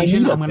special bring it to my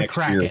occasion, meetup I'm going to next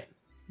crack year. it."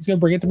 He's gonna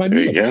bring it to my There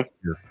you meetup.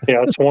 go.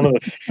 Yeah, it's one of the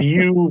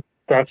few.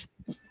 That's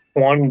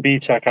one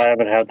BTEC I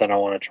haven't had that I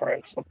want to try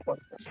at some point.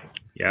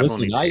 Yeah,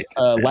 listen,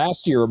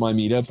 last year at my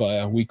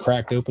meetup, we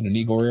cracked open an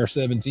Eagle Rare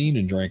 17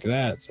 and drank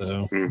that.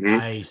 So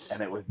nice,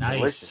 and it was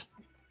nice.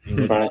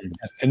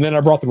 And then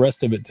I brought the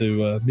rest of it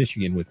to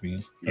Michigan with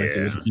me.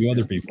 With a few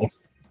other people.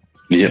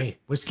 Yeah, hey,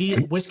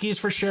 whiskey is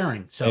for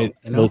sharing. So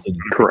listen,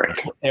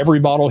 correct. Every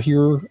bottle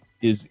here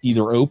is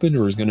either open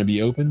or is going to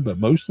be open, but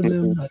most of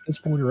them at this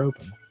point are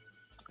open.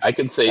 I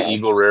can say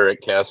Eagle Rare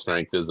at cast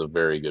strength is a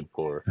very good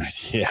pour.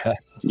 Yeah.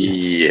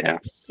 Yeah.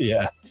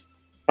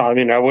 I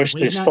mean, I wish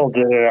they still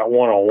did it at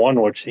 101,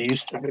 which they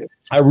used to be.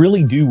 I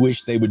really do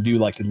wish they would do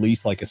like at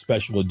least like a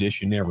special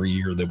edition every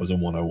year that was a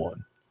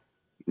 101.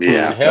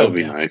 Yeah, that would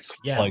be nice.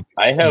 Yeah. Like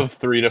I have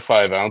 3 to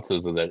 5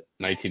 ounces of that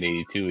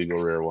 1982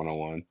 Eagle Rare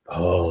 101.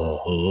 Oh,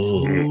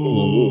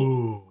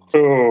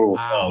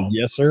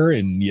 yes, sir,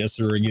 and yes,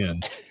 sir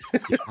again.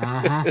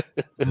 Uh-huh.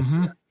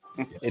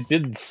 It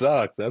didn't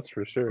suck, that's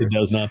for sure. It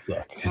does not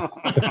suck.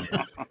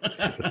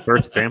 The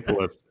first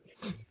sample of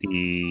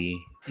the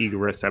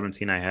Eagle Rare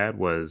 17 I had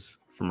was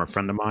from a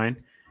friend of mine.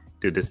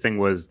 Dude, this thing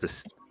was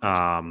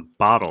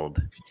bottled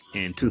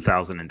in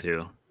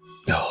 2002.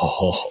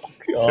 Oh,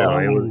 so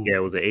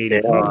it was an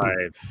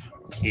 85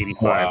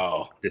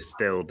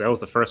 distilled. That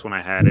was the first one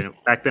I had, and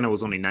back then it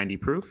was only 90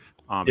 proof.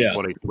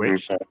 Before they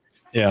switched.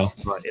 Yeah,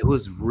 but it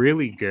was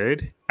really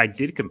good. I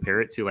did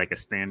compare it to like a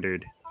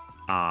standard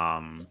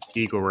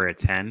Eagle Rare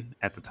 10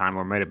 at the time,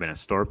 or it might have been a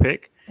store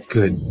pick.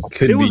 Could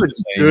it be was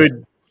the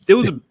same. It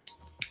was a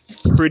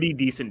pretty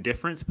decent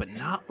difference, but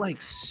not like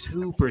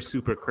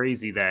super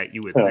crazy that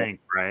you would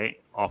think,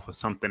 right, off of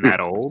something that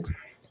old.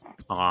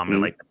 And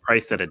like the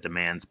price that it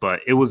demands, but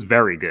it was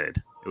very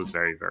good. It was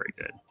very, very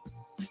good.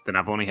 Then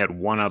I've only had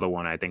one other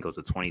one. I think it was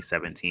a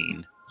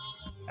 2017.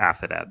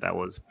 After that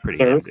was pretty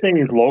good.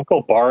 There's a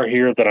local bar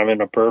here that I'm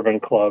in, a bourbon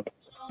club,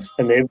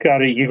 and they've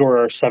got a Eagle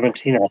Rare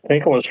 17. I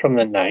think it was from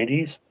the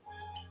 90s,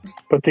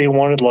 but they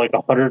wanted like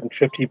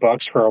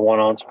 $150 for a 1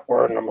 ounce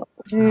pour, and I'm like,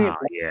 oh,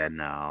 yeah,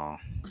 no.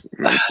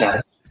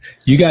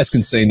 You guys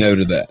can say no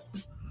to that.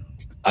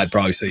 I'd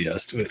probably say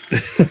yes to it.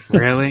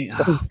 Really?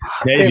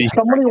 Maybe. If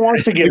somebody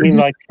wants to give me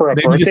like for a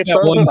birthday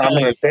present, I'm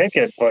going to take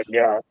it. But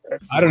yeah,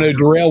 I don't know,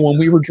 Darrell. When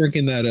we were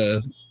drinking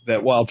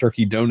that Wild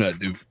Turkey donut,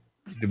 did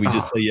we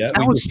just say yes?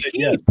 We just said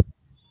yes.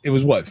 It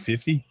was what,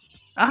 50?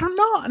 I don't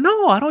know.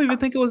 No, I don't even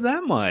think it was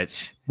that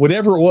much.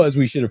 Whatever it was,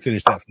 we should have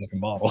finished that fucking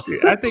bottle.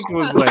 I think it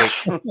was like.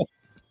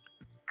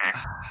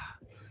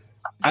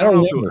 I don't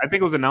know. I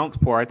think it was an ounce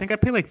pour. I think I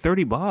paid like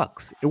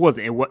 $30. It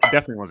wasn't. It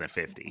definitely wasn't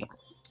 50.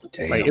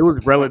 Damn. Like it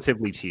was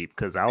relatively cheap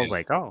because I was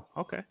like, oh,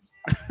 okay.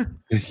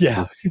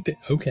 Yeah.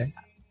 Okay.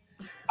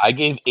 I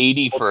gave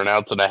 80 for an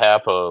ounce and a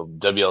half of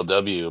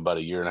WLW about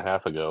a year and a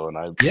half ago, and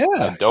I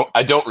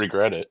don't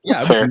regret it.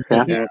 Yeah,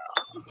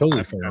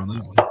 totally fair on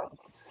that one.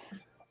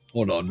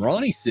 Hold on,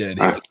 Ronnie said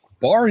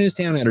bar in his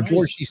town had a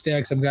George C.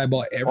 Stack. Some guy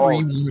bought every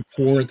one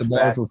pour at the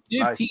bar for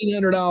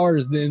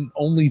 $1,500, then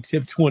only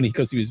tipped 20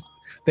 because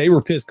they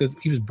were pissed because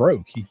he was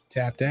broke. He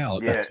tapped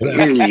out. Yeah. That's what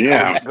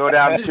Go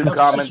down 2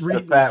 comments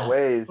to Fat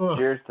Ways.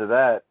 Cheers to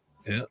that.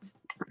 Yeah.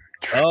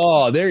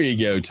 Oh, there you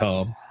go,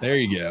 Tom. There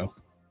you go.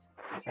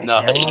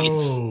 Nice.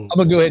 I'm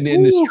gonna go ahead and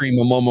end this stream.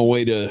 I'm on my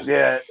way to.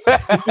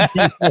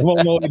 I'm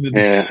on my way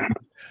to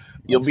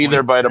You'll be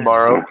there by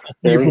tomorrow.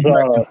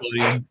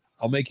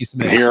 I'll make you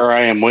some. Here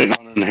I am waiting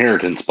on an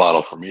inheritance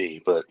bottle for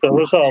me. But there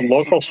was a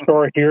local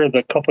store here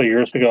a couple of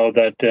years ago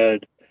that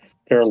did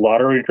their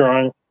lottery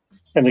drawing,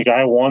 and the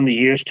guy won the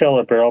year's tail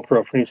at barrel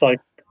proof, and he's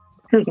like,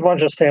 "Here's a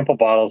bunch of sample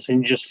bottles,"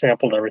 and he just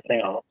sampled everything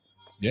out.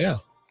 Yeah.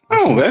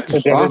 Oh, that's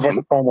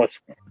awesome.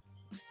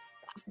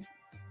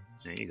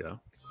 There you go.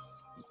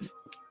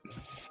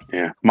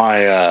 Yeah,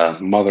 my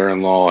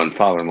mother-in-law and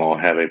father-in-law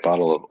have a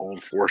bottle of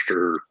Old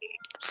Forester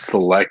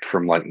Select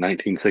from like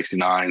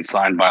 1969,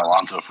 signed by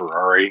Alonso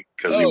Ferrari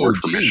because he worked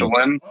for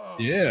Michelin.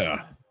 Yeah,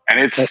 and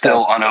it's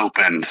still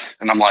unopened.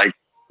 And I'm like,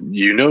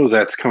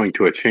 that's coming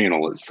to a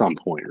channel at some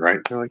point, right?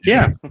 They're like,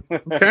 yeah,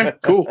 okay,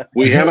 cool.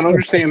 We have an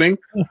understanding.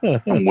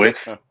 I'm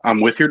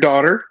with your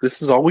daughter.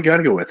 This is all we got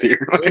to go with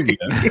here.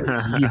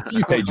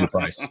 you paid your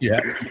price.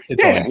 Yeah,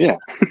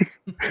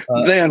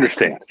 they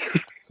understand.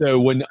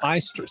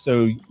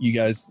 So you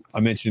guys,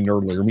 I mentioned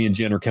earlier, me and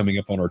Jen are coming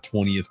up on our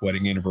 20th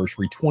wedding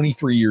anniversary,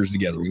 23 years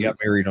together. We got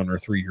married on our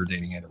 3-year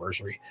dating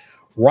anniversary.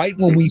 Right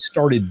when we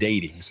started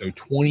dating, so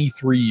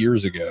 23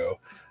 years ago,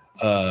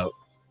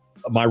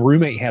 my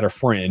roommate had a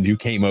friend who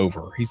came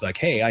over. He's like,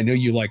 hey, I know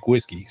you like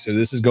whiskey. So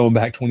this is going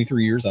back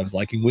 23 years. I was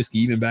liking whiskey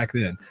even back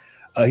then.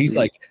 He's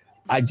like,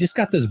 I just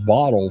got this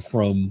bottle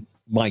from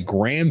my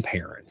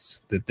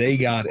grandparents that they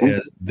got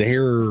as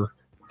their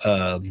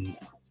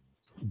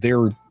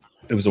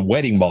it was a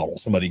wedding bottle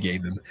somebody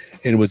gave them,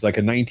 and it was like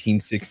a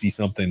 1960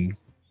 something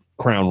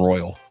Crown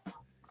Royal.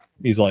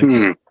 He's like,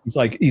 I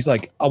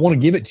want to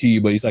give it to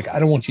you, but he's like, I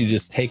don't want you to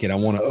just take it. I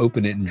want to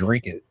open it and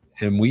drink it.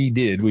 And we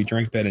did. We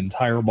drank that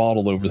entire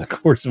bottle over the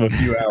course of a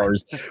few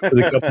hours with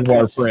a couple of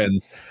our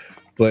friends.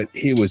 But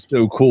it was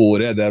so cool.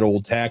 It had that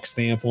old tax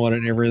stamp on it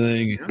and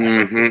everything.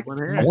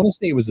 I want to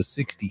say it was a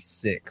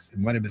 66. It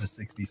might have been a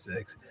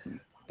 66.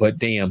 but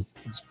damn,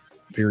 it's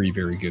very,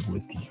 very good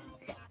whiskey.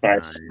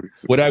 Nice.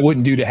 What I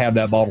wouldn't do to have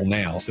that bottle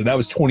now. So that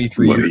was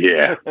 23 years.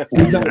 Yeah. It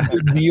was not a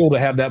big deal to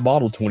have that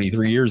bottle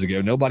 23 years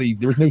ago.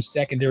 There was no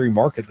secondary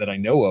market that I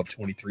know of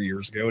 23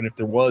 years ago. And if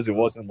there was, it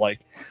wasn't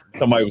like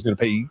somebody was going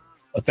to pay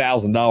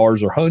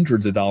 $1,000 or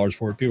hundreds of dollars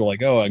for it. People were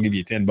like, oh, I'll give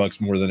you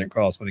 $10 more than it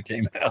cost when it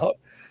came out.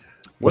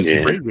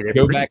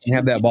 Go back and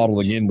have that bottle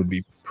again would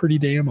be pretty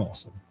damn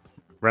awesome.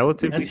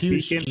 Relatively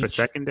speaking, for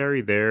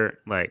secondary, they're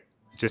like,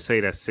 just say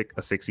that's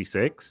a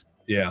 66.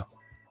 Yeah.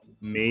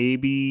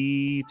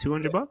 Maybe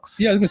 $200.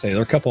 Yeah, I was gonna say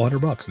they're a couple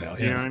 $100 now. Yeah,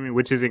 you know what I mean,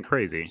 which isn't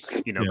crazy,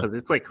 because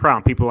it's like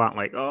Crown. People aren't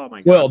like, oh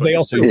my god. Well, they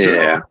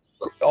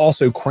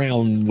also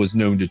Crown was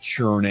known to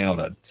churn out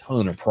a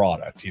ton of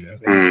product.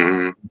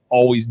 They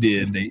always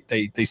did.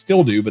 They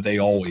still do, but they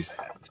always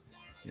have.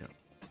 Yeah.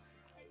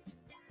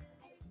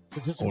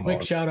 Just a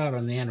quick shout out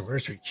on the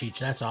anniversary, Cheech.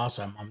 That's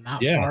awesome. I'm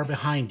not far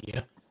behind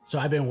you. So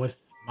I've been with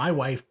my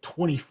wife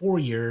 24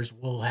 years.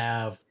 We'll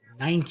have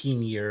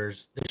 19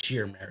 years this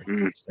year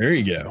married. There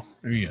you go.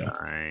 There you go.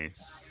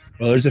 Nice.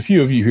 Well, there's a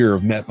few of you here who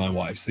have met my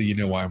wife, so you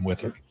know why I'm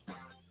with her.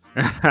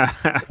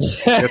 That's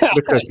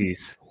the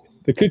cookies.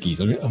 The cookies.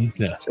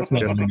 Yeah, that's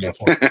not what I'm going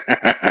for.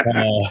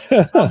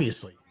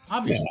 Obviously.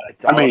 Yeah,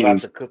 it's all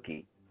about the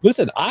cookie.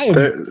 Listen, I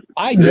know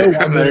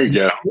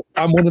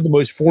I'm one of the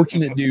most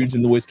fortunate dudes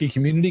in the whiskey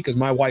community because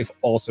my wife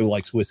also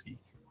likes whiskey.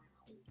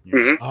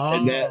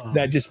 And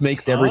that just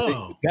makes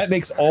everything. That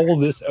makes all of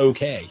this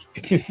okay.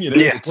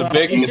 Yeah, it's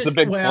a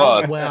big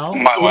plus. Well,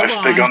 my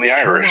wife's big on the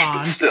Irish,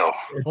 but still,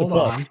 it's a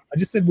plus. I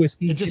just said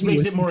whiskey. It just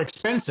makes it more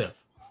expensive.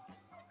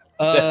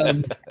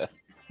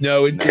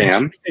 No,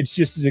 it's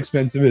just as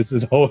expensive as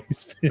it's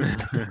always been.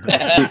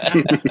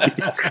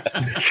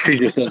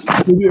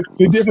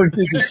 The difference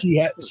is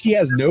she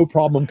has no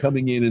problem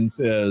coming in and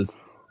says,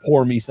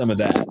 "Pour me some of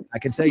that." I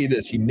can tell you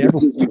this: she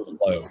never points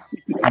low.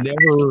 It's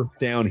never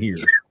down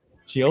here.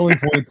 She only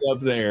points up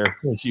there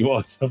when she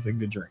wants something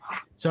to drink.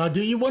 So I'll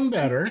do you one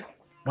better.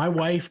 My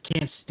wife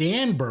can't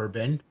stand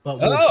bourbon, but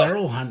will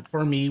barrel hunt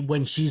for me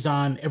when she's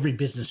on every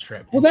business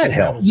trip. Well, that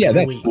helps. Yeah,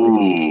 that's nice.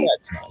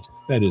 That's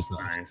nice. That is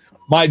nice.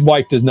 My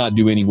wife does not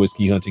do any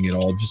whiskey hunting at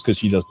all just because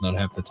she does not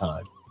have the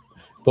time.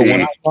 But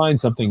when I find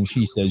something,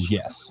 she says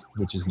yes,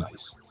 which is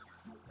nice.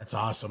 That's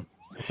awesome.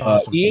 That's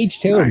awesome. E.H.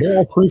 Taylor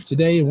barrel proof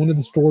today in one of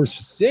the stores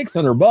for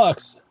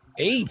 $600.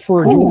 8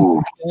 for a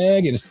Georgia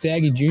Stag and a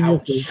Staggy Junior.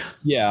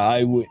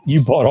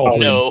 You bought all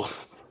three. No,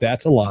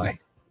 that's a lie.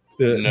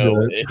 The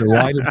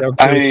lie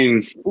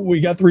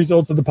we got the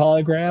results of the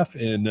polygraph,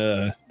 and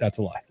that's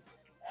a lie.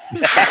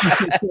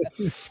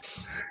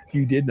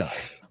 You did not.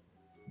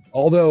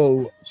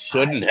 Although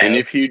shouldn't have. And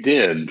if you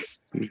did,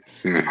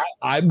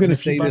 I'm going to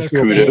say this for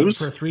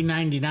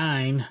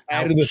 $3.99.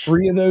 Out of the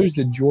three of those,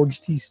 the George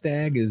T.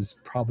 Stag is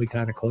probably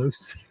kind of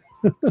close.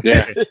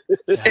 Yeah,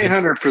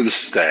 800 for the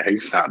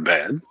Stag's not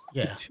bad.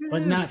 Yeah,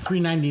 but not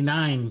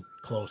 $3.99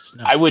 close.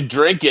 No. I would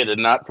drink it,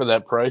 and not for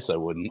that price. I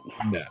wouldn't.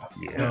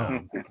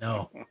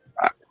 No.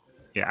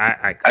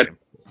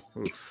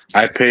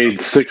 I paid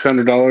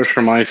 $600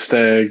 for my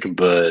Stag,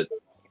 but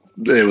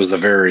it was a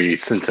very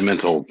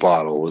sentimental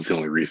bottle. Was the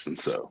only reason.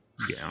 So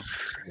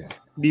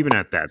even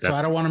at that, so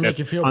I don't want to make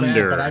you feel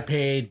bad, but I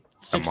paid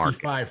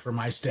 $65 for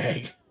my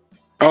Stag.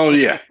 Oh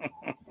yeah.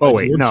 Oh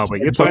wait, no, but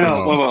you're talking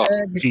about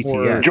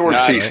GTS. George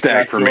C.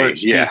 Stag for me.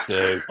 Yeah.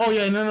 Oh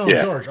yeah, no,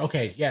 George.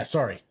 Okay, yeah,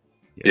 sorry.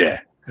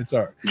 Yeah. It's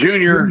all right.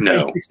 Junior,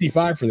 no.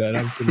 65 for that.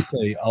 I was going to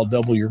say, I'll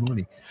double your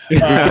money.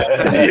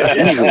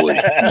 Easily.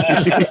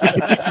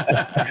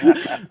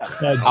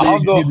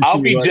 I'll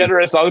be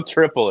generous. I'll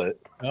triple it.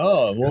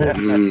 Oh, well,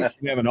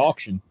 we have an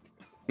auction.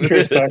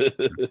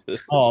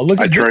 Oh, look!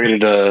 I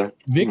traded.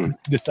 Vic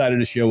decided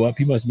to show up.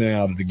 He must have been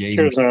out of the game.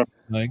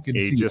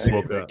 He just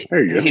woke up.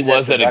 There you go. He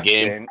was at a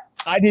game.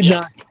 I did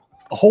not.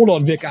 Hold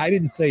on, Vic. I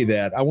didn't say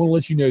that. I want to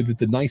let you know that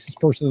the nicest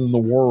person in the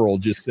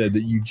world just said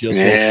that you just.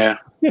 Yeah.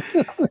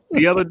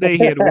 The other day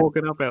he had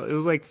woken up at it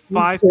was like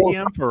 5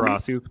 p.m. for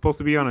us. He was supposed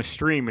to be on a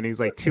stream, and he's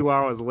like 2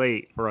 hours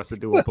late for us to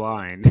do a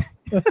blind.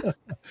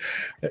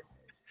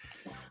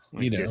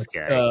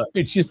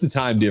 It's just the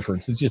time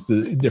difference. It's just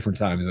a different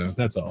time zone.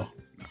 That's all.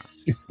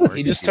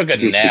 He just took a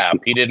nap.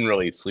 He didn't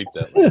really sleep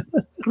that long.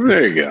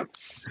 There you go.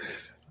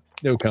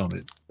 No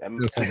comment. I don't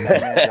know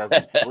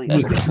what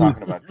you're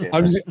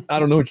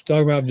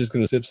talking about. I'm just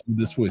going to sip some of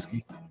this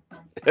whiskey.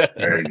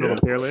 There you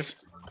go.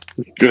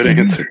 Good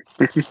answer.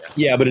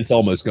 Yeah, but it's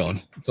almost gone.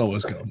 It's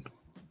almost gone.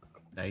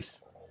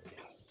 Nice.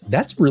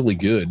 That's really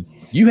good.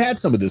 You had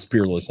some of this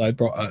Peerless. I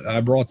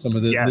brought some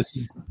of this.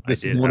 Yes,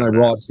 this is the one I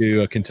brought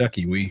to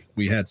Kentucky.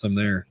 We had some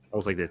there. I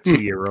was like the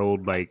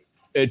 2-year-old like.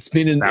 It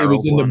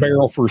was in the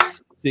barrel for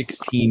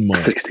 16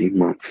 months. 16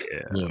 months.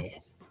 Yeah.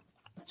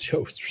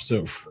 So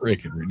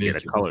freaking ridiculous. Yeah,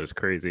 the color is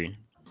crazy.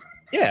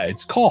 Yeah,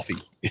 it's coffee.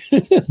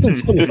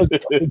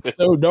 It's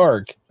so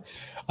dark.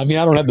 I mean,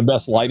 I don't have the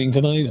best lighting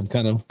tonight. I'm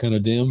kind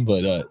of dim,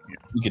 but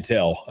you could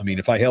tell. I mean,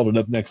 if I held it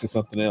up next to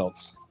something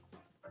else.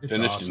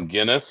 Finished in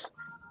Guinness.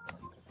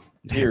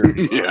 Here,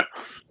 Yeah.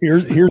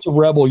 here's a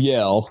rebel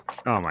yell.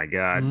 Oh my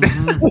god.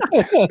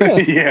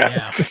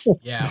 Yeah.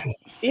 Yeah.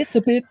 It's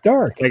a bit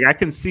dark. Like I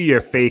can see your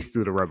face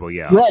through the rebel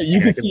yell. Right, you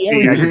Like, can see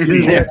everything through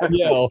Yeah. the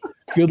yell.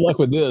 Good luck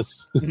with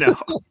this. No.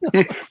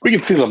 We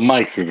can see the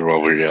mic through the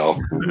rubber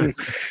yell.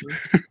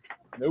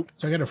 Nope.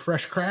 So I got a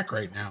fresh crack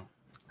right now.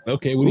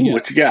 Okay, what do you got?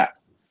 What you got?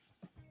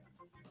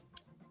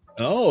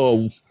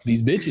 Oh,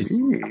 these bitches.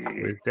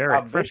 Where's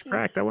Derek? Fresh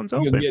crack. That one's You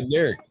open. gonna get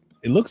Derek.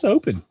 It looks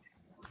open.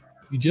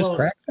 You just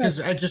cracked that? Because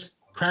I just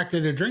cracked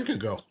it a drink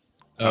ago.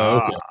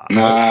 Oh,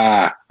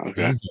 okay.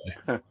 Okay.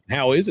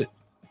 How is it?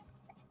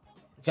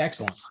 It's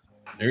excellent.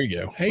 There you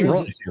go. Hey, What is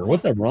Ronnie's here.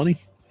 What's up, Ronnie?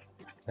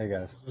 Hey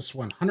guys. This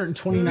one, Hey,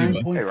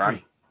 129.3.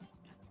 Ron.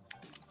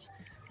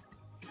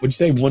 What'd you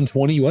say?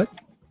 120? What?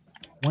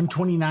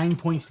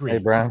 129.3. Hey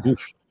Brian.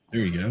 Oof.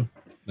 There you go.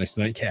 Nice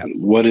nightcap.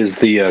 What is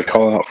the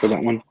call out for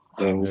that one?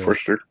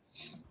 Forster.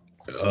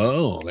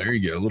 Oh, there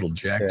you go. Little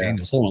Jack Yeah.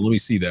 Daniels. Hold on. Let me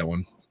see that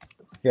one.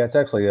 Yeah, it's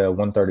actually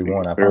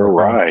 131. I All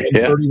right.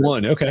 Yeah.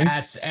 31. Okay.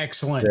 That's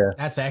excellent. Yeah.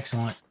 That's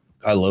excellent.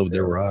 I love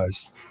their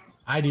rise.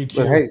 I do too.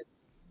 But hey,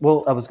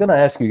 well, I was going to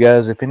ask you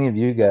guys if any of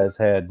you guys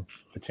had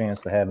the chance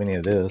to have any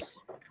of this.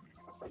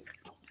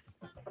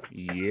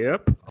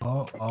 Yep.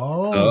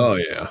 Oh,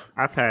 yeah.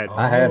 I've had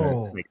I had it.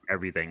 like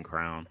everything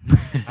crown.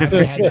 I've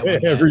had that one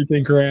yet.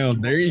 Everything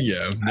crowned. There you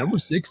go. Number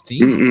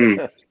 16.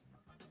 Mm-mm.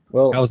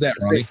 Well, How's that,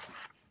 Ronnie?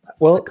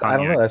 Well, It's a I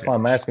don't know. cognac That's why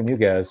I'm asking you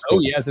guys. Oh,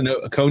 yeah, it's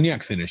a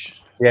cognac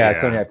finish. Yeah,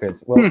 Yeah. cognac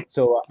pits. Well,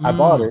 so I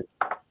bought it,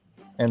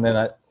 and then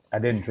I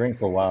didn't drink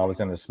for a while. I was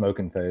in the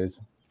smoking phase,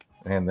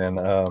 and then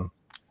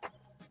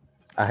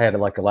I had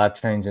like a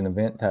life-changing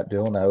event type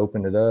deal, and I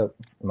opened it up.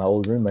 My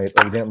old roommate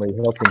evidently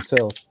helped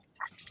himself.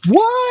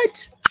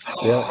 What?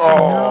 Yeah.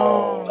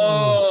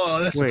 Oh,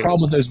 that's the Wait.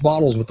 problem with those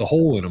bottles with the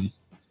hole in them.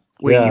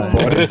 Wait, Yeah. you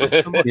bought it?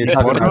 You're You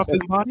talking bought it about- off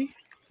his body?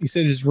 He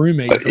said his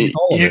roommate from You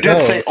college. did No.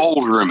 say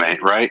old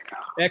roommate, right?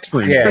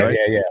 Ex-roommate, Yeah, right?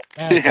 yeah.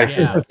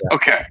 Yeah.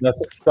 Okay.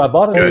 So I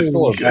bought it in Good. the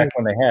store back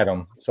when they had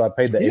them. So I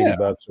paid the Yeah.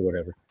 $80 or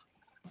whatever.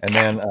 And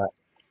then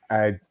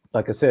I,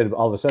 like I said,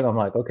 all of a sudden I'm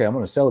like, okay, I'm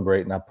going to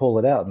celebrate, and I pull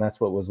it out, and that's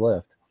what was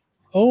left.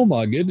 Oh,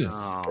 my goodness.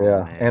 Oh,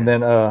 Yeah. man. And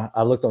then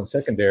I looked on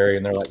secondary,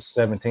 and they're like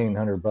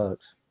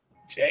 $1,700.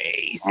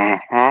 Jeez.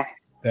 Uh-huh.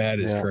 That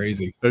is Yeah.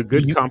 crazy. The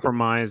good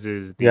compromise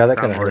is the Yeah, that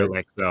kinda Crown Royal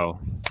XO,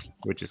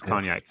 which is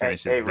cognac Hey,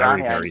 finish. hey It's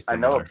Ronnie, very I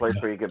know a similar.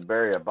 place where you could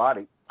bury a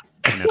body.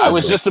 I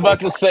was just about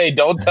to say,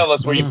 don't tell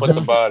us where you put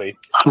the body.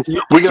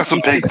 We got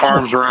some pig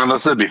farms around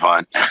us. It'd be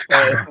fine.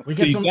 We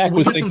get See, some, Zach we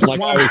was get some thinking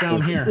like I was swamps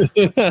down here.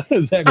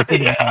 thinking. Zach was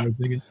thinking like I was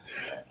thinking.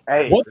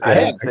 Hey, What the I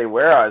heck? didn't say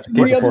where I was.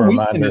 Every Looking other for a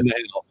weekend reminder. in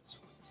the house.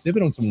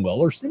 Sipping on some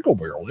Weller single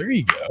barrel. There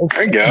you go.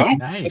 There you go.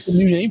 Nice. That's a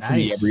new name for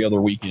me Nice. every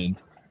other weekend.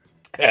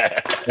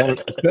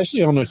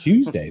 Especially on a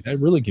Tuesday. That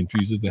really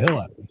confuses the hell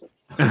out of me.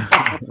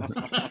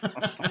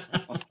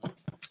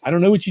 I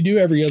don't know what you do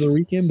every other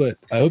weekend, but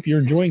I hope you're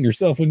enjoying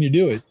yourself when you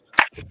do it.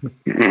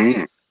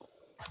 Mhm.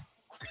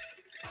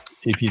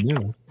 If you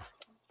know.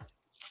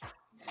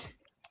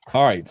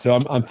 All right, so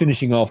I'm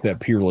finishing off that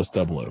Peerless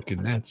Double Oak,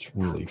 and that's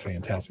really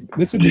fantastic.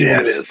 This would be Yeah,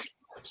 one it of- is.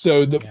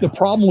 So the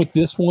problem with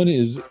this one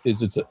is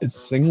it's a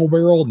single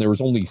barrel, and there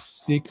was only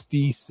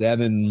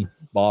 67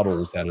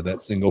 bottles out of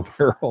that single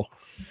barrel.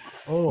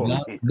 Oh,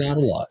 Not a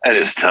lot. That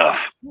is tough.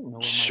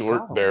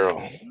 Short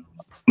barrel.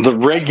 The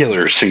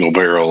regular single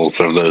barrels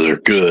of those are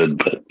good,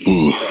 but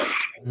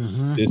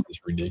mhm. This is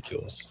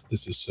ridiculous.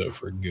 This is so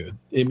freaking good.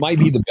 It might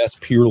be the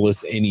best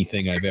Peerless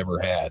anything I've ever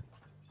had.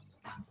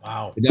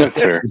 Wow. And That's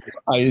fair.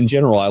 in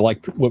general, I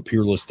like what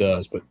Peerless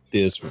does, but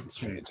this one's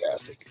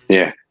fantastic.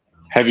 Yeah.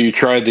 Have you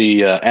tried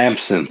the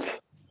absinthe?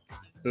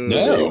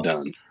 No. They've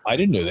done. I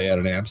didn't know they had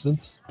an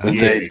absinthe.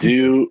 They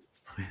do.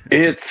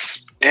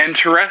 It's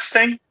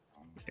interesting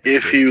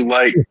if you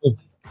like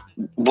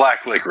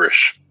black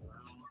licorice.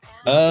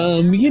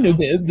 You know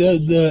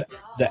the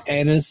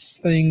anise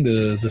thing,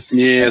 the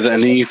Yeah, the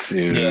anise.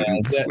 yeah,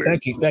 it's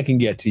weird. that can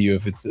get to you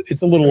if it's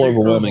a little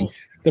overwhelming.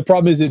 The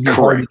problem is it'd be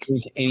hard to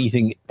drink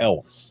anything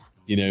else.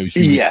 You know, you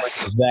would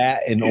Yes. drink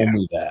that and Yeah.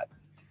 only that.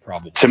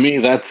 Probably. To me,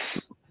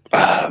 that's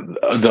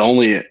the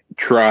only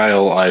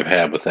trial I've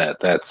had with that.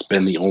 That's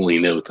been the only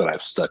note that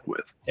I've stuck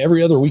with.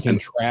 Every other weekend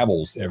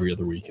travels every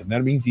other weekend.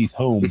 That means he's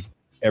home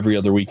every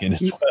other weekend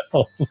as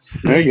well.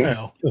 There you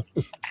go.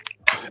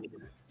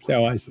 That's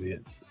how I see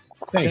it.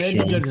 Thanks,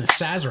 It'd be good Sean. in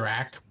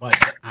Sazerac, but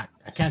I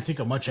can't think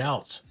of much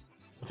else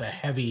with a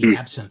heavy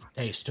absinthe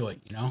taste to it,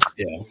 you know?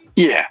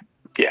 Yeah.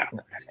 Yeah.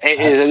 It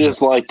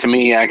is like, to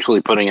me,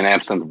 actually putting an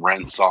absinthe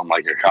rinse on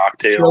like a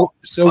cocktail.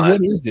 So but-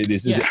 what is it?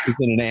 Is Yeah. it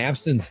an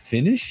absinthe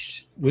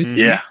finished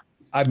whiskey? Yeah.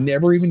 I've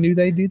never even knew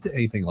they did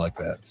anything like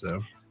that.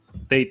 So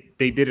They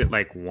did it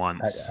like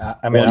once.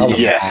 I mean, I was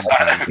Yes.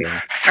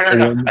 Fair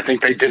enough. I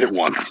think they did it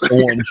once. a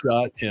one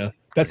shot, yeah.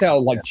 That's how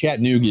like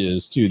Chattanooga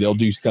is too. They'll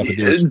do stuff at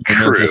their It's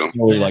experimental true.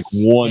 distillery like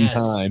Yes, one yes.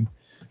 time.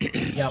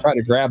 try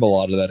to grab a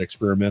lot of that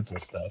experimental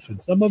stuff,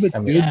 and some of it's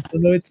good,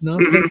 some of it's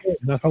not so good.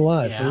 Not gonna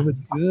lie, some of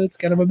it's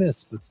kind of a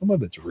miss, but some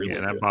of it's really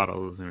that good.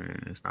 bottle is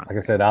it's not. Like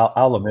I said,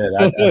 I'll admit,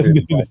 I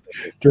didn't like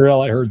it.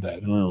 Darrell, I heard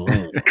that.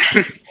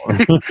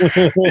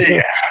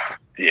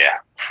 Yeah.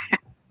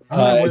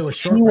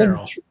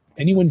 Has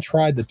anyone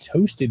tried the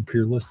toasted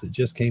Peerless that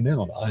just came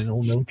out? I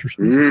don't know what you're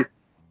saying.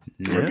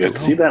 We're good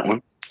to see that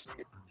one.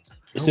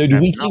 So do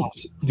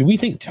we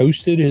think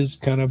toasted is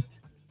kind of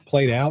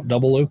played out?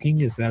 Double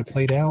oaking, is that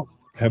played out?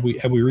 Have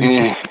we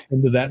reached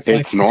into that cycle?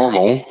 It's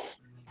normal.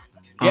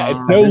 Yeah,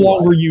 it's no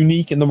longer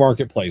unique in the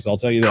marketplace. I'll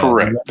tell you that.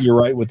 Correct. You're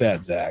right with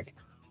that, Zach.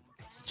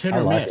 Hit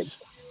or miss.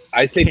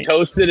 I say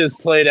toasted is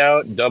played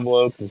out. Double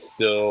oak is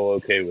still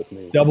okay with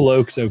me. Double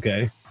oak's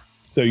okay.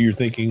 So you're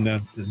thinking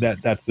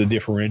that's the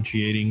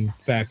differentiating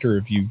factor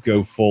if you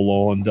go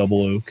full on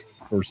double oak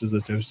versus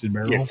a toasted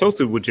barrel? Yeah,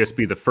 toasted would just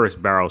be the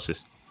first barrel's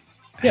just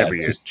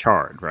heavier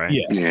charred, right?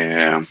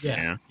 Yeah.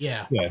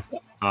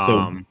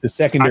 So the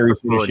secondary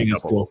finishing is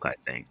still. I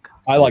think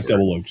I like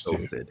double oaks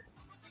too.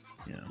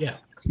 Yeah,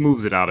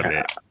 smooths it out a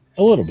bit.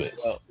 A little bit.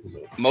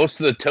 Most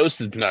of the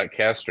toasted's not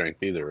cast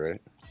strength either, right?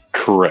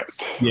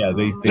 Correct. Yeah,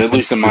 they at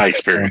least in my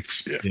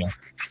experience. Yeah.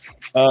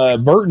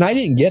 Burton, I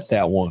didn't get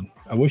that one.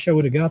 I wish I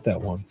would have got that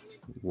one.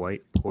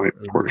 White port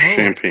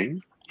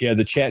champagne. Yeah,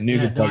 the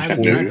Chattanooga I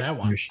haven't tried that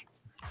one.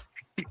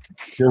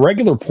 The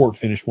regular port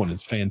finish one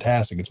is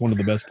fantastic. It's one of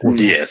the best port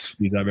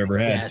finishes I've ever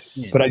had.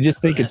 Yes. But I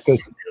just think it's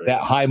because that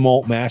high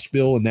malt mash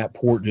bill and that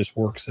port just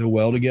work so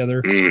well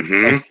together.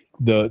 Mm-hmm. Like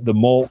the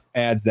malt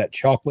adds that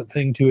chocolate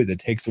thing to it that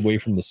takes away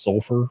from the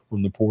sulfur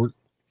from the port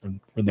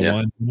from the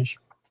wine finish.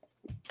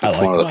 That's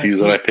one of the few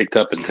that I picked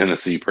up in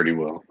Tennessee pretty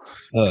well.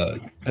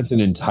 That's an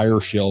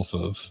entire shelf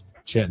of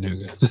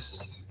Chattanooga.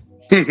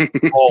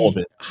 All of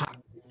it.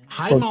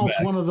 High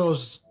malt's one of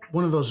those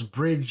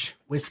bridge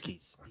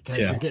whiskeys because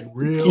you're getting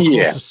real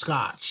close to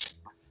Scotch.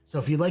 So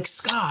if you like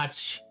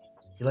Scotch,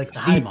 you like the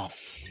high malt.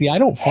 See, I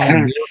don't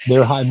find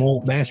their high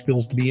malt mash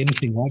bills to be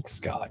anything like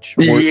Scotch.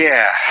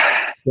 Yeah,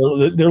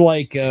 they're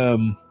like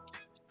the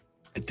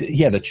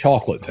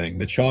chocolate thing,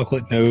 the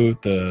chocolate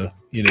note, the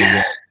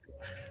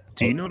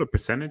Do you know the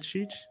percentage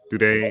sheet? Do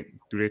they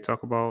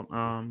talk about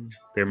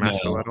their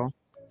mash bill at all?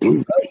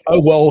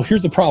 Oh well,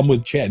 here's the problem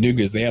with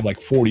Chattanooga is they have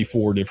like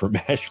 44 different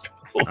mash bills.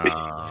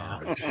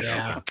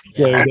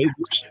 So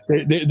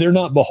they're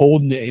not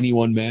beholden to any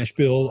one mash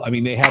bill. I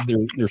mean, they have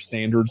their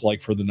standards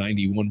like for the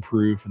 91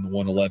 proof and the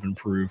 111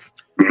 proof.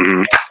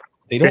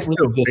 They don't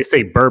really they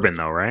say bourbon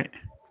though, right?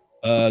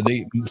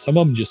 Some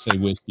of them just say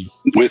whiskey.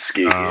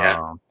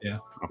 Yeah.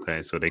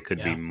 Okay, so they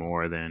could be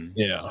more than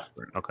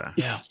Okay.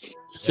 Yeah.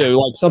 So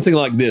like something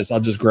like this, I'll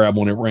just grab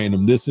one at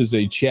random. This is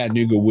a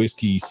Chattanooga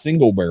whiskey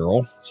single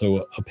barrel,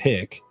 so a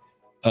pick.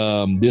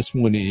 This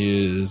one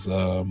is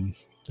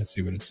let's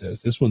see what it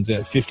says. This one's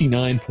at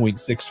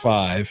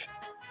 59.65,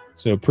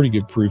 so pretty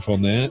good proof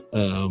on that.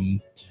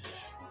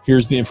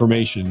 Here's the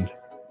information.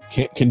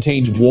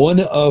 Contains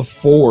one of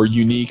 4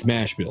 unique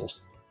mash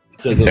bills.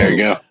 It says there you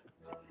go.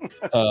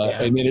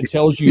 And then it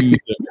tells you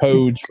the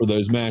codes for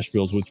those mash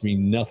bills, which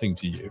mean nothing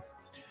to you.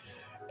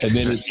 And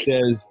then it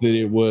says that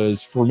it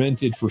was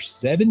fermented for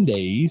 7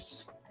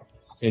 days,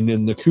 and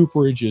then the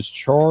cooperage is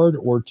charred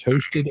or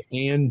toasted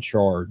and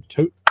charred.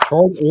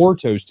 Charred or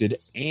toasted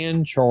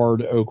and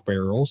charred oak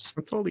barrels.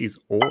 What's all these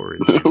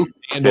ores?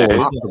 And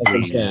ores.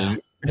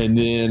 And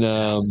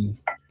then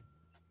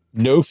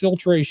no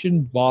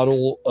filtration.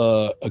 Bottle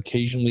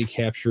occasionally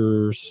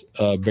captures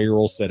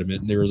barrel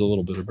sediment. There is a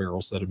little bit of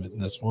barrel sediment in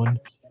this one.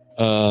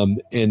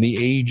 And the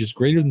age is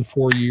greater than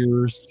 4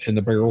 years, and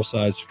the barrel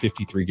size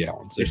 53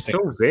 gallons. It's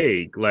so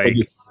vague. Like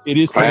it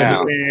is kind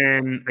of.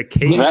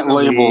 That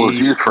label is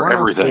used for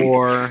everything.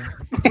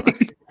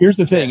 Here's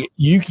the thing: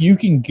 you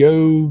can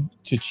go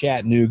to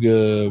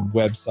Chattanooga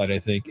website, I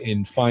think,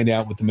 and find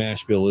out what the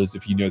mash bill is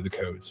if you know the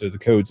code. So the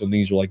codes on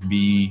these are like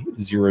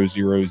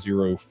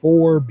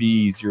B0004,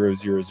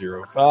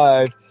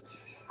 B0005.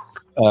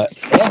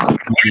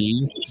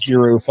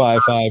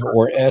 SB055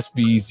 or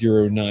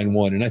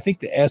SB091, and I think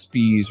the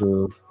SBs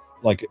are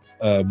like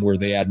where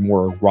they add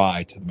more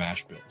rye to the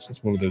mash bills.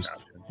 It's one of those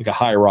like a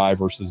high rye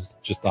versus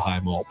just the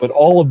high malt, but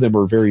all of them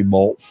are very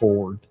malt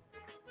forward.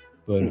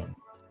 But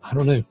I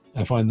don't know.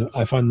 I find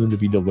them to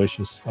be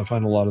delicious. I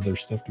find a lot of their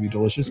stuff to be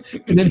delicious,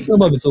 and then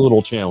some of it's a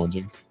little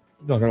challenging.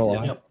 I'm not gonna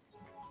lie.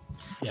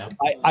 Yeah,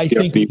 I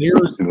think their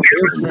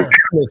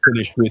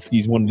finished whiskey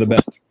is one of the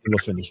best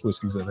finished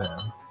whiskeys I've had.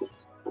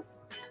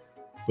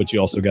 But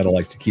you also got to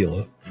like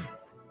tequila.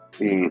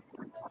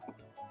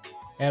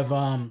 Have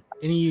any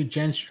of you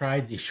gents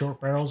tried the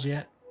short barrels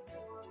yet?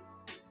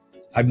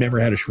 I've never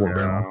had a short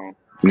barrel.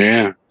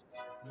 Yeah.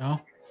 No?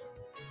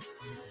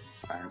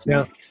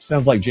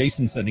 Sounds like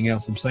Jason's sending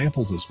out some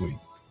samples this week.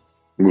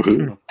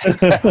 I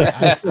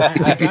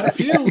got a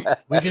few.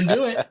 We can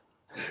do it.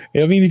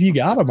 I mean, if you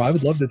got them, I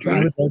would love to try.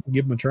 I would like to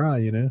give them a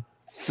try,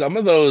 Some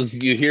of those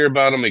you hear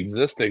about them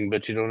existing,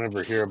 but you don't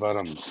ever hear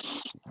about them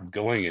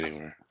going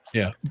anywhere.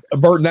 Yeah,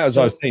 Burton, that was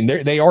what I was saying.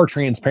 They are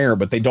transparent,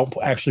 but they don't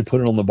actually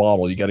put it on the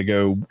bottle. You got to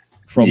go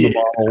from the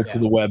bottle to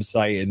the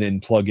website, and then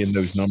plug in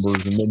those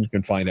numbers, and then you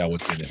can find out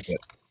what's in it.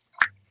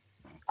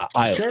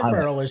 But Share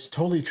Barrel is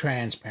totally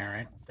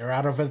transparent. They're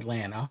out of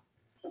Atlanta.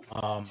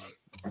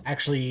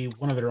 Actually,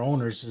 one of their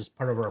owners is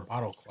part of our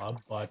bottle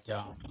club, but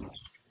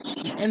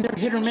and they're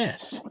hit or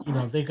miss. You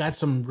know, they got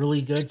some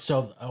really good.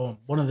 So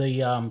one of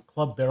the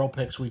club barrel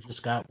picks we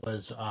just got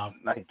was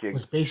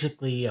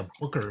basically a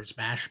Booker's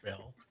mash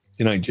bill.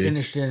 Good night,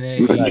 Jigs. Finished in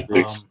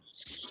a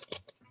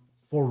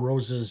Four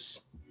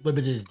Roses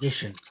limited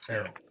edition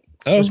barrel.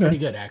 It was pretty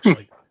good,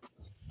 actually.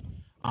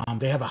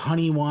 They have a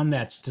honey one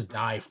that's to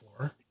die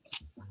for.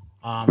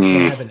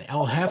 They have an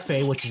El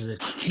Jefe, which is a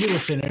tequila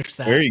finish.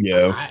 That there you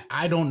go.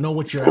 I don't know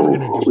what you're ever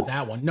going to do with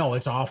that one. No,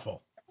 it's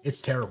awful. It's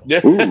terrible.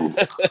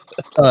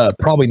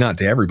 Probably not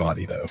to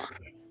everybody, though.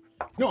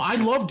 No, I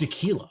love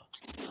tequila,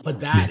 but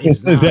that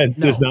is not,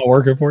 just not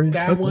working for you.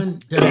 That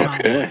one does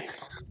not work.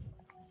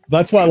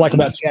 That's what I like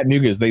about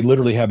Chattanooga is they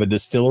literally have a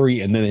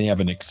distillery and then they have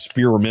an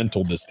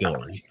experimental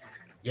distillery.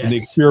 Yes. In the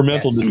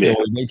experimental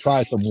distillery, they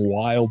try some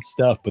wild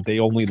stuff, but they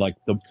only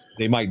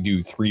they might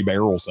do 3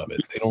 barrels of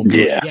it. They don't.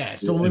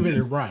 It's a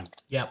limited run.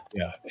 Yep.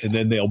 Yeah, and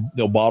then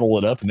they'll bottle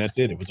it up, and that's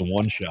it. It was a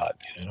one shot.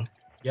 You know.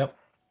 Yep.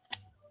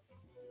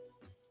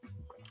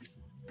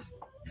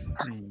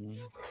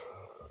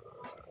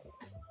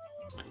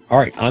 All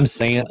right, I'm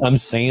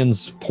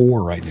sans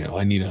pour right now.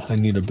 I need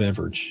a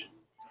beverage.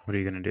 What are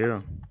you gonna do?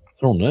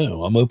 I don't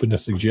know. I'm open to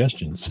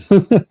suggestions.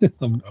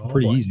 I'm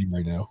pretty easy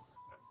right now.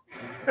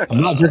 I'm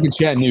not drinking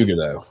Chattanooga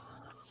though.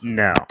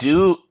 No.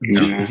 Do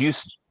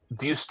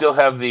you still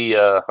have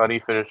the honey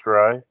finished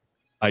rye?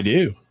 I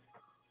do.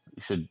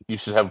 You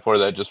should have a pour of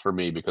that just for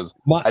me because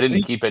I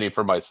didn't keep any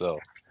for myself.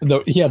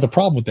 The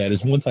problem with that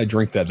is once I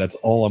drink that, that's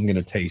all I'm going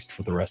to taste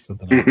for the rest of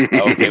the night.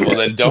 Okay, well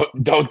then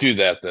don't do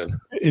that then.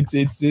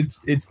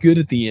 It's good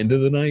at the end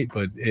of the night,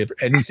 but if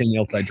anything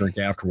else I drink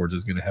afterwards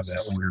is going to have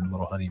that weird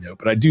little honey note.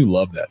 But I do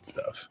love that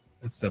stuff.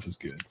 That stuff is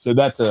good. So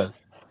that's the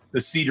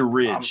Cedar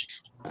Ridge.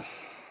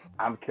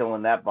 I'm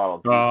killing that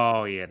bottle.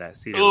 Oh yeah, that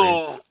Cedar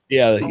Ridge.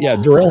 Yeah.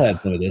 Darrell had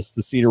some of this.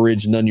 The Cedar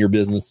Ridge, none of your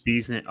business.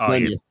 Decent. Oh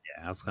yeah.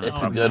 I was gonna.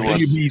 It's a good None one. of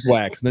your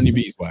beeswax. None of your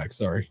beeswax.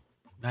 Sorry.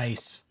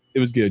 Nice. It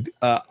was good.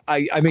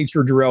 I made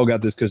sure Darrell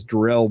got this because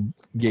Darrell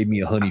gave me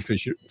a honey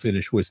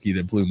finish whiskey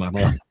that blew my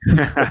mind.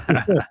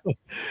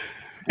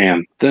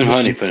 And them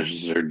honey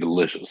finishes are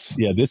delicious.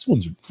 Yeah, this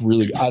one's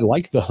really. I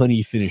like the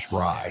honey finish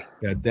rye.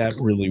 That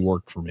really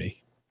worked for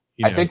me.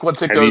 I think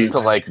once it goes to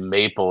like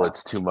maple,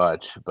 it's too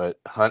much. But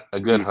a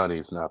good honey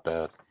is not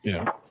bad.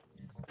 Yeah.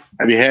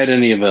 Have you had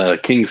any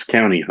of Kings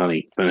County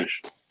honey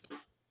finish?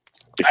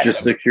 It's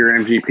just 6-year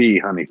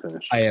MGP honey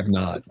finish. I have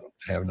not.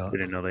 I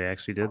didn't know they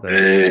actually did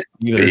that.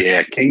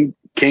 Yeah,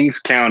 Kings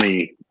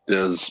County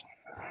does,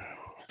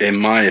 in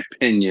my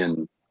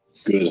opinion,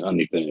 good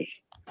honey finish.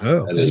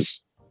 Oh, that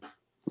is.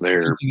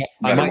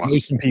 I might know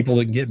some people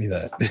that can get me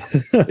that.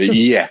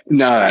 Yeah,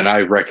 no, and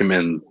I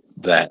recommend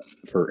that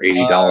for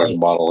 $80 a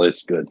bottle.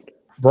 It's good.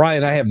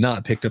 Brian, I have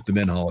not picked up the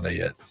Men Holiday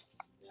yet.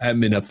 I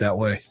haven't been up that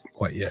way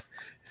quite yet.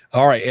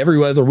 All right,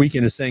 every other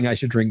weekend is saying I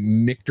should drink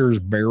Michter's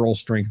Barrel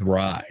Strength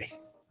Rye.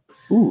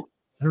 Ooh.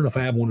 I don't know if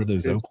I have one of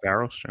those open.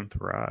 Barrel Strength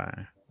Rye.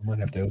 I might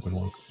have to open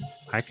one.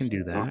 I can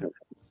do that.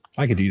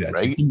 I can do that.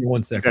 So give me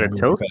 1 second. Got it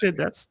toasted?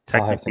 That's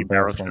technically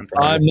barrel strength.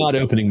 I'm not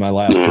opening my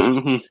last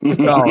toast.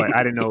 Oh, I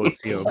didn't know it was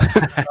sealed.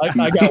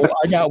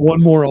 I got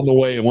one more on the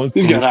way, and once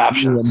the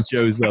one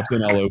shows up,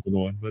 then I'll open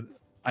one. But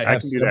I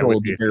have several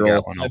of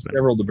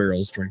the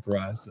barrel strength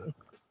rye. So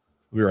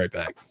we'll be right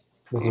back.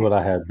 This is what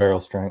I had: barrel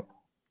strength.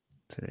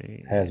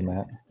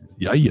 Hazmat.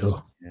 Yeah.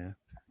 Ooh,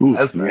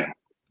 Hazmat.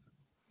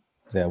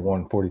 Yeah,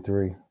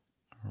 143.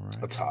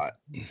 That's hot.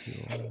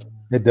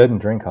 It doesn't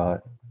drink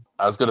hot.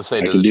 I was gonna say,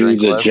 I can do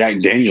the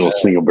Jack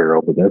Daniel's single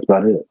barrel, but that's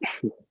about it.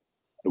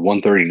 The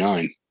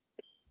 139.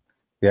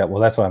 Yeah, well,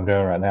 that's what I'm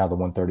doing right now. The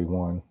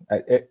 131.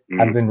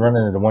 I've been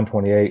running it to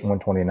 128,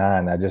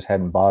 129. I just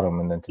hadn't bought them,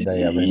 and then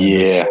today I've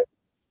been.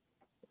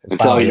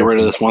 Until I get rid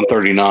of this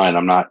 139,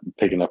 I'm not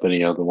picking up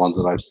any of the ones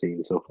that I've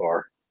seen so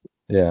far.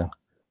 Yeah.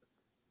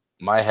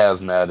 My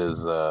hazmat is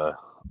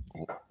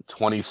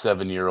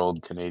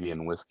 27-year-old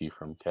Canadian whiskey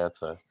from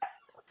Cat's Eye.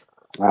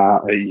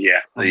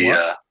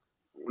 The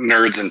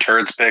Nerds and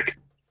Turds pick.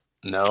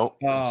 No,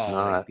 it's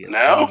not.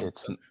 No,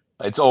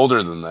 it's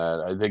older than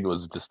that. I think it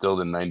was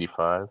distilled in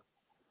 '95.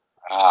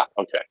 Ah,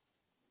 okay.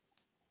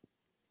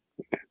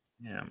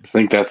 Yeah, I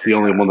think that's the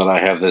only one that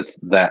I have that's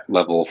that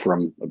level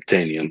from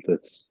Obtanian.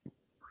 That's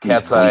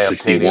Cat's Eye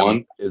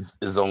Obtanian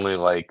is only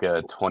like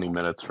 20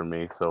 minutes from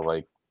me, so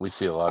like we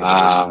see a lot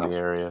of it in the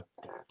area.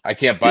 I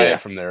can't buy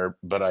it from there,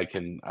 but I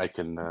can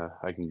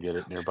get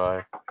it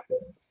nearby.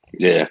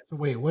 Yeah. So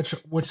wait,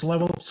 which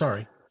level?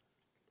 Sorry.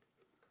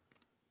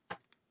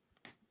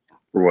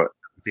 For what?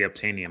 It's the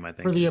Obtanium, I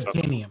think. For the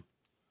Obtanium.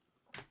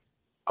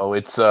 Oh,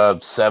 it's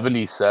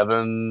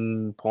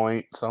 77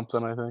 point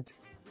something, I think.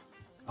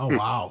 Oh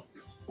wow.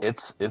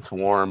 It's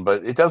warm,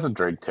 but it doesn't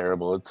drink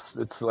terrible.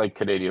 It's like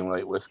Canadian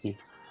light whiskey.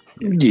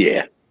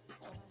 Yeah.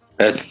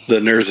 That's the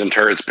Nerds and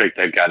Turrets pick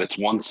they've got. It's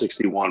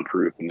 161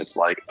 proof, and it's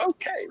like,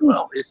 okay,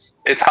 well, it's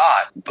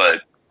hot,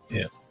 but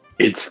yeah,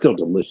 it's still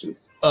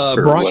delicious.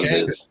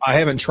 Brian, I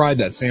haven't tried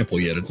that sample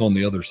yet. It's on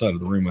the other side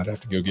of the room. I'd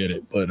have to go get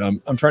it. But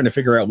I'm trying to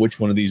figure out which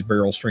one of these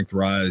barrel strength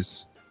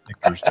rise.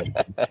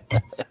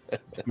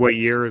 What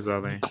years are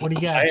they? What do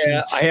you got?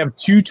 I have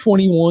 2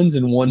 21s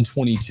and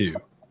 122.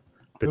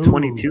 The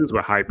 22s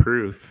were high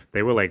proof.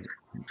 They were like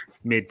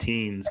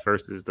mid-teens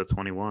versus the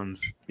 21s.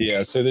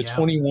 Yeah, so the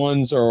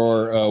 21s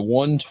are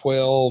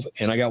 112,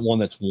 and I got one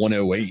that's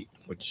 108,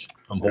 which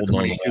I'm holding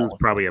on to. 22 is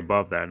probably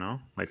above that,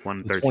 no? Like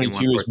 113.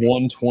 22 is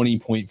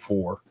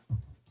 120.4.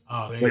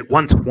 Oh, wait,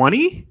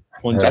 120?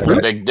 That's a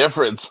big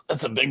difference.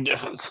 That's a big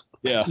difference.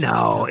 Yeah.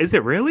 No, is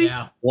it really?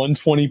 Yeah.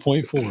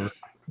 120.4.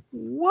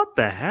 What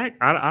the heck?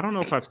 I don't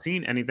know if I've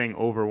seen anything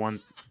over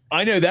one.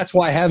 I know, that's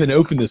why I haven't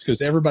opened this,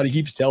 because everybody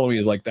keeps telling me,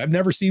 is like, I've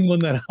never seen one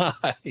that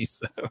high.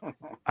 So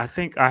I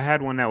think I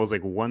had one that was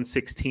like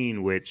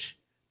 116, which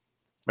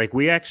like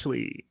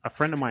a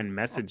friend of mine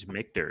messaged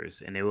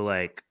Michters, and they were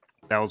like,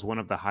 that was one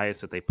of the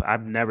highest that they put.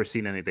 I've never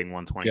seen anything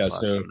 120 yeah, plus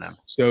from them.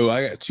 So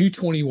I got 2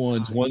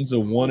 21s. One's a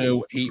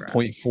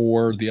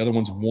 108.4. The other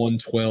one's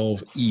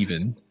 112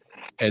 even.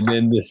 And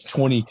then this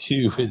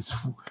 22 is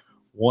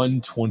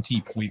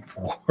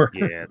 120.4.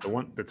 Yeah,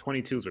 the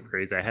 22s were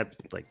crazy. I had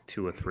like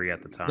 2 or 3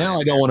 at the time. Now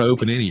I don't want to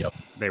open any of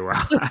them. They were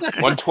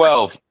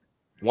 112.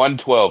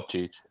 112,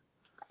 Cheech.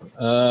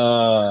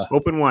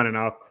 Open one and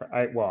I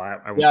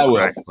will.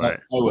 Crack, but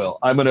I will.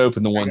 I'm going to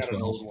open the I got an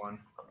 112. old one.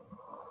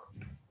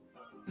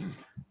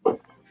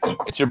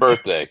 It's your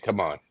birthday. Come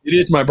on. It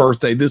is my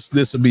birthday. This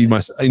will be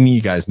my. And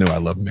you guys know I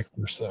love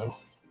Michters, so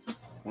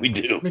we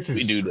do.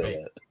 We do know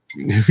that.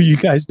 You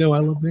guys know I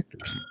love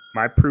Michters.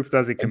 My proof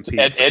doesn't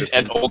compete.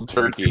 And Old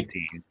Turkey.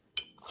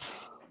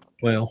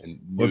 Well,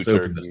 let's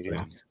open this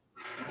thing.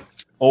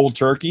 Old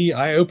Turkey.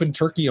 I opened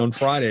turkey on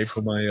Friday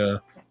for my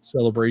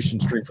celebration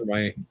stream for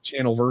my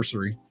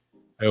channelversary.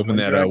 I opened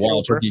that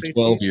Wild Turkey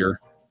 12 year.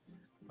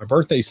 My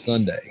birthday's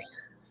Sunday.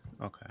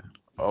 Okay.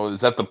 Oh, is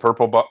that the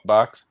purple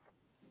box?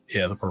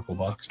 Yeah, the purple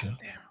box. Yeah.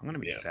 Damn, I'm gonna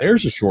be sad.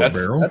 There's a short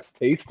barrel. That's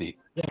tasty.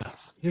 Yeah,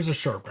 here's a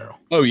short barrel.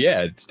 Oh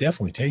yeah, it's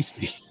definitely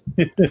tasty.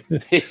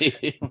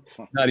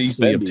 Not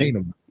easily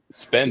obtainable.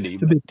 Spendy,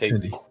 but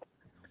tasty.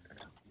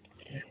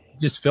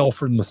 Just fell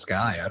from the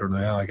sky. I don't know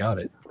how I got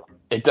it.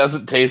 It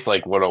doesn't taste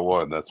like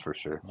 101, that's for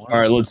sure. All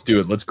right, let's do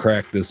it. Let's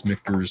crack this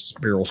Michters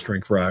barrel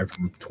strength rye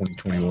from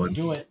 2021.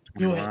 Do it.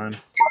 Do it.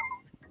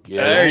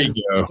 Yeah, there you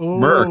go.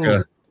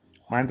 America.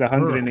 Mine's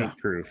 108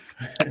 proof.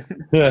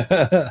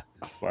 There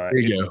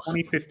you go.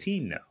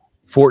 2015 now.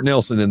 Fort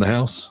Nelson in the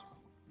house.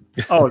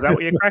 Oh, is that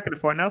what you're cracking at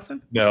Fort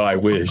Nelson? No, I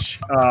wish.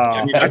 I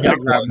I could got have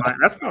grabbed one. mine.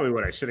 That's probably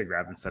what I should have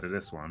grabbed instead of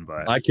this one.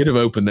 But I could have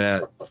opened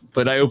that,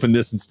 but I opened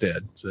this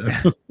instead. So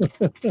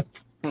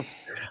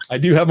I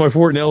do have my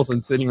Fort Nelson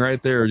sitting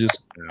right there,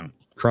 just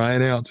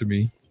crying out to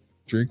me.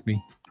 Drink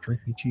me,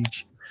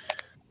 Cheech.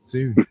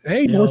 Soon.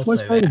 Hey,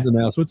 Northwest Friends in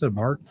the house. What's up,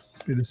 Mark?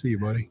 Good to see you,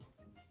 buddy.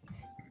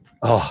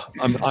 Oh,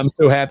 I'm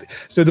so happy.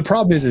 So the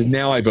problem is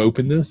now I've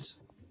opened this.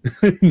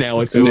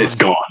 Now it's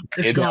gone.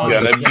 It's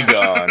gonna be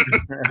gone.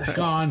 It's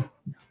gone.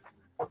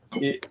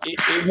 It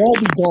won't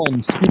be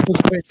gone super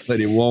quick, but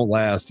it won't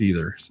last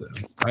either. So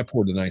I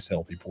poured a nice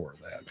healthy pour of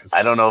that.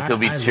 I don't know if he'll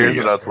be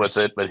cheersing us with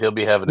it, but he'll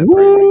be having it.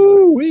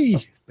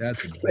 Woo-wee.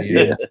 That's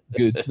a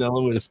good smell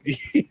of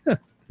whiskey.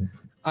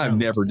 I'm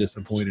never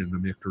disappointed in the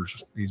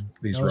Michters.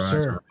 These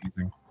ryes are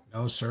amazing.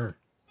 No, sir.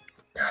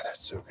 God,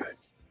 that's so good.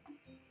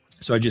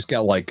 So I just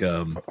got like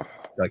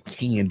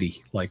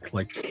candy, like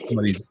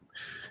somebody's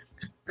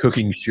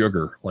cooking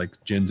sugar, like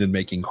Jen's in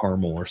making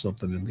caramel or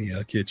something in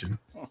the kitchen.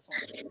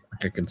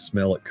 I can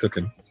smell it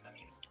cooking.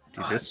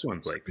 Dude, this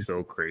one's like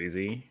so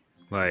crazy.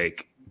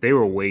 Like they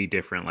were way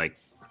different. Like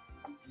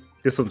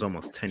this one's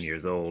almost 10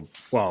 years old.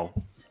 Well,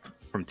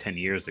 from 10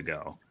 years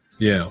ago.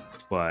 Yeah.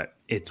 But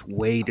it's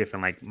way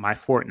different. Like my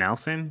Fort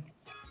Nelson,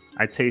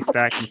 I taste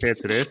that compared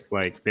to this.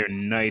 Like they're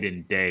night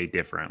and day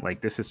different.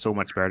 Like this is so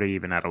much better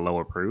even at a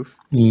lower proof.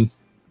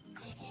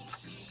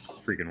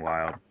 Freaking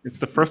wild. It's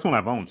the first one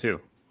I've owned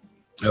too.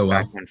 Oh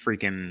wow. Back when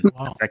freaking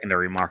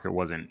secondary market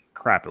wasn't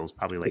crap. It was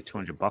probably like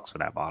 $200 for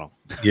that bottle.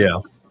 Yeah.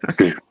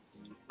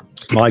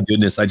 My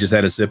goodness, I just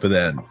had a sip of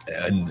that,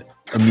 and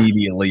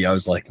immediately I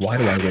was like, "Why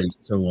do I wait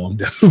so long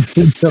to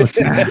open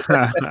something?"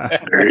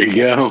 There you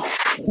go.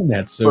 And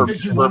that's so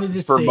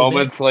for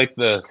moments like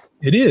this.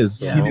 It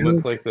is. Yeah.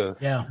 Moments like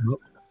this. Yeah.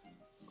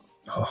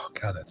 Oh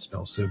God, that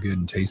smells so good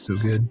and tastes so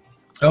good.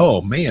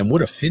 Oh man,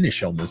 what a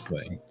finish on this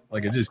thing!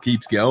 Like it just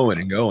keeps going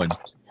and going.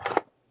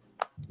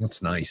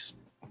 That's nice.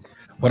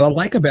 What I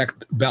like about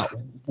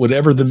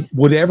whatever the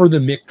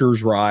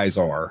Michters ryes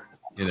are,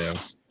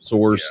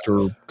 sourced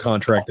or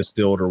contract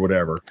distilled or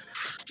whatever.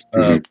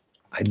 I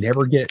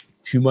never get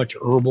too much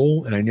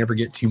herbal and I never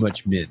get too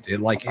much mint.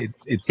 It's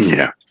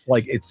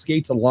like it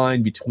skates a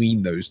line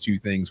between those two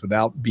things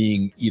without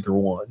being either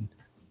one.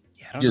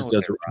 Just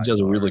does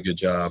a really good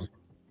job.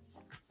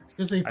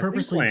 Because they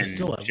purposely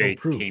distill at low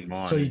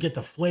proof, so you get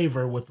the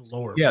flavor with the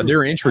lower. Yeah, proof.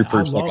 their entry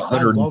proof's like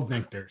 100. I love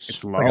Michter's.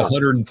 It's like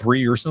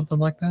 103 or something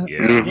like that.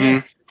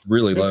 Yeah.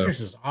 Really low.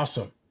 Michter's is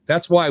awesome.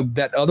 That's why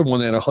that other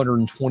one at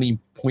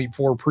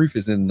 120.4 proof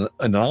is an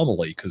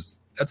anomaly,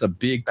 because that's a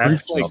big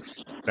proof.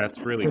 That's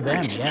really for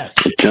them. Yes.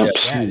 Yeah,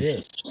 it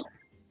is.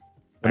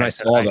 When I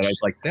saw that, I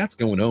was like, "That's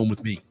going home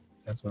with me."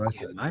 That's what I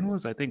said. Mine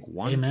was, I think,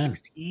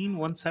 116,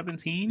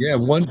 117. Yeah,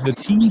 the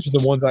teens were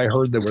the ones I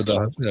heard that were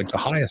the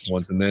highest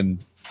ones, and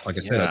then, like I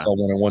said, I saw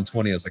one at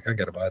 120. I was like, I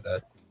got to buy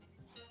that.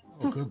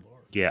 Oh, good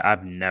lord. Yeah,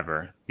 I've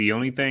never. The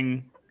only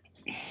thing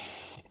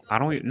I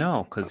don't even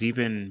know, because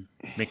even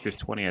Michter's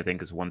 20, I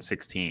think, is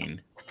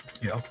 116.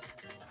 Yeah.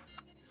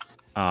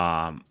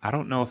 I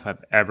don't know if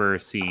I've ever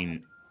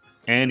seen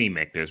any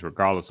Michter's,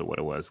 regardless of what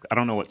it was. I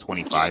don't know what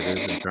 25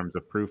 is in terms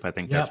of proof. I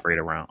think that's right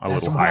around a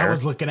little higher. I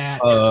was looking at.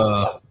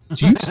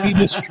 Do you see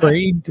this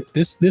trade?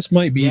 This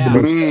might be the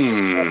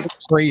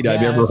most trade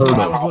I've ever heard of.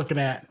 I was looking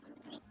at.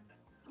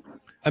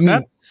 I mean,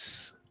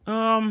 that's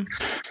so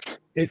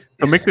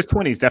Michter's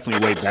 20 is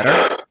definitely way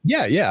better.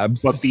 Yeah.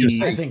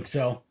 I think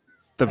so.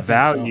 The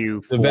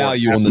value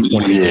on the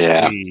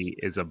 20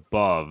 is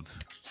above,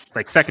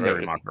 like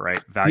secondary market,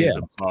 right? Values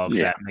above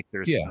that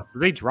Michter's. Yeah.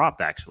 They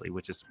dropped actually,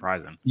 which is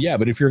surprising. Yeah,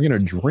 but if you're gonna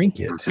drink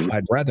it,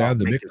 I'd rather have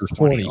the Michter's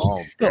 20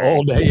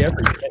 all day,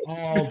 every day.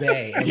 All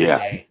day, every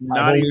day.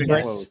 Not even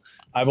close.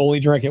 I've only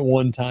drank it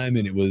one time,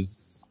 and it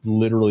was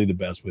literally the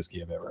best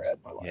whiskey I've ever had in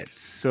my life. It's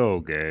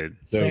so good.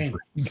 Same.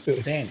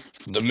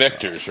 The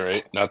Michter's,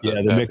 right? Not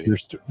the the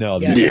Michter's. No,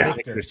 the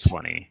Michter's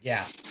 20.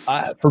 Yeah.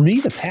 For me,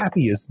 the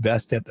Pappy is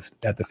best at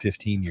the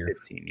 15 year.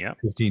 15, yeah.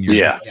 15 years.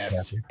 Yeah.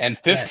 Yes. And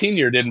 15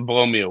 year didn't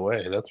blow me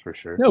away. That's for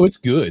sure. No, it's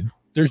good.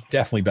 There's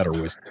definitely better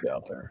whiskeys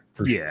out there.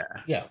 For Yeah.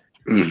 Sure. Yeah.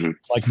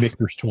 Like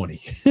Michter's 20.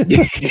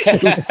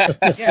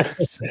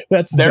 Yes.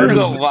 There's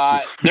a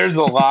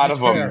lot of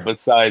them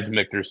besides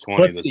Michter's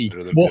 20. Let's see.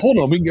 Well, hold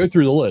on. We can go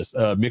through the list.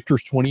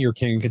 Michter's 20 or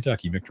King of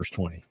Kentucky, Michter's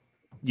 20.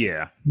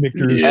 Yeah.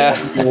 Michter's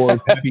or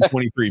Pappy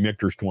 23,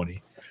 Michter's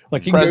 20.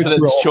 Like you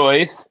President's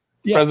Choice.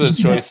 Yeah,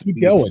 President's Choice. Keep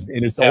going,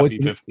 and it's always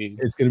 15.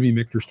 It's going to be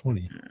Michter's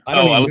 20.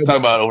 I was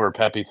talking about over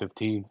Pappy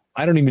 15.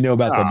 I don't even know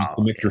about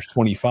the Michter's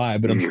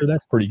 25, but I'm sure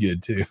that's pretty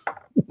good too.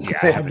 Yeah,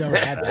 I've never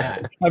had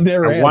that. I've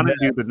never. I want to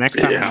do the next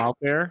time I'm out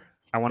there.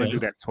 I want to do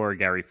that tour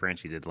Gary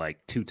French did like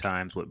 2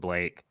 times with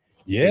Blake.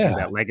 Yeah,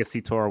 that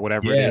legacy tour,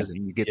 whatever it is,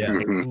 and you get to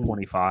take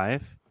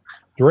 25.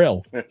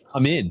 Drill.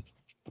 I'm in.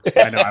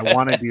 I know. I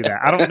want to do that.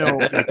 I don't know.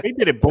 Like, they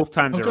did it both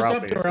times they're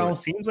out there. So it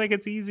seems like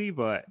it's easy,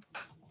 but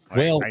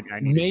well,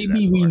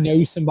 maybe we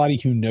know somebody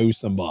who knows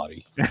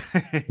somebody.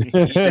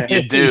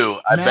 You do.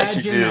 I bet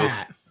you do.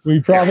 That. We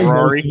probably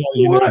know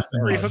somebody who knows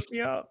somebody. Hook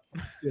me up.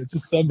 Yeah,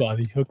 just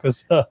somebody hook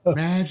us up.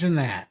 Imagine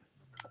that.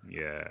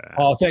 Yeah.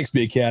 Oh, thanks,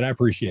 Big Cat. I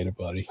appreciate it,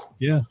 buddy.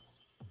 Yeah.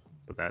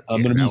 But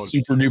I'm going to be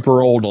super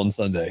duper old on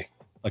Sunday.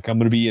 Like I'm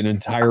going to be an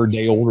entire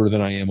day older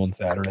than I am on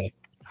Saturday.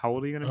 How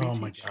old are you going to be? Oh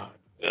my god.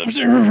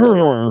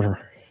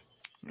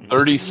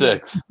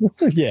 36.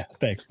 Yeah,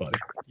 thanks, buddy.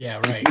 Yeah,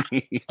 right.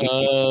 In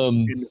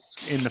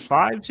the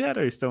 5s yet,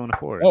 or are you still in the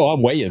 4s? Oh,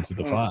 I'm way into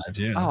the 5s.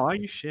 Yeah. Oh, are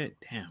you shit?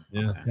 Damn.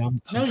 Yeah.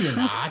 No, you're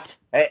not.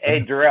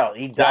 Hey, Darrell,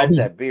 he dyes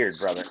that beard,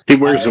 brother. He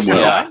wears them well.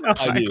 Yeah,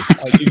 I do.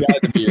 I do dye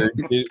the beard.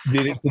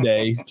 Did it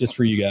today, just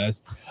for you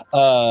guys.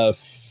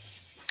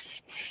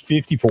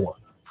 54.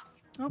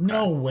 Okay.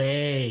 No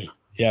way.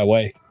 Yeah,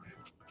 way.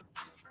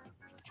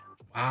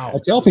 Wow. I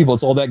tell people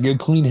it's all that good,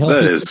 clean,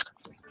 healthy.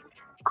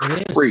 That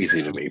is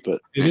crazy to me,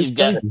 but it is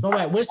crazy. All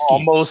that whiskey.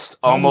 Almost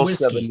whiskey.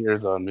 7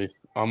 years on me.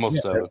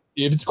 Almost 7.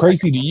 If it's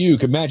crazy to you,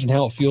 can imagine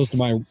how it feels to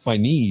my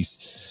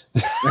knees.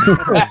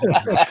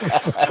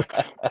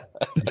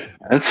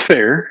 that's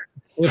fair.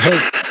 It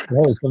hurts. It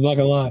hurts. I'm not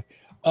gonna lie.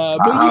 But,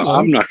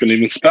 I'm not gonna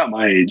even spout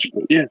my age,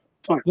 but yeah,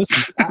 it's fine.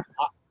 Listen,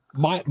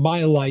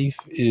 my life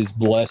is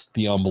blessed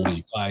beyond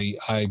belief.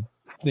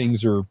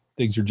 Things are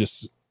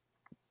just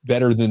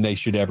better than they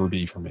should ever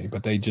be for me,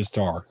 but they just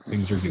are.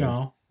 Things are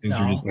good. Things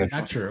are just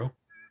not true.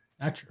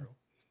 Not true.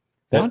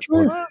 Not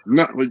true.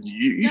 No,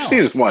 you see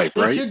his wife,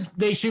 right?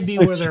 They should be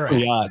where they're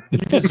at. You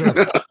deserve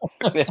it.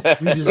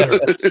 You deserve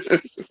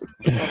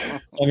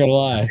it. I'm gonna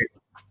lie.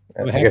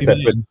 I guess that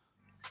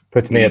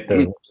puts me at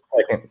the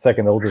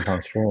second oldest on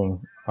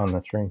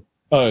the stream.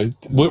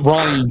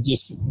 Ronnie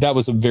that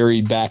was a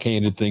very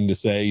backhanded thing to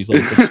say. He's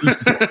like,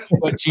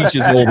 but Cheech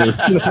is older.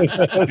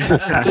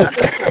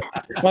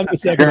 I'm the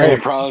second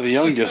oldest. Probably the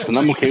youngest, and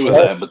I'm okay with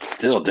that, but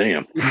still,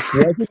 damn.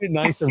 Wasn't it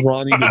nice of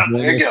Ronnie to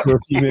join us for a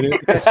few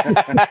minutes?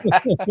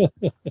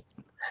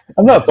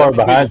 I'm not far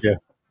behind you.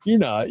 You're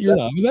not,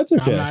 but that's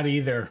okay. I'm not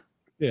either.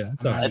 Yeah,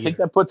 I think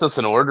that puts us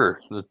in order.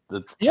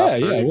 Yeah.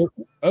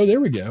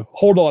 There we go.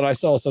 Hold on, I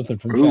saw something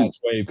from Fats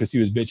Wave because he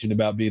was bitching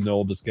about being the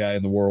oldest guy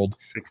in the world.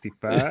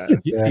 65.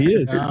 He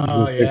is.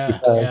 Oh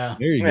yeah.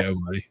 There you go,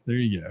 buddy. There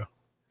you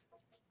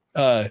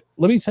go.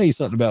 Let me tell you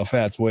something about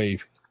Fats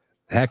Wave.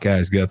 That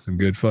guy's got some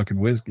good fucking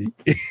whiskey.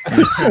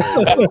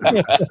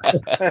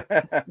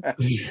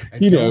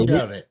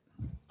 Doubt it.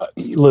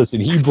 Listen,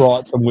 he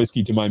brought some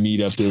whiskey to my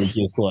meetup that was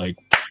just like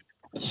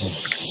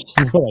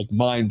like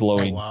mind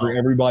blowing for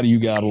everybody who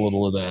got a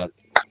little of that.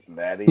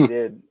 That he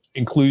did.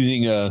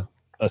 Including a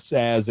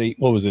SAS 8.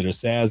 What was it? A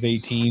SAS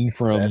 18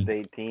 from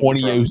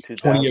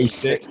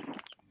 2006.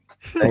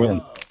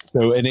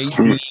 So an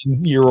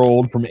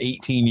 18-year-old from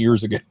 18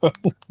 years ago.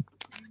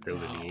 Still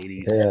in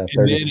the 80s. Yeah,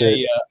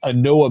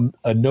 And then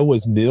a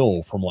Noah's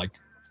Mill from like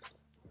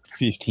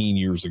 15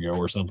 years ago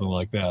or something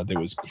like that. That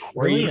was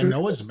crazy. Really, a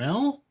Noah's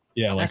Mill?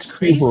 Yeah, like That's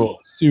super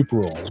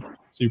old.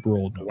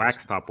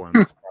 Wax top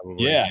ones,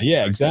 probably.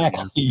 Yeah,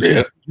 exactly.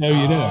 Yeah.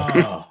 You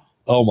know.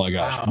 Oh my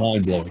gosh,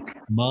 mind blowing.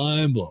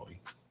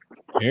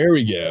 There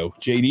we go.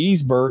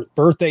 JD's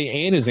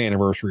birthday and his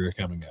anniversary are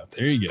coming up.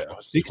 There you go.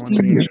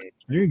 16.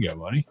 There you go,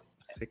 buddy.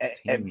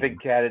 16. And Big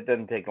Cat, it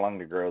doesn't take long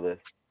to grow this.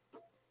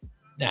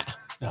 Nah,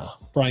 no.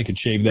 Brian could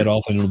shave that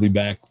off and it'll be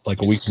back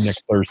like a week from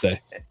next Thursday.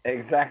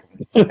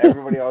 Exactly.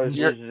 Everybody always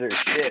uses their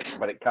shit,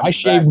 but it comes I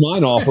shaved back.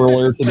 mine off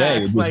earlier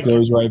today. It just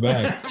goes right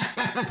back.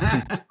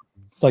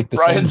 It's like the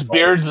Brian's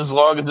beard's as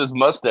long as his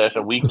mustache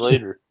a week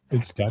later.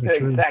 It's kind of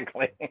true.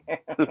 Exactly.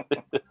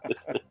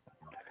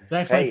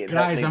 That's like,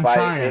 guys, I'm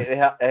trying.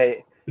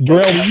 Hey,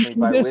 Drell, it you helped me see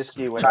buy this?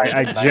 whiskey when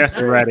I was just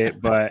 9th read grade.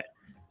 it, but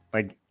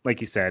like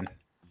you said,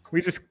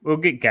 we'll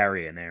get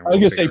Gary in there. I was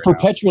gonna say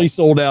perpetually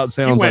sold out He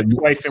sounds like went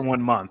twice in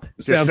 1 month.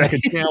 Sounds like a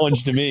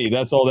challenge to me.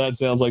 That's all that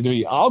sounds like to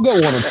me. I'll go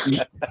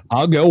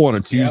on a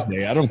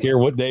Tuesday. I don't care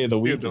what day of the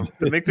week. To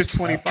make this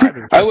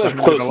 25. I live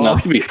close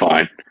enough to be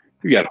fine.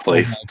 You got a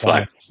place. It's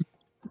fine.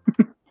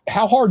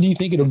 How hard do you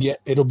think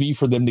it'll be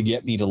for them to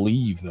get me to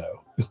leave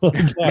though?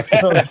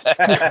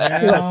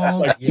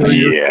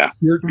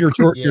 Your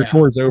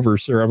tour's over,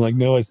 sir. I'm like,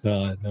 no, it's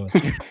not. No, it's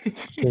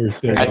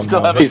not. I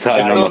still have He's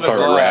hiding on the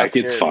third rack.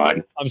 It's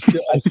fine. I'm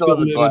still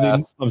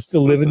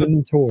living in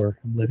the tour.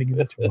 I'm living in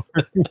the tour.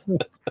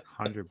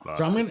 $100.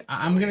 So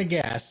I'm gonna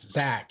guess,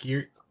 Zach,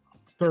 you're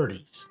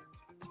 30s.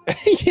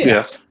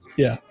 Yes.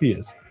 Yeah, he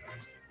is.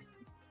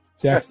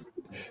 Zach's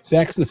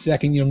the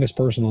second youngest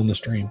person on the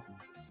stream.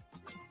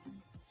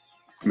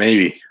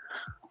 Maybe.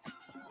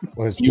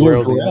 Was You or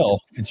Darrell the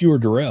Darrell. It's you or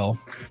Darrell.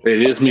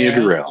 It is me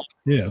and Darrell.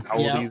 Yeah. How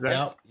old is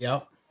that?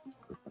 Yep.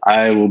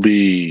 I will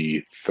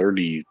be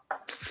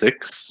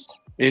 36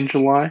 in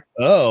July.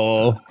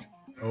 Oh.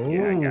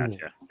 Yeah, I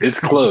gotcha.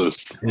 It's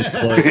close. It's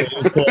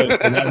close,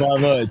 but not by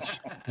much.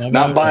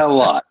 Not by a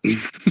lot. Be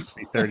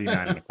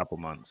 39 in a couple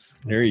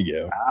months. There you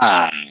go.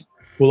 Ah.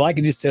 Well, I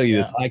can just tell you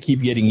this. I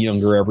keep getting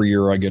younger every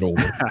year I get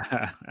older.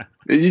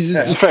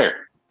 It's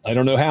fair. I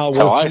don't know how it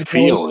That's how works. I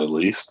feel, at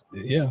least.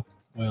 Yeah.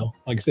 Well,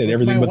 like I said,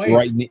 everything but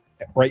the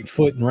right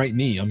foot and right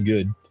knee. I'm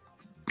good.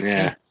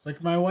 Yeah. It's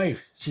like my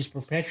wife. She's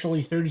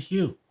perpetually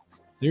 32.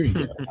 There you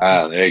go.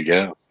 There you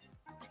go.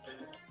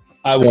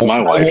 My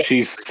wife,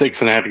 she's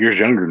 6.5 years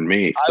younger than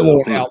me. I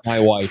won't out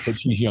my wife,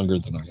 but she's younger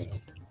than I am.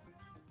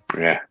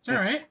 Yeah. It's all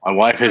right. My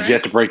wife has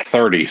yet to break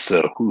 30,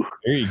 so. Whew.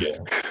 There you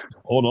go.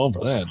 Hold on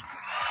for that.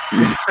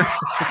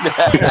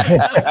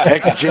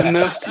 Heck,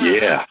 gymnast?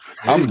 Yeah.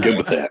 I'm good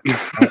with that.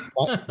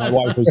 My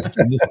wife was a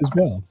gymnast as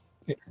well.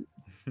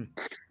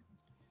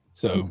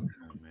 So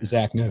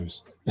Zach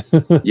knows.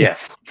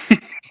 Yes.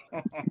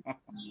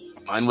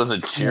 Mine was a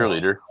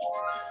cheerleader.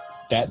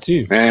 That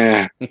too.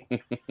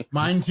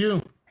 Mine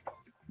too.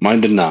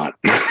 Mine did not.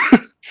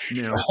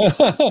 No.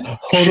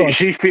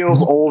 She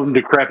feels old and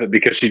decrepit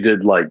because she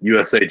did like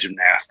USA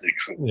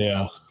gymnastics.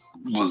 Yeah.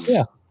 Was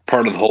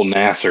part of the whole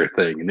Nasser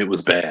thing, and it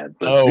was bad.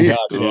 But God,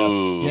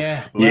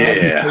 yeah. I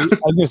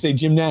was gonna say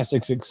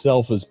gymnastics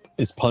itself is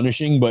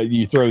punishing, but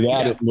you throw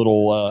that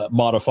little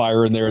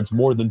modifier in there, it's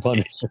more than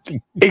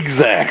punishing.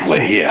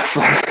 Exactly. Yes.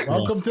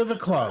 Welcome to the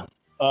club.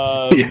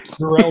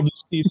 Darrell, did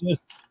you see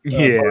this?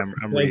 I'm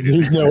reading.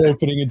 There's no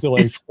opening until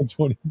April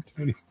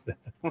 2027.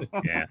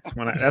 Yeah,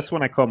 that's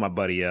when I call my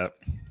buddy up.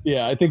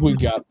 Yeah, I think we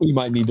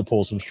might need to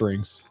pull some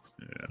strings.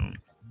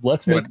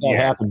 Let's make that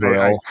happen,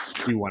 Darrell.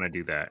 I do want to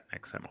do that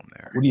next time I'm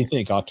there. What do you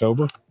think?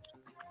 October?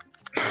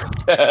 Dude,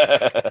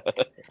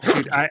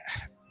 I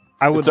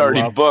would. It's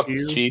already love booked,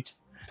 to. Cheat.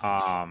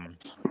 I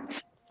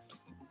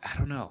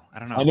don't know.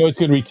 I know it's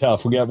going to be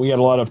tough. We got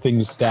a lot of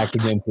things stacked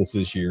against us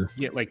this year.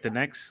 Yeah, like the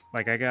next,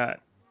 I got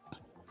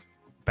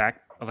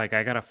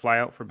to fly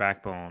out for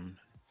Backbone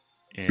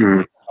in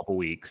like a couple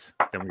weeks.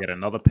 Then we got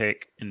another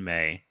pick in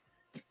May.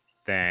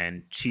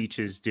 Then Cheech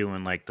is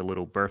doing like the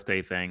little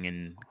birthday thing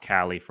in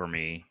Cali for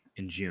me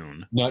in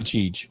June. Not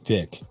Cheech,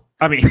 Vic.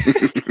 I mean,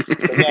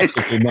 the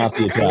Mexican, not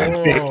the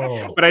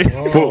Italian. But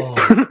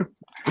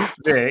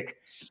Vic.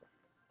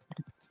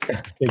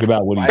 Think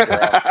about what he said.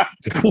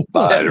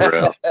 Bye,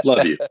 Darrell.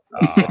 Love you.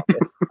 I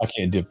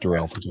can't dip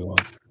Darrell for too long.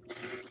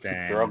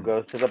 Darrell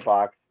goes to the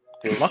box.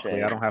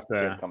 Luckily, I don't have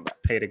to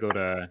pay to go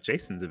to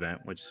Jason's event,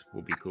 which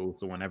will be cool.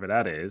 So whenever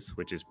that is,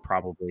 which is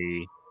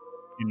probably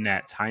in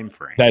that time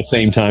frame. That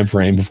same time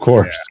frame, of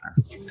course.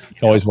 Yeah.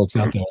 It always works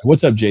out that way.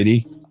 What's up,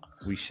 JD?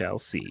 We shall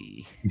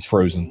see. He's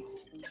frozen.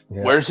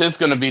 Yeah. Where's his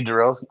going to be,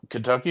 Darrell?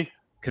 Kentucky?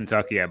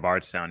 Kentucky at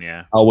Bardstown,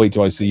 yeah. I'll wait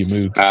till I see you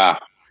move. Yeah,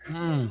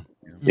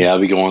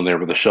 I'll be going there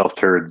with the shelf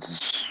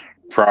turds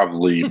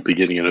probably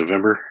beginning of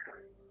November.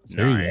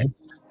 There you go.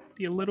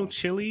 be a little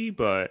chilly,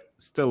 but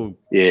still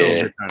a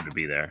good time to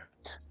be there.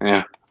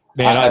 Yeah.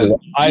 Man,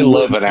 I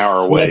live love an hour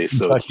away,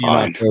 so it's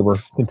fine.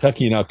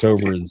 Kentucky in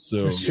October is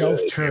so The shelf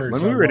good. turds.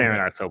 When we were there in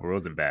October, it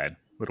wasn't bad.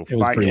 Little It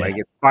was fire, pretty like bad.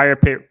 it's fire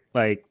pit,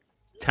 like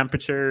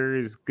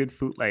temperatures, good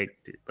food, like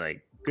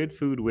good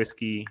food,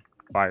 whiskey,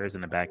 fires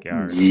in the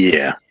backyard.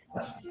 Yeah.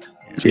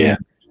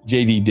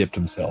 JD dipped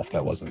himself.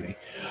 That wasn't me.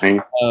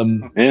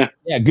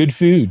 Yeah, good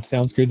food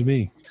sounds good to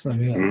me. So,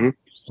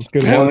 let's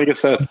go. Yeah, like I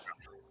said,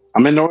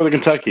 I'm in Northern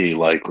Kentucky,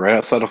 like right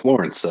outside of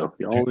Florence. So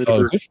y'all good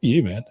for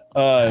you, man.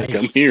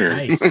 come here.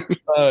 Nice.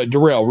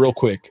 Darrell, real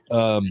quick.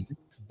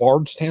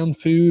 Bardstown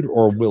food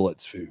or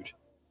Willett's food?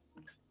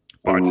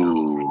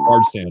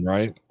 Bardstown,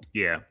 right?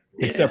 Yeah.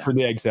 Except for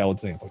the egg salad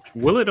sandwich.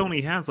 Willett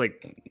only has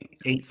like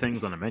 8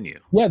 things on the menu.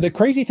 Yeah, the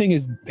crazy thing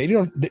is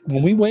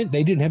when we went,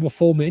 they didn't have a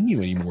full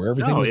menu anymore.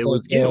 Everything was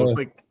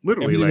like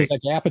literally was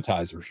like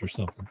appetizers or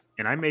something.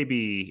 And I may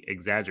be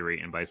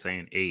exaggerating by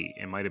saying 8.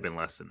 It might have been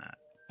less than that.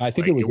 I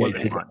think it was 8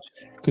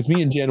 because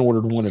me and Jen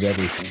ordered one of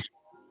everything.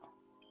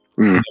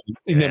 Mm.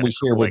 And then we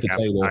shared with the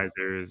table.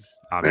 Appetizers,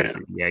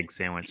 obviously the egg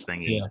sandwich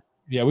thingy.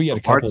 Yeah, we got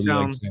a couple of the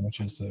egg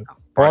sandwiches. So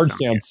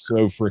Bardstown's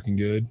so freaking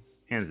good.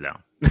 Hands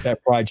down. That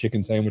fried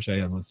chicken sandwich I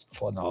had was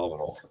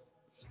phenomenal.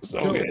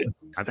 So good.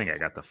 I think I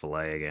got the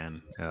filet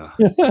again.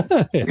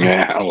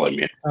 Yeah, I'll let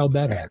you. How'd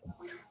that happen?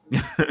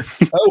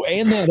 Oh,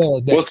 and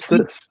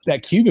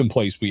that Cuban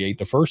place we ate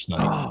the first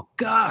night. Oh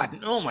God!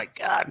 Oh my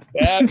God!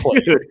 That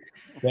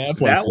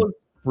place was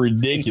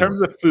ridiculous. In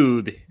terms of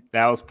food,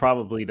 that was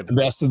probably the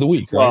best of the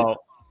week, right? Well,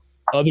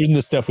 other than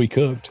the stuff we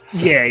cooked.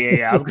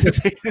 Yeah. I was gonna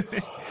say.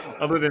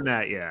 Other than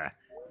that,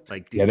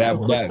 like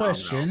that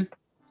question.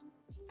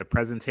 The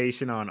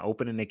presentation on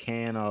opening a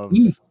can of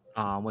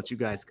what you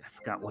guys, I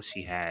forgot what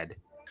she had,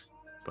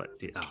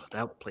 but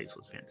that place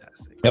was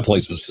fantastic. That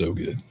place was so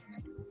good.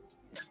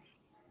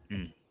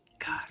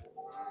 God,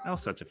 that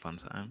was such a fun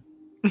time.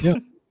 Yeah,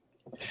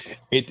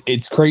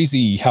 it's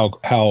crazy how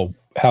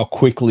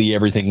quickly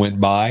everything went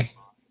by.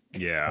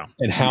 Yeah,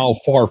 and how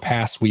far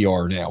past we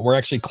are now. We're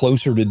actually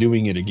closer to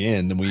doing it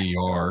again than we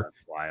are.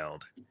 That's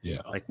wild.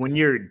 Yeah, like when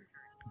you're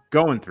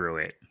going through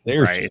it.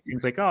 Right? It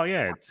seems like, oh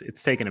yeah,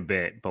 it's taking a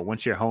bit, but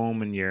once you're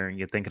home and you're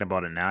thinking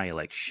about it now, you're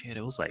like, shit,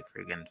 it was like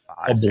friggin'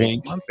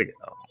 5-6 months ago.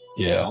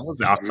 Yeah, it was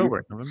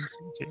October, November,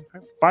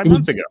 5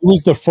 months ago. It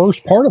was the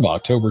first part of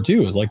October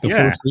too. It was like the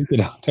first week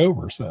in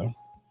October. So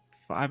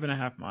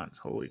 5.5 months.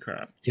 Holy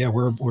crap! Yeah,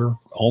 we're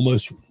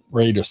almost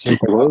ready to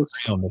circle around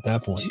at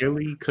that point.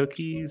 Chili,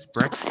 cookies,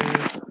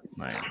 breakfast.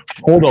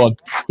 Hold on,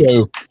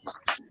 so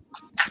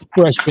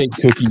fresh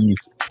baked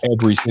cookies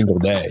every single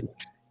day.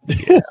 That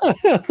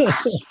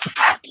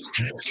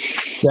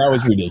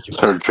was ridiculous.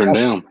 Hard to turn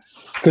down.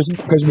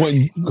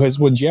 Because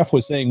when Jeff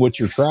was saying, "What's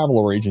your travel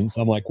arrangements?"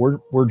 I'm like,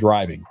 "We're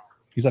driving."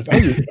 He's like, "Oh,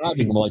 you're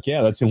driving?" I'm like,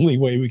 "Yeah, that's the only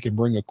way we can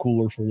bring a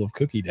cooler full of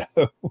cookie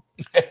dough."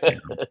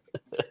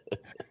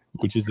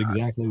 Which is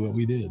exactly what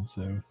we did.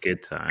 So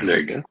good time. There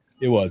you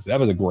go. That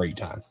was a great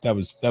time. That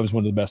was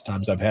one of the best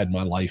times I've had in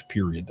my life.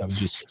 Period. That was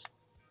just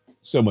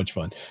so much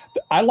fun.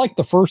 I like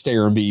the first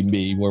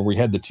Airbnb where we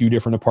had the 2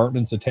 different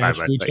apartments attached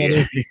to each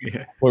other,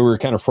 where we were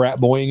kind of frat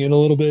boying it a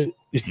little bit.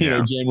 You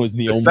know, Jen was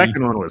the only. The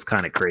second one was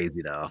kind of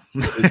crazy though.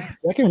 The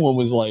second one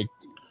was like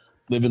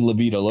living La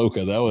Vida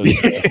Loca. That was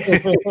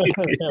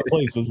that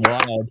place was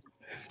wild.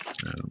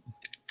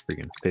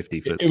 Freaking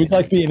 50-foot. It was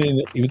like being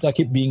in. It was like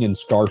it being in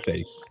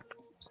Scarface.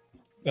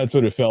 That's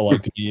what it felt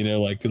like to me. You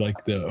know, like the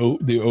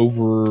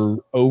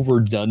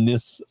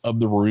overdoneness of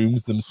the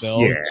rooms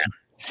themselves. Yeah.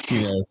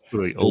 You know,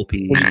 really OP.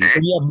 When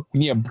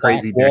you have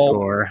black crazy wall,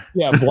 decor.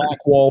 Yeah,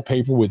 black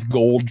wallpaper with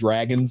gold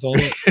dragons on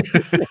it.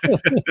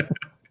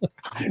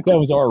 That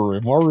was our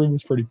room. Our room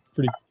was pretty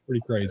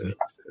crazy.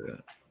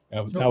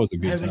 That was a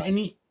good time.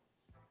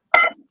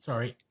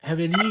 Have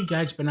any of you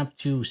guys been up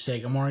to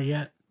Sagamore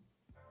yet?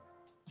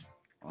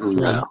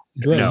 No,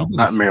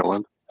 not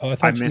Maryland. Oh,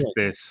 I missed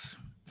this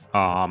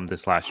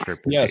last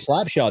trip. Yeah,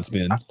 Slapshot's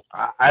been.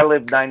 I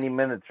live 90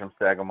 minutes from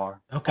Sagamore.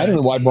 Okay. I don't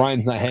know why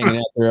Brian's not hanging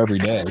out there every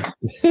day.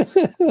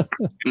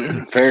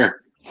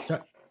 Fair.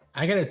 So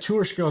I got a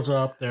tour schedule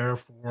up there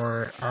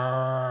for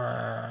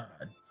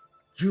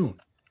June.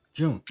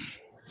 Okay.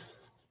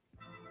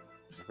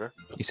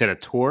 You said a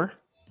tour?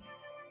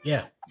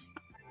 Yeah.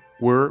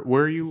 Where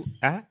are you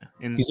at?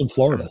 He's in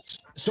Florida.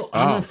 So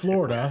I'm in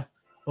Florida,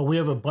 but we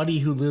have a buddy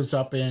who lives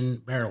up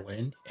in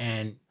Maryland,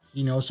 and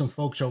he knows some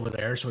folks over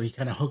there, so he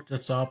kind of hooked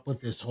us up with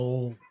this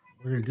whole.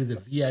 We're gonna do the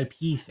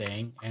VIP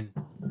thing, and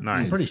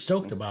I'm pretty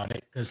stoked about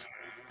it because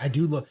I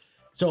do look.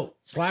 So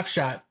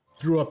Slapshot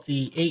threw up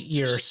the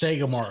 8-year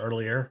Sagamore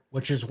earlier,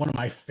 which is one of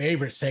my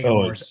favorite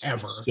Sagamores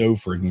ever. So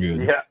freaking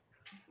good.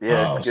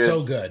 Yeah. Oh,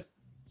 so good,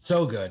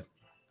 so good.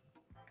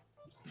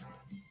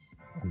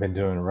 I've been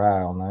doing a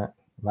rye on that.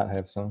 Might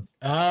have some.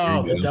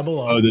 Oh, the double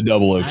oak. Oh, the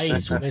double oak.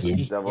 Nice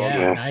whiskey.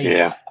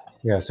 Nice.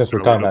 Yeah, since we're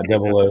talking about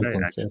double oak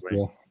and stuff,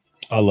 yeah.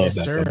 I love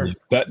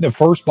that. The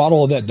first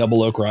bottle of that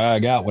double oak rye I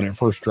got when it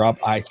first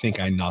dropped, I think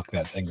I knocked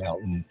that thing out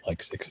in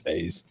like 6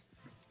 days.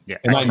 Yeah,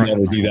 and I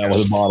never do that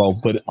with a bottle,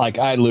 but like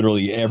I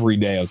literally every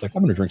day I was like,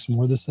 I'm gonna drink some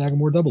more of this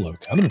Sagamore Double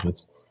Oak. I'm gonna drink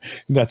some.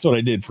 And that's what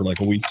I did for like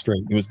a week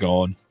straight. It was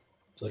gone.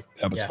 It's like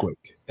that was quick.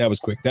 That was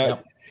quick.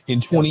 That in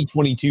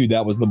 2022,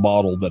 that was the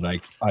bottle that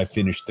I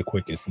finished the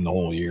quickest in the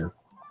whole year.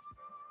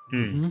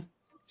 Mm-hmm.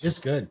 It's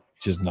good.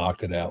 Just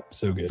knocked it out.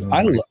 So good.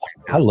 I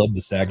love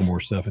the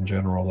Sagamore stuff in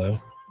general,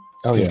 though.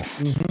 Oh yeah.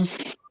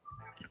 Mm-hmm.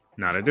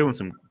 Nah, they're doing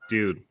some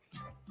dude.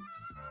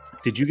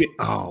 Did you get?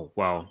 Oh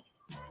well.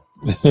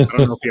 I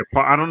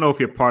don't know if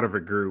you're part of a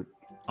group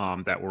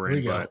that we're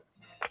in, but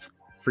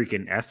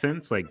freaking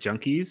Essence, like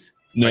junkies.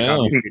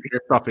 No, like,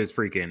 their stuff is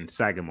freaking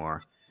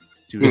Sagamore.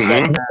 Dude,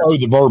 oh,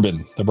 the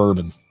bourbon.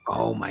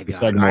 Oh my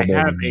god! I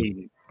have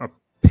a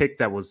pick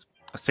that was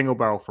a single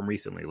barrel from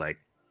recently, like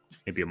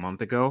maybe a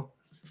month ago.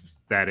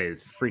 That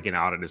is freaking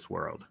out of this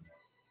world.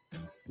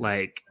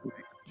 Like,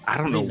 I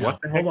don't know what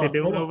the heck they're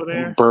doing over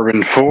there.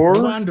 Bourbon 4?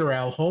 Hold on,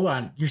 Darrell. Hold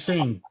on. You're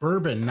saying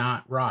bourbon,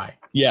 not rye.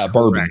 Yeah,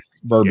 bourbon.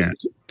 Yeah.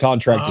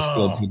 Contract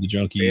distilled for the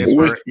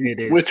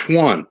junkies. Which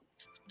one?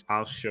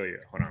 I'll show you.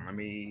 Hold on. Let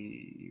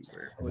me.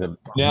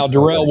 Now,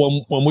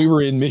 Darrell, when we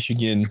were in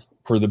Michigan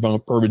for the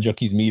Bourbon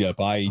Junkies meetup,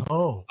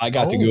 I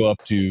got to go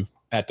up to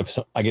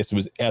I guess it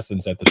was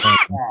Essence at the time.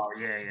 Oh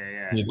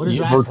yeah. What is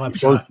that?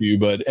 Virtue,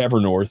 but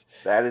Evernorth.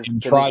 That is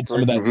and tried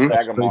some of that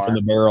stuff straight from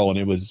the barrel, and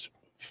it was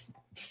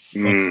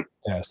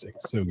fantastic.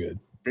 So good.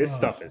 This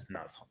stuff is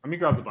nuts. Let me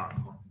grab the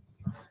bottle.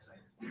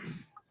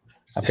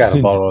 I've got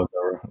a bottle of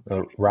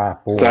the rye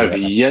 4. So I've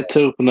yet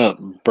to open up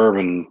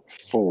Bourbon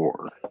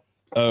 4.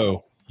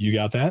 Oh, you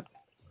got that?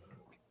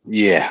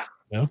 Yeah.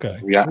 Okay.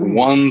 We got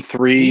 1,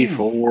 3,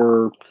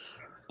 4.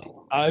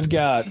 I've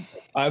got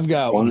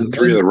 1 and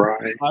 3 of the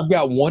rye. I've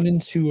got 1 and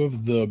 2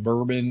 of the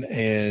bourbon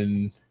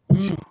and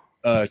 2.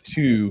 That's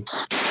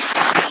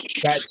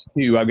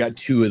 2. I've got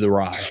 2 of the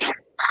rye.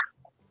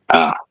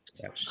 All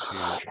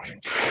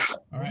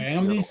right, I'm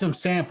gonna need some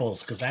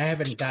samples because I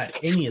haven't got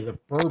any of the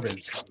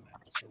bourbons from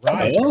them.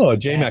 Right. Oh,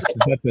 J-Max, is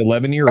that the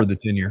 11 year or the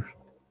 10 year?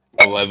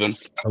 11.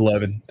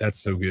 11. That's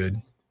so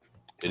good.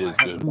 It is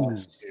good.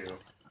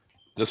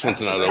 This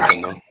one's not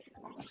open though.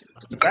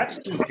 The batch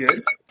is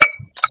good.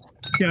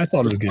 Yeah, I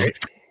thought it was good.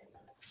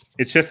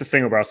 It's just a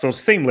single barrel, so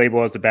same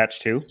label as the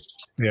batch 2.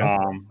 Yeah.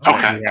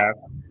 Okay.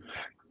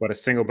 But a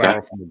single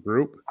barrel from the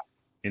group,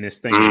 and this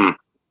thing is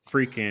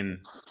freaking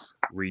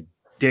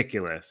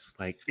ridiculous.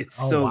 Like it's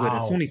so good.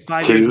 It's only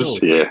 5 years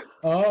old. Yeah.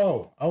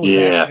 Oh,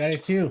 yeah. Zach's got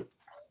it too.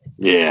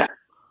 Yeah.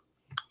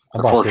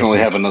 Unfortunately,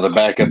 have another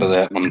backup of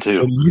that one too.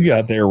 What do you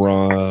got there,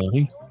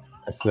 Ron?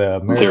 That's the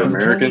American.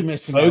 American.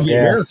 The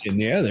American.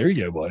 Yeah, there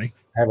you go, buddy.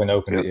 Haven't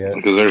opened it yet.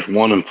 Because there's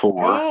 1 and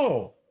 4.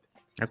 Oh,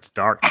 that's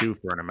dark too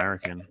for an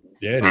American.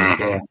 Yeah, it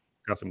is.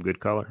 Got some good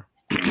color.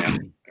 Yeah,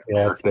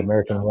 it's the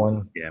American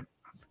one. Yeah.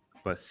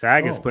 But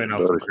SAG is putting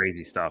out some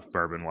crazy stuff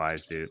bourbon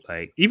wise, dude.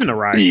 Like even the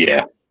rye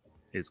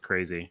is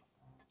crazy.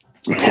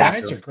 The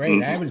ryes are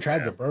great. I haven't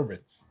tried the bourbon.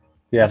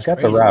 Yeah, I've got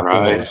the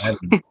rye. I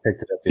haven't picked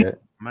it up yet.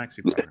 I'm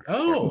actually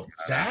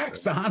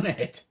Zach's on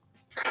it.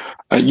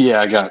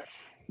 Yeah, I got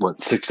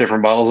 6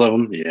 different bottles of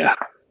them. Yeah,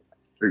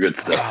 they're good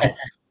stuff.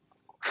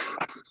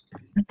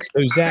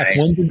 So Zach,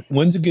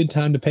 when's a good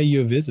time to pay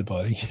you a visit,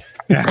 buddy?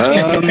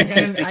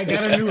 I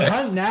got a new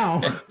hunt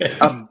now.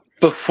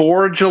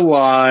 Before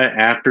July,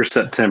 after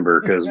September,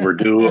 because we're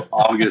due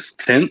August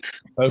 10th.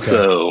 Okay.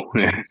 So,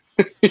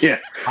 yeah.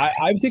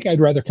 I think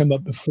I'd rather come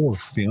up before,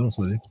 to be honest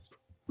with you.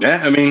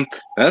 Yeah, I mean,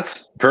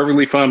 that's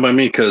perfectly fine by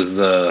me because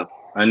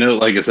I know,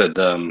 like I said,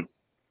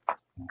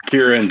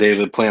 Kira and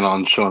David plan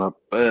on showing up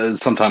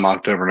sometime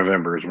October,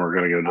 November is when we're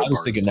going to go. I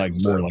was thinking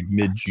more like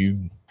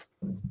mid-June.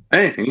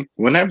 Hey,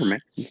 whenever,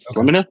 man. Okay.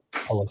 Let me know.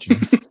 I'll let you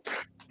know.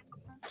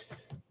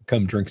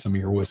 Come drink some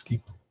of your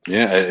whiskey.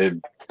 Yeah,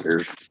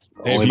 there's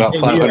only about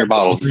 500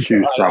 bottles to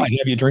choose from.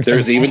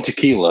 There's even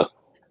tequila.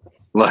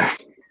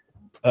 Like,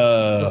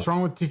 what's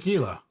wrong with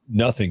tequila?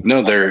 Nothing.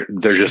 No, there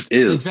just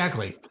is.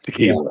 Exactly.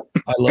 Tequila.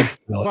 Yeah, I love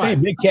tequila. Hey,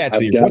 Big Cat's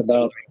I've here. got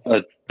about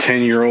a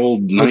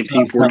 10-year-old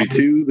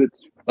 1942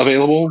 that's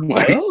available.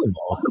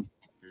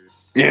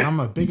 Yeah. I'm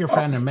a bigger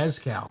fan of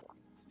mezcal.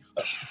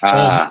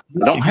 I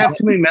don't have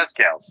too many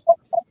mezcals.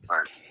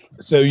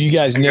 So you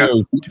guys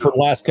know for the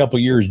last couple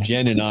of years,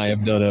 Jen and I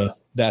have done a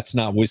That's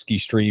Not Whiskey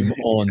stream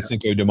on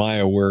Cinco de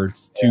Mayo where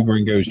it's 2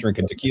 gringos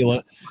drinking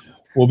tequila.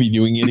 We'll be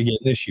doing it again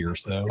this year.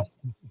 So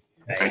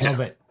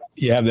love it.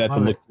 You have that to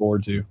look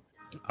forward to.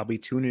 I'll be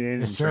tuning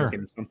in and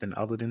drinking something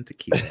other than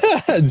tequila.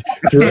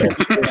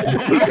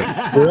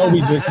 We'll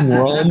be drinking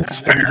rum.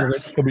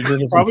 We'll be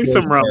drinking probably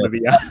some rum to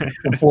be honest.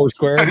 From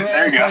Foursquare.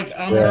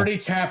 I'm already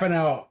tapping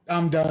out.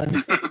 I'm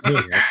done.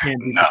 I can't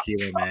do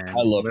tequila, man.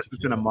 I love Unless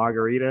it's in a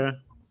margarita.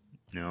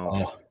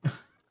 No.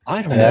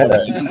 I don't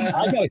know.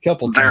 I got a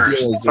couple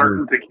tequilas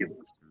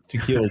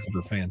that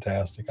are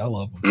fantastic. I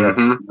love them.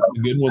 Mm-hmm.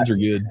 The good ones are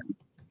good.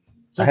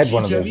 So I had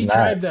one of those. Have you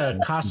tried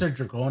the Casa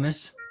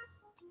Dragonis?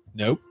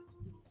 Nope.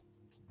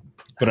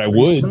 But I Pretty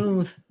would.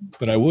 Smooth.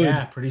 But I would.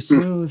 Yeah, pretty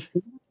smooth.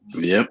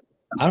 Yep.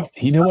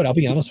 You know what? I'll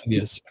be honest with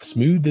you.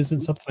 Smooth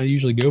isn't something I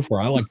usually go for.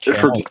 I like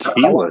For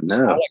tequila,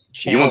 no.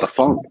 like you want the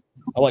funk.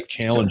 I like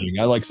challenging.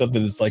 I like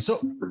something that's like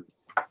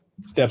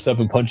steps up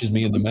and punches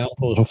me in the mouth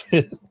a little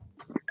bit.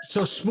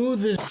 So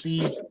smooth is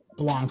the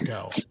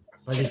Blanco.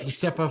 But if you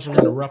step up in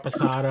the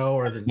Reposado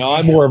or the No,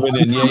 I'm more of an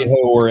añejo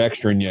or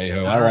extra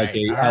añejo. I like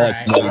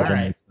some age on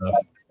my stuff.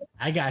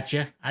 I got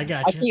you. I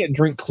can't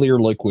drink clear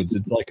liquids.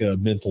 It's like a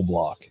mental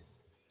block.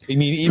 I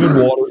mean,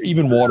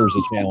 even water's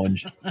a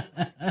challenge.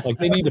 Like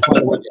they need to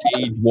find a way to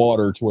age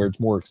water to where it's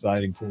more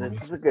exciting for me.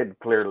 This is a good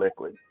clear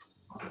liquid.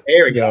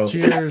 There we go.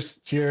 Cheers.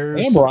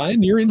 Hey,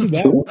 Brian, you're into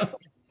that.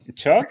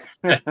 Chuck?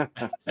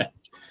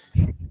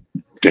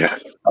 Yeah,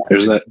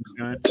 there's that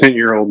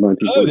 10-year-old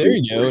 19. Oh, there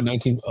you go.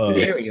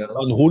 There we go.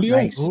 On Julio.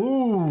 Nice.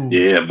 Ooh,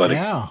 yeah, buddy.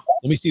 Yeah.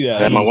 Let me see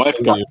that. And my wife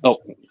got. Oh,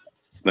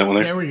 that one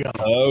there. There we go.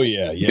 Oh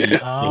yeah.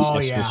 Oh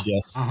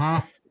yes.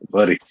 Uh-huh.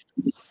 Buddy.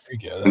 There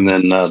you go. And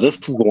then this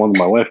is the one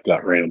my wife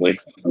got randomly.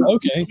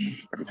 Okay.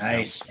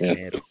 Nice.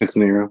 Yeah, it's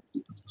Nero.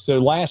 So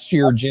last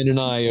year, Jen and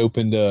I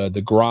opened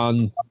the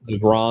Grand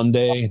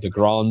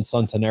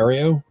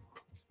Centenario.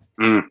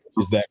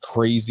 Is that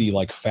crazy,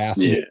 like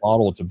fascinating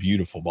bottle? It's a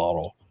beautiful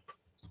bottle.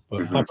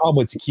 But my problem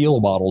with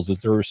tequila bottles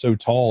is they're so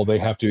tall, they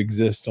have to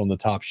exist on the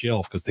top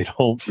shelf because they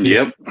don't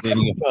fit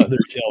any of the other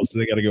shelves. So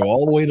they got to go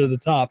all the way to the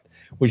top,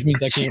 which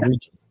means I can't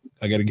reach it.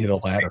 I got to get a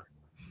ladder.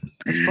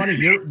 It's funny.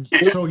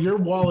 Your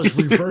wall is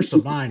reverse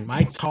of mine.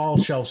 My tall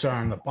shelves are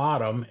on the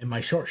bottom, and my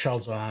short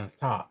shelves are on the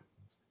top.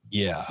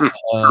 Yeah.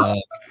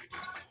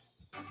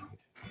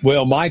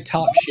 Well, my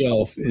top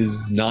shelf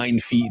is 9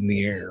 feet in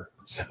the air,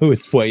 so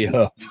it's way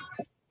up.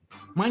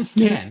 Mine's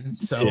 10.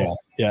 So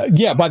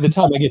yeah. By the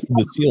time I get to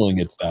the ceiling,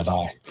 it's that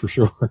high for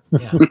sure.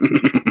 Yeah.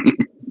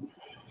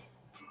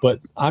 But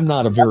I'm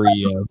not a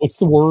very what's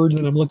the word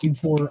that I'm looking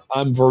for?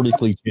 I'm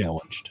vertically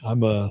challenged. I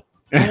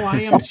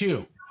am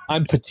too.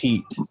 I'm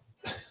petite.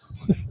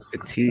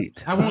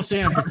 Petite. I won't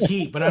say I'm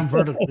petite, but I'm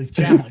vertically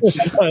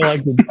challenged. I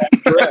like the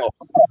trail.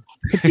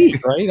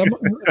 Petite, right? I'm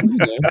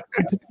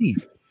petite.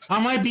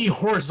 I might be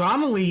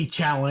horizontally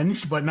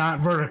challenged, but not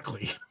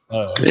vertically.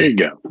 There you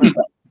go.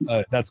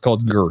 That's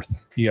called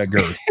girth. You got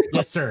girth.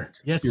 Yes, sir.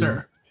 Yes,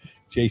 sir.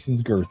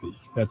 Jason's girthy.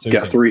 That's okay.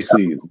 Got 3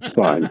 C's.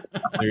 Fine.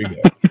 There you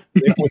go.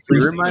 It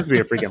reminds me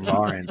of freaking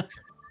Lawrence.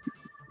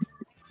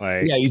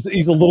 Like, yeah, he's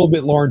a little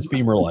bit Lawrence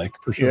Beamer like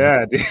for sure.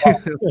 Yeah, dude.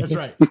 That's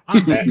right.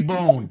 I'm big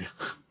boned.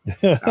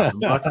 The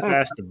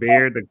mustache, the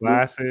beard, the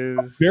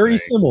glasses. Very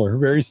similar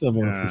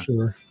for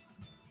sure.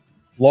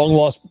 Long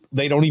lost.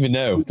 They don't even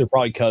know. They're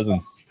probably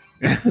cousins.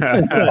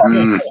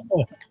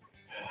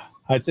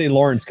 I'd say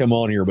Lawrence come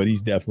on here, but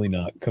he's definitely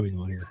not coming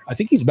on here. I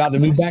think he's about to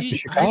move back to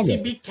Chicago. I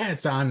see Big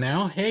Cat's on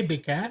now. Hey,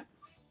 Big Cat.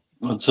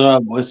 What's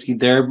up, Whiskey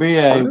Therapy?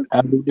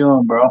 How you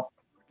doing, bro?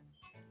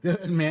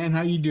 Good, man.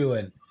 How you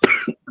doing?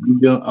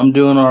 I'm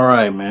doing all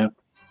right, man.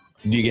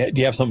 Do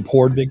you have something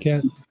poured, Big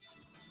Cat?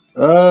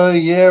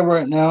 Yeah.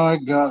 Right now, I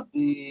got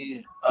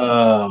the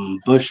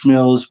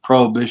Bushmills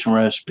Prohibition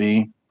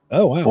recipe.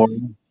 Oh wow!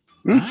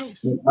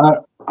 Nice.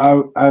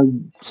 I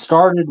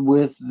started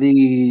with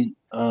the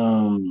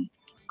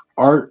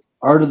Art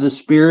of the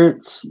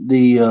Spirits,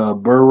 the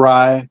Burr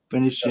Rye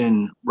finished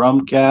in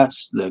rum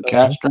cast, the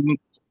cast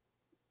strength.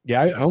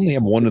 Yeah, I only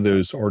have one of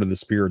those Art of the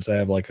Spirits. I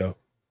have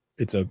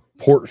it's a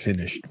port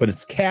finished, but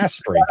it's cast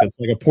strength. It's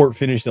like a port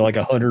finished at like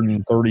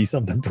 130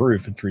 something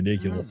proof. It's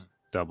ridiculous.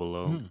 Double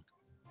O.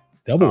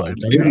 Double O.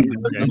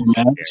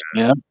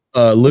 Yeah.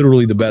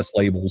 Literally the best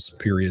labels,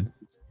 period.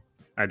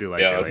 I do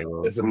like that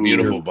label. It's a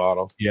beautiful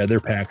bottle. Yeah,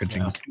 their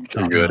packaging is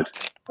good.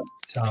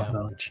 Top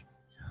notch.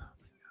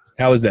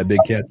 How is that, Big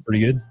Cat? Pretty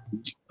good?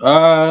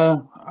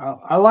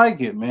 I like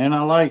it, man.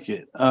 I like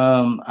it.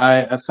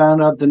 I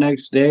found out the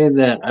next day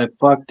that I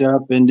fucked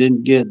up and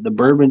didn't get the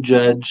Bourbon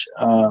Judge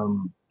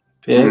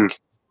pick.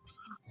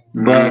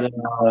 But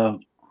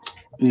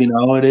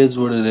it is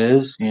what it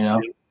is,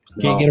 Can't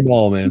get them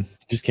all, man.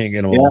 Just can't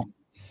get them all.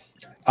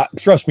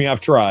 Trust me, I've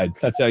tried.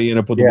 That's how you end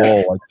up with a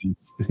ball like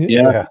this.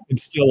 Yeah. And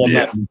still I'm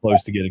not even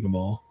close to getting them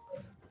all.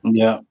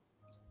 Yeah.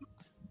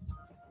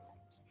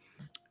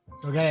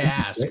 I gotta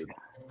ask.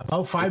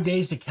 About 5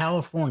 days to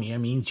California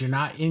means you're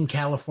not in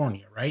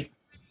California, right?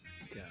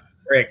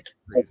 Correct.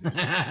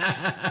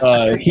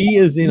 He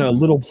is in a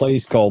little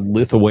place called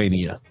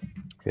Lithuania.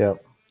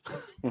 Yep.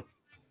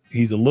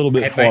 He's a little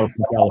bit far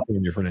from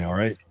California for now,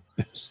 right?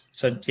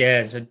 So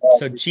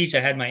Cheech, I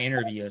had my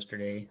interview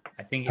yesterday.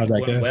 I think it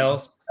went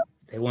well.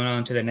 They went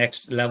on to the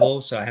next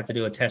level, so I have to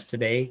do a test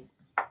today.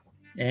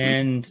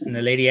 And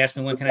the lady asked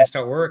me when can I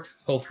start work,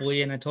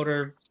 hopefully, and I told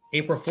her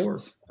April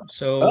 4th.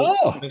 So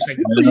it looks like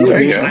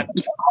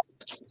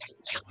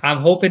I'm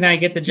hoping I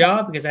get the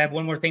job because I have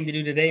one more thing to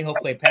do today.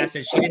 Hopefully I pass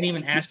it. She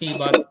didn't ask me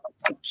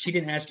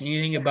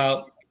anything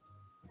about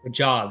the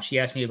job. She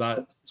asked me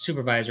about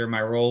supervisor.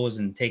 My role was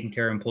in taking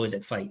care of employees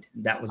at fight.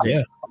 That was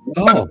it.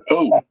 Oh.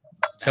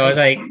 So I was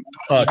like, you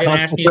didn't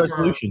ask me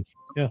resolution.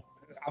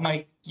 I'm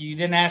like, you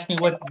didn't ask me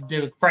what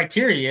the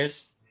criteria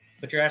is,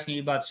 but you're asking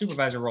me about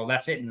supervisor role.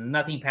 That's it. And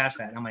nothing past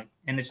that. And I'm like,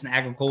 and it's an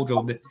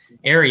agricultural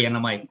area. And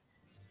I'm like,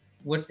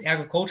 what's the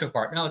agricultural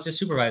part? No, it's a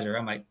supervisor.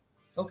 I'm like,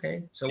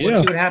 Okay, so we'll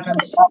see what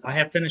happens. I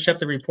have finished up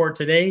the report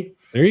today.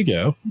 There you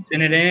go.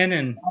 Send it in,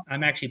 and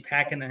I'm actually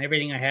packing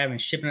everything I have and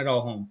shipping it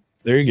all home.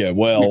 There you go.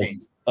 Well,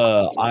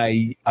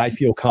 I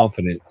feel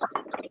confident.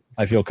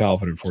 I feel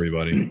confident for you,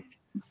 buddy.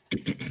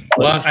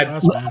 Well, I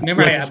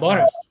bought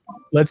it.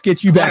 Let's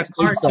get you back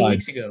car 2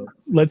 weeks stateside. ago.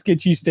 Let's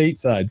get you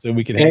stateside so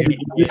we can Hey, hang. did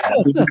you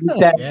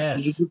get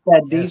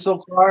that diesel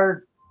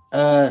car,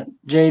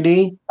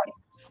 JD?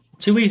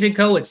 2 weeks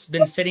ago, it's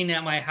been sitting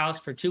at my house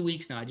for 2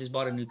 weeks now. I just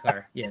bought a new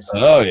car. Yes.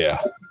 Oh yeah,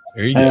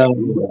 there you go.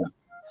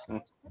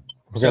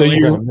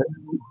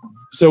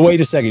 So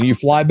wait a second. You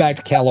fly back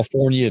to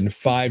California in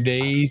 5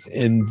 days,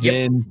 and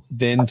then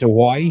to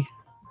Hawaii.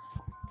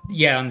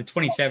 Yeah, on the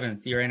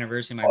 27th, your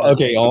anniversary. My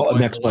Okay,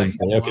 next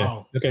Wednesday. Okay,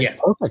 okay, Yeah.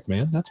 perfect,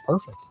 man. That's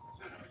perfect.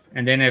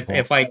 And then if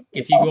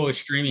you go with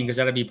streaming, because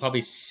that'll be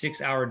probably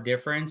 6 hour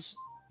difference.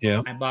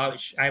 Yeah,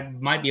 I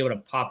might be able to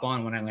pop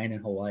on when I land in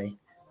Hawaii.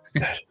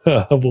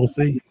 We'll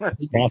see.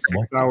 It's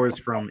possible. 6 hours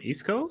from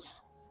East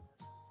Coast,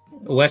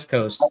 West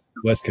Coast.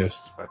 West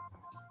Coast.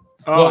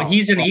 Well,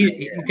 he's in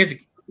because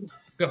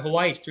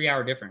Hawaii's 3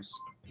 hour difference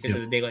because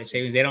of the daylight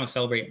savings. They don't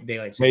celebrate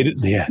daylight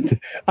savings. Yeah,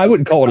 I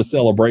wouldn't call it a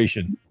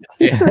celebration.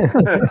 Yeah.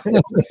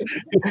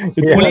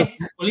 Well, at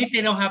least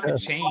they don't have to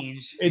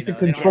change. It's a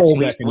control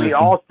mechanism. We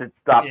all should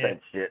stop that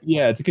shit.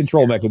 Yeah, it's a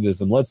control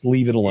mechanism. Let's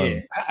leave it alone.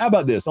 Yeah. How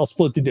about this? I'll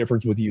split the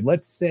difference with you.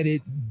 Let's set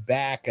it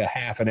back a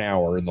half an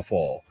hour in the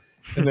fall,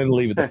 and then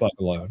leave it the fuck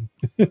alone.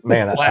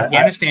 Man, Well,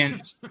 Afghanistan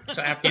is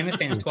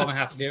 12 and a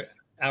half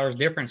hours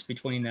difference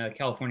between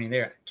California and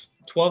there.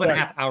 12 and a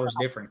half hours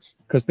difference.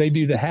 Because they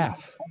do the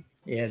half.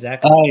 Yeah,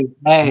 exactly.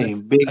 Hey,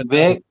 Big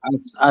Vic,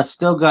 I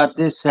still got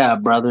this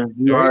hat, brother.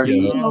 You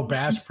already Oh,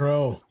 Bass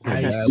Pro.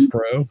 Nice. Bass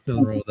Pro.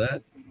 Nothing wrong with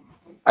that.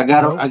 I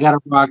gotta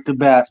rock the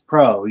Bass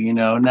Pro,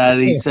 now that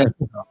he said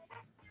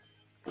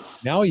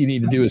Now all you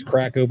need to do is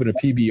crack open a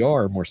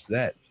PBR and we're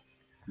set.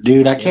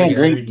 Dude, I can't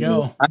There drink. you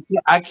go.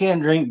 I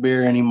can't drink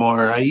beer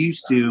anymore. I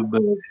used to,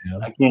 but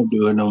I can't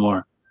do it no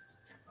more.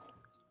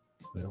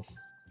 Well,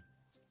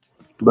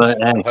 but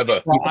hey,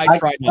 I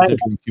try not to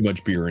drink too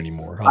much beer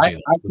anymore. I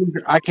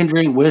can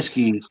drink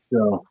whiskey,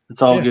 so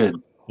it's all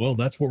good. Well,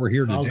 that's what we're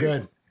here to All do.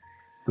 good.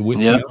 The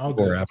Whiskey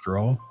Encore, after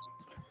all.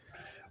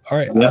 All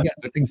right, I've got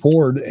nothing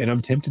poured, and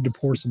I'm tempted to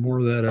pour some more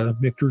of that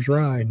Michter's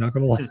Rye. Not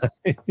gonna lie.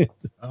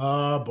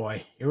 Oh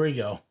boy, here we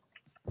go.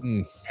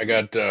 I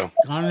got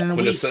Gone in a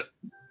week.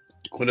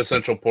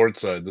 quintessential port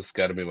side. This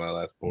got to be my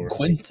last pour.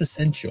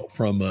 Quintessential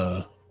from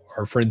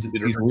our friends at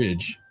Cedar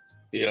Ridge.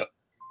 Yeah,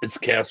 it's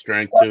cast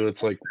strength too.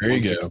 It's like There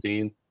you go.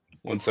 116,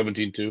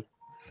 117 too.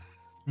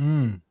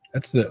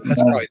 That's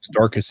probably the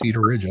darkest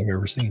Cedar Ridge I've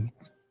ever seen.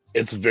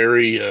 It's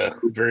very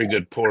very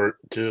good port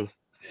too.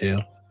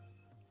 Yeah.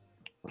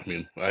 I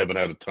mean, I haven't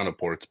had a ton of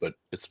ports, but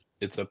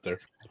it's up there.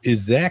 Is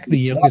Zach the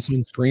youngest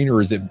on screen,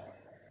 or is it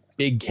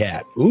Big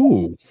Cat?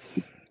 Ooh,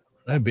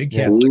 that Big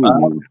Cat's.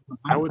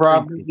 I'm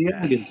probably the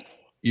youngest.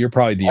 You're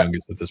probably the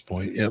youngest at this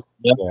point. Yep.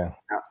 Yeah.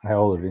 How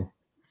old are you?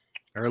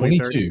 Early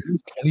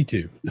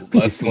 22.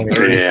 Less than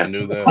 30. Yeah. I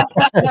knew that.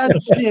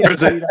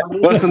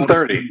 Less than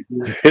 30.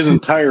 His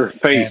entire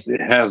face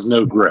it has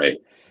no gray.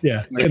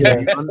 Yeah.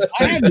 I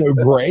have no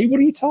gray. What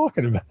are you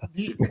talking about?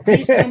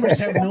 These numbers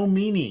have no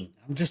meaning.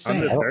 I'm just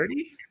saying. Under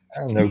 30?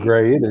 I have no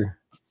gray either.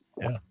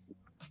 Yeah.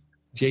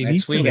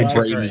 JD's still got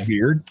gray in his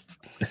beard.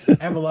 I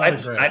have a lot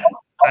of gray.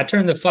 I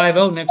turned the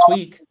 5-0 next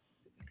week.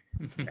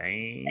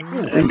 Dang.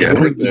 Let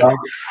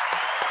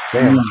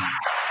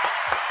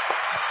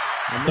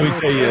me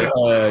tell you,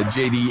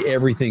 JD,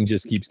 everything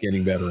just keeps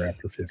getting better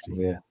after 50.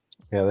 Yeah.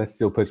 Yeah, that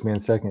still puts me in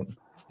second.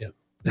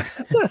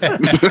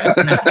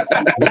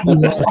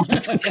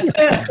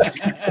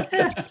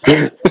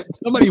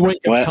 Somebody wake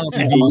up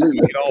Tommy D so we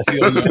can all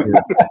feel younger.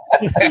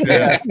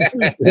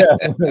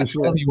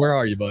 Tell me, where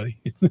are you, buddy?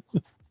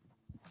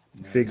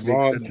 Big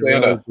Long Six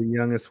Santa. is the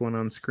youngest one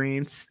on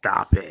screen.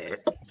 Stop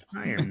it.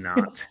 I am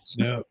not.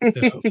 No. I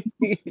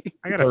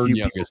got a Third few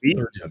youngest. people beat.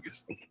 Third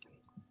youngest. A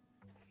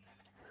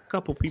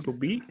couple people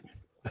beat.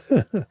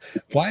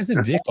 Why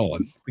isn't Vic on?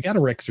 We got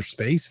to extra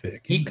space,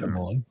 Vic. He can come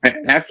on.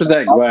 After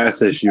that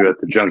glass issue at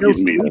the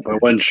Junkies meetup, I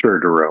wasn't sure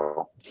to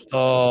roll.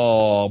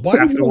 Oh, why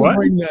did you what?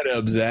 bring that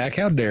up, Zach?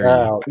 How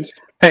dare you?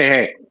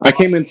 Hey, I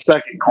came in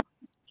second.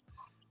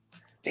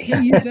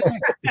 Damn you, Zach.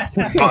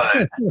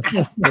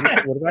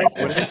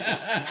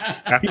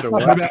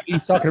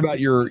 He's talking about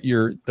your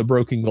the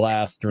broken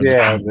glass during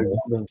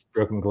the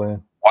broken glass.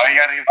 Why you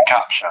gotta get the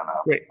cop shut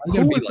up? Wait, You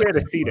gotta who be was like there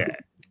to see that?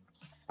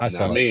 I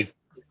saw Not it. me.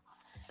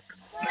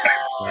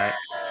 Right.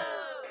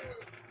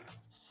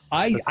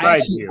 I Besides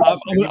actually, you. I'm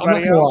not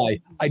Anybody gonna else? lie.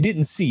 I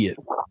didn't see it,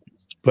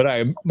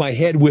 but my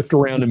head whipped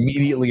around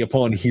immediately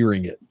upon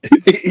hearing it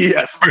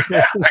Yes, I heard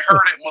it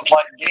was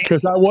like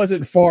because I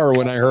wasn't far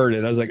when I heard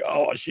it. I was like,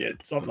 "Oh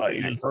shit, somebody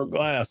just broke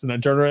glass," and I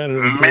turned around and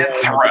it was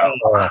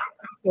mid-throw.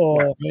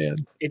 Oh man,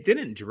 It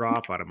didn't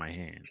drop out of my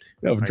hand.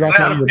 no, Like, dropped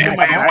out of your It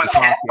back was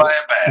hit pocket. by a It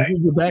was bag.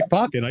 in your back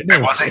pocket. I know.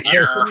 It wasn't I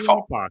your was in my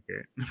fault.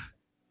 pocket.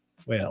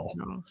 Well,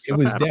 No, it stuff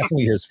was happens.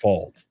 definitely his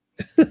fault.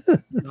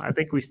 I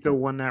think we still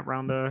won that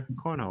round of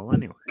cornhole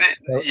anyway.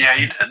 Yeah,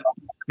 you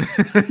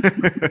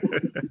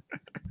did.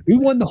 We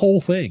won the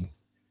whole thing.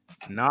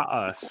 Not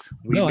us.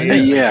 We No, I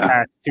made know. the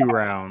past 2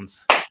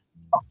 rounds.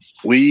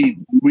 We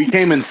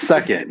came in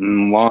second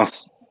and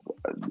lost.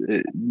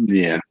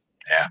 Yeah.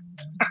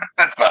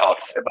 That's about all I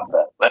say about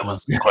that. That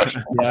was the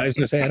question. Yeah, I was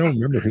gonna say I don't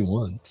remember who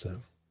won.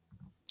 So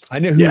I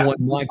know who won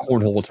my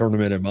cornhole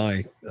tournament at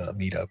my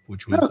meetup,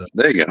 which was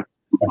there you go.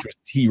 Which was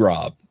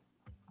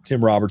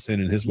Tim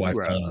Robertson and his wife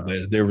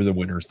Donna. They were the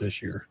winners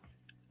this year.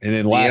 And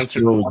then last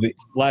year was the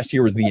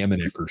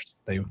Emmenickers.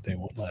 They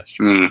won last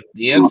year.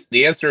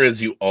 The answer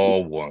is you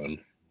all won.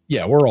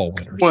 Yeah, we're all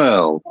winners.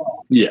 Well,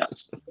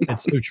 yes.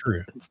 It's so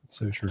true. It's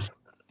so true.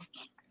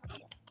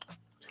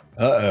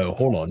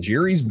 Hold on.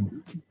 Jerry's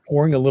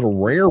pouring a little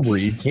rare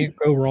breed. Can't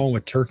go wrong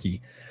with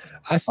turkey.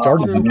 I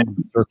started the night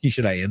with turkey.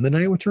 Should I end the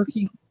night with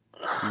turkey?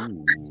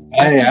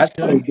 Hey, that's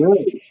pretty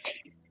good.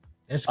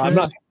 That's I'm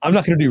not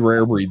going to do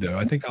rare breed though.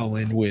 I think I'll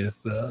end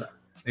with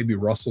maybe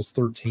Russell's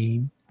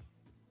 13.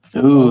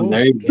 Ooh,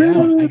 there you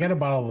go. Yeah, I got a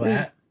bottle of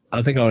that.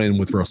 I think I'll end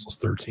with Russell's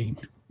 13.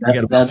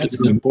 That's a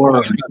good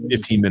pour.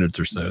 15 minutes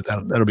or so.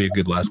 That'll be a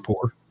good last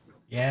pour.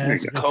 Yeah.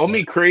 Call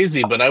me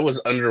crazy, but I was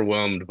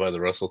underwhelmed by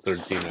the Russell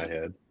 13 I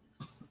had.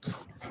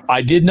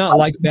 I did not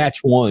like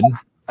batch 1.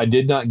 I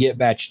did not get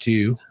batch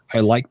 2. I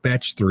like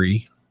batch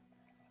 3.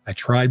 I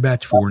tried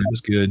batch 4 and it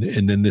was good.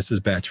 And then this is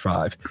batch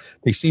 5.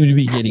 They seem to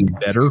be getting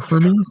better for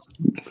me.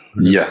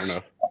 Yes.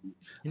 I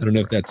don't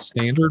know if that's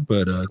standard,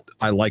 but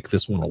I like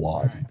this one a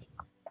lot.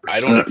 I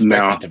don't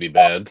expect it to be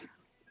bad.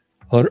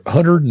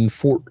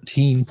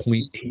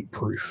 114.8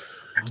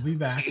 proof. I'll be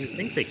back.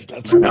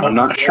 I'm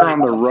not sure on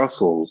the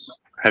Russells.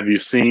 Have you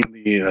seen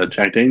the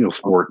Jack Daniels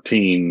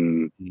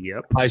 14?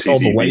 Yep. I saw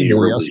the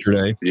label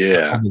yesterday.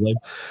 Yeah.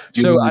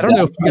 So I don't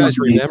know if you guys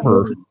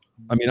remember.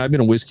 I mean, I've been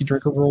a whiskey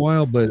drinker for a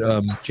while, but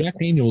Jack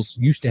Daniels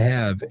used to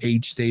have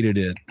age stated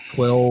at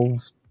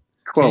 12,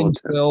 10,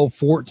 12,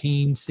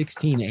 14,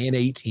 16, and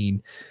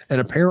 18.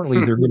 And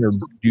apparently they're going to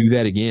do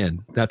that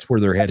again. That's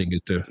where they're heading,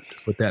 is to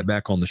put that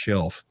back on the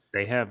shelf.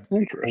 They have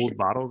old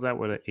bottles that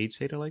would age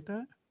stated like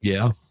that?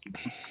 Yeah.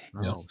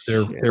 Oh,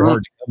 They're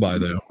hard to come by,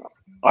 though.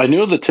 I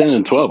knew the 10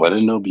 and 12. I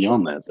didn't know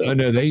beyond that, though. I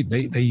know they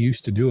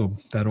used to do them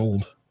that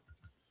old.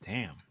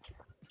 Damn.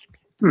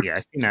 Yeah,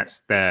 I seen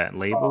that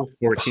label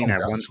 14 at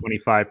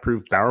 125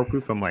 proof, barrel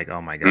proof. I'm like,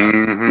 oh my god.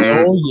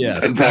 Oh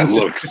yes, that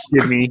looks.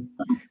 Give me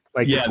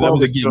like yeah, the 12 that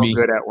was is a give still me.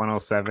 good at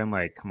 107.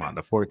 Like, come on,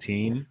 the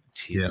 14.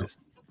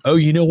 Jesus. Oh,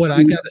 you know what?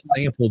 I got to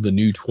sample the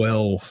new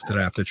 12 that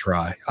I have to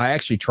try. I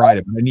actually tried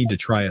it, but I need to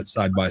try it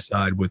side by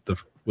side with the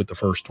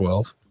first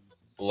 12.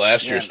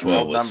 Last year's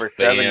 12 was number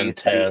 7 used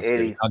to be fantastic.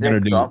 86 I'm gonna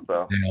do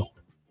also, it now.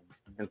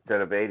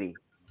 instead of 80.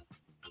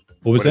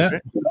 What was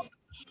that?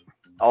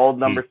 Old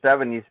number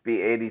 7 used to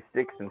be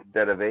 86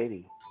 instead of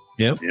 80.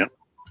 Yep.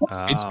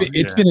 It's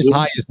yeah. been as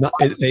high as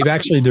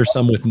there's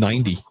some with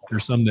 90.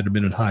 There's some that have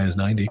been as high as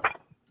 90.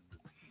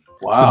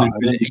 Wow. So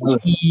there's been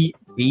 80,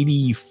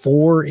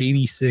 84,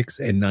 86,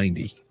 and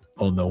 90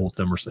 on the old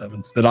number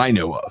 7s that I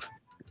know of.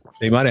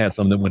 They might have had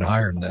some that went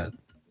higher than that.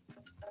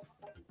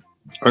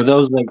 Are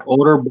those like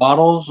older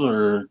bottles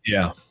or?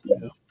 Yeah.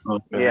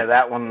 Okay. Yeah,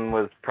 that one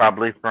was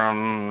probably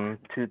from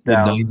The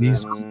 2000.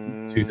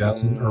 90s,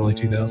 2000, early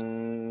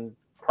 2000.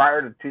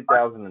 Prior to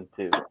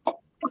 2002.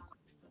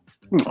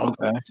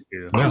 Okay.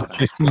 Wow,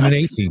 15 and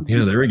 18.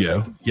 Yeah, there we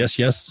go.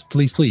 Yes,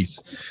 please.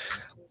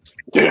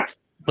 Yeah.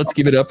 Let's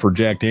give it up for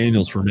Jack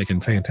Daniels for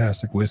making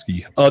fantastic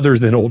whiskey, other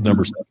than old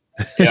number 7.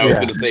 Yeah, I was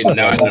going to say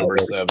not number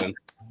 7.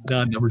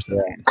 Not number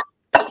 7.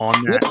 On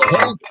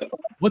that,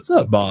 What's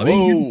up, Bobby?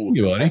 Good to see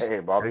you, buddy. Hey,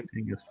 Bobby. I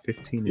think it's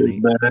 15 and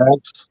 18. Badass. All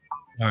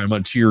right, I'm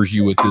going to cheers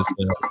you with this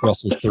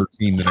Russell's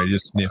 13 that I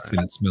just sniffed,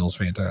 and it smells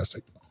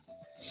fantastic.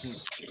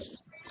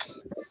 It's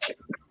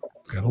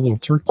got a little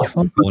turkey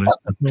funk on it.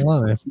 I'm not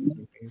gonna lie.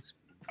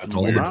 That's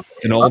weird.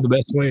 In all the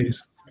best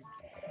ways.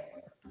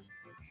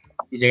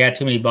 I got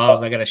too many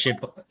bottles. I got to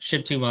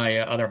ship to my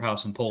other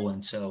house in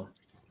Poland. So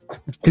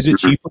Is it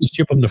cheaper to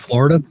ship them to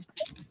Florida?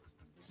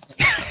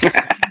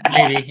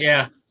 maybe,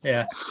 yeah.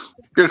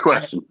 Good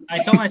question.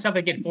 I told myself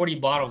I'd get 40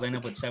 bottles. I end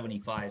up with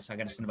 75, so I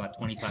got to send about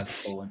 25 to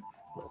Poland.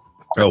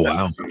 Oh,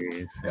 wow.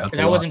 Because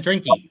I wasn't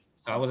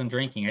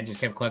drinking. I just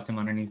kept collecting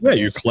them underneath. Yeah,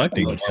 you're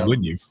collecting them. Why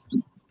wouldn't you?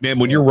 Man,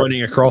 when you're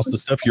running across the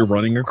stuff you're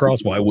running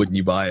across, why wouldn't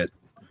you buy it?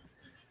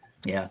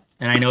 Yeah,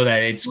 and I know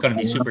that it's going to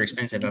be super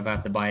expensive if I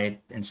have to buy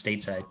it in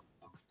stateside.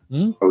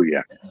 Oh,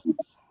 yeah.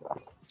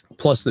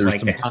 Plus,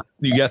 there's Like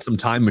you got some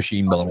time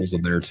machine bottles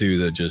in there too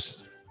that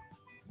just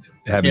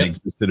haven't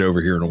existed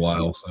over here in a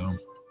while. So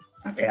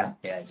yeah,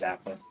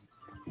 exactly.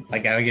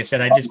 Like I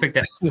said, I picked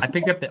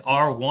up the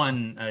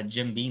R1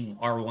 Jim Beam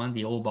R1,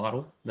 the old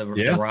bottle, the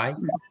rye,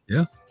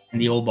 in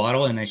the old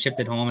bottle, and I shipped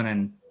it home, and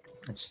then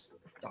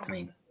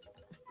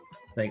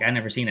like I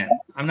never seen it.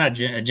 I'm not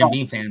a Jim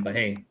Beam fan, but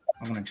hey,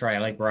 I'm gonna try. I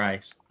like rye,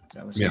 so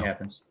we'll see what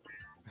happens.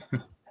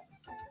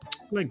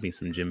 Like me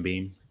some Jim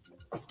Beam.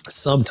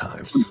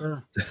 Sometimes.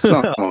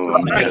 Some of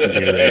them can do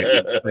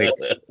it. Like,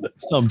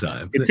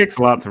 sometimes. It takes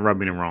a lot to rub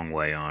me the wrong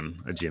way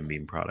on a Jim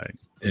Beam product.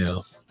 Yeah.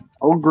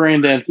 Old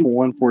Granddad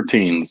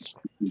 114's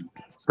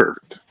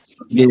perfect.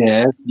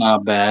 Yeah, it's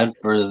not bad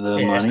for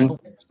the money.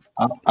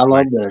 I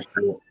love that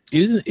shit.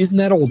 Isn't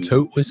that old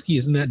tote whiskey?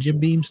 Isn't that Jim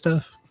Beam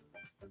stuff?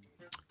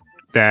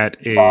 That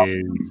is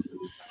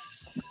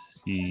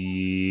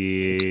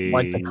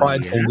like the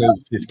Prideful Goat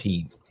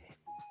 15.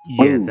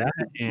 Yeah, that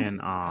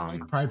and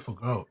Prideful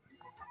Goat.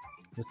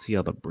 What's the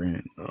other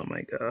brand? Oh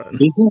my god.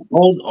 Isn't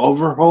old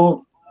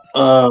Overholt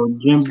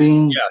Jim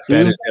Beam? Yeah,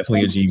 that is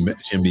definitely a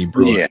Jim Beam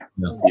product.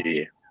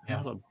 Yeah.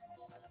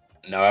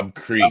 Knob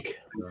Creek.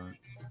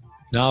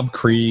 Knob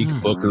Creek,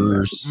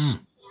 Booker's,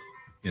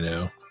 you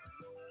know,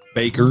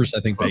 Baker's. I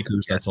think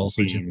Baker's, that's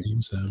also Jim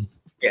Beam. So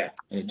yeah,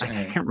 I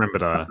can't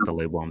remember the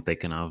label I'm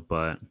thinking of,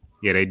 but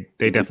yeah,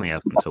 they definitely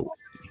have some tote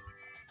whiskey.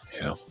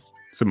 Yeah,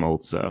 some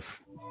old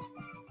stuff.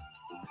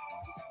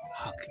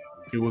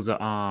 It was a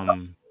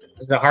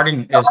The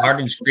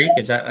Hardin's Creek,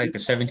 is that like a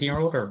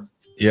 17-year-old or?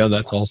 Yeah,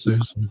 that's also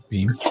some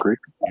Beam. Creek.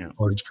 Yeah.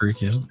 Orange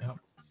Creek, yeah.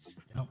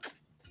 Yep.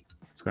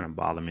 It's gonna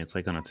bother me. It's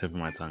like on the tip of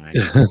my tongue.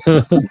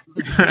 Start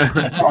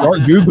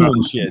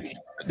Googling shit.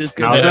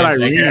 Now that I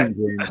read,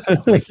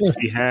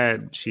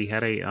 she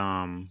had a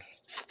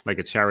like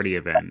a charity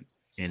event,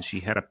 and she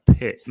had a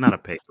not a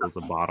pick, it was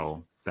a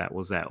bottle that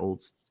was that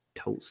old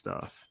tote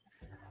stuff.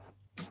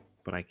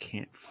 But I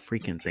can't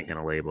freaking think of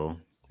a label.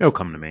 It'll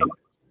come to me.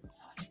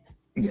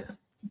 Yeah.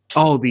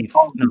 Oh, the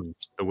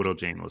Widow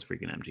Jane was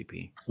freaking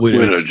MGP.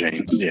 Widow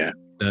Jane, yeah.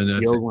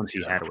 The old one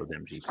she had was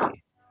MGP.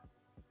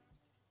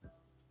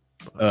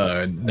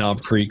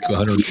 Knob Creek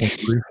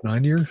 120 proof,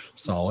 9 years,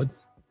 solid.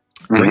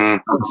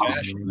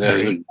 Mm-hmm. That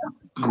is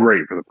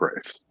great for the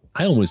price.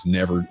 I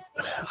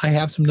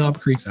have some Knob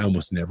Creeks. I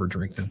almost never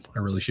drink them. I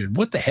really should.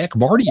 What the heck,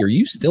 Marty? Are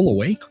you still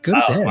awake? Go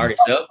to bed. Marty's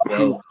up.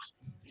 Whoa.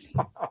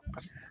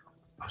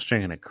 I was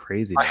drinking a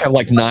crazy. I have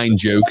like 9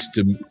 jokes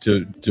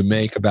to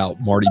make about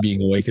Marty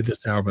being awake at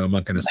this hour, but I'm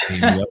not going to say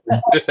any of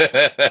them.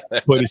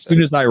 But as soon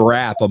as I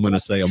wrap, I'm going to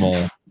say them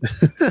all.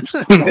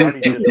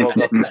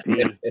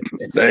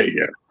 There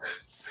you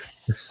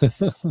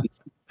go.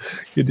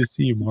 Good to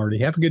see you, Marty.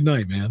 Have a good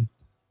night, man.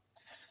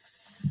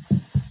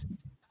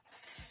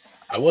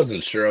 I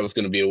wasn't sure I was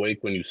going to be awake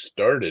when you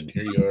started.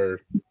 Here you are.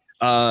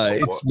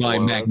 It's my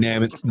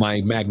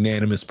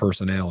magnanimous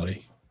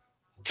personality.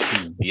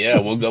 Yeah,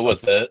 we'll go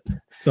with that.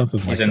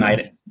 Something. He's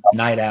like a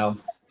night owl.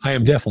 I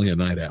am definitely a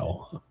night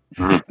owl.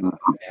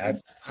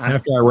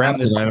 After I wrap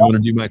tonight, I'm going to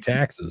do my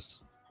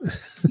taxes.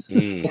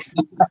 I'm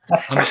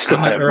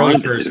an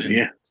early person.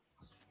 Yeah.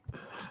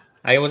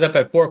 I was up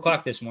at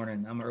 4:00 this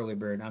morning. I'm an early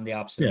bird. I'm the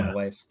opposite of my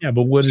wife. Yeah,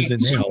 but what is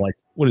it now? Like,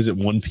 what is it?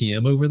 1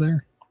 p.m. over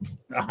there?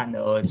 I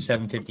know it's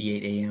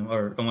 7:58 a.m.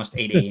 or almost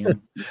 8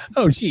 a.m.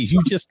 Oh, geez,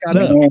 you just got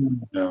up.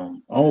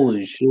 No.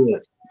 Holy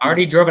shit! I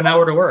already drove an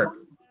hour to work.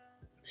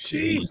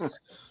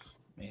 Jeez.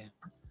 Yeah,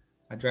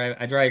 I drive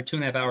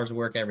 2.5 hours to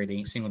work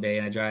every single day,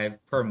 and I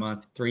drive per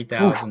month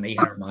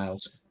 3,800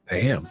 miles.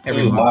 Damn.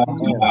 Every month.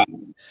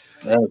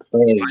 That's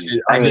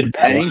crazy. Are they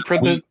paying for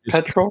the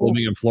petrol?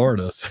 Living in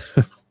Florida.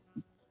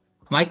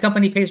 My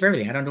company pays for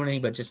everything. I don't do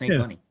anything but just make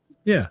money.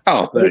 Yeah.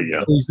 Oh, there you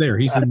go. He's there.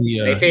 He's in the.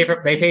 They pay for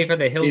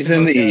the Hilton. He's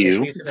in the hotel, EU.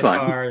 They pay for the Fine.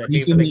 car, they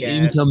He's pay in for the gas.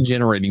 income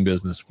generating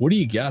business. What do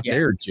you got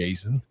there,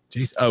 Jason?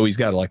 Oh, he's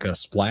got like a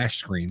splash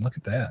screen. Look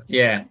at that.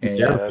 Yeah.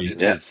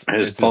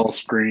 His ball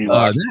screen.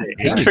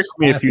 He tricked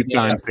me a few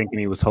times thinking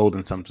he was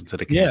holding something to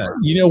the camera. Yeah,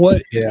 you know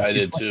what? Yeah, I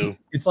did too.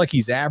 It's like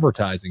he's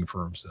advertising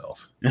for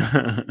himself.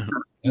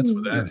 That's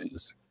what that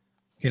is.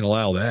 Can't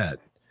allow that.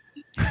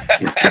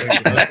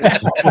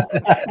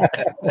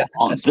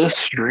 On this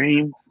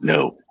stream,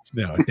 no.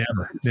 No,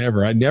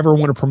 never. I never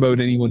want to promote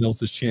anyone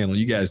else's channel.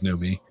 You guys know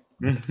me.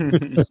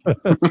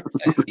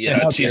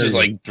 Yeah, she's just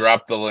like,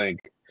 drop the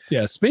link.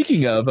 Yeah,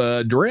 speaking of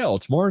Darrell,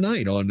 tomorrow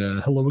night on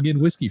Hello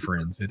Again Whiskey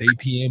Friends at 8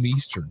 p.m.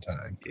 Eastern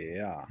time.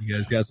 Yeah. You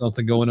guys got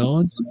something going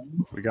on?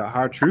 We got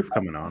Hard Truth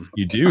coming on.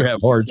 You do have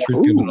Hard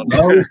Truth coming on.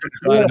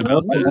 Excited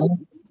about that.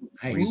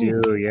 We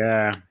do,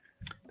 yeah.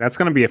 That's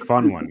going to be a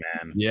fun one,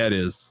 man. Yeah, it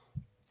is.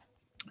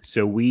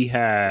 So we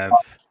have...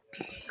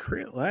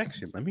 Well,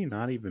 actually, let me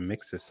not even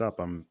mix this up.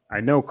 I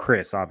know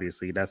Chris,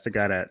 obviously. That's the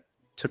guy that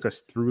took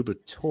us through the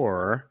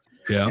tour.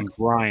 Yeah. And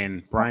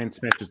Brian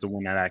Smith is the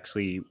one that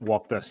actually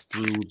walked us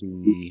through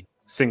the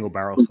single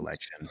barrel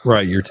selection.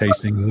 Right, your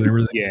tastings and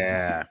everything.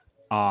 Yeah.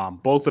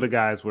 Both of the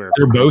guys were.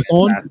 They're both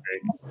fantastic.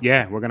 On.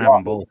 Yeah, we're gonna have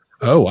them both.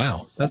 Oh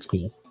wow, that's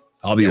cool.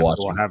 I'll be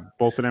watching. We'll have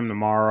both of them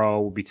tomorrow.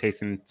 We'll be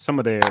tasting some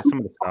of the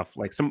stuff,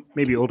 like some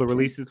maybe older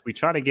releases. We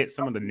try to get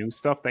some of the new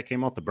stuff that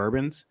came out, the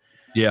bourbons.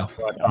 Yeah,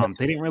 but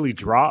they didn't really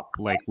drop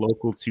like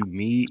local to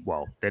me.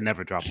 Well, they're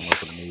never dropping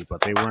local to me, but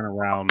they weren't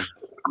around.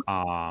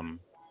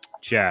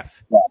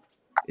 Jeff,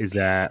 is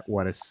that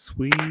what a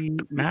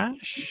sweet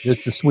mash?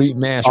 It's a sweet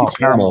mash. Oh,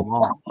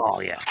 caramel.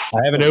 Oh yeah.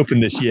 I haven't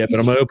opened this yet, but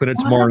I'm gonna open it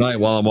tomorrow night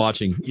while I'm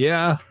watching.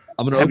 Yeah,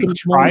 I'm gonna have open you it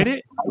tomorrow. Tried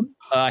it?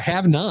 I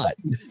have not.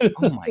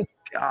 Oh my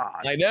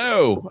God. I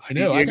know.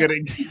 You're I'm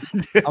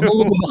a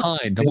little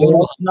behind.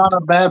 It's not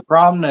a bad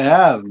problem to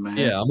have, man.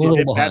 Yeah, I'm a Is little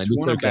it behind. batch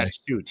It's one or okay. batch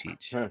two,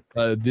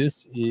 Cheech?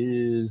 This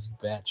is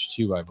batch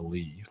 2, I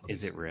believe.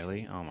 Is it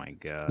really? Oh my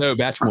god. No,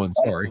 batch 1.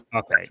 Sorry.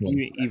 Okay. Batch one.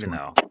 Even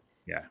though,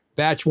 yeah.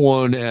 Batch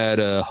 1 at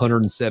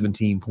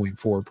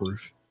 117.4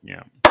 proof.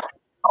 Yeah.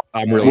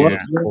 I'm really What-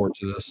 looking forward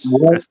to this.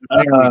 What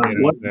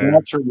there.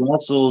 batch of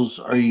Russells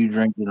are you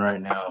drinking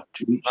right now?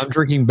 Cheech? I'm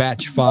drinking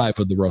batch 5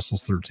 of the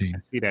Russell's 13.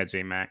 See that,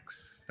 J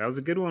Max? That was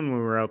a good one when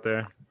we were out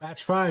there.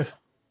 Batch 5.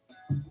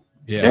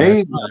 Yeah, There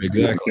you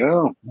exactly.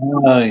 go.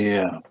 Oh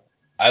yeah.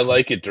 I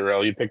like it,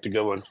 Darrell. You picked a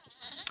good one.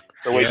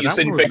 Or wait, Yeah, you that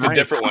said you one was picked a nice.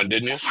 different one,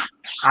 didn't you?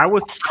 I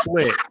was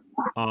split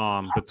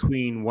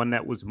between one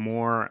that was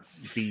more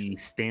the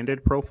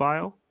standard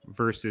profile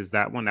versus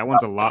that one. That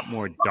one's a lot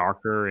more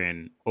darker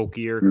and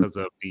oakier because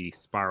of the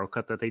spiral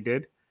cut that they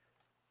did.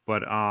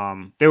 But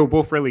they were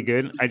both really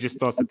good. I just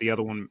thought that the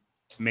other one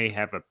may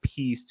have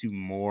appeased to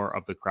more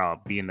of the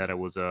crowd, being that it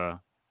was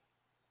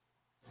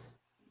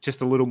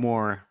just a little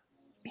more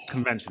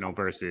conventional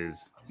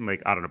versus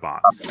like out of the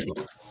box.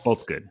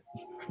 Both good.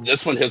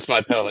 This one hits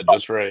my palate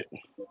just right.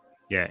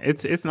 Yeah,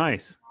 it's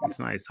nice. It's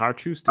nice. Hard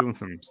Truth's doing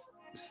some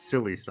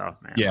silly stuff,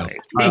 man. Yeah,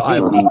 Like, I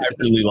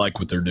really like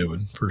what they're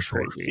doing for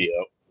sure. Yep.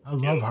 I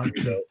love Hard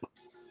Truth.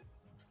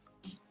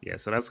 yeah,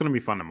 so that's gonna be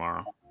fun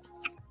tomorrow.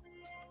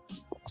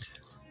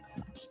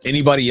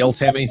 Anybody else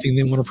have anything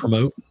they want to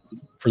promote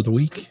for the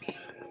week?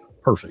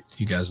 Perfect.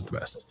 You guys are the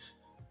best.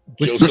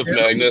 Joseph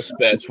Magnus,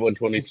 batch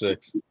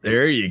 126.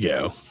 There you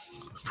go.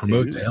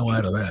 Promote the hell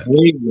out of that.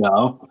 There you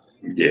go.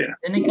 Yeah.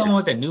 Didn't they come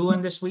up with a new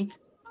one this week?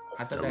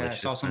 I thought that I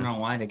saw something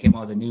online that came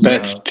out with a new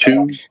Batch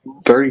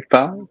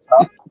 235.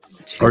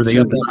 Are they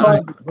up that high?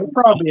 They're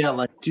probably at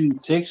like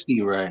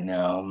 260 right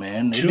now,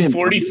 man. They've been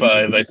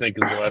 245, I think,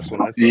 is the last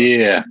one I saw.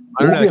 Yeah.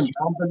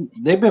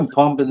 They've been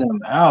pumping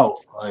them out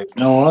like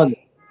no other.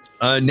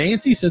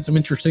 Nancy said some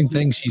interesting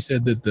things. She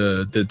said that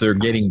that they're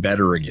getting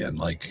better again,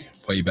 like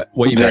way back.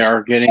 They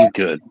are getting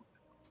good.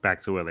 Back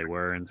to where they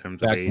were in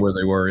terms Back of to age. where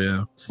they were,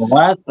 yeah.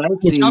 Well,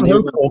 Which I'm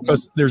hopeful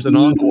because there's an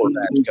encore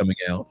batch coming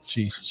out.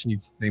 She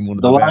named one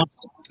of the last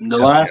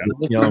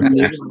Yeah.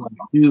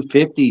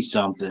 250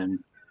 something.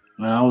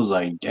 And I was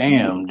like,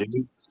 damn,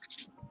 dude.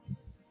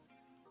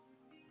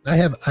 I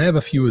have a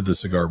few of the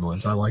cigar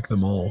blends. I like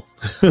them all.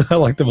 I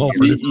like them all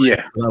for different Yeah.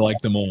 reasons. I like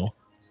them all.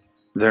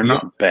 They're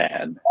not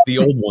bad. The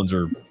old ones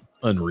are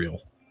unreal.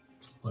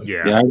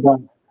 Yeah.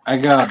 I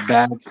got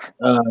back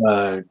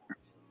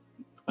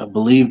I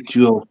believe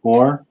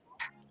 204.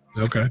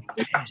 Okay.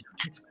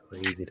 It's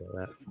crazy to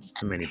that.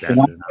 Too many And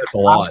batches. That's a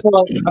lot.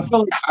 I feel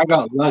like I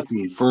got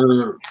lucky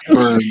for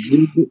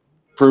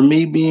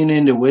me being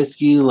into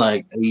whiskey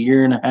like a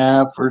year and a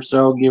half or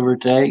so, give or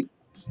take.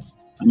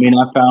 I mean,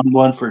 I found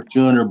one for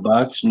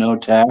 $200, no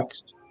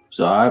tax.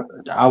 So I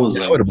was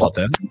I like, would have bought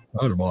that.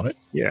 I would have bought it.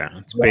 Yeah,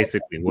 it's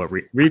basically what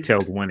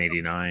retailed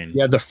 189.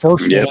 Yeah, the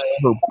first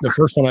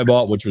one I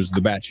bought, which was the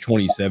batch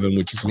 27,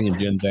 which is me and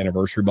Jen's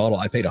anniversary bottle,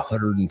 I paid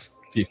 $150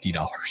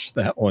 for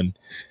that one.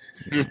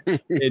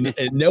 and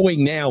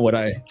knowing now what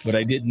I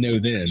didn't know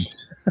then,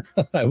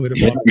 I would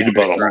have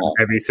bought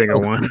every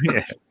single one.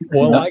 Yeah.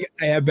 Well, I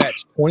have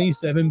batch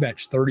 27,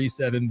 batch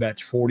 37,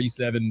 batch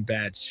 47,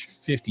 batch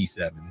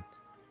 57.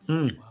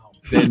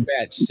 Then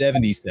batch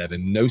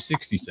 77, no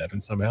 67.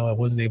 Somehow I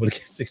wasn't able to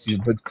get 60,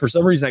 but for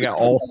some reason I got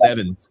all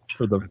 7s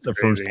for the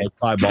first like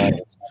 5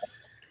 bottles.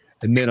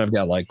 And then I've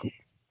got like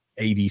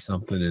 80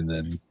 something and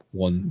then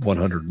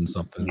 100 and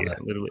something. Yeah,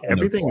 literally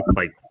everything was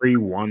like pre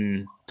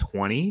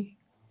 120.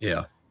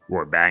 Yeah.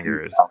 Were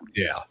bangers.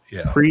 Yeah.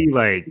 Pre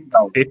like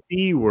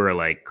 50 were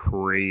like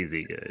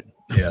crazy good.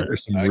 Yeah,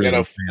 there's some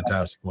really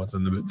fantastic ones.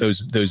 And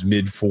those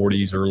mid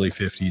 40s, early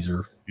 50s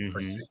are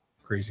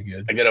crazy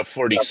good. I got a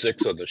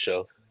 46 on the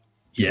shelf.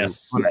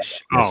 Yes.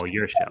 Oh,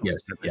 your shelf.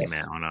 Yes.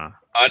 Man,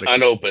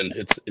 unopened.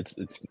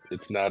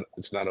 It's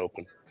not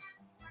open.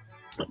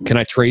 Can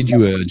I trade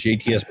you a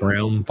JTS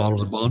Brown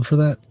bottle of bond for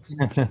that?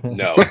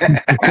 No.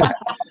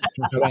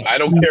 I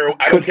don't care.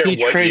 I don't care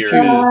what year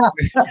it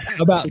is.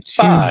 How about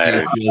 2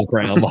 JTS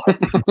Brown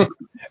bottles?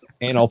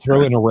 And I'll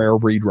throw in a rare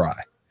breed rye.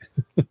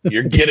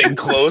 You're getting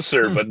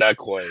closer, but not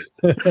quite.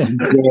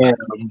 Yeah.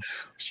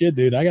 Shit,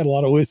 dude, I got a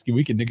lot of whiskey.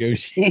 We can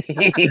negotiate.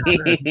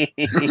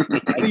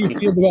 How do you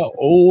feel about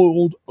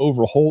old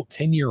Overholt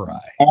 10-year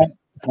rye?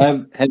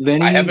 Have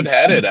any? I haven't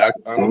had it.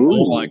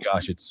 Oh my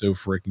gosh, it's so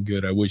freaking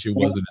good. I wish it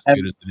wasn't as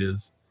good as it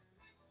is.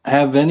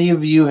 Have any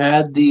of you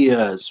had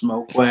the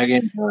Smoke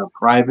Wagon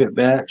private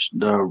batch,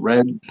 the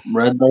red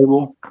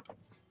label?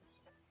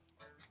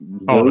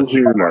 Those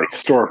are like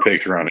store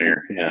picks around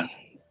here. Yeah.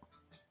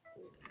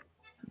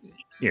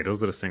 Yeah,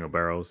 those are the single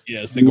barrels.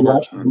 Yeah, single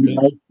barrels.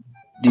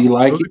 Do you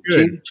like Those it? are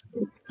good.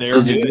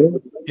 They're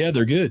good. Yeah,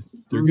 they're good.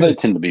 They're good. They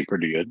tend to be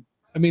pretty good.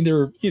 I mean,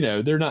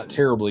 they're not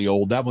terribly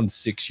old. That one's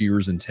 6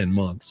 years and 10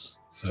 months,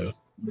 so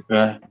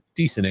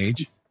decent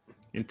age.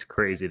 It's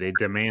crazy. They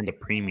demand a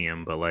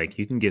premium, but like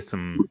you can get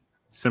some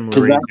similar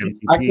age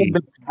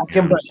MTP.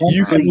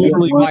 You can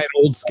literally buy an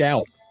old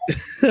Scout.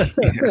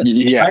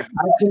 Yeah,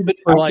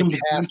 for like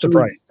half the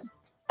price.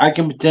 I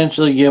can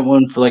potentially get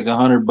one for like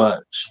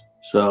 $100.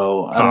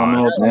 So I don't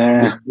know.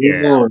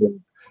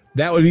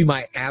 That would be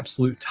my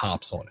absolute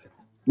tops on it.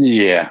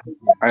 Yeah,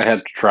 I had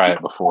to try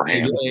it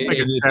beforehand. That's only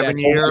if I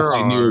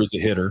knew it was a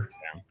hitter.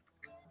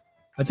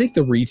 I think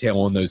the retail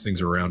on those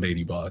things are around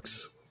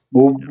 $80.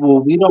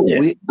 Well, we don't.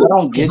 I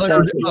don't get that.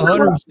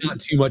 100's not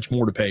too much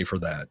more to pay for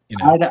that. You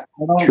know, I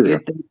don't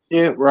get that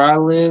shit where I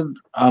live.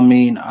 I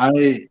mean,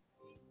 I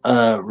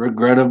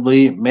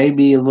regrettably,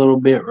 maybe a little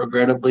bit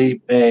regrettably,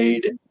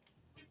 paid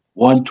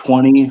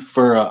 $120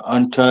 for a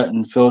uncut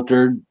and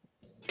filtered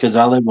because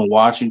I live in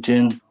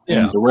Washington.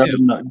 Yeah. And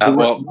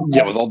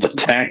with all the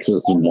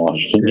taxes in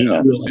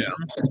Washington.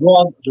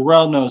 Well,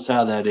 Darrell knows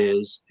how that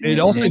is. It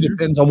also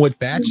depends on what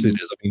batch it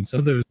is. I mean, some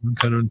of those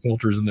uncut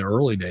unfilters in the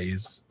early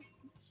days.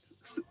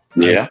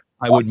 Yeah,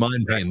 I wouldn't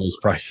mind paying those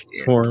prices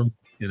for them.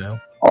 You know,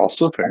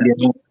 also fair.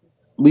 Yeah.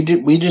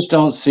 We just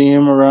don't see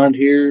him around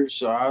here,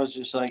 so I was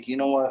just like, you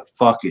know what,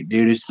 fuck it,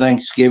 dude. It's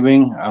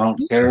Thanksgiving. I don't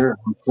care.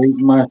 I'm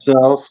treating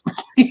myself.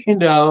 You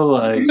know,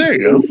 like there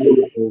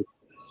you go.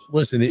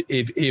 Listen,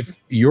 if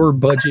your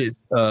budget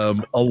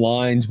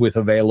aligns with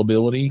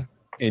availability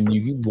and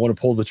you want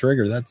to pull the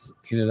trigger, that's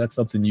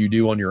something you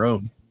do on your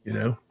own. You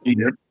know.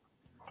 Yeah.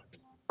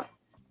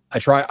 I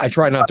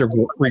try not to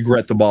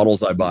regret the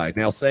bottles I buy.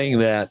 Now, saying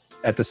that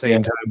at the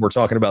same time, we're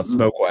talking about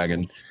Smoke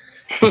Wagon.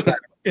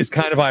 It's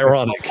kind of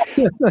ironic.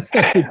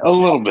 A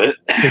little bit.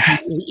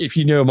 If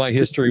you know my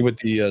history with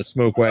the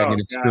Smoke Wagon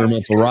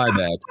experimental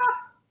ryeback,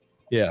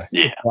 yeah,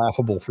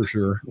 laughable for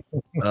sure.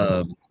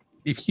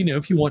 If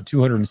you want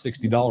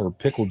 $260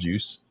 pickle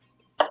juice,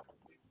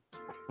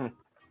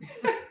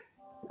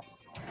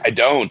 I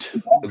don't.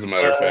 As a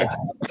matter of fact,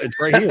 it's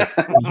right here.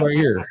 It's right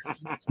here.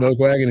 Smoke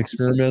Wagon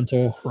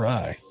experimental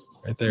rye.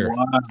 Right there.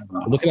 Wow.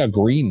 Look at how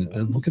green.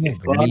 Look at that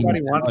green.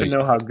 Somebody wants to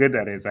know how good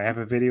that is. I have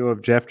a video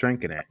of Jeff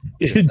drinking it.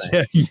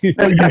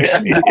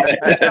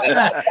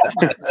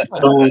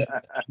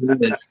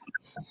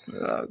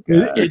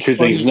 Two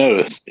things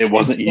noticed. It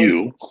wasn't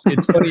you.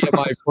 It's funny. At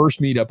my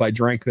first meetup, I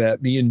drank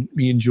that. Me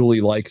and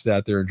Julie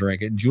sat there and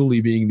drank it.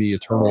 Julie, being the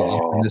eternal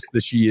optimist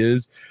that she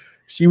is,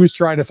 she was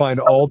trying to find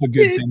all the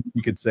good things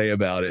you could say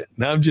about it.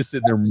 And I'm just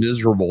sitting there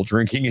miserable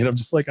drinking it. I'm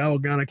just like, oh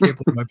God, I can't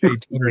believe I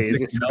paid $260. Is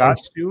it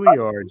Scotch Julie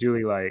or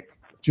Julie like?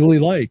 Julie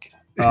like.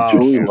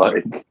 Julie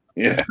like.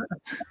 Yeah.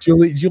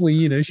 Julie,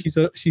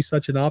 she's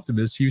such an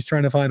optimist. She was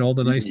trying to find all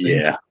the nice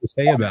things to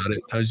say about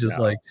it. I was just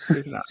like,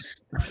 it's not.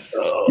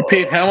 You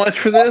paid how much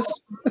for this?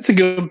 That's a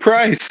good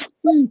price.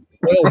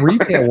 Well,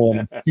 retail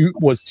one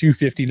was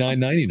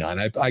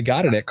 $259.99. I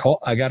got it at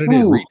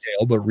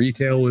retail, but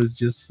retail was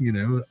just a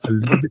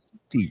little bit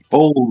steep.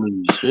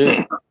 Holy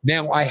shit!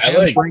 Now I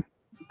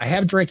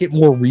have drank it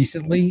more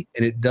recently,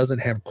 and it doesn't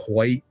have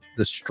quite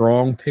the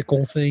strong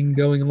pickle thing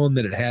going on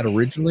that it had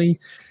originally,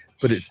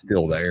 but it's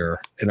still there,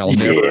 and I'll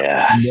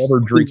never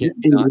drink it.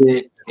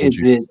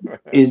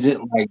 Is it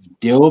like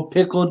dill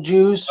pickle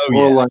juice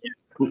or like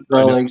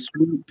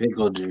sweet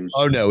pickle juice?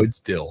 Oh no,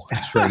 it's dill.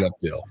 It's straight up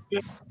dill.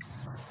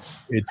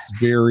 It's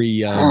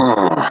very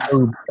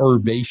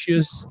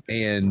herbaceous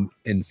and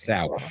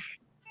sour.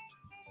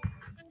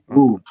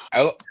 Ooh.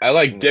 I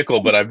like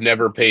Dickel, but I've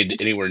never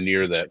paid anywhere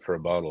near that for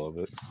a bottle of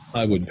it.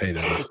 I wouldn't pay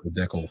that much for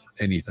Dickel.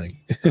 Anything.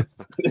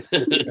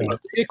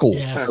 Pickles.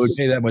 Yes. I would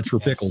pay that much for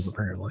pickles,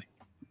 apparently.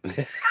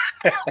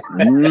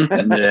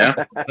 Yeah.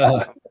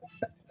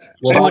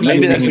 Well,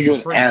 maybe that's a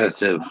good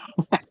additive.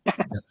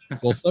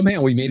 Well,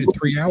 somehow we made it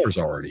 3 hours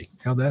already.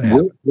 How'd that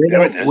happen?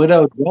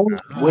 Widow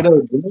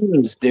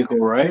Jane's Dickel,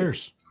 right?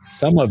 Cheers.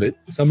 Some of the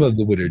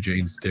Widow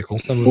Jane's Dickel,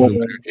 some of the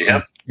Widow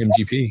Jane's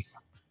MGP.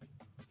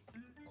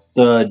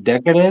 The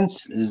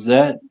Decadence, is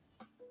that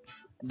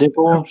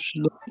Dickel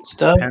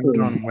stuff? Depends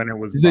on when it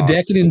was. Is the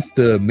Decadence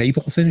the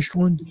maple finished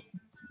one?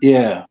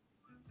 Yeah.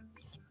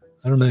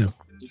 I don't know.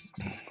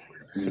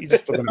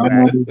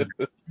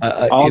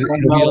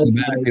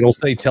 It'll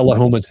say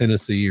Tullahoma,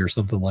 Tennessee, or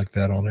something like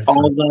that on it.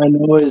 All I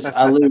know is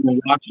I live in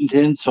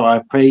Washington, so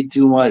I paid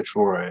too much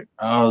for it.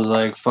 I was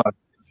like, "Fuck,"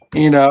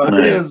 it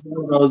was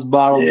one of those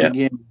bottles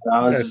again.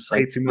 I was just pay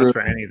like, too much for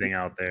anything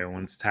out there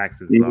once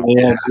taxes.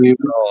 Yeah, dude.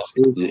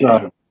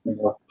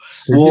 Well,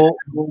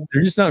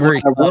 they're just not very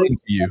kind to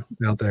you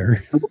out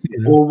there.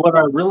 Well, what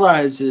I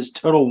realize is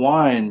Total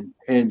Wine,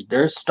 and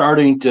they're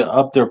starting to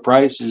up their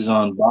prices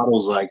on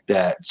bottles like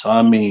that. So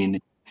I mean,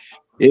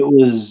 it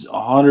was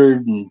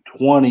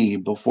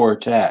 $120 before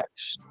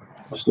tax.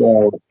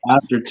 So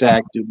after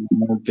tax, it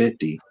was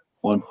 $150,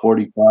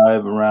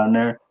 $145 around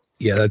there.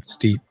 Yeah, that's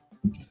steep.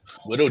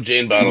 Widow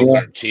Jane bottles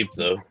aren't cheap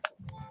though.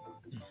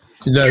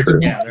 No, they're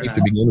not cheap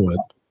to begin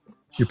with.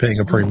 You're paying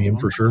a premium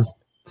for sure.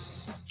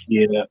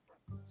 Yeah.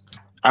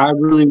 I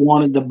really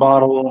wanted the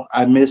bottle.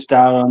 I missed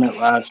out on it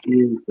last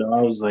year, so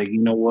I was like, you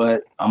know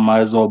what? I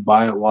might as well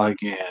buy it while I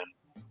can.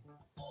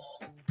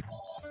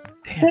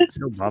 Damn, it's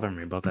still bothering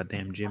me about that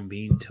damn Jim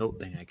Beam tilt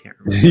thing. I can't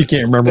remember. You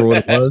can't remember what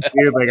it was?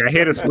 Dude, like I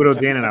hit a Widow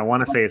Jane and I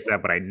want to say it's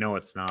that, but I know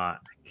it's not.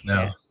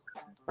 No.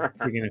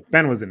 Freaking, if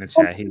Ben was in the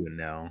chat, he would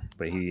know,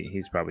 but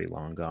he's probably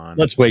long gone.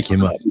 Let's wake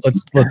him up.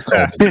 Let's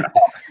call him.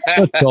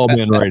 Let's call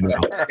Ben right now.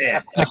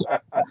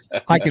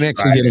 I can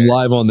actually get him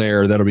live on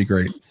there. That'll be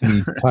great. Let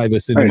me tie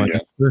this into my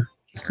computer.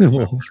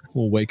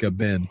 We'll wake up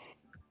Ben.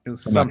 It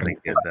was something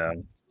good though.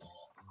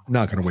 I'm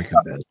not gonna wake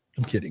up Ben.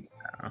 I'm kidding.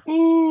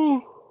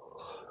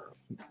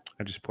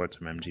 I just poured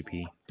some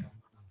MGP.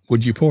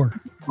 What'd you pour?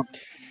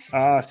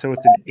 So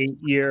it's an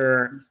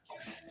 8-year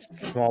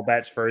small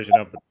batch version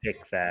of the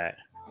pick that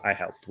I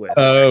helped with.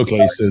 Oh,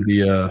 okay. So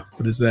the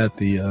what is that?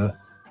 The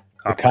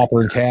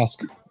copper and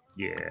cask?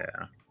 Yeah.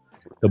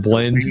 The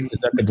blend?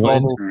 Is that the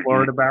blend?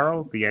 Florida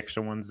barrels, the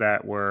extra ones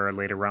that were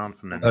laid around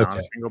from the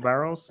non-single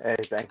barrels. Hey,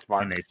 thanks,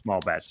 Mark. And they small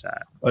batch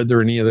that. Are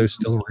there any of those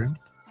still around?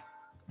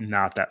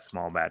 Not that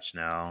small batch,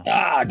 no.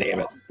 Ah,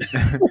 damn it.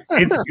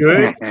 It's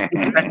good.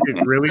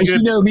 It's really good.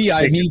 You know me,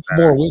 I need some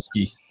more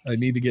whiskey. I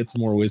need to get some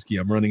more whiskey.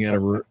 I'm running out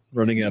of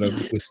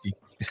whiskey.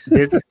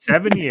 There's a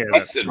 7-year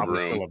that's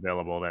probably still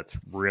available that's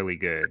really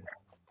good.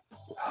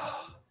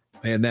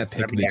 Man, that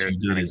pick that you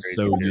did is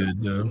so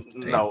good, though.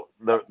 No,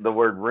 the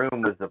word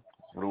room is a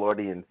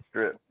Freudian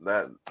strip.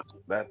 That's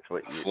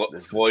what you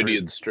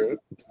Freudian strip.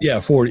 Yeah,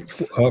 Freudian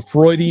strip.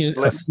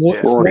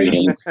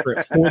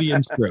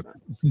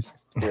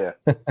 Yeah.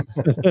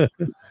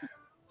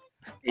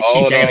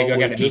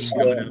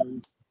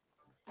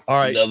 All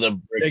right. Another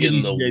brick in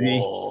the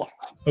wall.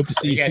 Hope to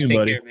see you soon,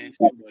 buddy.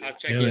 I'll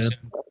check you soon.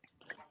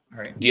 All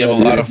right. Do you have a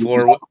lot of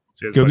floor?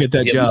 Go get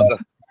that job.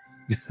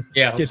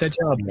 Yeah. Get that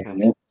job.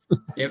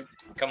 Yep.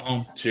 Come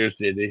home. Cheers,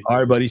 JD. All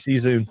right, buddy. See you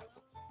soon. Do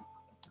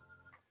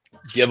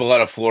you have a lot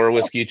of floor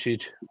whiskey,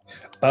 Cheech?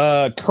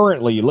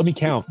 Currently, let me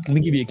count. Let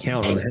me give you a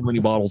count on how many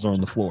bottles are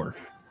on the floor.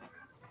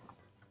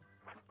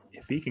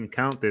 If you can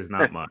count, there's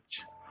not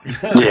much.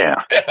 Yeah.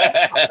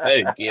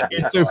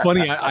 It's so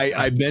funny.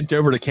 I bent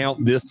over to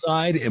count this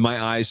side, and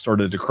my eyes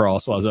started to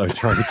cross while I was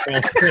trying to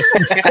count.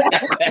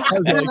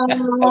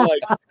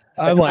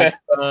 I'm like,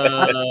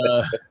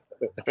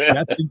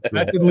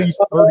 that's at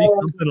least 30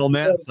 something on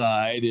that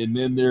side, and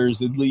then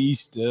there's at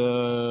least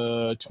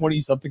 20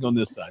 something on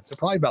this side. So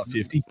probably about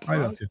 50.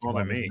 Probably about 50.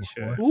 On me,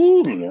 sure.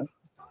 Ooh,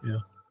 yeah.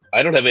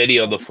 I don't have any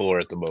on the floor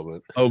at the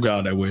moment. Oh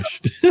God, I wish.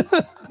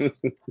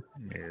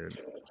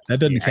 That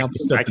doesn't count the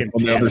stuff that's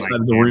on the other side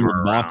of the room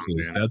with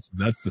boxes.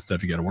 That's the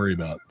stuff you got to worry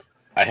about.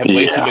 I have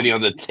way too many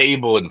on the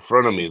table in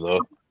front of me,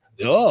 though.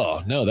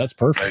 Oh no, that's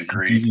perfect.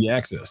 That's easy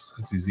access.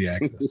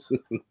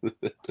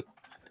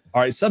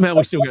 All right, somehow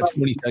we still got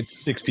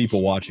 26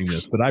 people watching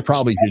this, but I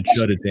probably should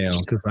shut it down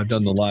because I've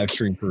done the live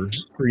stream for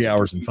 3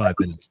 hours and 5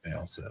 minutes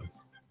now. So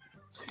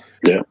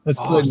yeah, let's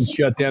go ahead and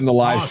shut down the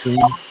live stream.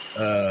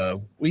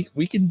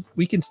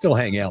 We can still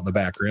hang out in the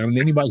background, and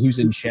anybody who's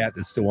in chat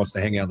that still wants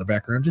to hang out in the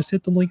background, just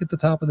hit the link at the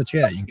top of the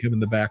chat. You can come in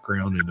the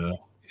background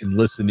and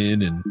listen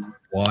in and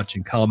watch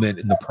and comment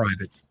in the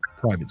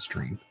private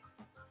stream.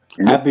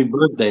 Happy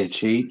birthday,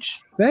 Cheech.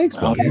 Thanks,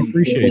 buddy. I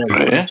appreciate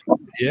that.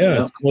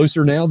 Yeah, it's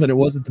closer now than it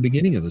was at the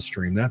beginning of the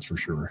stream. That's for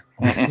sure.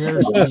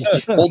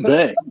 Whole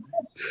day.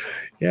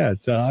 Yeah,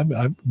 it's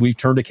we've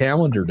turned a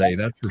calendar day.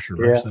 That's for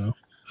sure. Yeah. So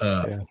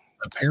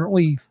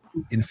apparently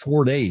in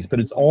 4 days, but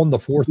it's on the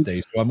 4th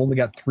day, so I've only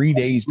got 3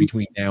 days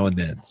between now and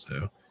then.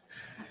 So,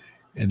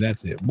 and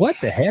that's it. What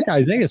the heck,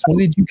 Isaiah? When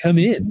did you come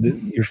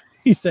in?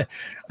 He said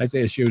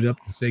Isaiah showed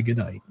up to say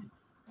goodnight.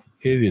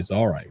 It is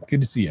all right. Good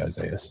to see you,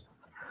 Isaiah.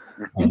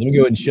 Let me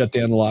go ahead and shut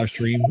down the live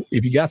stream.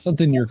 If you got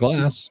something in your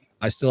glass,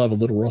 I still have a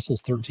Little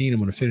Russell's 13. I'm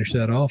going to finish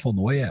that off on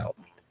the way out.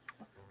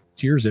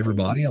 Cheers,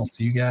 everybody. I'll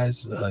see you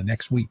guys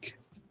next week.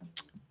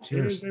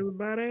 Cheers,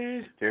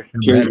 everybody. Cheers.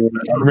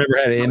 I remember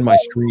how to end my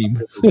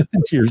stream.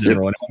 Cheers,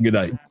 everyone. Have a good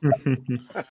night.